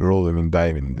girls. By girl, I mean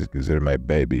diamonds because they're my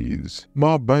babies.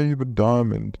 My baby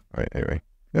diamond. Alright, anyway.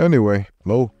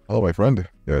 Hello, my friend.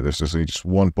 Yeah, there's just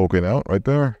one poking out right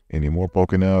there. Any more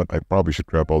poking out? I probably should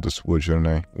grab all this wood, shouldn't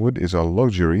I? Wood is a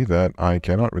luxury that I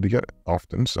cannot really get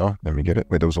often, so let me get it.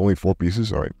 Wait, there was only 4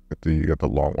 pieces? Alright, you got the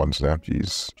long ones there.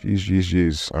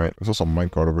 Jeez. Alright, there's also a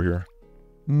minecart over here.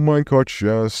 Minecart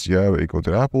chest, yeah, we go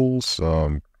to apples,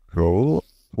 coal,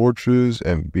 torches,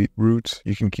 and beetroot.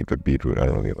 You can keep the beetroot, I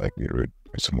don't really like beetroot.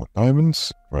 There's some more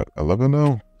diamonds. We're at 11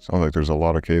 now. Sounds like there's a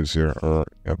lot of caves here, or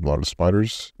you have a lot of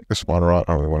spiders. Take a spider out.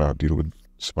 I don't really want to deal with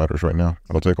spiders right now.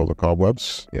 I'll take all the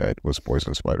cobwebs. Yeah, it was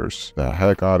poison spiders. The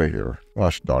heck out of here.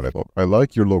 Gosh darn it. I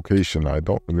like your location. I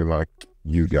don't really like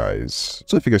you guys.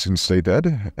 So if you guys can stay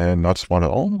dead and not spawn at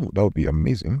all, that would be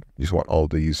amazing. You just want all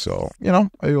these, so, you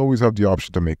know, I always have the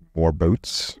option to make more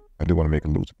boats. I do want to make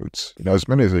loads of boots. You know, as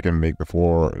many as I can make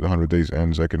before the 100 days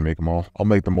ends, I can make them all. I'll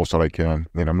make the most that I can.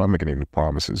 I mean, I'm not making any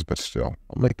promises, but still.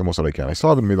 I'll make the most that I can. I still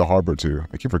haven't made the harbor too.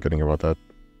 I keep forgetting about that.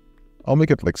 I'll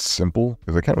make it like simple,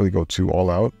 because I can't really go too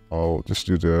all out. I'll just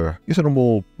do the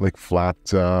normal like flat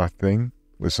thing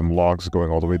with some logs going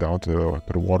all the way down to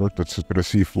the water, to the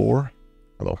sea floor.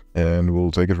 Hello. And we'll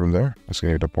take it from there. That's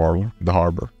going to be the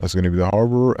harbor. That's going to be the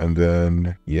harbor, and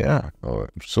then, yeah. I'm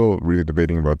still really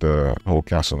debating about the whole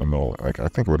castle in the middle. Like, I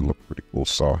think it would look pretty cool,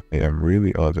 so I am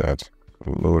really on that.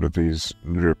 A load of these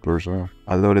dripplers.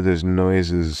 A load of these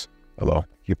noises. Hello.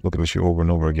 Keep looking at you over and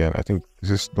over again. I think, is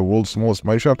this the world's smallest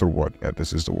mineshaft or what? Yeah,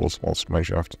 this is the world's smallest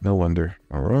mineshaft. No wonder.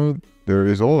 Alright. There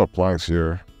is a lot of planks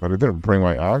here, but I didn't bring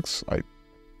my axe.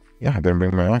 Yeah, I didn't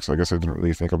bring my axe. I guess I didn't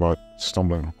really think about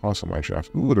stumbling across a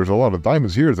mineshaft. Ooh, there's a lot of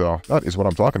diamonds here, though. That is what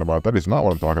I'm talking about. That is not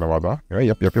what I'm talking about, though.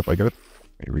 Yeah, yep, I get it.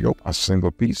 Here we go. A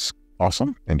single piece.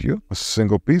 Awesome. And you? A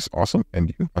single piece. Awesome.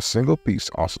 And you? A single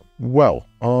piece. Awesome. Well,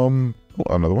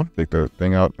 another one. Take the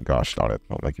thing out. Gosh darn it.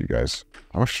 I don't like you guys.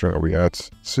 How much string are we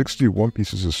at? 61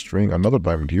 pieces of string. Another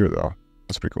diamond here, though.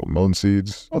 That's pretty cool. Melon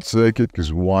seeds. I'll take it,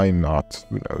 because why not?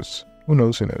 Who knows? Who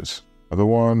knows? Other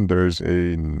one, there's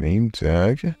a name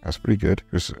tag. That's pretty good.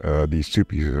 There's these 2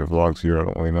 pieces of logs here. I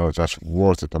don't really know if that's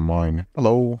worth it to mine.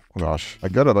 Hello. Oh gosh. I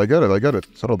get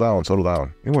it. Settle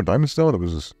down. Any more diamonds though?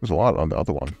 There's a lot on the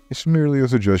other one. It's merely a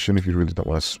suggestion if you really don't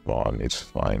want to spawn. It's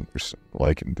fine. There's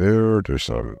like in there. There's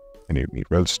some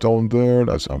redstone there.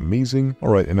 That's amazing.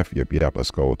 Alright, enough. Yep,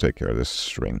 let's go take care of this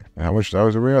string. And how much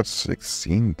diamonds are we at?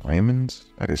 16 diamonds?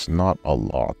 That is not a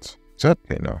lot.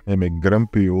 Okay, now. I'm a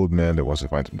grumpy old man that wants to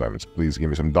find some diamonds. Please give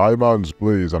me some diamonds,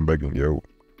 please. I'm begging you.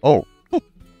 Oh.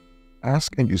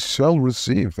 Ask and you shall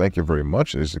receive. Thank you very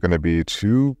much. There's going to be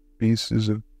 2 pieces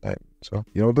of diamonds. So,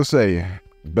 you know what to say.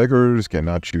 Beggars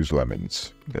cannot choose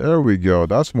lemons. There we go.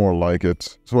 That's more like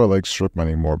it. That's why I like strip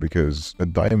mining more, because the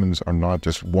diamonds are not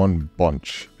just one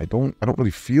bunch. I don't really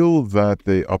feel that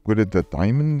they upgraded the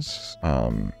diamonds.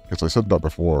 Because I said that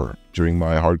before during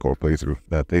my hardcore playthrough,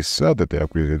 that they said that they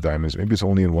upgraded the diamonds. Maybe it's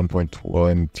only in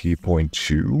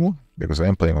 1.20.2, because I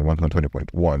am playing on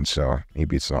 1.20.1, so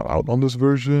maybe it's not out on this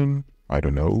version. I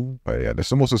don't know. But yeah, that's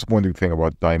the most disappointing thing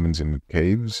about diamonds in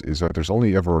caves, is that there's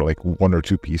only ever like 1 or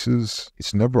 2 pieces.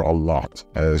 It's never a lot,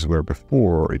 as where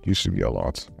before it used to be a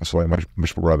lot. That's why I much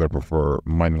rather prefer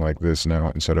mining like this now,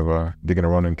 instead of digging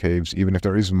around in caves. Even if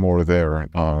there is more there,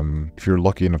 if you're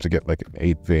lucky enough to get like an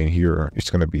 8 vein here, it's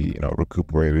gonna be,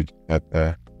 recuperated at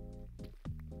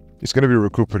it's gonna be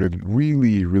recuperated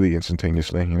really, really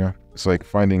instantaneously, It's like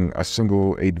finding a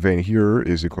single 8 vein here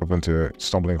is equivalent to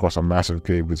stumbling across a massive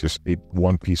cave with just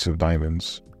 1 piece of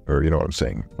diamonds. Or, you know what I'm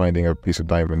saying. Finding a piece of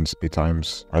diamonds 8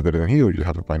 times rather than here, you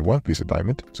have to find 1 piece of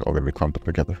diamond. It's all going to be clumped up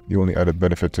together. The only added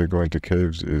benefit to going to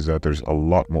caves is that there's a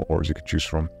lot more ores you could choose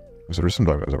from. So there's some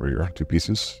diamonds over here. 2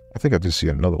 pieces. I think I did see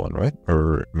another one, right?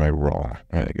 Or am I wrong?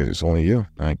 I guess it's only you.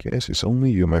 My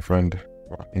friend.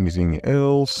 Anything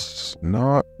else?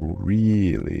 Not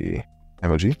really.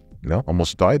 MLG? No,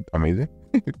 almost died. Amazing.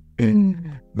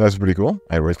 That's pretty cool.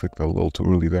 I right-clicked a little too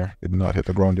early there. Did not hit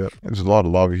the ground yet. There's a lot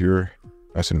of lava here.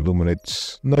 Nice and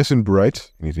illuminates. Nice and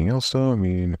bright. Anything else though? I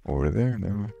mean, over there?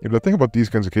 No. Yeah, but the thing about these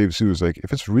kinds of caves too is like,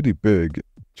 if it's really big,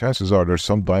 chances are there's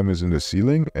some diamonds in the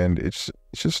ceiling, and it's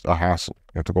just a hassle.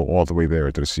 You have to go all the way there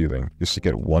to the ceiling just to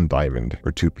get 1 diamond,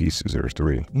 or 2 pieces, or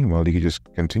 3. Meanwhile, you can just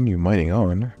continue mining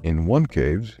on in one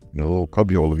cave, in a little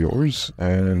cubbyhole of yours,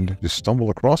 and just stumble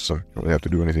across them. You don't really have to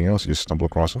do anything else, you just stumble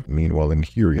across them. Meanwhile, in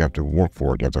here, you have to work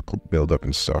for it. You have to build up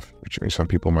and stuff, which means some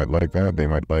people might like that. They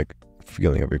might like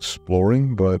feeling of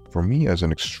exploring, but for me as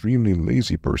an extremely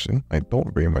lazy person, I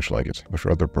don't very much like it. I'd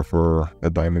rather prefer the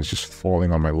diamonds just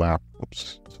falling on my lap.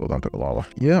 Oops, fell down to the lava.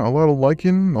 Yeah, a lot of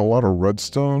lichen, a lot of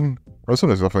redstone.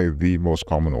 Redstone is definitely the most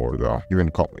common ore though,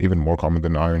 even more common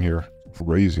than iron here.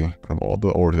 Crazy. From all the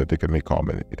ore that they could make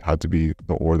common, it had to be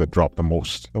the ore that dropped the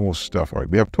most stuff. All right,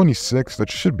 we have 26. That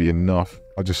should be enough.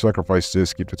 I'll just sacrifice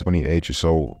this, keep the 28 just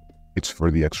so it's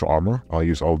for the extra armor. I'll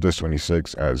use all this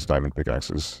 26 as diamond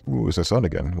pickaxes. Ooh, it's the sun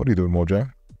again. What are you doing,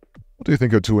 Mojang? What do you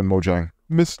think you're doing, Mojang?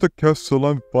 Mr. Castle,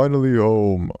 I'm finally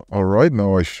home. Alright,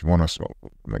 now I want to smoke.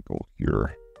 I'm gonna go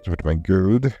here. With my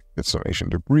gold, get some ancient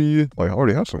debris. I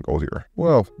already have some gold here.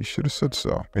 Well, you should have said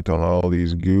so. I turn all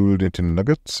these gold into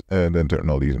nuggets, and then turn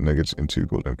all these nuggets into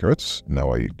golden carrots.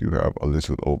 Now I do have a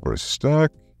little over a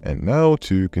stack. And now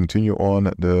to continue on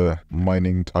the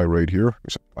mining tirade here,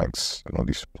 there's some planks, and all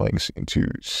these planks into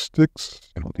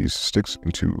sticks, and all these sticks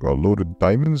into loaded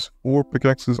diamonds. 4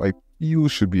 pickaxes I feel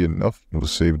should be enough. We'll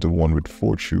save the one with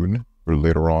fortune for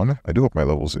later on. I do hope my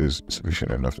levels is sufficient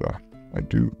enough though. I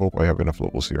do hope I have enough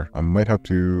levels here. I might have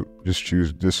to just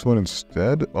choose this one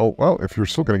instead. Oh, well, if you're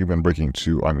still going to give me Unbreaking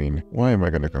 2, I mean, why am I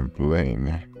going to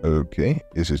complain? Okay,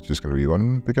 is it just going to be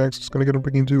 1 pickaxe that's going to get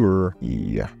Unbreaking 2, or...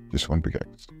 Yeah, just 1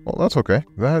 pickaxe. Well, that's okay.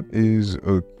 That is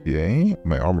okay.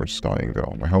 My armor's dying,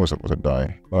 though. My helmet's supposed to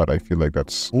die. But I feel like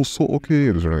that's also okay.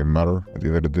 It doesn't really matter at the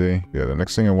end of the day. Yeah, the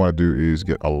next thing I want to do is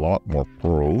get a lot more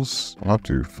pearls. I'll have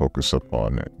to focus up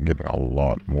on getting a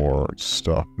lot more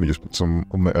stuff. Let me just put some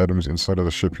of my items inside of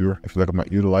the ship here. I feel like I'm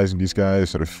not utilizing these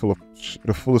guys at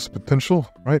the fullest potential,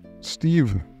 right?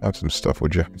 Steve, add some stuff,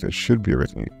 would you? That should be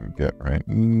everything you can get, right?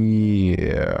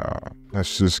 Yeah.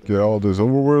 Let's just get all this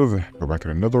over with. Go back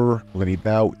to another. All I need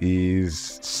now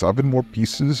is 7 more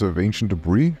pieces of ancient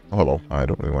debris. Oh, hello. I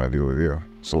don't really want to deal with you.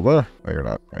 Still there? No, you're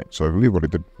not. Right. So I believe what I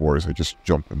did before is I just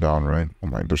jumped down, right? Oh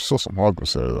my, there's still some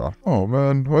hoglins there, though. Oh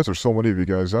man, why is there so many of you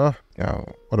guys, huh? Yeah,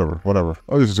 whatever.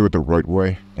 I'll just do it the right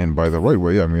way. And by the right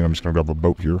way, I mean I'm just gonna grab a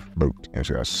boat here. Boat. And it's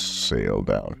gonna sail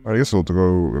down. I guess I'll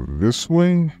go this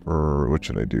way. Or what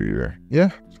should I do here?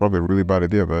 Yeah, it's probably a really bad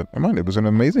idea, but I mind, it was an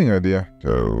amazing idea.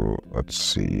 So let's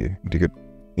see. To get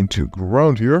into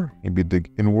ground here, maybe dig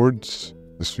inwards.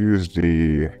 Let's use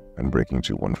the Unbreaking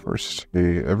 2 one first.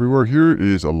 Okay, everywhere here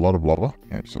is a lot of lava.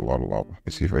 Yeah, it's a lot of lava.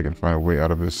 Let's see if I can find a way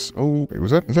out of this. Oh, wait,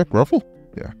 is that Gruffle?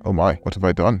 Yeah. Oh my, what have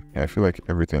I done? Yeah, I feel like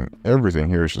everything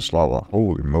here is just lava.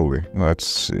 Holy moly. Let's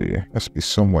see. Let's be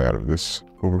some way out of this.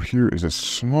 Over here is a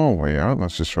small way out.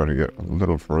 Let's just try to get a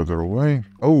little further away.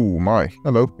 Oh my.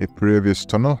 Hello. A previous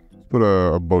tunnel. Put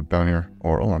a boat down here.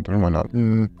 Or, hold on, why not?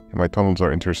 My tunnels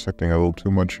are intersecting a little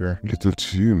too much here. A little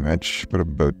too much. Put a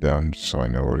boat down just so I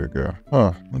know where to go.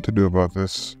 Huh, what to do about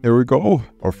this? Here we go.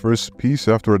 Our first piece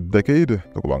after a decade.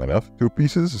 Took long enough. 2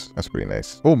 pieces. That's pretty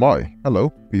nice. Oh my. Hello.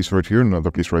 Piece right here,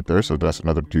 another piece right there. So that's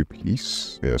another 2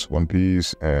 piece. Yes, 1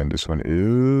 piece. And this one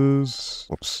is...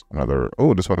 Whoops. Another...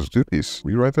 Oh, this one is 2 piece.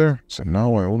 3 right there. So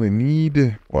now I only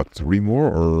need... What, 3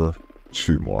 more or...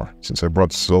 2 more. Since I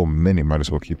brought so many, might as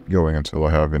well keep going until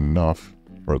I have enough.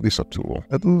 Or at least a tool.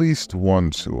 At least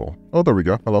 1 tool. Oh, there we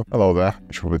go. Hello. Hello there.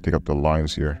 I should probably take up the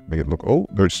lines here. Make it look... Oh,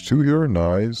 there's 2 here.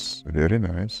 Nice. Very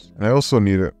nice. And I also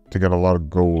need to get a lot of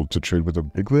gold to trade with the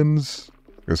piglins.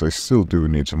 Because I still do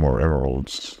need some more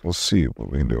emeralds. We'll see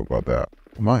what we can do about that.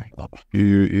 Oh my.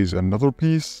 Here is another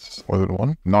piece. More than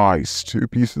 1. Nice. 2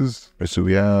 pieces. Right, so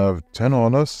we have 10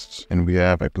 on us. And we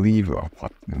have, I believe,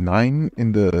 what, 9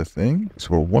 in the thing?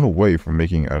 So we're 1 away from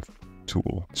making a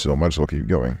tool. So might as well keep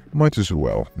going. Might as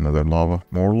well. Another lava.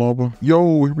 More lava.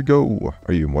 Yo, here we go.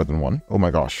 Are you more than 1? Oh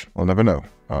my gosh. I'll never know.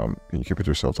 Can you keep it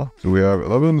yourself up? So we have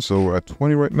 11, so at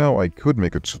 20 right now, I could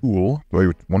make a tool. Do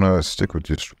I want to stick with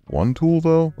just 1 tool,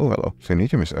 though? Oh, hello. Say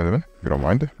need you, Miss Evan. If you don't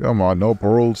mind. Come on, no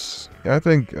pearls. Yeah, I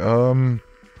think,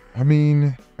 I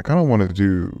mean, I kind of want to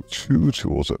do 2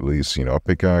 tools at least, you know, a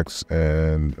pickaxe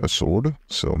and a sword.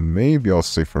 So maybe I'll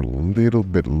stay for a little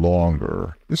bit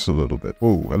longer. Just a little bit.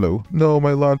 Oh, hello. No,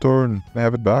 my lantern. Can I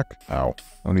have it back? Ow.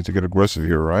 I need to get aggressive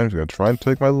here, right? I'm going to try and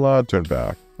take my lantern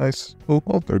back. Nice. Oh,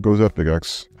 well, there goes that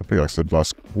pickaxe. That pickaxe did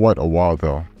last quite a while,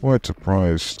 though. Quite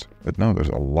surprised. But now there's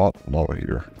a lot of lava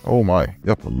here. Oh my.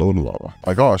 Yep, a load of lava.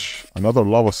 My gosh, another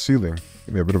lava ceiling.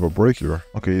 Give me a bit of a break here.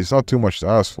 Okay, it's not too much to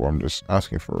ask for. I'm just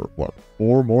asking for, what,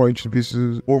 4 more ancient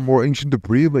pieces? 4 more ancient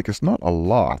debris? Like, it's not a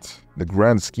lot. In the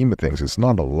grand scheme of things, it's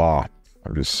not a lot.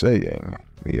 I'm just saying.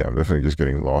 Yeah, I'm definitely just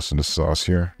getting lost in the sauce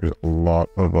here. There's a lot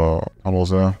of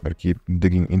tunnels now that keep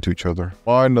digging into each other.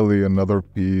 Finally, another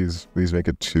piece. Please make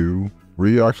it 2.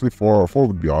 3, actually 4. 4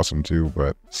 would be awesome too,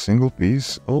 but single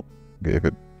piece? Oh, okay, if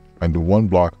it... And 1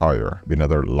 block higher, be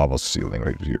another lava ceiling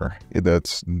right here. Okay,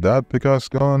 that's that pickaxe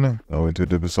gone. Now into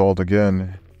the basalt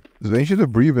again. Does ancient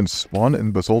debris even spawn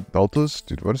in basalt deltas?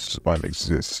 Dude, what does spawn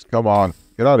exist? Come on,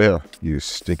 get out of here, you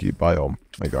stinky biome.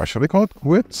 My gosh, should I call it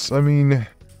quits? I mean,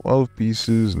 12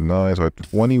 pieces, nice. So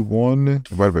 21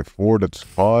 divided by 4, that's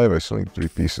 5. I still need 3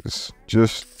 pieces.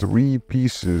 Just 3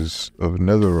 pieces of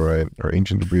netherite or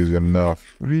ancient debris is enough.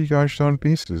 3 gosh darn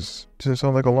pieces. Doesn't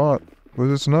sound like a lot. But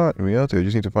it's not. In reality, I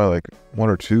just need to find like 1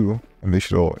 or 2. And they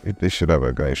should have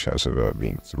a nice chance of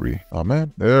being 3. Oh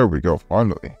man, there we go,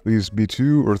 finally. Please be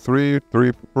 2 or 3,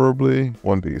 3 preferably,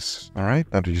 1 piece.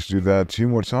 Alright, now to just do that 2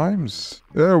 more times.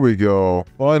 There we go.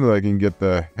 Finally, I can get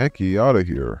the hecky out of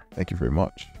here. Thank you very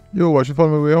much. Yo, I should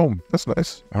find my way home. That's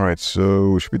nice. Alright,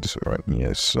 so it should be this way, right?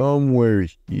 Yeah, somewhere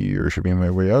here should be my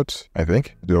way out, I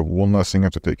think. I do have one last thing I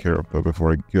have to take care of though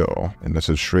before I go. And that's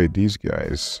to trade these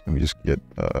guys. Let me just get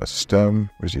a stem.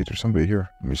 Where's he? There's somebody here.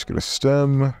 Let me just get a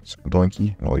stem, some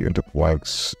donkey, and all you into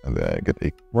planks. And then get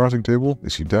a crafting table.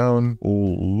 Place you down. A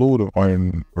load of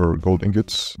iron or gold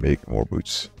ingots. Make more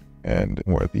boots. And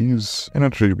more of these. And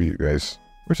I'll trade with you guys.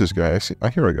 Where's this guy? I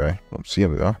hear a guy. I don't see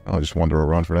him though. I'll just wander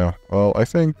around for now. Well, I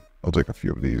think I'll take a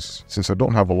few of these. Since I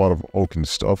don't have a lot of oaken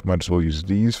stuff, might as well use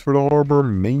these for the harbor.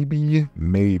 Maybe.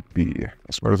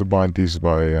 It's better to bind these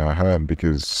by hand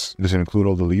because it doesn't include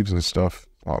all the leaves and stuff.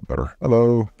 A lot better.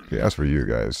 Hello. Okay, as for you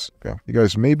guys. Okay. You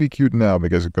guys may be cute now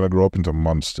because you're gonna grow up into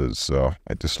monsters, so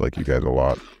I dislike you guys a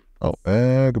lot. Oh,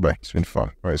 goodbye. It's been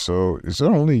fun. Alright, so is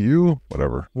there only you?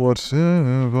 Whatever.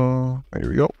 Whatever. Here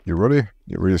we go. You ready?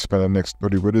 You ready to spend the next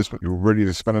 30 minutes? You ready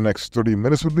to spend the next 30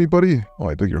 minutes with me, buddy? Oh,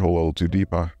 I dug your hole a little too deep,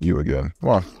 huh? You again. Come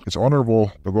on. It's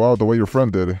honorable to go out the way your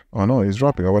friend did. Oh no, he's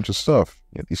dropping a bunch of stuff.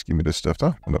 Yeah, at least give me this stuff,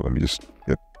 huh? No, let me just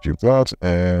get that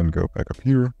and go back up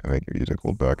here. And then give you the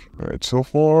gold back. Alright, so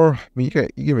far, I mean,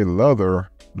 you give me leather.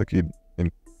 Look, you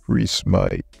increase my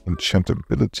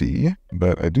enchantability,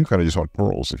 but I do kind of just want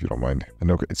pearls, if you don't mind. I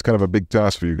know it's kind of a big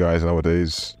task for you guys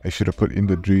nowadays. I should have put in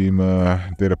the dream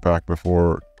data pack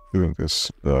before doing this,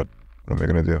 but what am I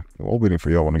gonna do? I'm all waiting for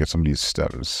y'all. I want to get some of these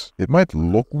stems. It might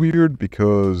look weird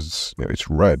because, you know, it's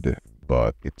red,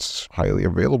 but it's highly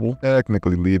available.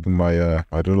 Technically leaving my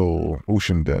my little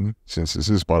ocean den, since this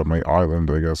is part of my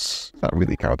island, I guess. It's not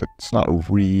really counted. It's not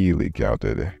really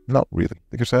counted. Not really.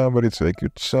 Take your time, buddy. Take your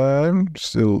time.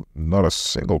 Still not a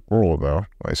single pearl, though. Am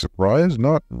I surprised?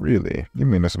 Not really. Give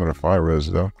me a nice amount of fire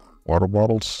res, though. Water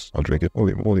bottles. I'll drink it.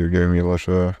 Holy moly, you're giving me a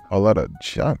lot of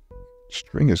junk.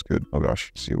 String is good. Oh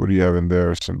gosh. See, what do you have in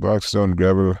there? Some blackstone,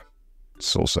 gravel,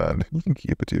 soul sand. You can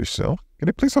keep it to yourself. Can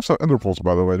I please have some ender pearls,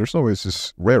 by the way? There's no way it's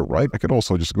just rare, right? I could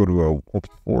also just go to a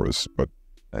open forest, but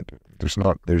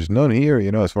there's none here,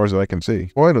 you know, as far as I can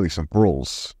see. Finally, some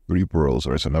pearls. 3 pearls.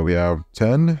 Alright, so now we have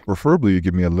 10. Preferably you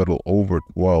give me a little over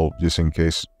 12, just in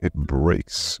case it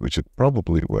breaks, which it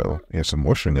probably will. You have some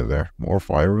mushroom in there. More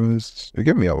fire res. You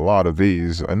give me a lot of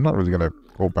these. I'm not really gonna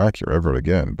go back here ever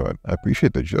again, but I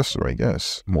appreciate the gesture, I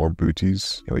guess. More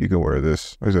booties. You know, you can wear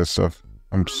this. Where's that stuff?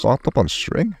 I'm stocked up on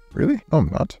string? Really? No, I'm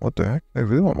not. What the heck? I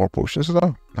really want more potions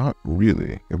now? Not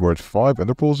really. If we're at 5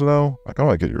 ender pearls now, I kind of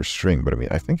want to get your string, but I mean,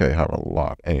 I think I have a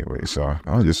lot anyway, so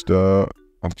I'll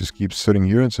just keep sitting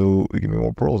here until we give me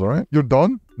more pearls, alright? You're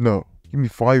done? No. Give me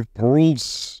 5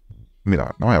 pearls? I mean,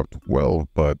 now I have 12,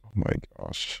 but oh my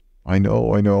gosh. I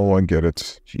know, I get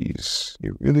it. Jeez.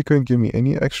 You really couldn't give me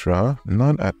any extra, huh?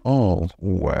 None at all.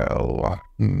 Well,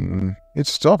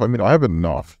 it's tough. I mean, I have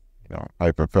enough. You know,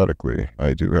 hypothetically,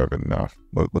 I do have enough.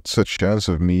 But what's the chance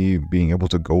of me being able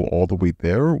to go all the way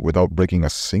there without breaking a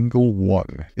single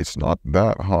one? It's not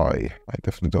that high. I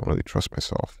definitely don't really trust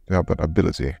myself to have that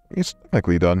ability. It's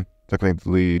technically done.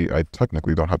 I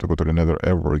technically don't have to go to the nether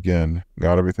ever again.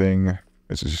 Got everything.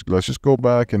 Let's just go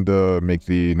back and make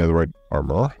the netherite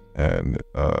armor and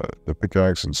the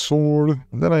pickaxe and sword.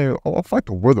 And then I'll fight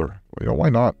the wither. You know, why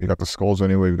not? We got the skulls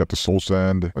anyway. We got the soul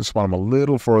sand. I just want them a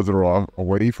little further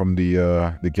away from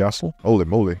the castle. Holy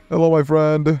moly. Hello, my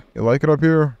friend. You like it up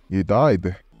here? You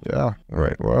died. Yeah.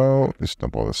 Alright, well, just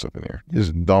dump all this stuff in here.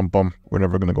 Just dump them. We're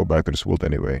never gonna go back to this world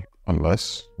anyway.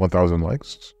 Unless 1,000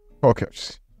 likes. Okay.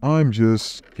 I'm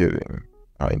just kidding.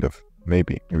 Kind of.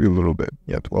 maybe a little bit.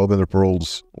 Yeah, 12 ender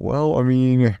pearls. Well, I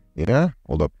mean, yeah.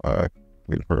 Hold up.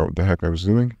 Wait, I forgot what the heck I was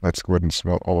doing. Let's go ahead and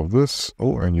smelt all of this.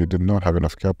 Oh, and you did not have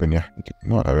enough kelp in you. You did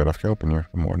not have enough kelp in you.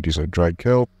 Come on, these are dried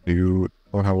kelp. You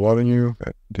don't have a lot in you.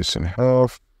 Cut this in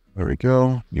half. There we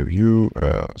go.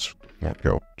 Let's more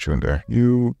kelp. Chew in there.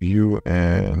 You,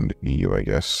 and you, I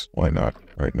guess. Why not?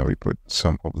 All right, now we put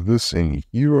some of this in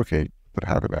here. Okay, put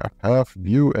half of that. Half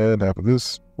you and half of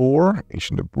this. For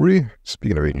ancient debris.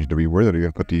 Speaking of ancient debris, where did I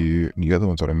even put the other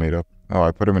ones that I made up? Oh,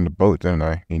 I put them in the boat, didn't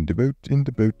I? In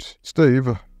the boat. Steve.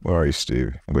 Where are you,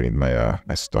 Steve? I'm going to need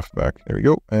my stuff back. There we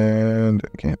go. And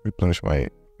I can't replenish my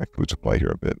food supply here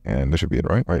a bit. And that should be it,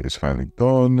 right? All right, it's finally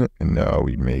done. And now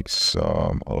we make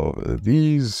some of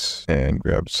these and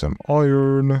grab some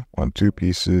iron. 1, 2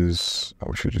 pieces.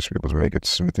 We should just be able to make a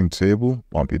smithing table.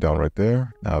 Lump it down right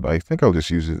there. Now, I think I'll just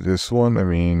use this one. I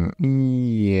mean,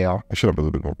 yeah. I should have a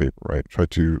little bit more paper, right? Try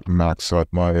to max out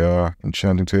my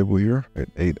enchanting table here. Right,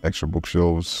 8 extra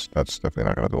bookshelves. That's definitely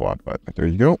not going to do a lot, but there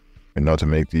you go. And now to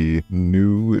make the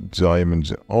new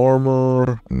diamond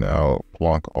armor. Now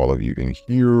plonk all of you in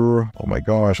here. Oh my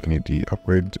gosh, I need the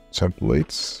upgrade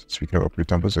templates. Speaking of upgrade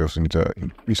templates, I also need to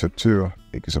increase it too,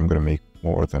 because I'm going to make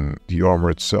more than the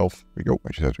armor itself. Here we go. I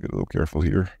just have to be a little careful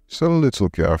here. Just a little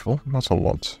careful. Not a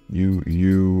lot. You,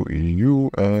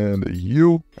 and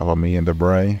you. Follow me in the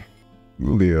bray.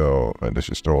 Julio. Right, let's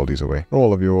just throw all these away. Throw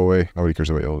all of you away. Nobody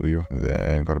cares about all of you.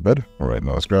 Then go to bed. Alright,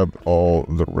 now let's grab all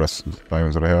the rest of the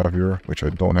diamonds that I have here, which I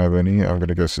don't have any. I'm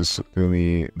gonna guess the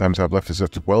only diamonds I have left is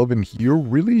at 12 in here.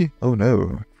 Really? Oh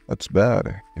no. That's bad.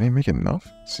 Can I make enough?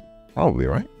 Let's see. Probably,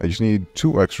 right? I just need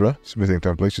 2 extra smithing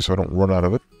templates just so I don't run out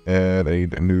of it. And I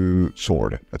need a new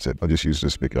sword. That's it. I'll just use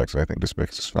this pickaxe. I think this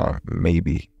pickaxe is fine.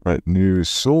 Maybe. Right, new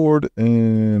sword,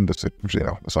 and that's it. Actually,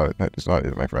 no, that's not it. That is not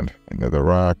it, my friend. Another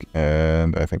rack,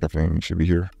 and I think everything should be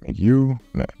here. Thank you.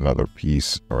 Another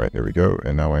piece. All right, there we go.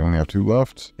 And now I only have 2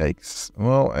 left. Yikes.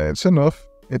 Well, it's enough.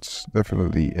 It's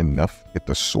definitely enough. Get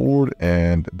the sword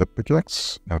and the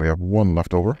pickaxe. Now we have 1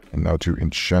 left over. And now to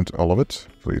enchant all of it.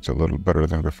 Hopefully it's a little better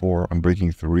than before.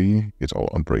 Unbreaking 3. It's all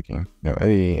unbreaking. Now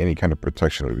any kind of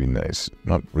protection would be nice.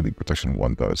 Not really protection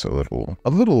 1 though. It's a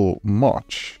little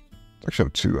much.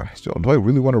 Protection 2. Still, do I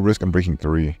really want to risk unbreaking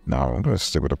 3? No, I'm going to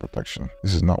stick with the protection.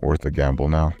 This is not worth the gamble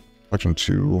now. Protection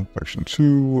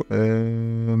 2,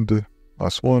 and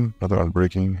last one, another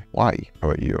unbreaking. Why? How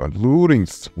about you? Unlooting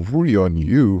 3 on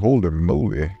you. Holy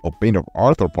moly. A bane of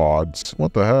arthropods.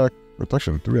 What the heck?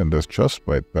 Protection 3 on this chest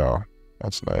plate though.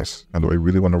 That's nice. And do I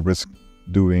really want to risk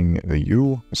doing the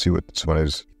U? Let's see what this one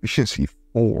is. Efficiency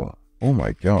 4. Oh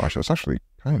my gosh, that's actually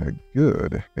kind of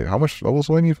good. Wait, how much levels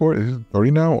do I need for it? Is it 30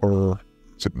 now, or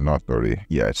is it not 30?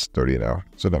 Yeah, it's 30 now.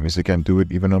 So that means I can't do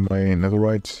it even on my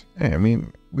netherite. Hey, I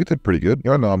mean, we did pretty good.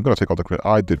 Yeah, no, I'm gonna take all the credit.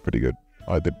 I did pretty good.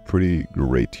 I did pretty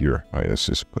great here. All right, let's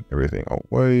just put everything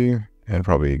away. And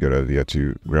probably a good idea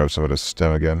to grab some of the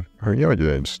stem again. Or yeah,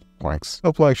 just planks.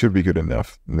 The plank should be good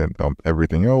enough. And then dump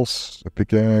everything else. The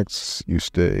pickaxe, you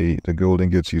stay. The gold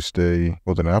ingots, you stay.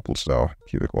 Golden apples though.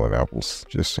 Keep the golden apples,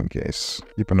 just in case.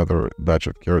 Keep another batch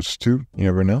of carrots too. You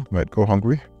never know. Might go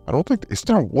hungry. I don't think, is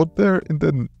there wood there in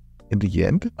the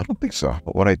end? I don't think so.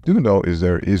 But what I do know is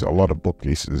there is a lot of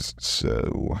bookcases.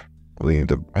 So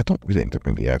I don't really need to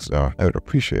bring the axe down. I would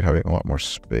appreciate having a lot more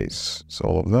space. So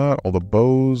all of that, all the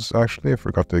bows, actually, I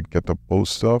forgot to get the bow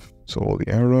stuff. So all the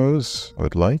arrows, I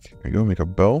would like. There you go, make a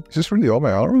bow. Is this really all my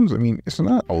arrows? I mean, it's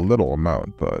not a little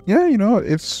amount, but yeah, you know,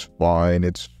 it's fine.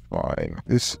 It's fine.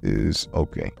 This is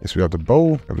okay. Yes, we have the bow,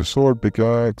 we have the sword,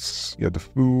 pickaxe, you have the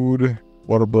food,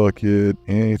 water bucket,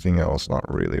 anything else?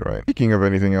 Not really, right? Speaking of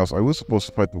anything else, I was supposed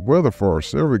to fight the weather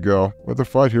first. There we go. Weather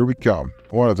fight, here we come.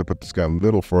 I wanted to put this guy a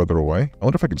little further away. I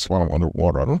wonder if I can spawn him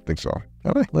underwater. I don't think so.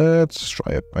 Can I? Let's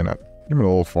try it. Why not? Give me a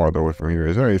little farther away from here.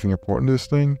 Is there anything important in this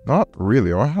thing? Not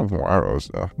really. I have more arrows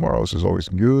though. More arrows is always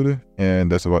good.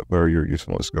 And that's about where your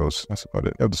usefulness goes. That's about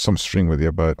it. You have some string with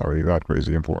you, but not really that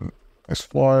crazy important. Let's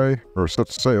fly, or set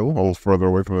sail a little further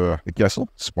away from the castle.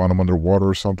 Spawn him underwater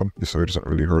or something, just so it doesn't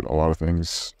really hurt a lot of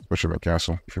things, especially my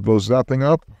castle. If it blows that thing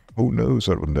up, who knows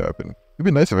what would happen. It'd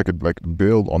be nice if I could, like,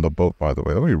 build on the boat, by the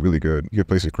way. That would be really good. You could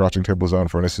place your crouching tables down,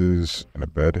 furnaces, and a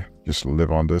bed. Just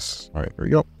live on this. Alright, here we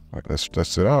go. Alright, let's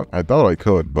test it out. I thought I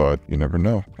could, but you never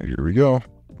know. Here we go.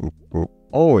 Boop, boop.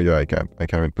 Oh, yeah, I can't. I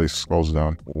can't even place scrolls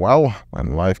down. Well,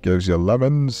 when life gives you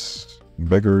lemons,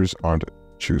 beggars aren't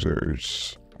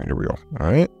choosers. Here we go.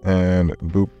 All right. And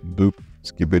boop, boop,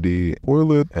 skibbity,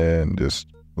 oil it, and just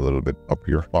a little bit up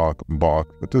here. Bonk, bonk.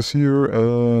 Put this here,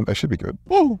 and I should be good.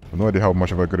 Oh, I have no idea how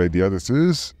much of a good idea this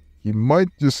is. He might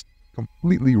just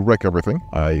completely wreck everything.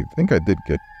 I think I did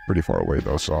get pretty far away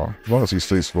though, so as long as he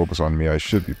stays focused on me, I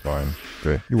should be fine.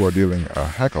 Okay, you are dealing a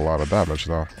heck of a lot of damage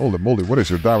though. Holy moly, what is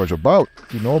your damage about?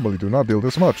 You normally do not deal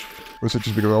this much. Or is it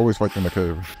just because I always fight you in the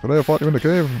cave? Did I fight you in the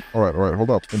cave? Alright, hold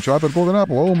up. Enchanted golden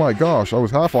apple, oh my gosh, I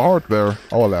was half a heart there.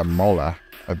 Hola mola.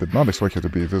 I did not expect you to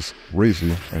be this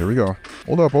crazy. Here we go.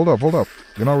 Hold up.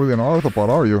 You're not really an arthropod,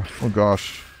 are you? Oh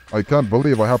gosh. I can't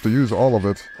believe I have to use all of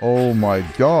it. Oh my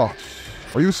gosh.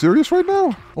 Are you serious right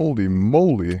now? Holy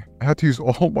moly. I had to use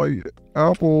all my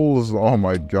apples. Oh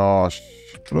my gosh.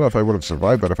 I don't know if I would have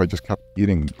survived that if I just kept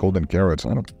eating golden carrots.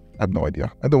 I have no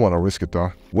idea. I don't want to risk it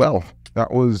though. Well,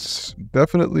 that was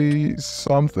definitely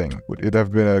something. Would it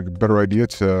have been a better idea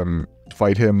to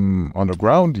fight him on the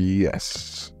ground?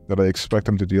 Yes. Did I expect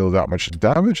him to deal that much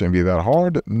damage and be that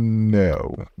hard?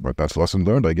 No. But that's lesson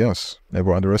learned, I guess.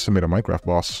 Never underestimate a Minecraft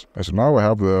boss. And so now I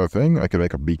have the thing, I can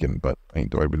make a beacon, but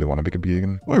do I really want to make a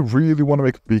beacon? Do I really want to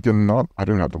make a beacon? I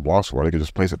don't have the block sword, I could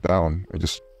just place it down and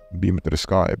just beam it to the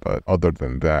sky, but other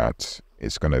than that,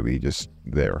 it's gonna be just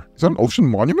there. Is that an ocean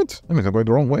monument? I mean, I'm going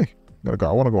the wrong way. I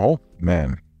want to go home.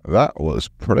 Man, that was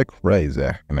pretty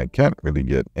crazy. And I can't really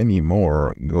get any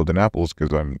more golden apples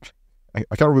because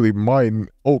I can't really mine.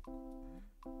 Oh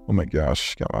my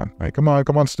gosh, come on. Hey, come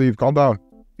on, Steve, calm down.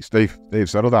 Steve,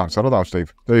 settle down,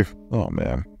 Steve. Oh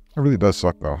man, that really does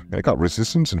suck though. I got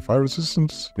resistance and fire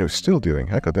resistance. Still dealing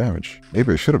heck of damage.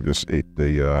 Maybe I should have just ate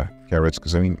the carrots,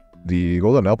 because I mean, the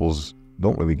golden apples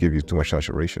don't really give you too much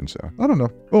saturation, so I don't know.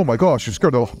 Oh my gosh, you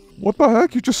scared the... What the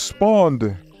heck? You just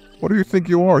spawned. What do you think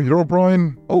you are,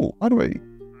 Herobrine? Oh, how do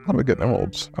I get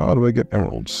emeralds? How do I get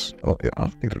emeralds? Oh, yeah, I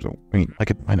don't think there's a... I mean, I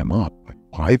could mine them up.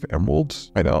 5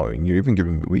 emeralds? I know, and you're even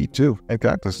giving me wheat too. And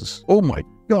cactuses. Oh my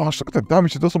gosh, look at the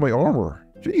damage it does on my armor.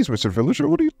 Jeez, Mr. Villager,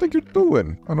 what do you think you're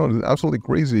doing? I know, it's absolutely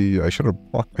crazy. I should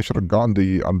have gone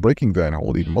the unbreaking then.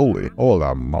 Holy moly.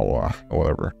 Hola mola.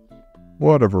 Whatever.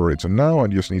 Whatever it's now, I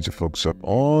just need to focus up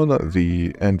on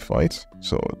the end fight.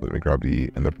 So let me grab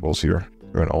the ender balls here.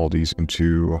 Turn all these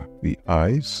into the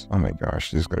eyes. Oh my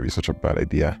gosh, this is gonna be such a bad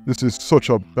idea. This is such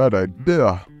a bad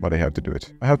idea. But I have to do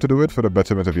it. I have to do it for the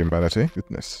betterment of humanity.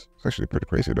 Goodness. It's actually pretty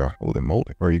crazy though. Holy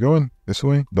moly. Where are you going? This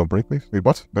way? Don't break, please. Wait,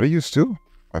 what? Did I use 2?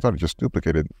 I thought it just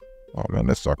duplicated. Oh man,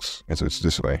 that sucks. And so it's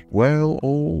this way. Well,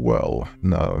 oh well.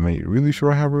 No, am I really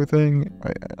sure I have everything?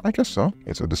 I guess so.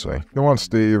 Okay, so this way. Come on,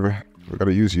 Steve. We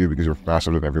gotta use you because you're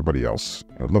faster than everybody else.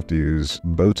 I'd love to use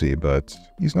Boaty, but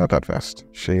he's not that fast.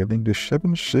 Shailing the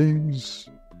 7 Shaves.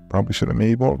 Probably should have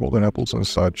made more golden apples and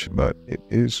such, but it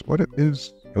is what it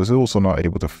is. I was also not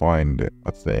able to find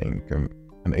a thing.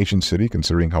 An ancient city,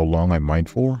 considering how long I mined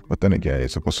for. But then again,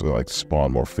 it's supposed to like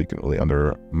spawn more frequently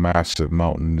under massive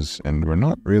mountains, and we're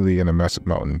not really in a massive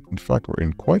mountain. In fact, we're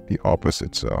in quite the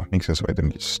opposite, so makes sense why I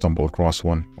didn't just stumble across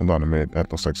one. Hold on a minute,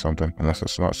 that looks like something. Unless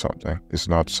it's not something. It's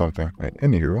not something. Right,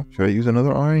 anywho, should I use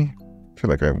another eye? I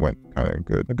feel like I went kind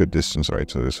of a good distance, right?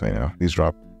 So this way now. Please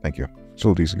drop. Thank you.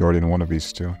 So these Guardian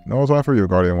wannabes too. No, it's not for you,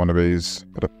 Guardian wannabes.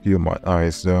 Gotta peel my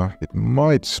eyes though. It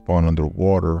might spawn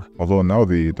underwater. Although now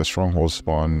the strongholds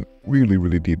spawn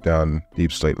really deep down,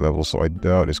 deep slate level, so I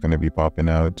doubt it's gonna be popping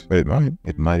out. But it might.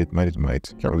 It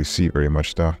might. Can't really see very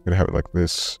much though. Gonna have it like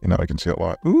this. You know, I can see a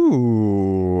lot.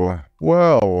 Ooh.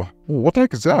 Well. What the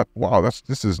heck is that? Wow,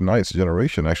 this is nice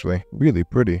generation actually. Really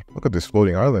pretty. Look at this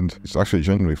floating island. It's actually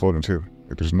genuinely floating too.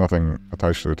 There's nothing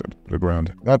attached to it to the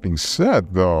ground. That being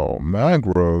said, though,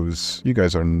 mangroves, you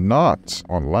guys are not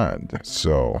on land.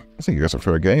 So, I think you guys are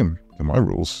fair game to my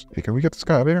rules. Hey, can we get this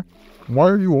guy out of here? Why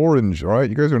are you orange, alright?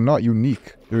 You guys are not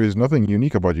unique. There is nothing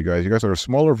unique about you guys. You guys are a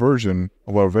smaller version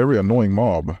of a very annoying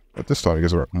mob. But this time, you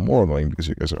guys are more annoying because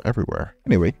you guys are everywhere.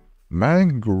 Anyway,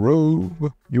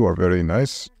 mangrove, you are very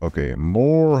nice. Okay,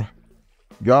 more.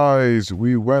 Guys,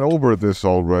 we went over this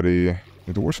already.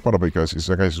 The worst part about you guys is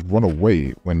that guys run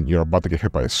away when you're about to get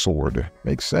hit by a sword.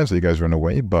 Makes sense that you guys run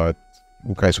away, but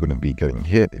you guys wouldn't be getting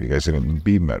hit if you guys didn't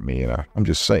beam at me, you know? I'm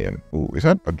just saying. Ooh, is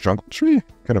that a jungle tree?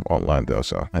 Kind of online though,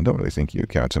 so I don't really think you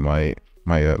count to my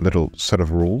little set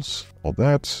of rules. All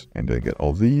that, and then get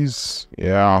all these.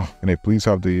 Yeah, can I please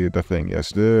have the thing?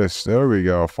 Yes, this. There we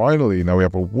go. Finally, now we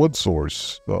have a wood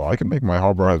source. So I can make my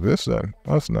harbor out of this then.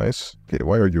 That's nice. Okay,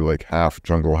 why are you like half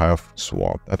jungle, half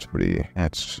swamp? That's pretty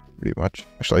much.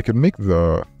 Actually, I could make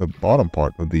the bottom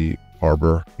part of the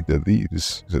harbor into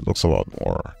these. It looks a lot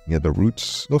more. Yeah, the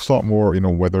roots looks a lot more,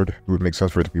 weathered. It would make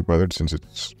sense for it to be weathered since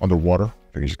it's underwater.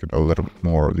 I think you should get a little bit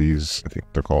more of these. I think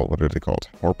they're called, what are they called?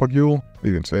 Harpagule? I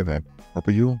didn't say that.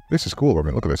 Harpagule? This is cool. I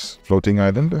mean, look at this. Floating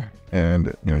island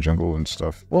and, jungle and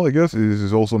stuff. Well, I guess this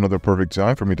is also another perfect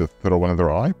time for me to throw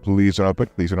another eye. Please do not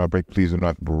break. Please do not break. Please do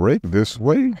not break. This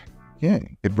way? Yeah,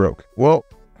 it broke. Well,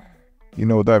 You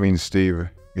know what that means, Steve.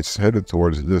 It's headed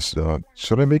towards this,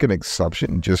 should I make an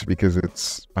exception just because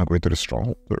it's not going to the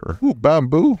stronghold? Ooh,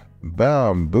 bamboo.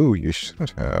 Bamboo, you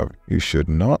should have. You should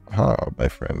not have, my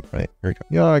friend. Right, here you go.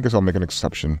 Yeah, I guess I'll make an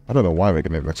exception. I don't know why I'm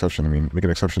making an exception. I mean, make an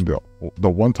exception the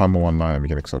one time I'm online, I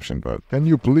make an exception, but can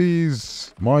you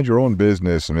please mind your own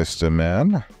business, Mr.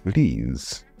 Man?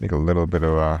 Please. Make a little bit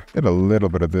of, get a little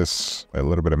bit of this. By a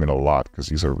little bit, I mean a lot, because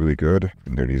these are really good.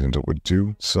 And there these into wood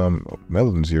too. Some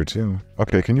melons here too.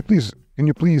 Okay, can you please,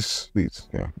 please?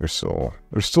 Yeah, they're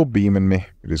still beaming me.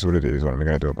 It is what it is. What am I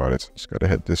gonna do about it? Just gotta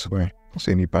head this way. I don't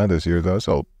see any pandas here though. It's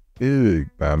all big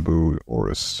bamboo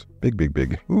forests.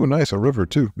 Big. Ooh, nice, a river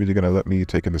too. Really gonna let me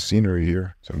take in the scenery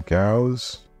here. Some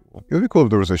cows. It would be cool if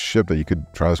there was a ship that you could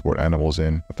transport animals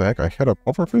in. What the heck? I had a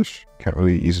pufferfish? Can't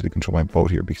really easily control my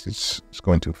boat here because it's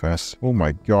going too fast. Oh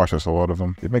my gosh, that's a lot of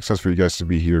them. It makes sense for you guys to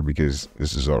be here because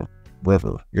this is a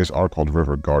river. You guys are called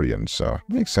river guardians, so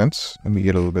makes sense. Let me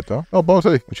eat a little bit though. Oh,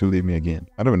 boaty! Would you leave me again?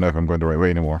 I don't even know if I'm going the right way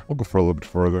anymore. I'll go for a little bit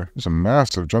further. There's a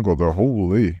massive jungle though.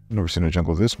 Holy. I've never seen a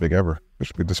jungle this big ever.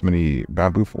 Especially this many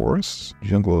bamboo forests.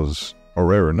 Jungles are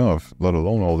rare enough, let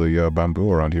alone all the bamboo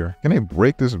around here. Can I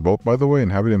break this boat, by the way, and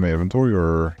have it in my inventory,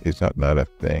 or is that not a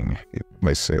thing? Put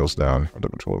my sails down. I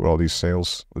don't control over all these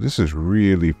sails. Well, this is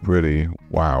really pretty.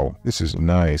 Wow, this is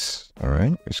nice. All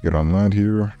right, let's get on land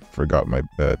here. Forgot my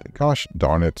bed. Gosh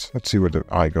darn it. Let's see where the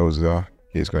eye goes, though.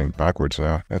 He's going backwards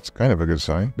now. That's kind of a good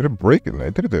sign. Did it break it?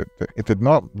 It did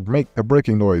not make a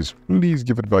breaking noise. Please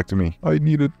give it back to me. I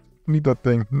need it. I need that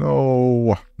thing.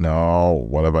 No.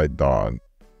 What have I done?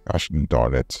 Gosh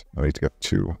darn it. I need to get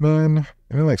two. Man,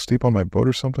 can I like sleep on my boat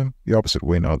or something? The opposite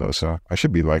way now though, so I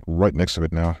should be like right next to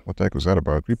it now. What the heck was that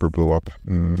about? Creeper blew up.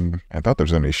 I thought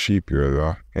there's any sheep here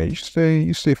though. Okay,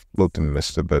 you stay floating,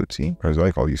 Mr. Boaty. Or as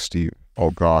I call you, Steve.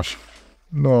 Oh gosh.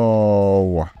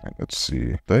 No. Let's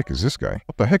see. What the heck is this guy?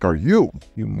 What the heck are you?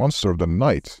 You monster of the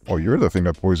night. Oh, you're the thing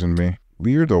that poisoned me.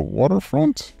 Clear the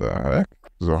waterfront? The heck?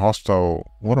 There's a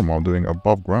hostile watermaw doing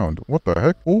above ground. What the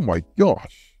heck? Oh my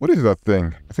gosh. What is that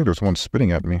thing? I think there's one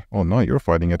spitting at me. Oh no, you're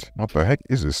fighting it. What the heck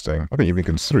is this thing? How can you even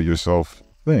consider yourself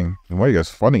a thing? And why are you guys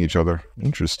fighting each other?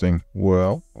 Interesting.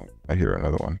 Well, I hear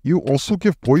another one. You also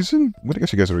give poison? I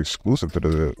guess you guys are exclusive to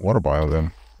the water biome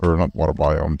then. Or not water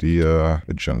biome,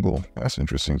 the jungle. That's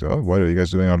interesting though. What are you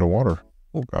guys doing underwater?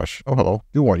 Oh gosh. Oh hello.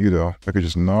 Do want you though. If I could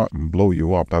just not blow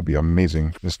you up, that'd be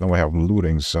amazing. Just know I have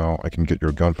looting, so I can get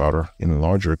your gunpowder in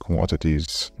larger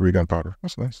quantities. 3 gunpowder.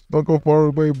 That's nice. Don't go far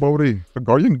away, Bodhi. The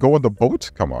guardian go on the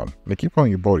boat? Come on. I keep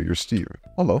calling you Bodhi. You're Steve.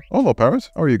 Hello. Hello, parrot.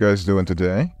 How are you guys doing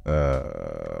today?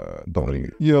 Don't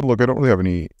really. Yeah, look, I don't really have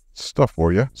any stuff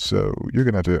for you, so you're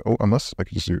gonna have to. Oh, unless I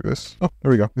can just do this. Oh,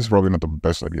 there we go. This is probably not the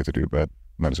best idea to do, but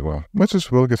might as well. Might as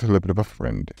well get a little bit of a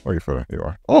friend. Oh, you're further. There you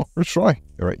are. Oh, let's try.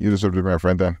 All right, you deserve to be my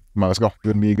friend then. Come on, let's go.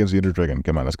 You and me against the Ender Dragon.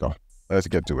 Come on, let's go. Let's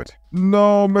get to it.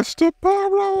 No, Mr.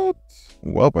 Parrot.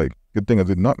 Well, boy, good thing I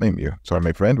did not name you. Sorry,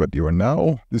 my friend, but you are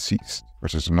now deceased.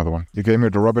 Versus another one. You came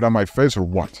here to rub it on my face or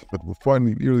what? But we're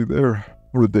finally nearly there.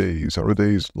 100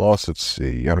 days lost at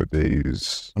sea, 100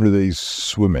 days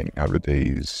swimming, 100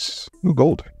 days. Ooh,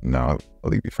 gold. No, I'll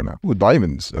leave you for now. Ooh,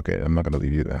 diamonds. Okay, I'm not gonna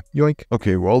leave you there. Yoink.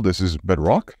 Okay, well, this is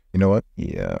bedrock. You know what?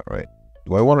 Yeah, right.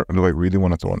 Do I really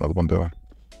want to throw another one though?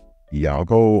 Yeah, I'll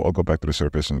go back to the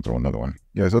surface and throw another one.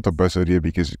 Yeah, it's not the best idea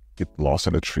because it get lost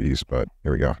in the trees, but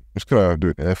here we go. I'm just gonna do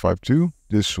it F5-2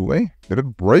 this way. Did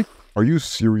it break? Are you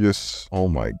serious? Oh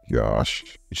my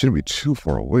gosh. It shouldn't be too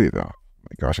far away though.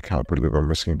 My gosh, I can't believe I'm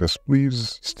risking this.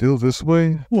 Please, still this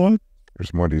way? What?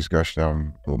 There's more of these gosh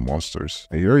damn little monsters.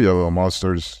 I hear you, little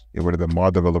monsters. Yeah, what did the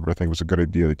mod developer think was a good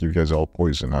idea to give you guys all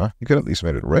poison, huh? You could at least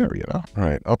made it rare, you know?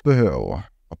 Alright, up the hill.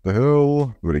 Up the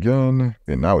hill. Do it again.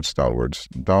 Okay, now it's downwards.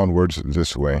 Downwards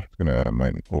this way. It's gonna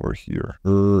mine over here.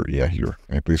 Yeah, here.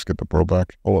 Can I please get the pearl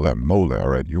back? Oh, that mole.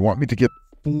 Alright, you want me to get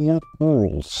 4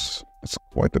 pearls. That's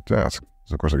quite the task.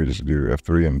 So of course I could just do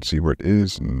F3 and see where it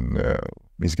is, and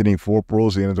means getting 4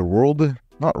 pearls at the end of the world.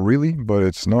 Not really, but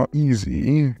it's not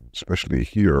easy, especially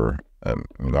here.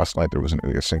 Last night there wasn't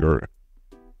really a single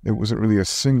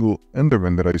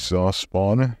Enderman that I saw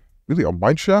spawn. Really, a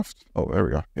mine shaft? Oh, there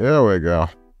we go. There we go.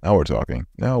 Now we're talking.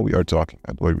 Now we are talking.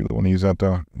 Do I really want to use that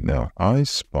though? No. I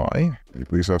spy. Can you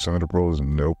please have some Ender pearls?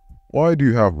 Nope. Why do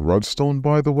you have redstone,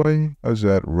 by the way? How is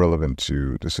that relevant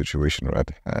to the situation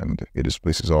at hand? Okay, this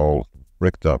place is all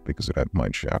bricked up because of that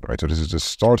mine shaft, right? So this is the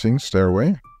starting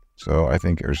stairway. So I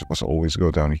think you're supposed to always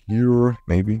go down here,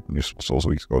 maybe. And you're supposed to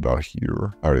also go down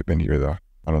here. I already been here though.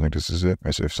 I don't think this is it.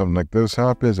 Right, so if something like this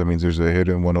happens, that means there's a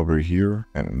hidden one over here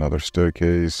and another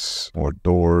staircase, more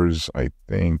doors. I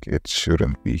think it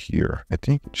shouldn't be here. I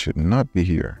think it should not be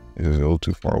here. It is a little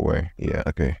too far away. Yeah,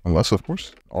 okay. Unless, of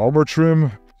course, armor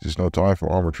trim. There's no time for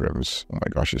armor trims. Oh my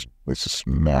gosh, this place is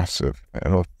massive. I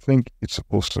don't think it's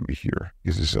supposed to be here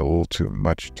because it's a little too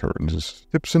much turns.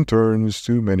 Tips and turns,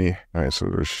 too many. All right, so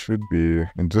there should be,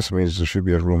 and this means there should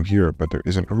be a room here, but there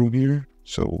isn't a room here.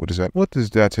 So what is that? What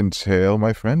does that entail,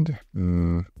 my friend?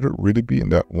 Would it really be in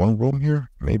that one room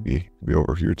here? Maybe. It could be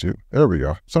over here too. There we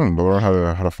go. Starting to learn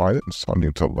how to find it.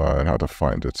 Starting to learn how to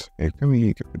find it. Hey, let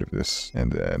me get rid of this.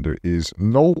 And then there is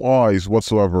no eyes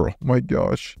whatsoever. Oh my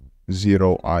gosh.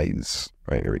 0 eyes.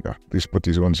 Right, here we go. Please put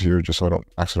these ones here just so I don't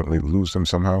accidentally lose them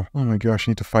somehow. Oh my gosh,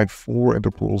 I need to find 4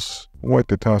 ender pearls. What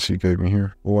the task you gave me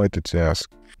here? What the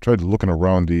task? Tried looking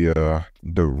around the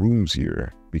rooms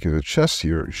here because the chest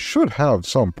here should have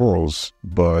some pearls,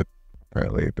 but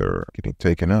apparently they're getting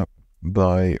taken up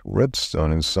by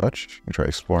redstone and such. I'll try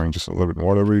exploring just a little bit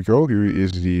more. There we go. Here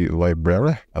is the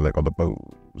library. I like all the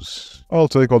bows. I'll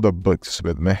take all the books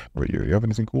with me. Right here, you have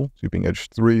anything cool? Sweeping edge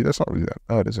 3. That's not really that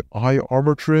bad, is it? Eye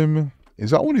armor trim.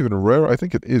 Is that one even rare? I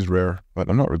think it is rare, but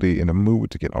I'm not really in the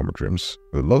mood to get armor trims.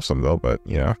 I would love some though, but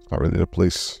yeah, it's not really the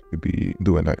place to be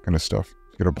doing that kind of stuff.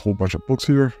 Get a whole bunch of books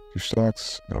here, 2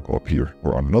 stacks, and I'll go up here.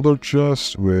 We're on another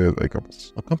chest with a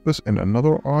compass and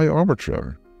another eye armor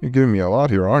trim. You're giving me a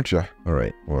lot here, aren't you? All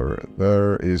right, well,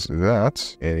 there is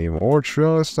that. Any more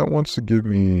chests that wants to give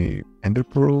me ender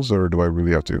pearls, or do I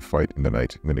really have to fight in the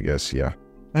night? I'm gonna guess, yeah.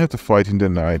 I have to fight in the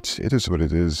night. It is what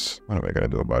it is. What am I gonna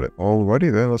do about it?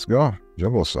 Alrighty then, let's go.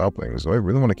 Jungle saplings. Do I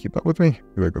really want to keep that with me?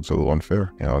 I feel like it's a little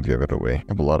unfair. Yeah, I'll give it away. I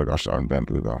have a lot of gosh darn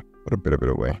bamboo though. Put a bit of it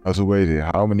away. As a way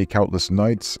to how many countless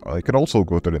nights? I could also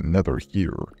go to the nether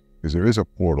here, because there is a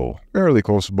portal fairly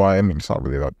close by. I mean, it's not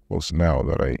really that close now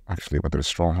that I actually went to the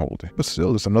stronghold. But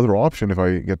still, it's another option if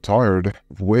I get tired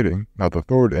of waiting. Now, the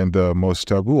third and the most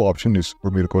taboo option is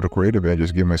for me to go to creative and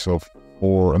just give myself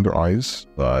 4 under eyes.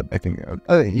 But I think,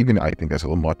 I think that's a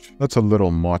little much. That's a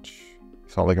little much.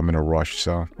 It's not like I'm in a rush,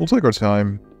 so we'll take our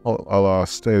time. I'll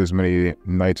stay as many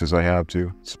nights as I have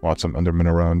to. Spot some endermen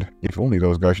around. If only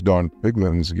those gosh darn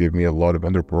piglins gave me a lot of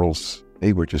ender pearls.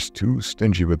 They were just too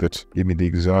stingy with it. Gave me the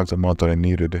exact amount that I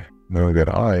needed. Knowing that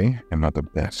I am not the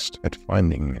best at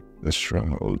finding the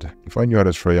stronghold. If I knew how to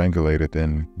triangulate it,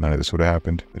 then none of this would have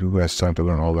happened. But who has time to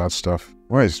learn all that stuff?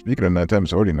 Right, speaking of nighttime,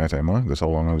 it's already nighttime, huh? That's how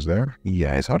long I was there.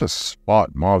 Yeah, it's hard to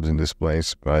spot mobs in this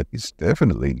place, but it's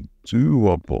definitely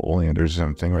doable. And there's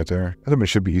something right there. I think it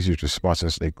should be easier to spot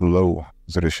since they glow.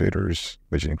 These are the shaders,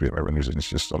 which increase my resistance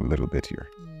just a little bit here.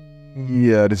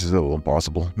 Yeah, this is a little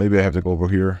impossible. Maybe I have to go over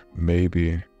here.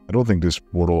 Maybe. I don't think this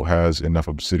portal has enough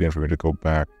obsidian for me to go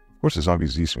back. Of course, the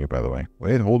zombies eat me, by the way.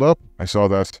 Wait, hold up. I saw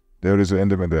that. There is an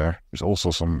enderman there. There's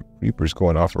also some creepers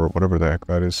going off or whatever the heck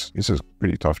that is. This is a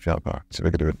pretty tough jump. Let's see if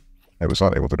I can do it. I was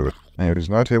not able to do it. I was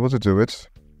not able to do it.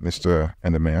 Mr.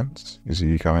 Enderman. Is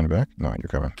he coming back? No, you're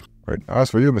coming. Right. As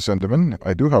for you, Miss Enderman,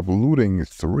 I do have looting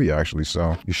 3 actually,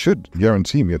 so you should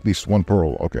guarantee me at least 1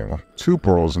 pearl. Okay, well, 2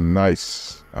 pearls.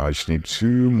 Nice. I just need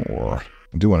 2 more.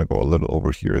 I do want to go a little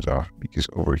over here though, because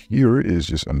over here is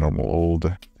just a normal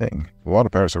old thing. A lot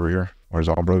of parrots over here. Where's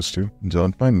Ombros too?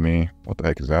 Don't mind me. What the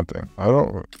heck is that thing? I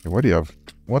don't... What do you have?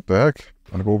 What the heck?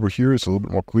 I'm gonna go over here. It's a little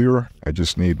bit more clear. I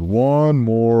just need 1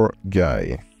 more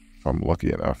guy, if I'm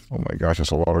lucky enough. Oh my gosh,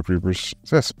 that's a lot of creepers.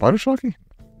 Is that spider shocky?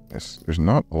 Yes, there's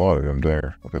not a lot of them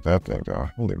there. Look at that thing though.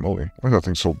 Holy moly. Why is that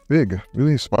thing so big?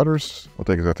 Really, spiders? What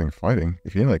the heck is that thing fighting?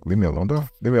 If you like, leave me alone though.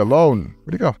 Leave me alone.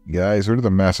 Where'd he go? Guys, where did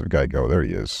the massive guy go? There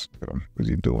he is. Look at him. What's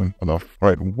he doing? Enough.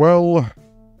 Right, well...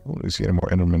 I don't really see any more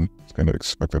endermen. It's kind of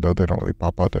expected though. They don't really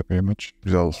pop out that very much.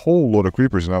 There's a whole load of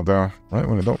creepers now though. Right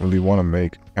when I don't really want to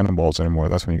make cannonballs anymore,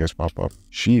 that's when you guys pop up.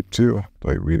 Sheep too. Do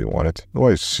I really want it? Do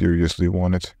I seriously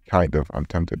want it? Kind of. I'm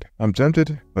tempted. I'm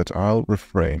tempted, but I'll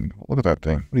refrain. Look at that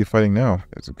thing. What are you fighting now?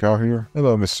 There's a cow here.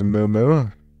 Hello, Mr.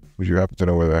 Moo. Would you happen to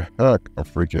know where the heck a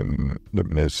freaking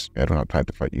enderman is? I don't have time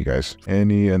to fight you guys.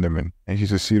 Any enderman. And you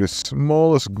just see the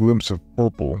smallest glimpse of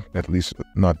purple. At least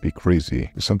not be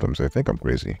crazy. Sometimes I think I'm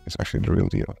crazy. It's actually the real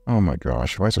deal. Oh my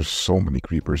gosh. Why is there so many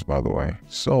creepers, by the way?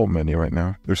 So many right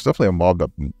now. There's definitely a mob that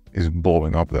is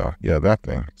blowing up though. Yeah, that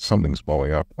thing. Something's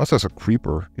blowing up. Unless that's a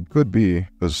creeper. It could be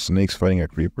those snakes fighting a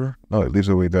creeper. No, it leaves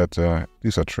away that,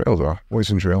 leaves that trail though.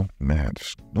 Poison trail. Man,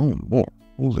 just no more.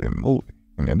 Holy moly.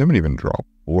 And they didn't even drop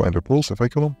 4 ender pearls if I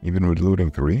kill them, even with looting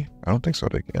 3. I don't think so.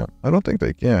 They can. I don't think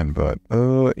they can, but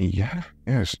yeah,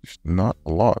 it's just not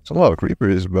a lot. It's a lot of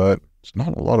creepers, but it's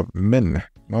not a lot of men.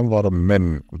 Not a lot of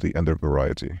men with the ender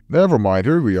variety. Never mind,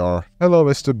 here we are. Hello,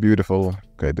 Mr. Beautiful.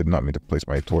 Okay, I did not mean to place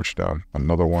my torch down.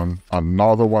 Another one.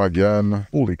 Another one again.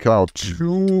 Holy cow,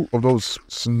 2 of those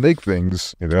snake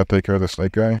things. Hey, did I take care of the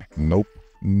snake guy? Nope.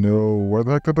 No, where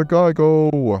the heck did the guy go?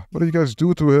 What did you guys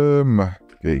do to him?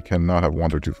 Okay, he cannot have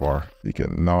wandered too far. He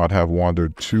cannot have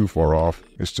wandered too far off.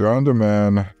 Mr.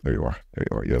 Enderman. There you are. There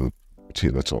you are. Yeah,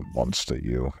 you little monster,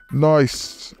 you.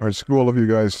 Nice. Alright, screw all of you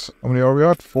guys. How many are we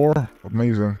at? 4?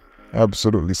 Amazing.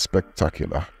 Absolutely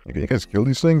spectacular. Can you guys kill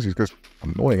these things? These guys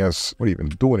annoying as. What are you even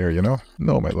doing here, you know?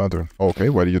 No, my lantern. Okay,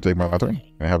 why did you take my lantern?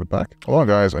 Can I have it back? Hold on,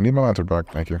 guys. I need my lantern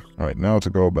back. Thank you. Alright, now to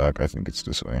go back, I think it's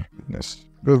this way. Goodness.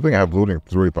 Good thing I have looting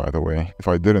 3, by the way. If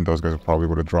I didn't, those guys probably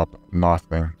would have dropped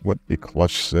nothing. What a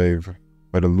clutch save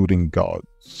by the looting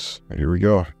gods. And here we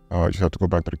go. I just have to go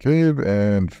back to the cave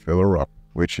and fill her up.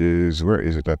 Which is, where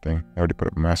is it, that thing? I already put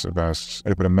a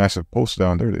massive post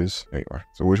down. There it is. There you are.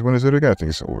 So which one is it again? I think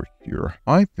it's over here.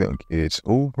 I think it's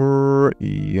over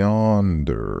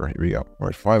yonder. Here we go. All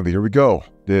right, finally, here we go.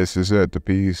 This is it, the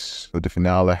piece of the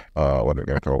finale. What am I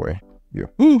gonna throw away? Yeah.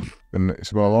 Woo! And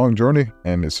it's been a long journey,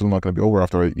 and it's still not going to be over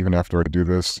even after I do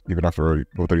this, even after I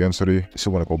go to the end city. I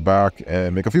still want to go back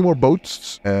and make a few more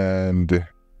boats, and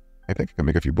I think I can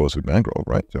make a few boats with mangrove,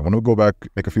 right? So I want to go back,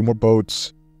 make a few more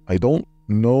boats. I don't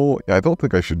know. I don't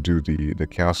think I should do the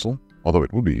castle, although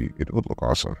it would look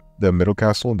awesome. The middle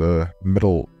castle, the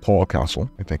middle tall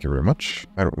castle. Thank you very much.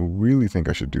 I don't really think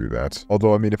I should do that.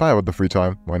 Although, I mean, if I have the free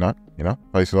time, why not? You know,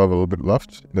 if I still have a little bit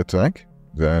left in the tank,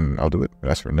 then I'll do it. But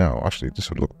as for now, actually, this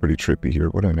would look pretty trippy here.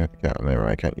 What am I? Yeah, never.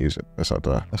 I can't use it. That's not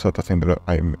the thing that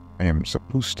I am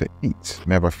supposed to eat.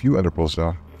 And I have a few ender pearls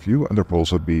though. A few ender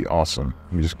pearls would be awesome.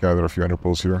 Let me just gather a few ender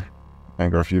pearls here.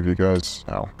 Anger a few of you guys.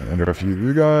 Ow. Anger a few of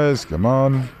you guys. Come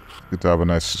on. Good to have a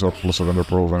nice surplus of ender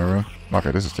pearls anyway.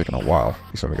 Okay, this is taking a while.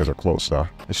 These guys are close though.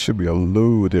 It should be a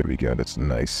load. There we go. That's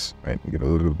nice. Right, we get a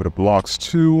little bit of blocks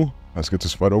too. Let's get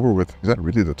this fight over with. Is that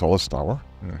really the tallest tower?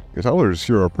 Yeah. The towers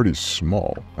here are pretty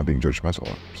small. I'm being judgmental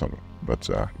or something. But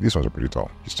these ones are pretty tall.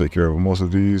 Just take care of most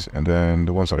of these. And then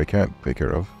the ones that I can't take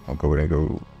care of, I'll go in and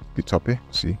go be toppy.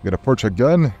 See, get a perch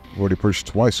again. We've already perched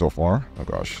twice so far. Oh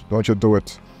gosh, don't you do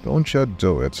it. Don't you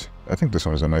do it. I think this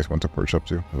one is a nice one to perch up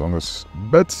to. As long as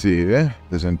Betsy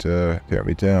doesn't tear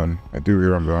me down. I do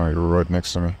hear him down. You're right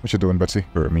next to me. What you doing, Betsy?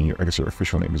 Or, I mean, I guess your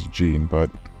official name is Jean,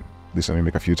 but at least let me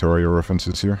make a few Terraria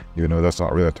references here. Even though that's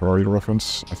not really a Terraria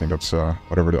reference. I think that's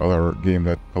whatever the other game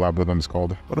that collabed with them is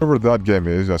called. Whatever that game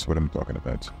is, that's what I'm talking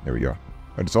about. There we go.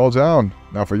 And it's all down.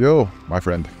 Now for you, my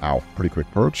friend. Ow. Pretty quick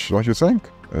perch, don't you think?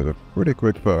 It's a pretty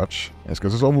quick perch. Let's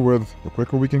get this over with. The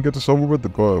quicker we can get this over with,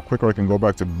 the quicker I can go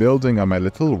back to building on my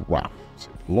little raft.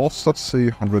 Lost at sea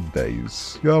 100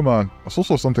 days. Yeah, man. That's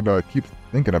also something that I keep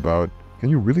thinking about. Can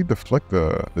you really deflect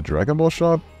the Dragon Ball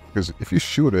shot? Because if you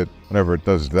shoot it, whenever it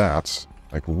does that,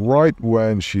 like right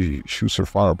when she shoots her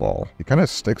fireball, it kind of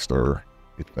sticks to her.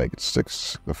 It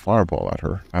sticks the fireball at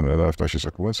her. I don't know if that's just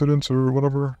a coincidence or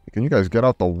whatever. Can you guys get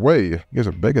out the way? You guys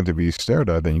are begging to be stared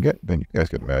at, then you guys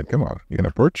get mad. Come on. You gonna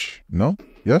perch? No?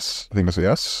 Yes? I think that's a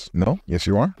yes. No? Yes,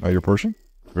 you are. Now you're perching.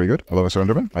 Very good. Hello, Mr.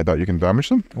 Enderman. I doubt you can damage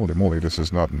them. Holy moly, this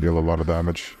does not deal a lot of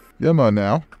damage. Yeah, man,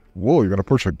 now. Whoa, you're gonna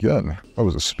perch again. If I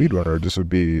was a speedrunner, this would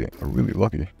be really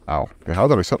lucky. Ow. Okay, how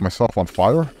did I set myself on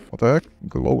fire? What the heck?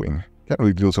 Glowing. Can't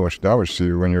really deal so much damage to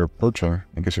you when you're perching.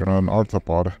 I guess you're not an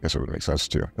arthropod. I guess it would make sense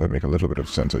too. That would make a little bit of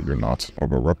sense that you're not more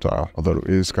of a reptile. Although it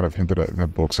is kind of hinted at in the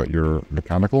books that you're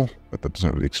mechanical, but that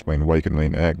doesn't really explain why you can lay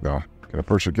an egg though. Gonna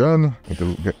perch again. I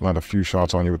can land a few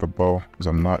shots on you with a bow, because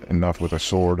I'm not enough with a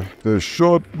sword. This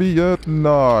should be it.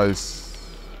 Nice.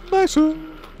 Nice. Oh,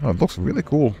 it looks really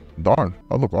cool. Darn.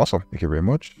 That look awesome. Thank you very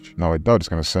much. Now I doubt it's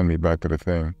gonna send me back to the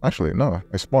thing. Actually, no.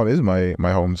 My spawn is my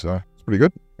home, so it's pretty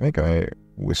good. I think I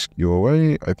whisk you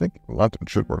away. I think the lantern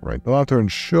should work, right? The lantern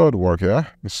should work, yeah?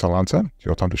 Mr. Lantern, it's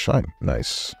your time to shine.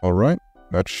 Nice. Alright.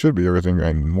 That should be everything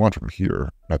I want from here.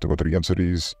 I have to go to the end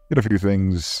cities, get a few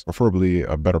things, preferably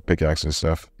a better pickaxe and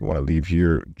stuff. I want to leave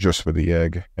here just for the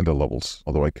egg and the levels.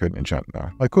 Although I could enchant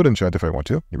now. I could enchant if I want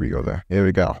to. Here we go there. Here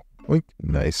we go. Oink.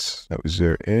 Nice. Now, is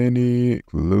there any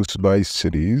close by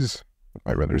cities?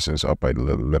 My resistance up by a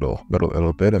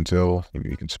little bit until maybe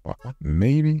we can spot one.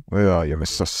 Maybe. Where are you,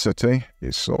 Mr. City?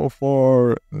 Okay, so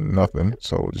far, nothing.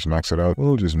 So we'll just max it out.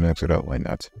 We'll just max it out. Why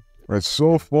not? Right,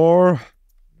 so far,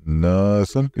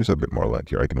 nothing. There's a bit more land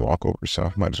here I can walk over,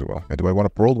 so might as well. And do I want to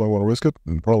pearl? Do I want to risk it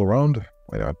and pearl around?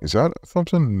 Why not? Is that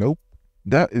something? Nope.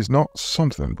 That is not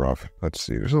something, bruv. Let's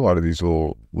see. There's a lot of these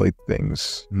little light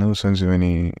things. No sense of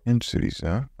any cities,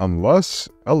 huh? Unless,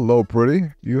 hello,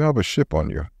 pretty. You have a ship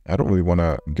on you. I don't really want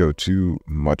to go too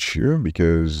much here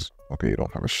because Okay, you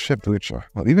don't have a ship, do you?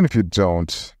 Well, even if you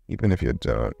don't,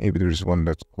 maybe there's one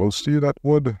that's close to you that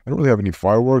would. I don't really have any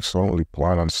fireworks, so I don't really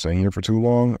plan on staying here for too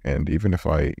long. And even if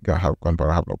I have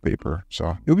gunpowder, I have no paper.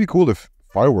 So it would be cool if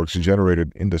fireworks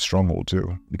generated in the stronghold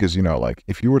too. Because, you know, like,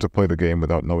 if you were to play the game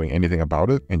without knowing anything about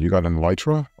it, and you got an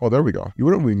elytra, oh, there we go. You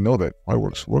wouldn't really know that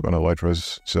fireworks work on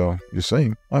elytras. So, just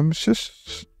saying.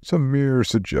 It's a mere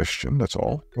suggestion, that's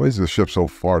all. Why is the ship so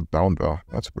far down, though?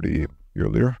 That's pretty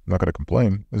earlier. I'm not gonna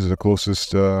complain. This is the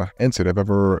closest exit I've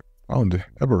ever found,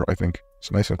 I think.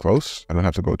 It's nice and close. I don't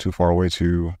have to go too far away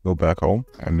to go back home.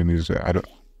 And I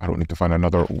don't need to find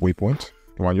another waypoint.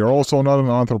 Come on, you're also not an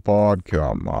arthropod.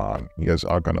 Come on. You guys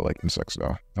are gonna like insects,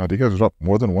 though. Now, do you guys drop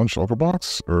more than one shulker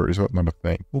box? Or is that not a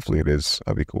thing? Hopefully it is.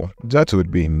 That'd be cool. That would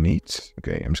be neat.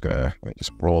 Okay, I'm just gonna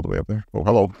just roll all the way up there. Oh,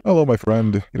 hello. Hello, my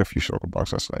friend. Get a few shulker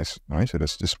boxes. That's nice. Alright, so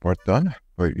that's this part done.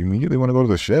 Wait, you immediately want to go to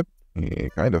the ship? Yeah,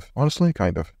 kind of. Honestly,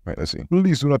 kind of. Right, let's see.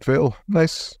 Please do not fail.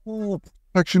 Nice.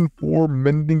 Section 4,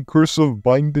 Mending Curse of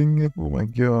Binding. Oh my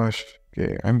gosh.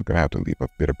 Okay, I'm gonna have to leave a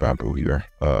bit of bamboo here.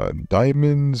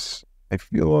 Diamonds. I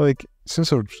feel like,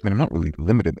 since I'm not really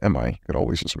limited, am I? I could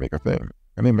always just make a thing.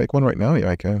 Can I make one right now? Yeah,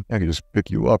 I can. I can just pick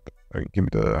you up. Right, give me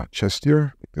the chest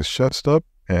here. Pick this chest up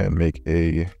and make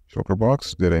a shulker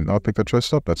box. Did I not pick the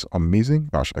chest up? That's amazing.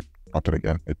 Gosh, I dropped it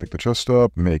again. I pick the chest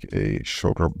up, make a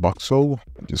shulker box and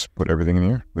just put everything in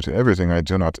here. Which everything I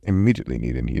do not immediately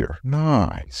need in here.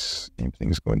 Nice.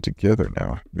 Everything's going together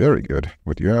now. Very good.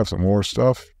 But do you have some more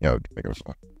stuff? Yeah, I guess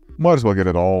so. Might as well get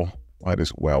it all. Might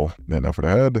as well. Then now for the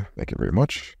head. Thank you very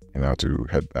much. And now to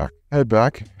head back. Head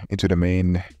back into the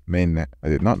main. I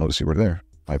did not notice you were there.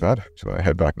 My bad. So I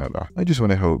head back now though. I just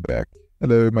want to head back.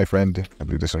 Hello, my friend. I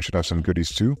believe this one should have some goodies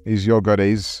too. Is your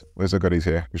goodies? Where's the goodies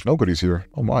here? There's no goodies here.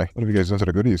 Oh my. What have you guys done to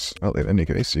the goodies? Well, in any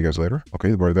case, see you guys later.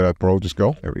 Okay, where did that bro just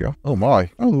go? There we go. Oh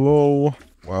my. Hello.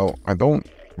 Well, I don't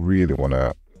really want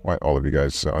to fight all of you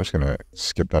guys, so I'm just going to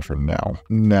skip that for now.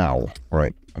 All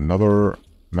right. Another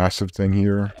massive thing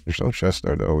here. There's no chest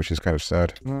there though, which is kind of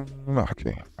sad.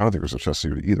 Okay. I don't think there's a chest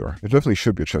here either. There definitely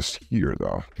should be a chest here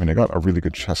though. I mean, I got a really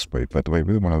good chest plate, but do I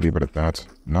really want to leave it at that?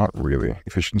 Not really.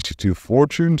 Efficiency 2,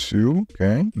 Fortune 2.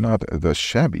 Okay. Not the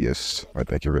shabbiest. All right,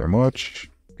 thank you very much.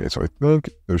 Okay, so I think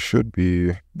there should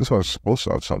be... This one was supposed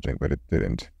to have something, but it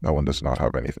didn't. That one does not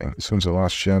have anything. This one's the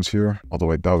last chance here,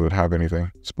 although I doubt it would have anything.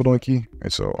 Spelunky. Okay,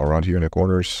 so around here in the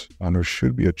corners, and there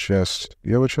should be a chest. Do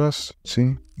you have a chest?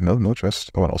 See? No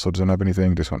chest. Oh, and also doesn't have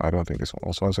anything. This one, I don't think this one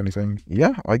also has anything.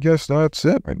 Yeah, I guess that's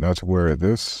it. Right, now to wear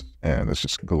this, and let's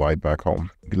just glide back home.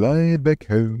 Glide back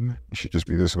home. It should just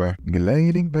be this way.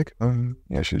 Gliding back home.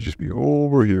 Yeah, it should just be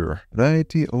over here.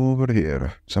 Righty over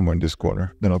here. Somewhere in this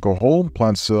corner. Then I'll go home,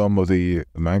 plant some of the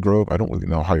mangrove. I don't really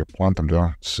know how you plant them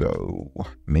though. So,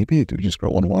 maybe do you just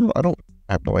grow on water?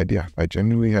 I have no idea. I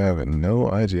genuinely have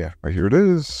no idea. Right, here it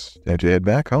is. Time to head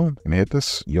back home. Can I hit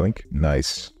this? Yoink.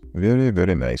 Nice. Very,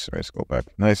 very nice. All right, let's go back.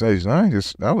 Nice.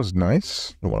 That was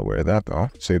nice. Don't want to wear that though.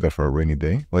 Save that for a rainy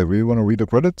day. Well, I really want to read the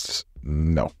credits?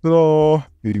 No. Hello.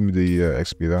 Give me the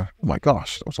XP there. Oh my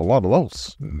gosh, that was a lot of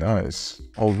levels. Nice.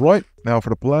 All right. Now for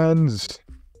the plans.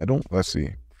 Let's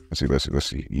see.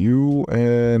 You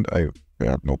and I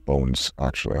have no bones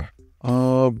actually.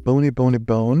 Bone.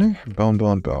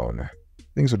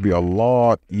 Things would be a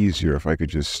lot easier if I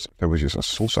could there was just a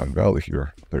soul sand valley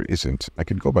here. There isn't. I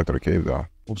could go back to the cave though.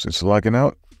 Oops, it's lagging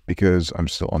out because I'm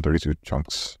still on 32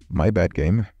 chunks. My bad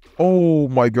game. Oh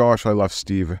my gosh, I left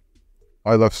Steve.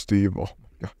 Oh my god.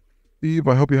 Steve,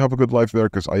 I hope you have a good life there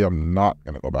because I am not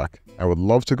going to go back. I would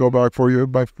love to go back for you,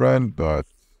 my friend, but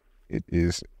it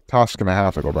is a task and a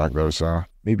half to go back there, so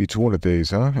maybe 200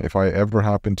 days, huh? If I ever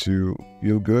happen to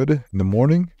feel good in the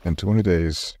morning, then 200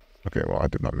 days. Okay, well, I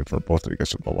did not mean for both of you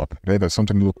guys to blow up. Hey, that's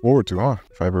something to look forward to, huh?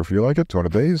 If I ever feel like it,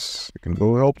 200 days, you can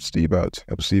go help Steve out.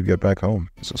 Help Steve get back home.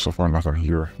 So far, nothing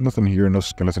here. Nothing here, no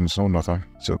skeletons, no nothing.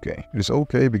 It's okay. It is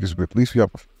okay because at least we have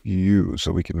a few,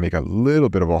 so we can make a little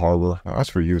bit of a harbor. Now, as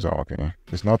for you, okay.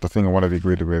 It's not the thing I want to be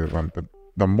greeted with.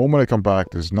 The moment I come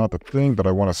back, this is not the thing that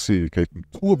I want to see. Okay,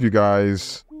 2 of you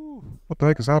guys. What the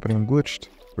heck is happening? I'm glitched.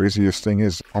 Craziest thing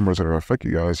is, armors that affect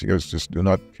you guys. You guys just do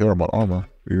not care about armor.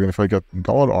 Even if I get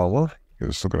god armor,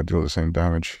 you're still going to deal the same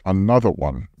damage. Another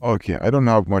one. Okay, I don't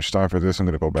have much time for this. I'm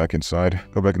going to go back inside.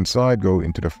 Go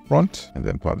into the front, and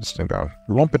then plant this thing down.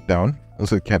 Lump it down.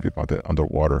 Also, it can't be planted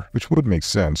underwater, which would make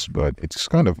sense, but it's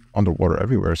kind of underwater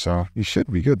everywhere, so you should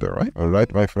be good there, right?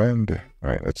 Alright, my friend.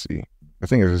 Alright, let's see. The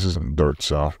thing is, this isn't dirt,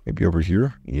 so maybe over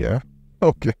here? Yeah.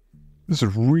 Okay. This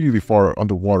is really far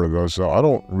underwater though, so I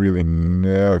don't really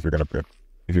know if you're gonna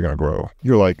grow.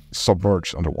 You're like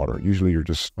submerged underwater. Usually you're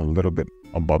just a little bit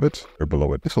above it or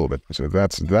below it, just a little bit. So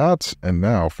that's that. And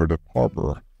now for the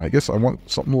harbor, I guess I want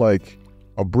something like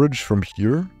a bridge from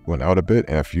here, going out a bit,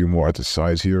 and a few more at the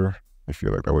sides here. I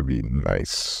feel like that would be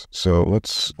nice. So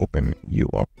let's open you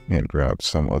up and grab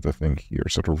some other thing here.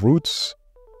 So the roots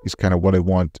is kind of what I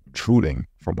want intruding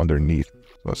from underneath.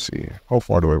 Let's see, how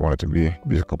far do I want it to be?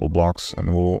 Maybe a couple blocks,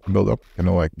 and we'll build up,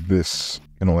 like this,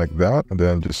 like that, and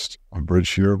then just a bridge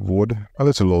here of wood. Oh,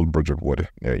 that's a little bridge of wood.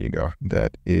 There you go.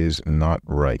 That is not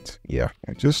right. Yeah,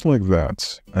 just like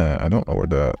that. I don't know where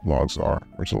the logs are.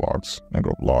 Where's the logs?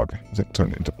 Mangrove log. Is it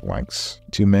turned into planks?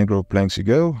 2 mangrove planks you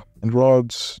go. And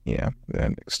rods, yeah,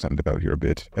 then extend it out here a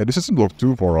bit. This doesn't look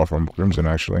too far off from Crimson,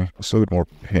 actually. It's still a bit more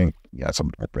pink. Yeah, it's a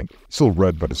bit more pink. It's still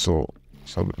red, but it's still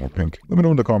a bit more pink. Let me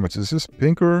know in the comments, is this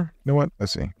pinker? You know what?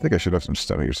 Let's see. I think I should have some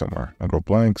stuff here somewhere. Mangrove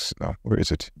blanks. No, where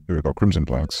is it? Here we go. Crimson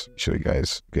blanks. Show you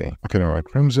guys. Okay, alright.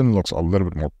 Crimson looks a little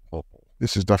bit more purple.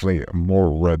 This is definitely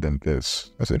more red than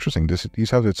this. That's interesting. These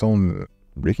have its own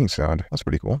breaking sound. That's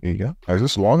pretty cool. Here you go. Is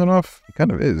this long enough? It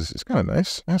kind of is. It's kind of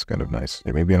nice. That's kind of nice.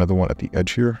 Yeah, maybe another one at the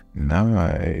edge here.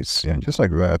 Nice. Yeah, just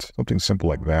like that. Something simple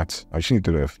like that. I just need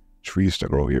to have trees to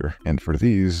grow here. And for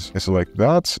these, it's like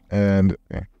that and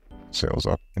sails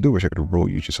up. I do wish I could roll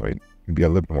you just so I can be a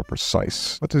little bit more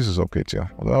precise. But this is okay too.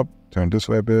 Hold up. Turn this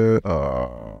way a bit.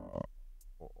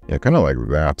 Yeah, kind of like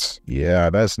that. Yeah,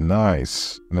 that's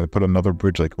nice. And then put another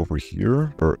bridge like over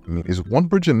here. Or, I mean, is one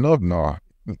bridge enough? Nah.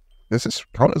 Does this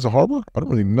count as a harbor? I don't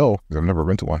really know, because I've never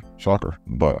been to one. Shocker.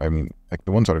 But, I mean, like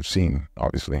the ones that I've seen,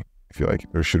 obviously, I feel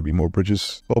like there should be more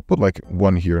bridges. So I'll put like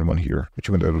one here and one here. Put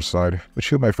you on the other side.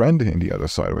 Put you, my friend, in the other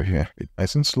side over here.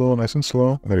 Nice and slow, nice and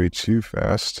slow. Not be too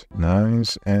fast.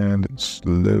 Nice and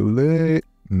slowly.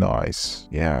 Nice.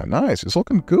 Yeah, nice. It's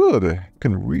looking good.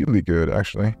 Looking really good,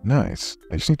 actually. Nice.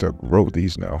 I just need to grow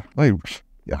these now. Like,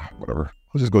 yeah, whatever.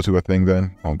 I'll just go to a thing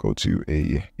then. I'll go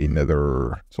to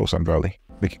another Soul Sand Valley.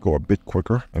 Make it go a bit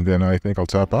quicker, and then I think I'll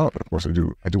tap out. But of course, I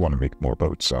do want to make more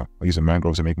boats, so I'll use the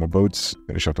mangroves to make more boats.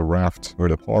 Finish up the raft or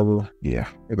the harbor. Yeah.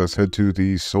 Okay, let's head to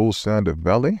the Soul Sand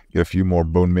Valley. Get a few more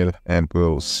bone meal, and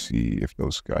we'll see if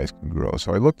those guys can grow.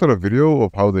 So I looked at a video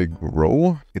of how they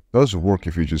grow. It does work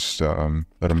if you just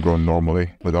let them grow normally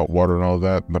without water and all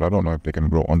that, but I don't know if they can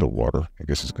grow underwater. I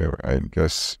guess it's good. I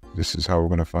guess this is how we're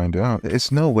gonna find out.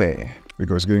 It's no way.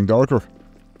 Because it's getting darker.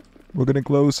 We're getting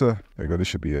closer. There you go. This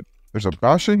should be it. There's a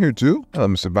Bastion here too.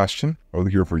 Sebastian. I'll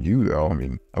be here for you though. I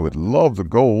mean, I would love the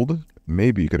gold.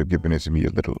 Maybe you could have given it to me a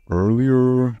little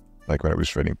earlier. Like when I was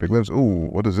trading piglins. Ooh,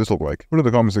 what does this look like? Put in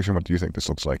the comment section what do you think this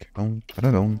looks like. I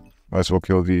don't know. Might as well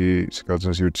kill the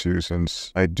skeletons here too,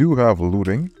 since I do have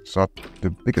looting. It's not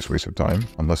the biggest waste of time,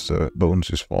 unless the bones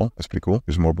just fall. That's pretty cool.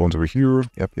 There's more bones over here.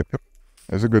 Yep.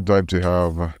 It's a good time to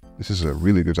have... This is a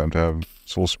really good time to have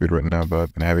soul speed right now, but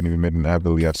I haven't even made an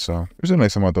anvil yet, so... There's a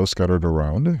nice amount of those scattered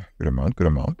around. Good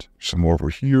amount. Some more over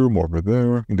here, more over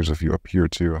there. I think there's a few up here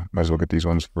too. Might as well get these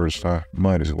ones first.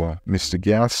 Might as well. Mr.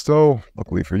 Gas though,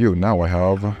 luckily for you, now I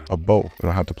have a bow. I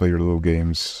don't have to play your little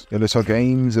games. Your little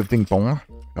games of ping pong.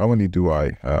 How many do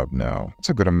I have now? That's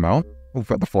a good amount. Oh,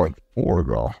 Feather Falling 4,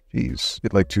 girl. Jeez.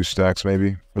 Get like 2 stacks,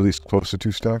 maybe. Or at least close to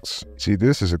 2 stacks. See,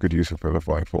 this is a good use of Feather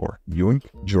Falling 4. Yoink.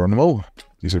 Journal.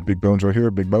 These are big bones right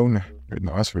here. Big bone.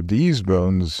 Now, as for these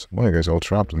bones, well, you guys are all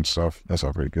trapped and stuff. That's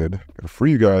not very good. Gotta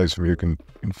free you guys from your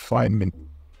confinement.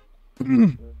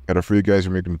 Gotta free you guys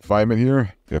from your confinement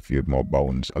here. Get a few more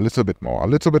bones. A little bit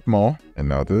more. And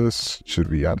now this should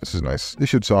be, yeah, this is nice. This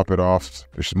should top it off.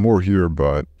 There's more here,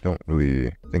 but don't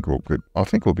really think we'll good. I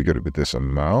think we'll be good with this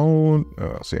amount.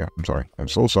 So yeah, I'm sorry. I'm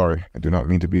so sorry. I do not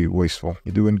mean to be wasteful.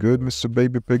 You doing good, Mr.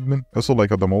 Baby Pigman? I also like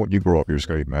how the moment you grow up, you're just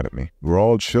gonna get mad at me. We're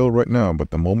all chill right now,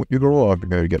 but the moment you grow up, you're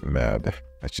gonna get mad.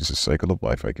 That's just a cycle of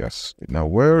life, I guess. Now,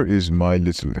 where is my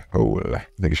little hole? I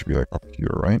think it should be like up here,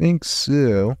 right? I think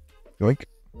so. Yoink.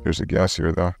 There's a gas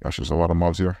here, though. Gosh, there's a lot of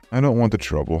mobs here. I don't want the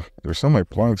trouble. There's some of my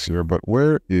planks here, but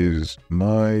where is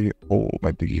my hole?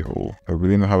 My diggy hole. I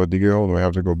really don't have a diggy hole. Do I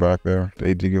have to go back there?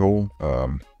 The diggy hole?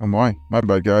 Oh my. My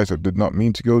bad, guys. I did not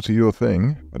mean to go to your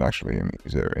thing. But actually, I mean,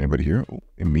 is there anybody here? Oh,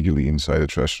 immediately inside the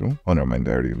trash room. Oh, no, mind.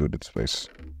 I already looted this place.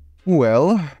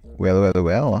 Well.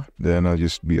 Then I'll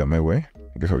just be on my way.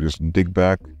 I guess I'll just dig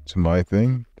back to my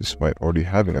thing, despite already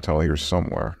having a towel here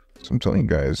somewhere. So I'm telling you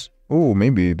guys. Oh,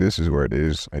 maybe this is where it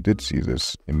is. I did see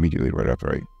this immediately right after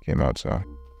I came out, so...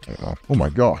 Oh my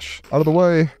gosh. Out of the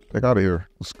way. Get out of here.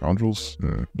 Those scoundrels.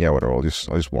 Yeah, whatever. I'll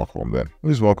just walk home then. I'll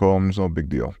just walk home. It's no big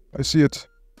deal. I see it.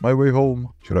 My way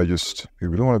home. Should I just... If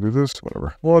we don't want to do this,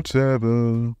 whatever.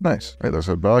 Whatever. Nice. Alright, let's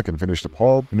head back and finish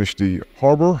the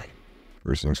harbor.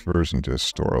 First things first, need to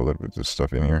store a little bit of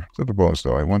stuff in here. So the bones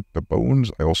though, I want the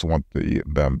bones. I also want the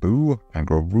bamboo and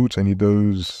grow roots. I need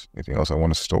those. Anything else I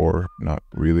want to store? Not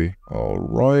really. All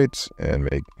right, and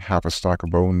make half a stack of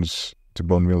bones to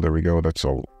bone meal. There we go. That's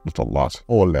a lot.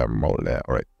 Hola mole.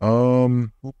 All right. Are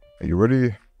you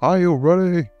ready? Are you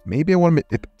ready? Maybe I want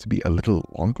it to be a little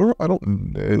longer? I don't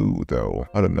know, though.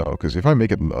 I don't know, because if I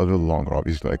make it a little longer,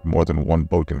 obviously, like, more than one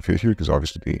boat can fit here, because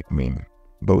obviously, I mean,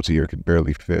 boats here can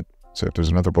barely fit. So if there's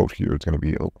another boat here, it's going to be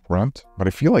a little cramped. But I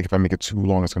feel like if I make it too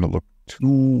long, it's going to look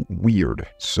too weird.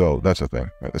 So that's the thing.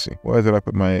 All right, let's see. Where did I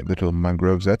put my little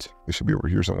mangroves at? They should be over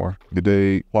here somewhere. Did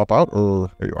they plop out,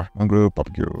 or... There you are. Mangrove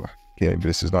barbecue. Okay, maybe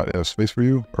this is not enough space for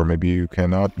you, or maybe you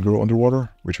cannot grow underwater,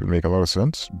 which would make a lot of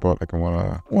sense, but I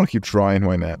want to keep trying,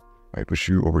 why not? I push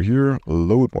you over here,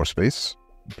 load more space,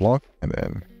 block, and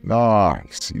then,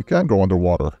 nice, you can go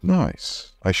underwater,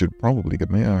 nice. I should probably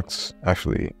get my axe.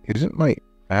 Actually, isn't my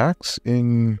axe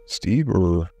in Steve,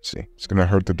 or, let's see, it's going to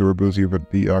hurt the durability of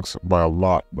the axe by a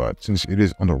lot, but since it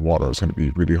is underwater, it's going to be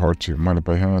really hard to mine it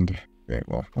by hand. Okay,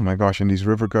 well, oh my gosh, and these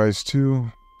river guys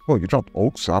too. Oh, you dropped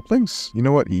oak saplings? You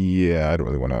know what? Yeah, I don't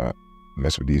really want to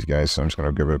mess with these guys, so I'm just going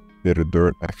to give it a bit of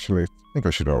dirt. Actually, I think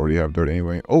I should already have dirt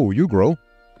anyway. Oh, you grow.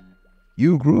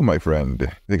 You grew, my friend. I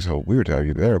think it's so weird to have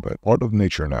you there, but part of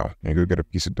nature now. Can I go get a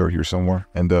piece of dirt here somewhere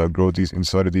and grow these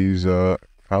inside of these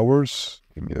towers?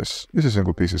 Give me this. This is a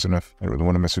single piece is enough. I don't really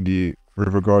want to mess with the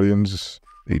river guardians.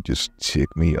 They just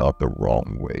tick me up the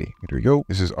wrong way. Here we go.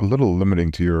 This is a little limiting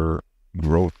to your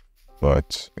growth.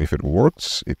 But if it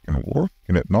works, it can work.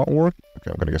 Can it not work? Okay,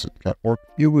 I'm gonna guess it can't work.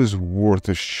 It was worth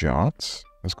a shot.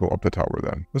 Let's go up the tower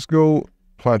then. Let's go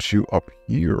plant you up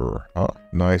here.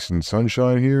 Nice and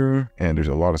sunshine here. And there's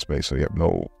a lot of space, so you have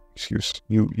no excuse.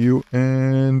 You,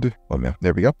 and... Oh, man.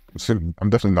 There we go. I'm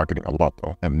definitely not getting a lot,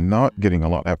 though. I'm not getting a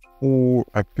lot. I have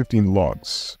 15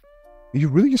 logs. You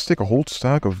really just take a whole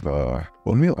stack of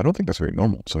bone meal? I don't think that's very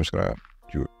normal, so I'm just gonna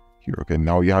do it. Here, okay,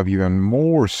 now you have even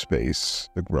more space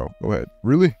to grow. Go ahead.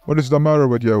 Really? What is the matter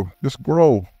with you? Just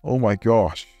grow. Oh my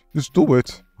gosh. Just do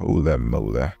it. Holy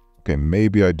moly. Okay,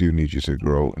 maybe I do need you to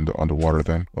grow in the underwater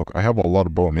then. Look, I have a lot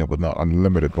of bone meal, but not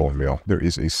unlimited bone meal. There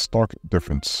is a stark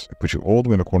difference. I put you all the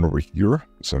way in the corner over here.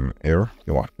 Some air.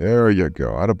 Come on. There you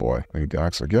go. Attaboy. I need the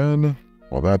axe again.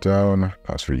 Fall that down.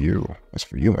 That's for you. That's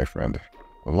for you, my friend.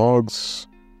 The logs.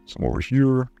 Some over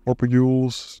here,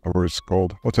 corpules, whatever it's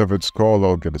called. Whatever it's called,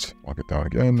 I'll get it. I'll get down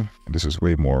again. And this is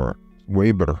way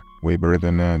better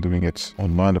than doing it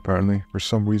on land, apparently, for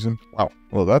some reason. Wow.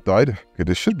 Well, that died. Okay,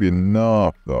 this should be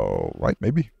enough, though, right?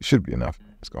 Maybe? It should be enough.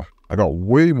 Let's go. I got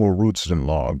way more roots than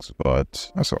logs,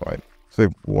 but that's all right.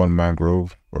 Save one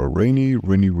mangrove for a rainy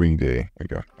day. There you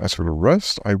go. As for the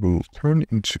rest, I will turn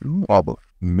into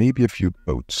maybe a few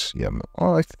boats. Yeah,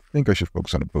 I think I should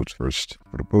focus on the boats first.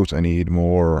 For the boats, I need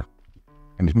more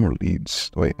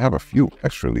leads. I have a few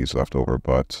extra leads left over,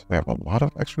 but I have a lot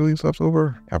of extra leads left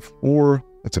over. I have 4.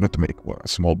 That's enough to make, what, a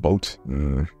small boat?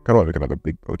 Kind of like another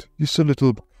big boat. Just a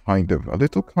little kinda.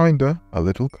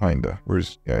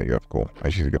 Where's, yeah, you have cool. I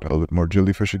should get a little bit more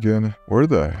jellyfish again. Where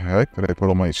the heck did I put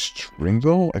all my string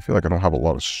though? I feel like I don't have a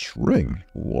lot of string.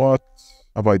 What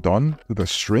have I done to the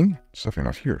string? It's definitely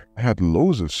not here. I had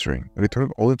loads of string. Did I turn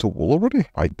it all into wool already?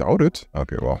 I doubt it.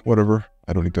 Okay, well, whatever.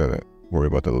 I don't need to worry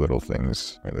about the little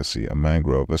things. All right, let's see, a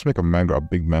mangrove. Let's make a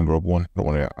big mangrove one.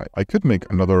 I could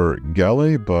make another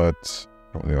galley, but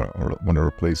I don't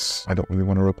really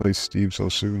want to replace Steve so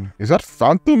soon. Is that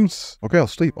phantoms? Okay, I'll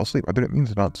sleep. I didn't mean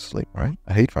to not sleep, all right?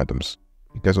 I hate phantoms.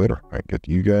 You guys later. All right, get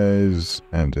you guys,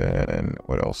 and then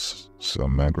what else?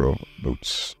 Some mangrove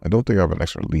boats. I don't think I have an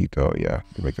extra lead though. Yeah,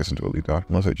 I can make this into a lead dock.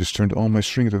 Unless I just turned all my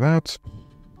string into that.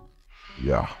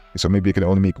 Yeah. So maybe I can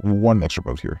only make one extra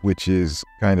boat here, which is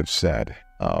kind of sad.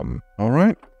 All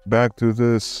right, back to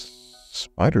this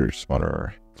spider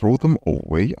spawner. Throw them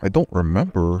away? I don't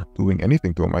remember doing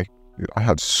anything to them. I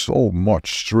had so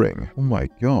much string. Oh my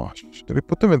gosh. Did I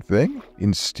put them in thing?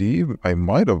 In Steve? I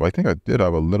might have. I think I did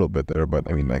have a little bit there, but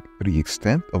I mean, like, to the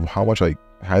extent of how much I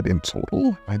had in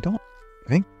total? I don't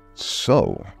think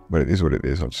so. But it is what it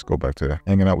is. I'll just go back to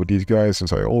hanging out with these guys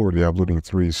since I already have looting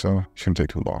 3, so it shouldn't take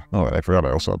too long. Oh, and I forgot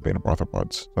I also have Bane of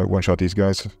Arthropods. So I one-shot these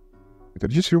guys.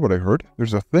 Did you just hear what I heard?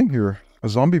 There's a thing here. A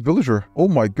zombie villager. Oh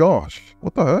my gosh.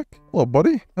 What the heck? Hello,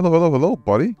 buddy. Hello,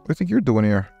 buddy. What do you think you're doing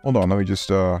here? Hold on, let me just,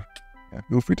 yeah.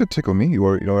 Feel free to tickle me. You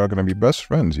are gonna be best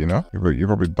friends, you know? You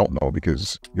probably don't know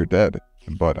because you're dead.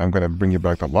 But I'm gonna bring you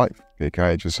back to life. Okay, can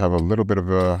I just have a little bit of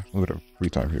free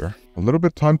time here? A little bit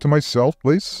of time to myself,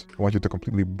 please. I want you to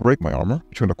completely break my armor.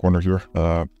 Put you in the corner here.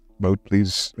 boat,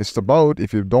 please. It's the boat,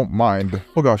 if you don't mind.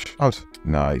 Oh gosh, out.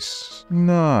 Nice.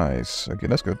 Nice. Okay,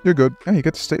 that's good. You're good. And you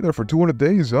get to stay there for 200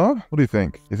 days, huh? What do you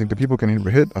think? You think the people can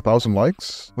hit 1,000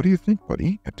 likes? What do you think,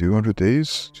 buddy? At 200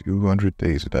 days? 200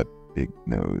 days with that big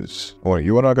nose. Oh,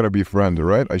 you are not gonna be friends,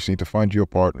 alright? I just need to find you a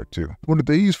partner, too. 200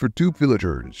 days for 2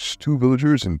 villagers. 2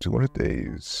 villagers in 200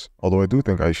 days. Although I do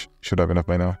think I should have enough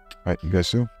by now. Alright, you guys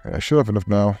too? I should have enough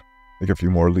now. Take a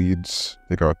few more leads.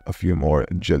 Take out a few more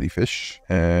jellyfish.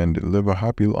 And live a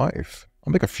happy life.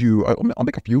 I'll make a few. I'll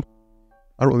make a few.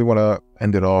 I don't really want to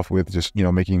end it off with just, you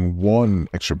know, making one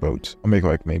extra boat. I'll make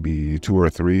like maybe 2 or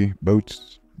 3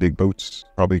 boats. Big boats.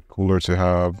 Probably cooler to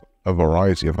have a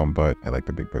variety of them, but I like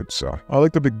the big boats. So I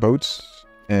like the big boats.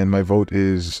 And my vote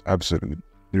is absolute.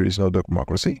 There is no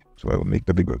democracy. So I will make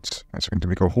the big boats. I'm going to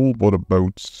make a whole boat of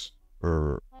boats.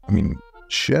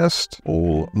 Chest,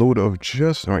 whole load of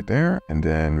chests right there, and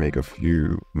then make a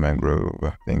few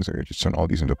mangrove things. I just turn all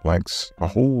these into planks. A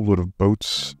whole load of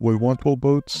boats. We want 12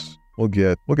 boats. We'll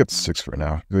get 6 for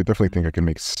now. I definitely think I can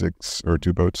make 6 or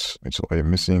 2 boats. And so I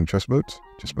am missing chest boat,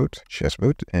 and chest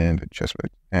boat, and chest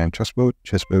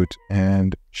boat,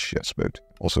 and chest boat.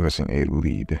 Also missing a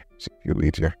lead. See a few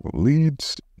leads here.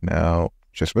 Leads. Now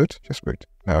chest boat.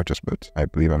 Now chest boat. I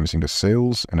believe I'm missing the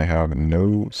sails, and I have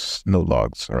no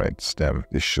logs. All right, stem.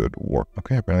 This should work.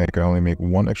 Okay, apparently I can only make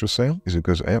 1 extra sail. Is it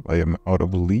because I am out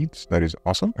of leads? That is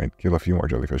awesome. All right, kill a few more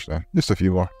jellyfish then. Just a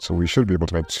few more. So we should be able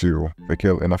to make 2. If I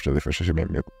kill enough jellyfish, I should make.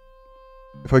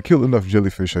 If I kill enough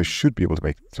jellyfish, I should be able to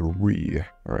make 3.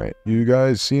 All right, you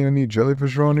guys see any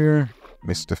jellyfish around here?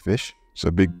 Mr. Fish. It's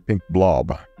a big pink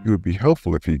blob. It would be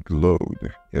helpful if he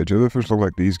glowed. Yeah, jellyfish look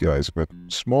like these guys, but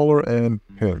smaller and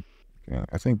pink. Yeah,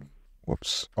 I think...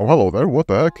 Whoops. Oh, hello there. What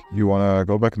the heck? You wanna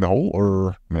go back in the hole,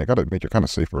 or... I mean, I gotta make it kind of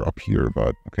safer up here,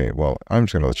 but... Okay, well, I'm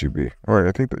just gonna let you be. Alright,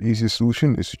 I think the easiest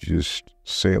solution is to just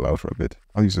sail out for a bit.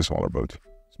 I'll use the smaller boat.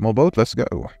 Small boat, let's go.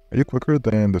 Are you quicker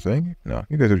than the thing? No,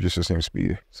 you guys are just the same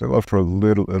speed. Sail out for a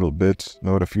little bit.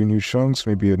 Load a few new chunks.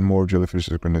 Maybe more jellyfish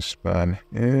are gonna spawn.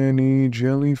 Any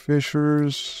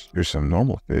jellyfishers? There's some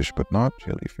normal fish, but not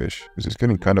jellyfish. Because it's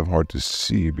getting kind of hard to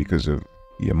see because of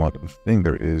the amount of thing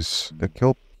there is. The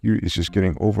kelp here is just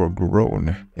getting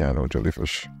overgrown. Yeah, no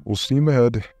jellyfish. We'll steam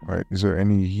ahead. Alright, is there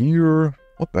any here?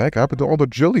 What the heck happened to all the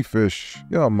jellyfish?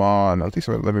 Come on, at least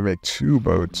let me make 2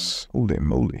 boats. Holy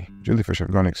moly. Jellyfish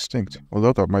have gone extinct.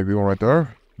 Well, that might be one right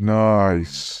there.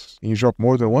 Nice. Can you drop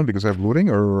more than 1 because I have looting,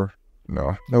 or...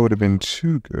 No, that would have been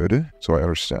too good. So I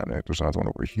understand it. There's another one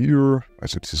over here. I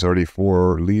said this is already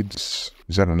 4 leads.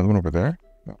 Is that another one over there?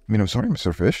 No. I mean, I'm sorry,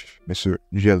 Mr. Fish. Mr.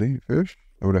 Jellyfish.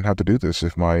 I wouldn't have to do this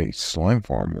if my slime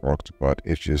farm worked, but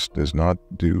it just does not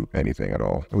do anything at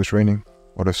all. It was raining.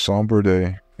 What a somber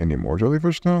day. Any more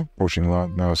jellyfish now? Poaching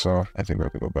lot now, so I think we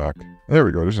have to go back. There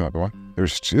we go, there's another one.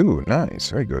 There's 2, nice,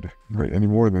 very good. Right, any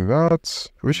more than that?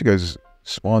 I wish you guys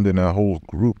spawned in a whole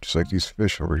group, just like these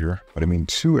fish over here. But I mean,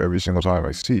 2 every single time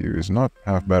I see you is not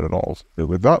half bad at all. But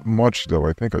with that much, though,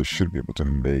 I think I should be able to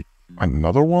make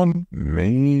another one?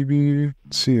 Maybe?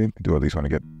 Let's see, I do at least want to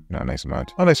get a nice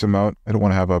amount. A nice amount. I don't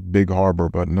want to have a big harbor,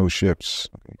 but no ships.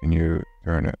 Okay, can you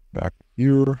turn it back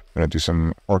here? I'm gonna do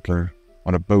some arcing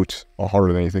on a boat. All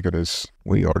harder than you think it is.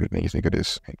 Way harder than you think it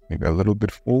is. Maybe a little bit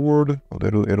forward. A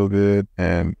little bit.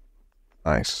 And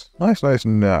nice. Nice.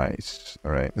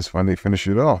 Alright, let's finally finish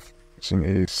it off. Missing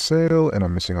a sail, and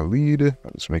I'm missing a lead.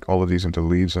 Let's make all of these into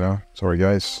leads now. Sorry,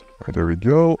 guys. Alright, there we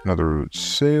go. Another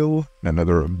sail.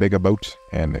 Another bigger boat.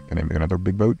 And can I make another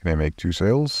big boat? Can I make 2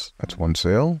 sails? That's 1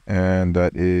 sail. And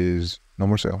that is... no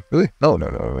more sail. Really? No.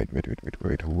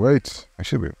 Wait. I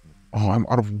should be... Oh, I'm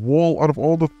out of wool, out of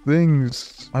all the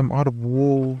things. I'm out of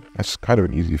wool. That's kind of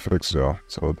an easy fix, though.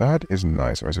 So that is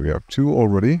nice. All right, so we have 2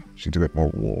 already. Just need to get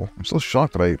more wool. I'm still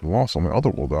shocked that I lost all my other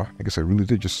wool, though. I guess I really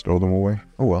did just throw them away.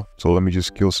 Oh, well. So let me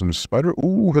just kill some spider.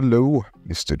 Ooh, hello,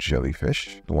 Mr.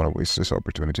 Jellyfish. Don't want to waste this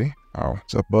opportunity. Ow.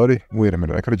 What's up, buddy? Wait a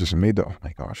minute. I could have just made the...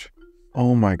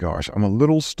 Oh my gosh. I'm a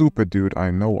little stupid, dude.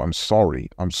 I know. I'm sorry.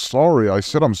 I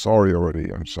said I'm sorry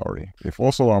already. I'm sorry. A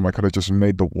false alarm. I could have just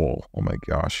made the wall. Oh my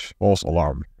gosh. False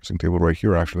alarm. Dressing table right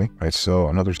here, actually. All right, so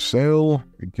another sail. Here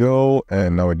we go.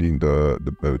 And now I need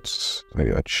the boats. Maybe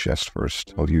a chest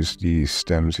first. I'll use these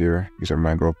stems here. These are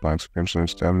mangrove planks, crimson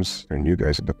stems. Turn you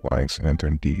guys into planks and then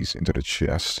turn these into the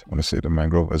chest. I want to save the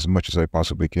mangrove as much as I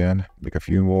possibly can. Make a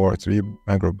few more 3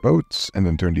 mangrove boats and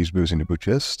then turn these boats into boat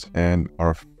chest. And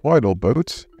our final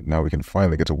boat. Now we can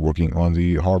finally get to working on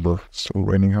the harbor. Still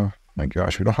raining, huh? My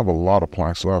gosh, we don't have a lot of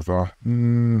planks left, though.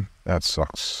 That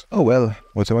sucks. Oh well,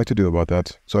 what am I to do about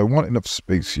that? So I want enough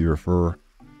space here for,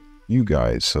 you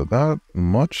guys. So that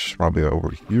much, probably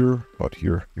over here, about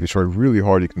here. If you try really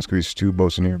hard, you can squeeze 2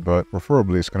 boats in here, but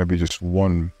preferably it's going to be just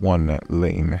one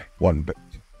lane, one bit.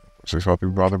 So I have to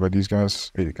be bothered by these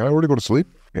guys. Hey, can I already go to sleep?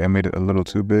 Okay, I made it a little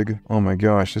too big. Oh my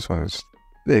gosh, this one is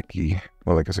thicky.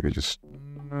 Well, I guess I could just...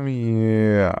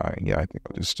 Yeah, I think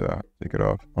I'll just take it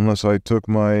off. Unless I took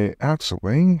my axe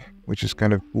away, which is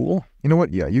kind of cool. You know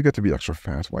what? Yeah, you get to be extra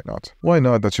fast. Why not? Why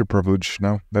not? That's your privilege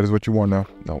now. That is what you want now.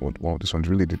 No, wow, this one's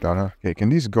really deep down, huh? Okay, can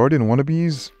these guardian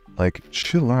wannabes, like,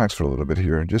 chillax for a little bit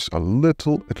here? Just a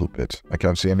little bit. I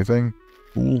can't see anything.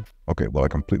 Cool. Okay, well, I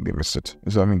completely missed it.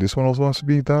 Does that mean this one also wants to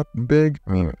be that big?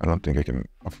 I mean, I don't think I can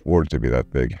afford to be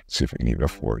that big. Let's see if I can even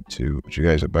afford to put you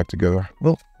guys back together.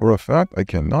 Well, for a fact, I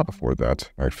cannot afford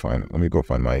that. All right, fine. Let me go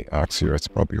find my axe here. It's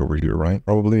probably over here, right?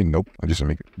 Probably. Nope. I'll just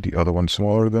make the other one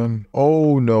smaller then.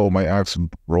 Oh, no. My axe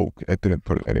broke. I didn't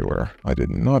put it anywhere. I did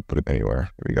not put it anywhere.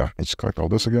 Here we go. Let's collect all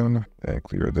this again and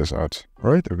clear this out.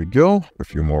 All right, there we go. A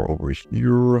few more over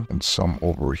here and some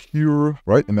over here.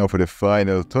 Right, and now for the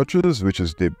final touches, which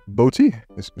is the boaty.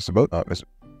 It's a boat.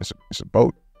 It's a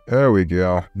boat. There we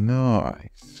go.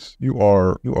 Nice. You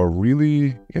are really...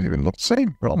 You can't even look the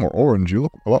same. You're a lot more orange. You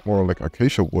look a lot more like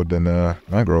acacia wood than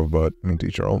mangrove, but I mean, to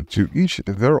each their own. To each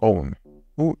their own.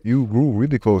 Oh, you grew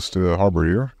really close to the harbor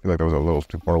here. I feel like that was a little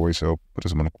too far away, so put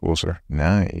this one closer.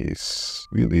 Nice.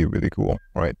 Really, really cool.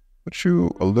 All right. Put you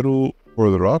a little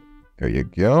further up. There you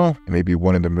go. And maybe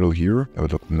one in the middle here. That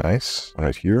would look nice.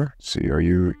 Right here. See, are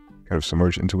you kind of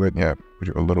submerged into it? Yeah. Put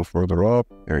you a little further up.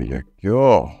 There you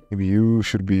go. Maybe you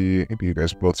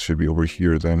guys both should be over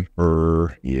here then.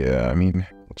 Or, yeah, I mean,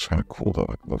 looks kind of cool though.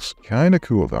 It looks kind of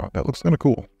cool though. That looks kind of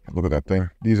cool. Look at that thing.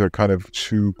 These are kind of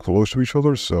too close to each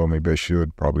other, so maybe I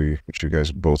should probably put you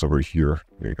guys both over here.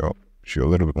 There you go. Put you a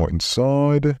little bit more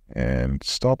inside and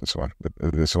stop this one. Flip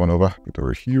this one over. Get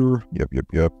over here.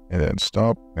 Yep. And then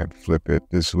stop and flip it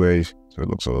this way so it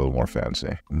looks a little more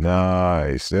fancy.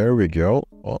 Nice. There we go.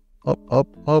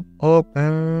 Up,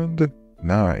 and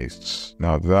nice.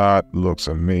 Now that looks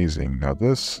amazing. Now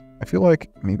this, I feel like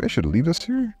maybe I should leave this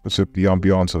here. Puts up the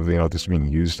ambiance of, you know, this being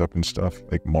used up and stuff,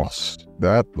 like moss.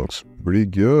 That looks pretty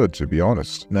good, to be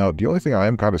honest. Now, the only thing I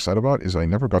am kind of sad about is I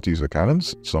never got to use the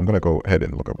cannons, so I'm gonna go ahead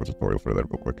and look up a tutorial for that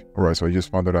real quick. Alright, so I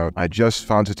just found it out. I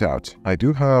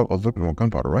do have a little bit more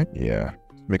gunpowder, right? Yeah.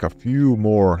 Make a few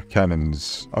more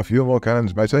cannons. I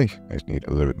might say. I just need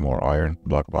a little bit more iron,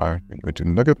 block of iron. Into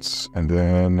nuggets, and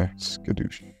then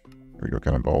skadoosh. There we go,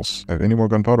 cannonballs. Have any more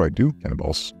gunpowder? I do.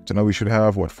 Cannonballs. So now we should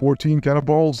have, what, 14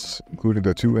 cannonballs, including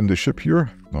the 2 in the ship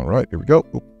here. All right, here we go.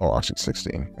 Oh, actually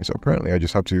 16. So apparently I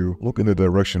just have to look in the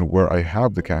direction where I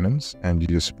have the cannons, and you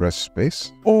just press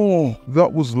space. Oh,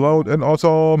 that was loud and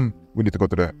awesome. We need to go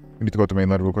to the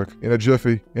mainland real quick. In a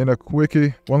jiffy. In a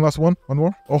quickie. One last one. One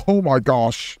more. Oh my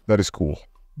gosh. That is cool.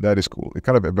 That is cool. It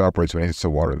kind of evaporates when it hits the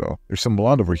water, though. There's some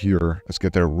land over here. Let's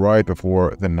get there right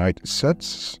before the night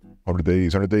sets.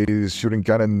 100 days, shooting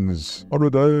cannons.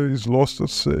 100 days, lost at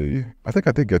sea. I think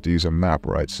I did get to use a map,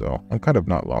 right? So I'm kind of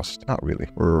not lost. Not really.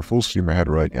 We're full steam ahead,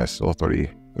 right? Yeah, still 30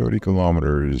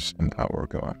 kilometers an hour.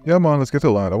 Come on. Yeah, man, let's get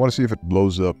to land. I want to see if it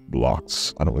blows up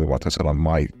blocks. I don't really want to test it on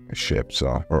my ship,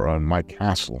 so, or on my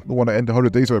castle. I don't want to end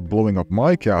 100 days by blowing up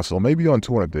my castle. Maybe on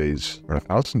 200 days or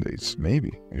 1,000 days.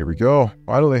 Maybe. Here we go.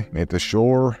 Finally, made the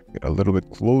shore. Get a little bit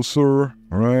closer.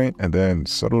 All right, and then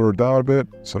settle her down a bit.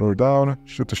 Settle her down.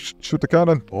 Shoot the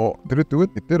cannon. Oh, did it do it?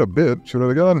 It did a bit. Shoot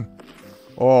it again.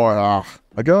 Oh, yeah.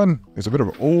 Again, it's a bit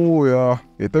of... Oh, yeah.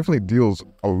 It definitely deals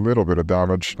a little bit of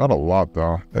damage. Not a lot,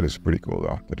 though. That is pretty cool,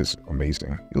 though. That is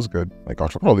amazing. Feels good. My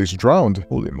gosh, look at all these drowned.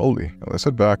 Holy moly. Now, let's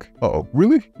head back. Uh-oh.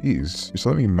 Really? Jeez. You're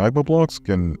telling me magma blocks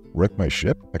can wreck my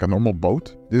ship? Like a normal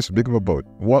boat? This big of a boat.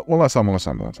 One last time.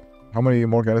 How many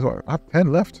more guys? I have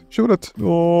 10 left. Shoot it.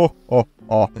 Oh.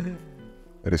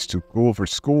 That is too cool for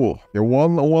school. Yeah,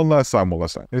 one last time.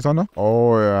 Is on now?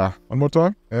 Oh, yeah. One more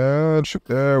time. And shoot.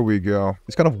 There we go.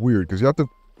 It's kind of weird because you have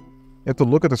to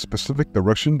look at the specific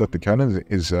direction that the cannon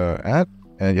is at,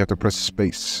 and you have to press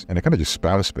space. And I kind of just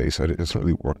spam space. It doesn't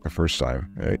really work the first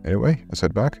time. All right, anyway, let's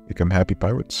head back. Become happy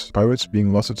pirates. Pirates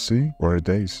being lost at sea or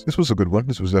days. This was a good one.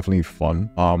 This was definitely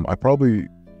fun. I probably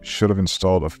should have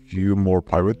installed a few more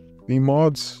pirate theme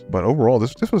mods, but overall,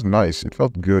 this was nice. It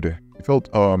felt good. It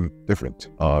felt different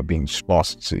being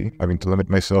lost at sea. Having to limit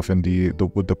myself in the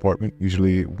wood department.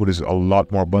 Usually wood is a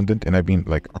lot more abundant, and I've been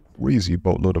like a crazy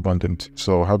boatload abundant.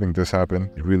 So having this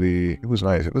happen, it was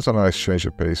nice. It was a nice change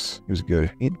of pace.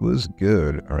 It was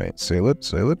good. All right, sail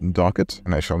it, and dock it.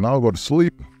 And I shall now go to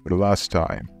sleep for the last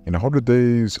time in 100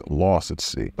 days lost at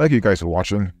sea. Thank you guys for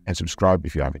watching, and subscribe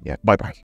if you haven't yet. Bye-bye.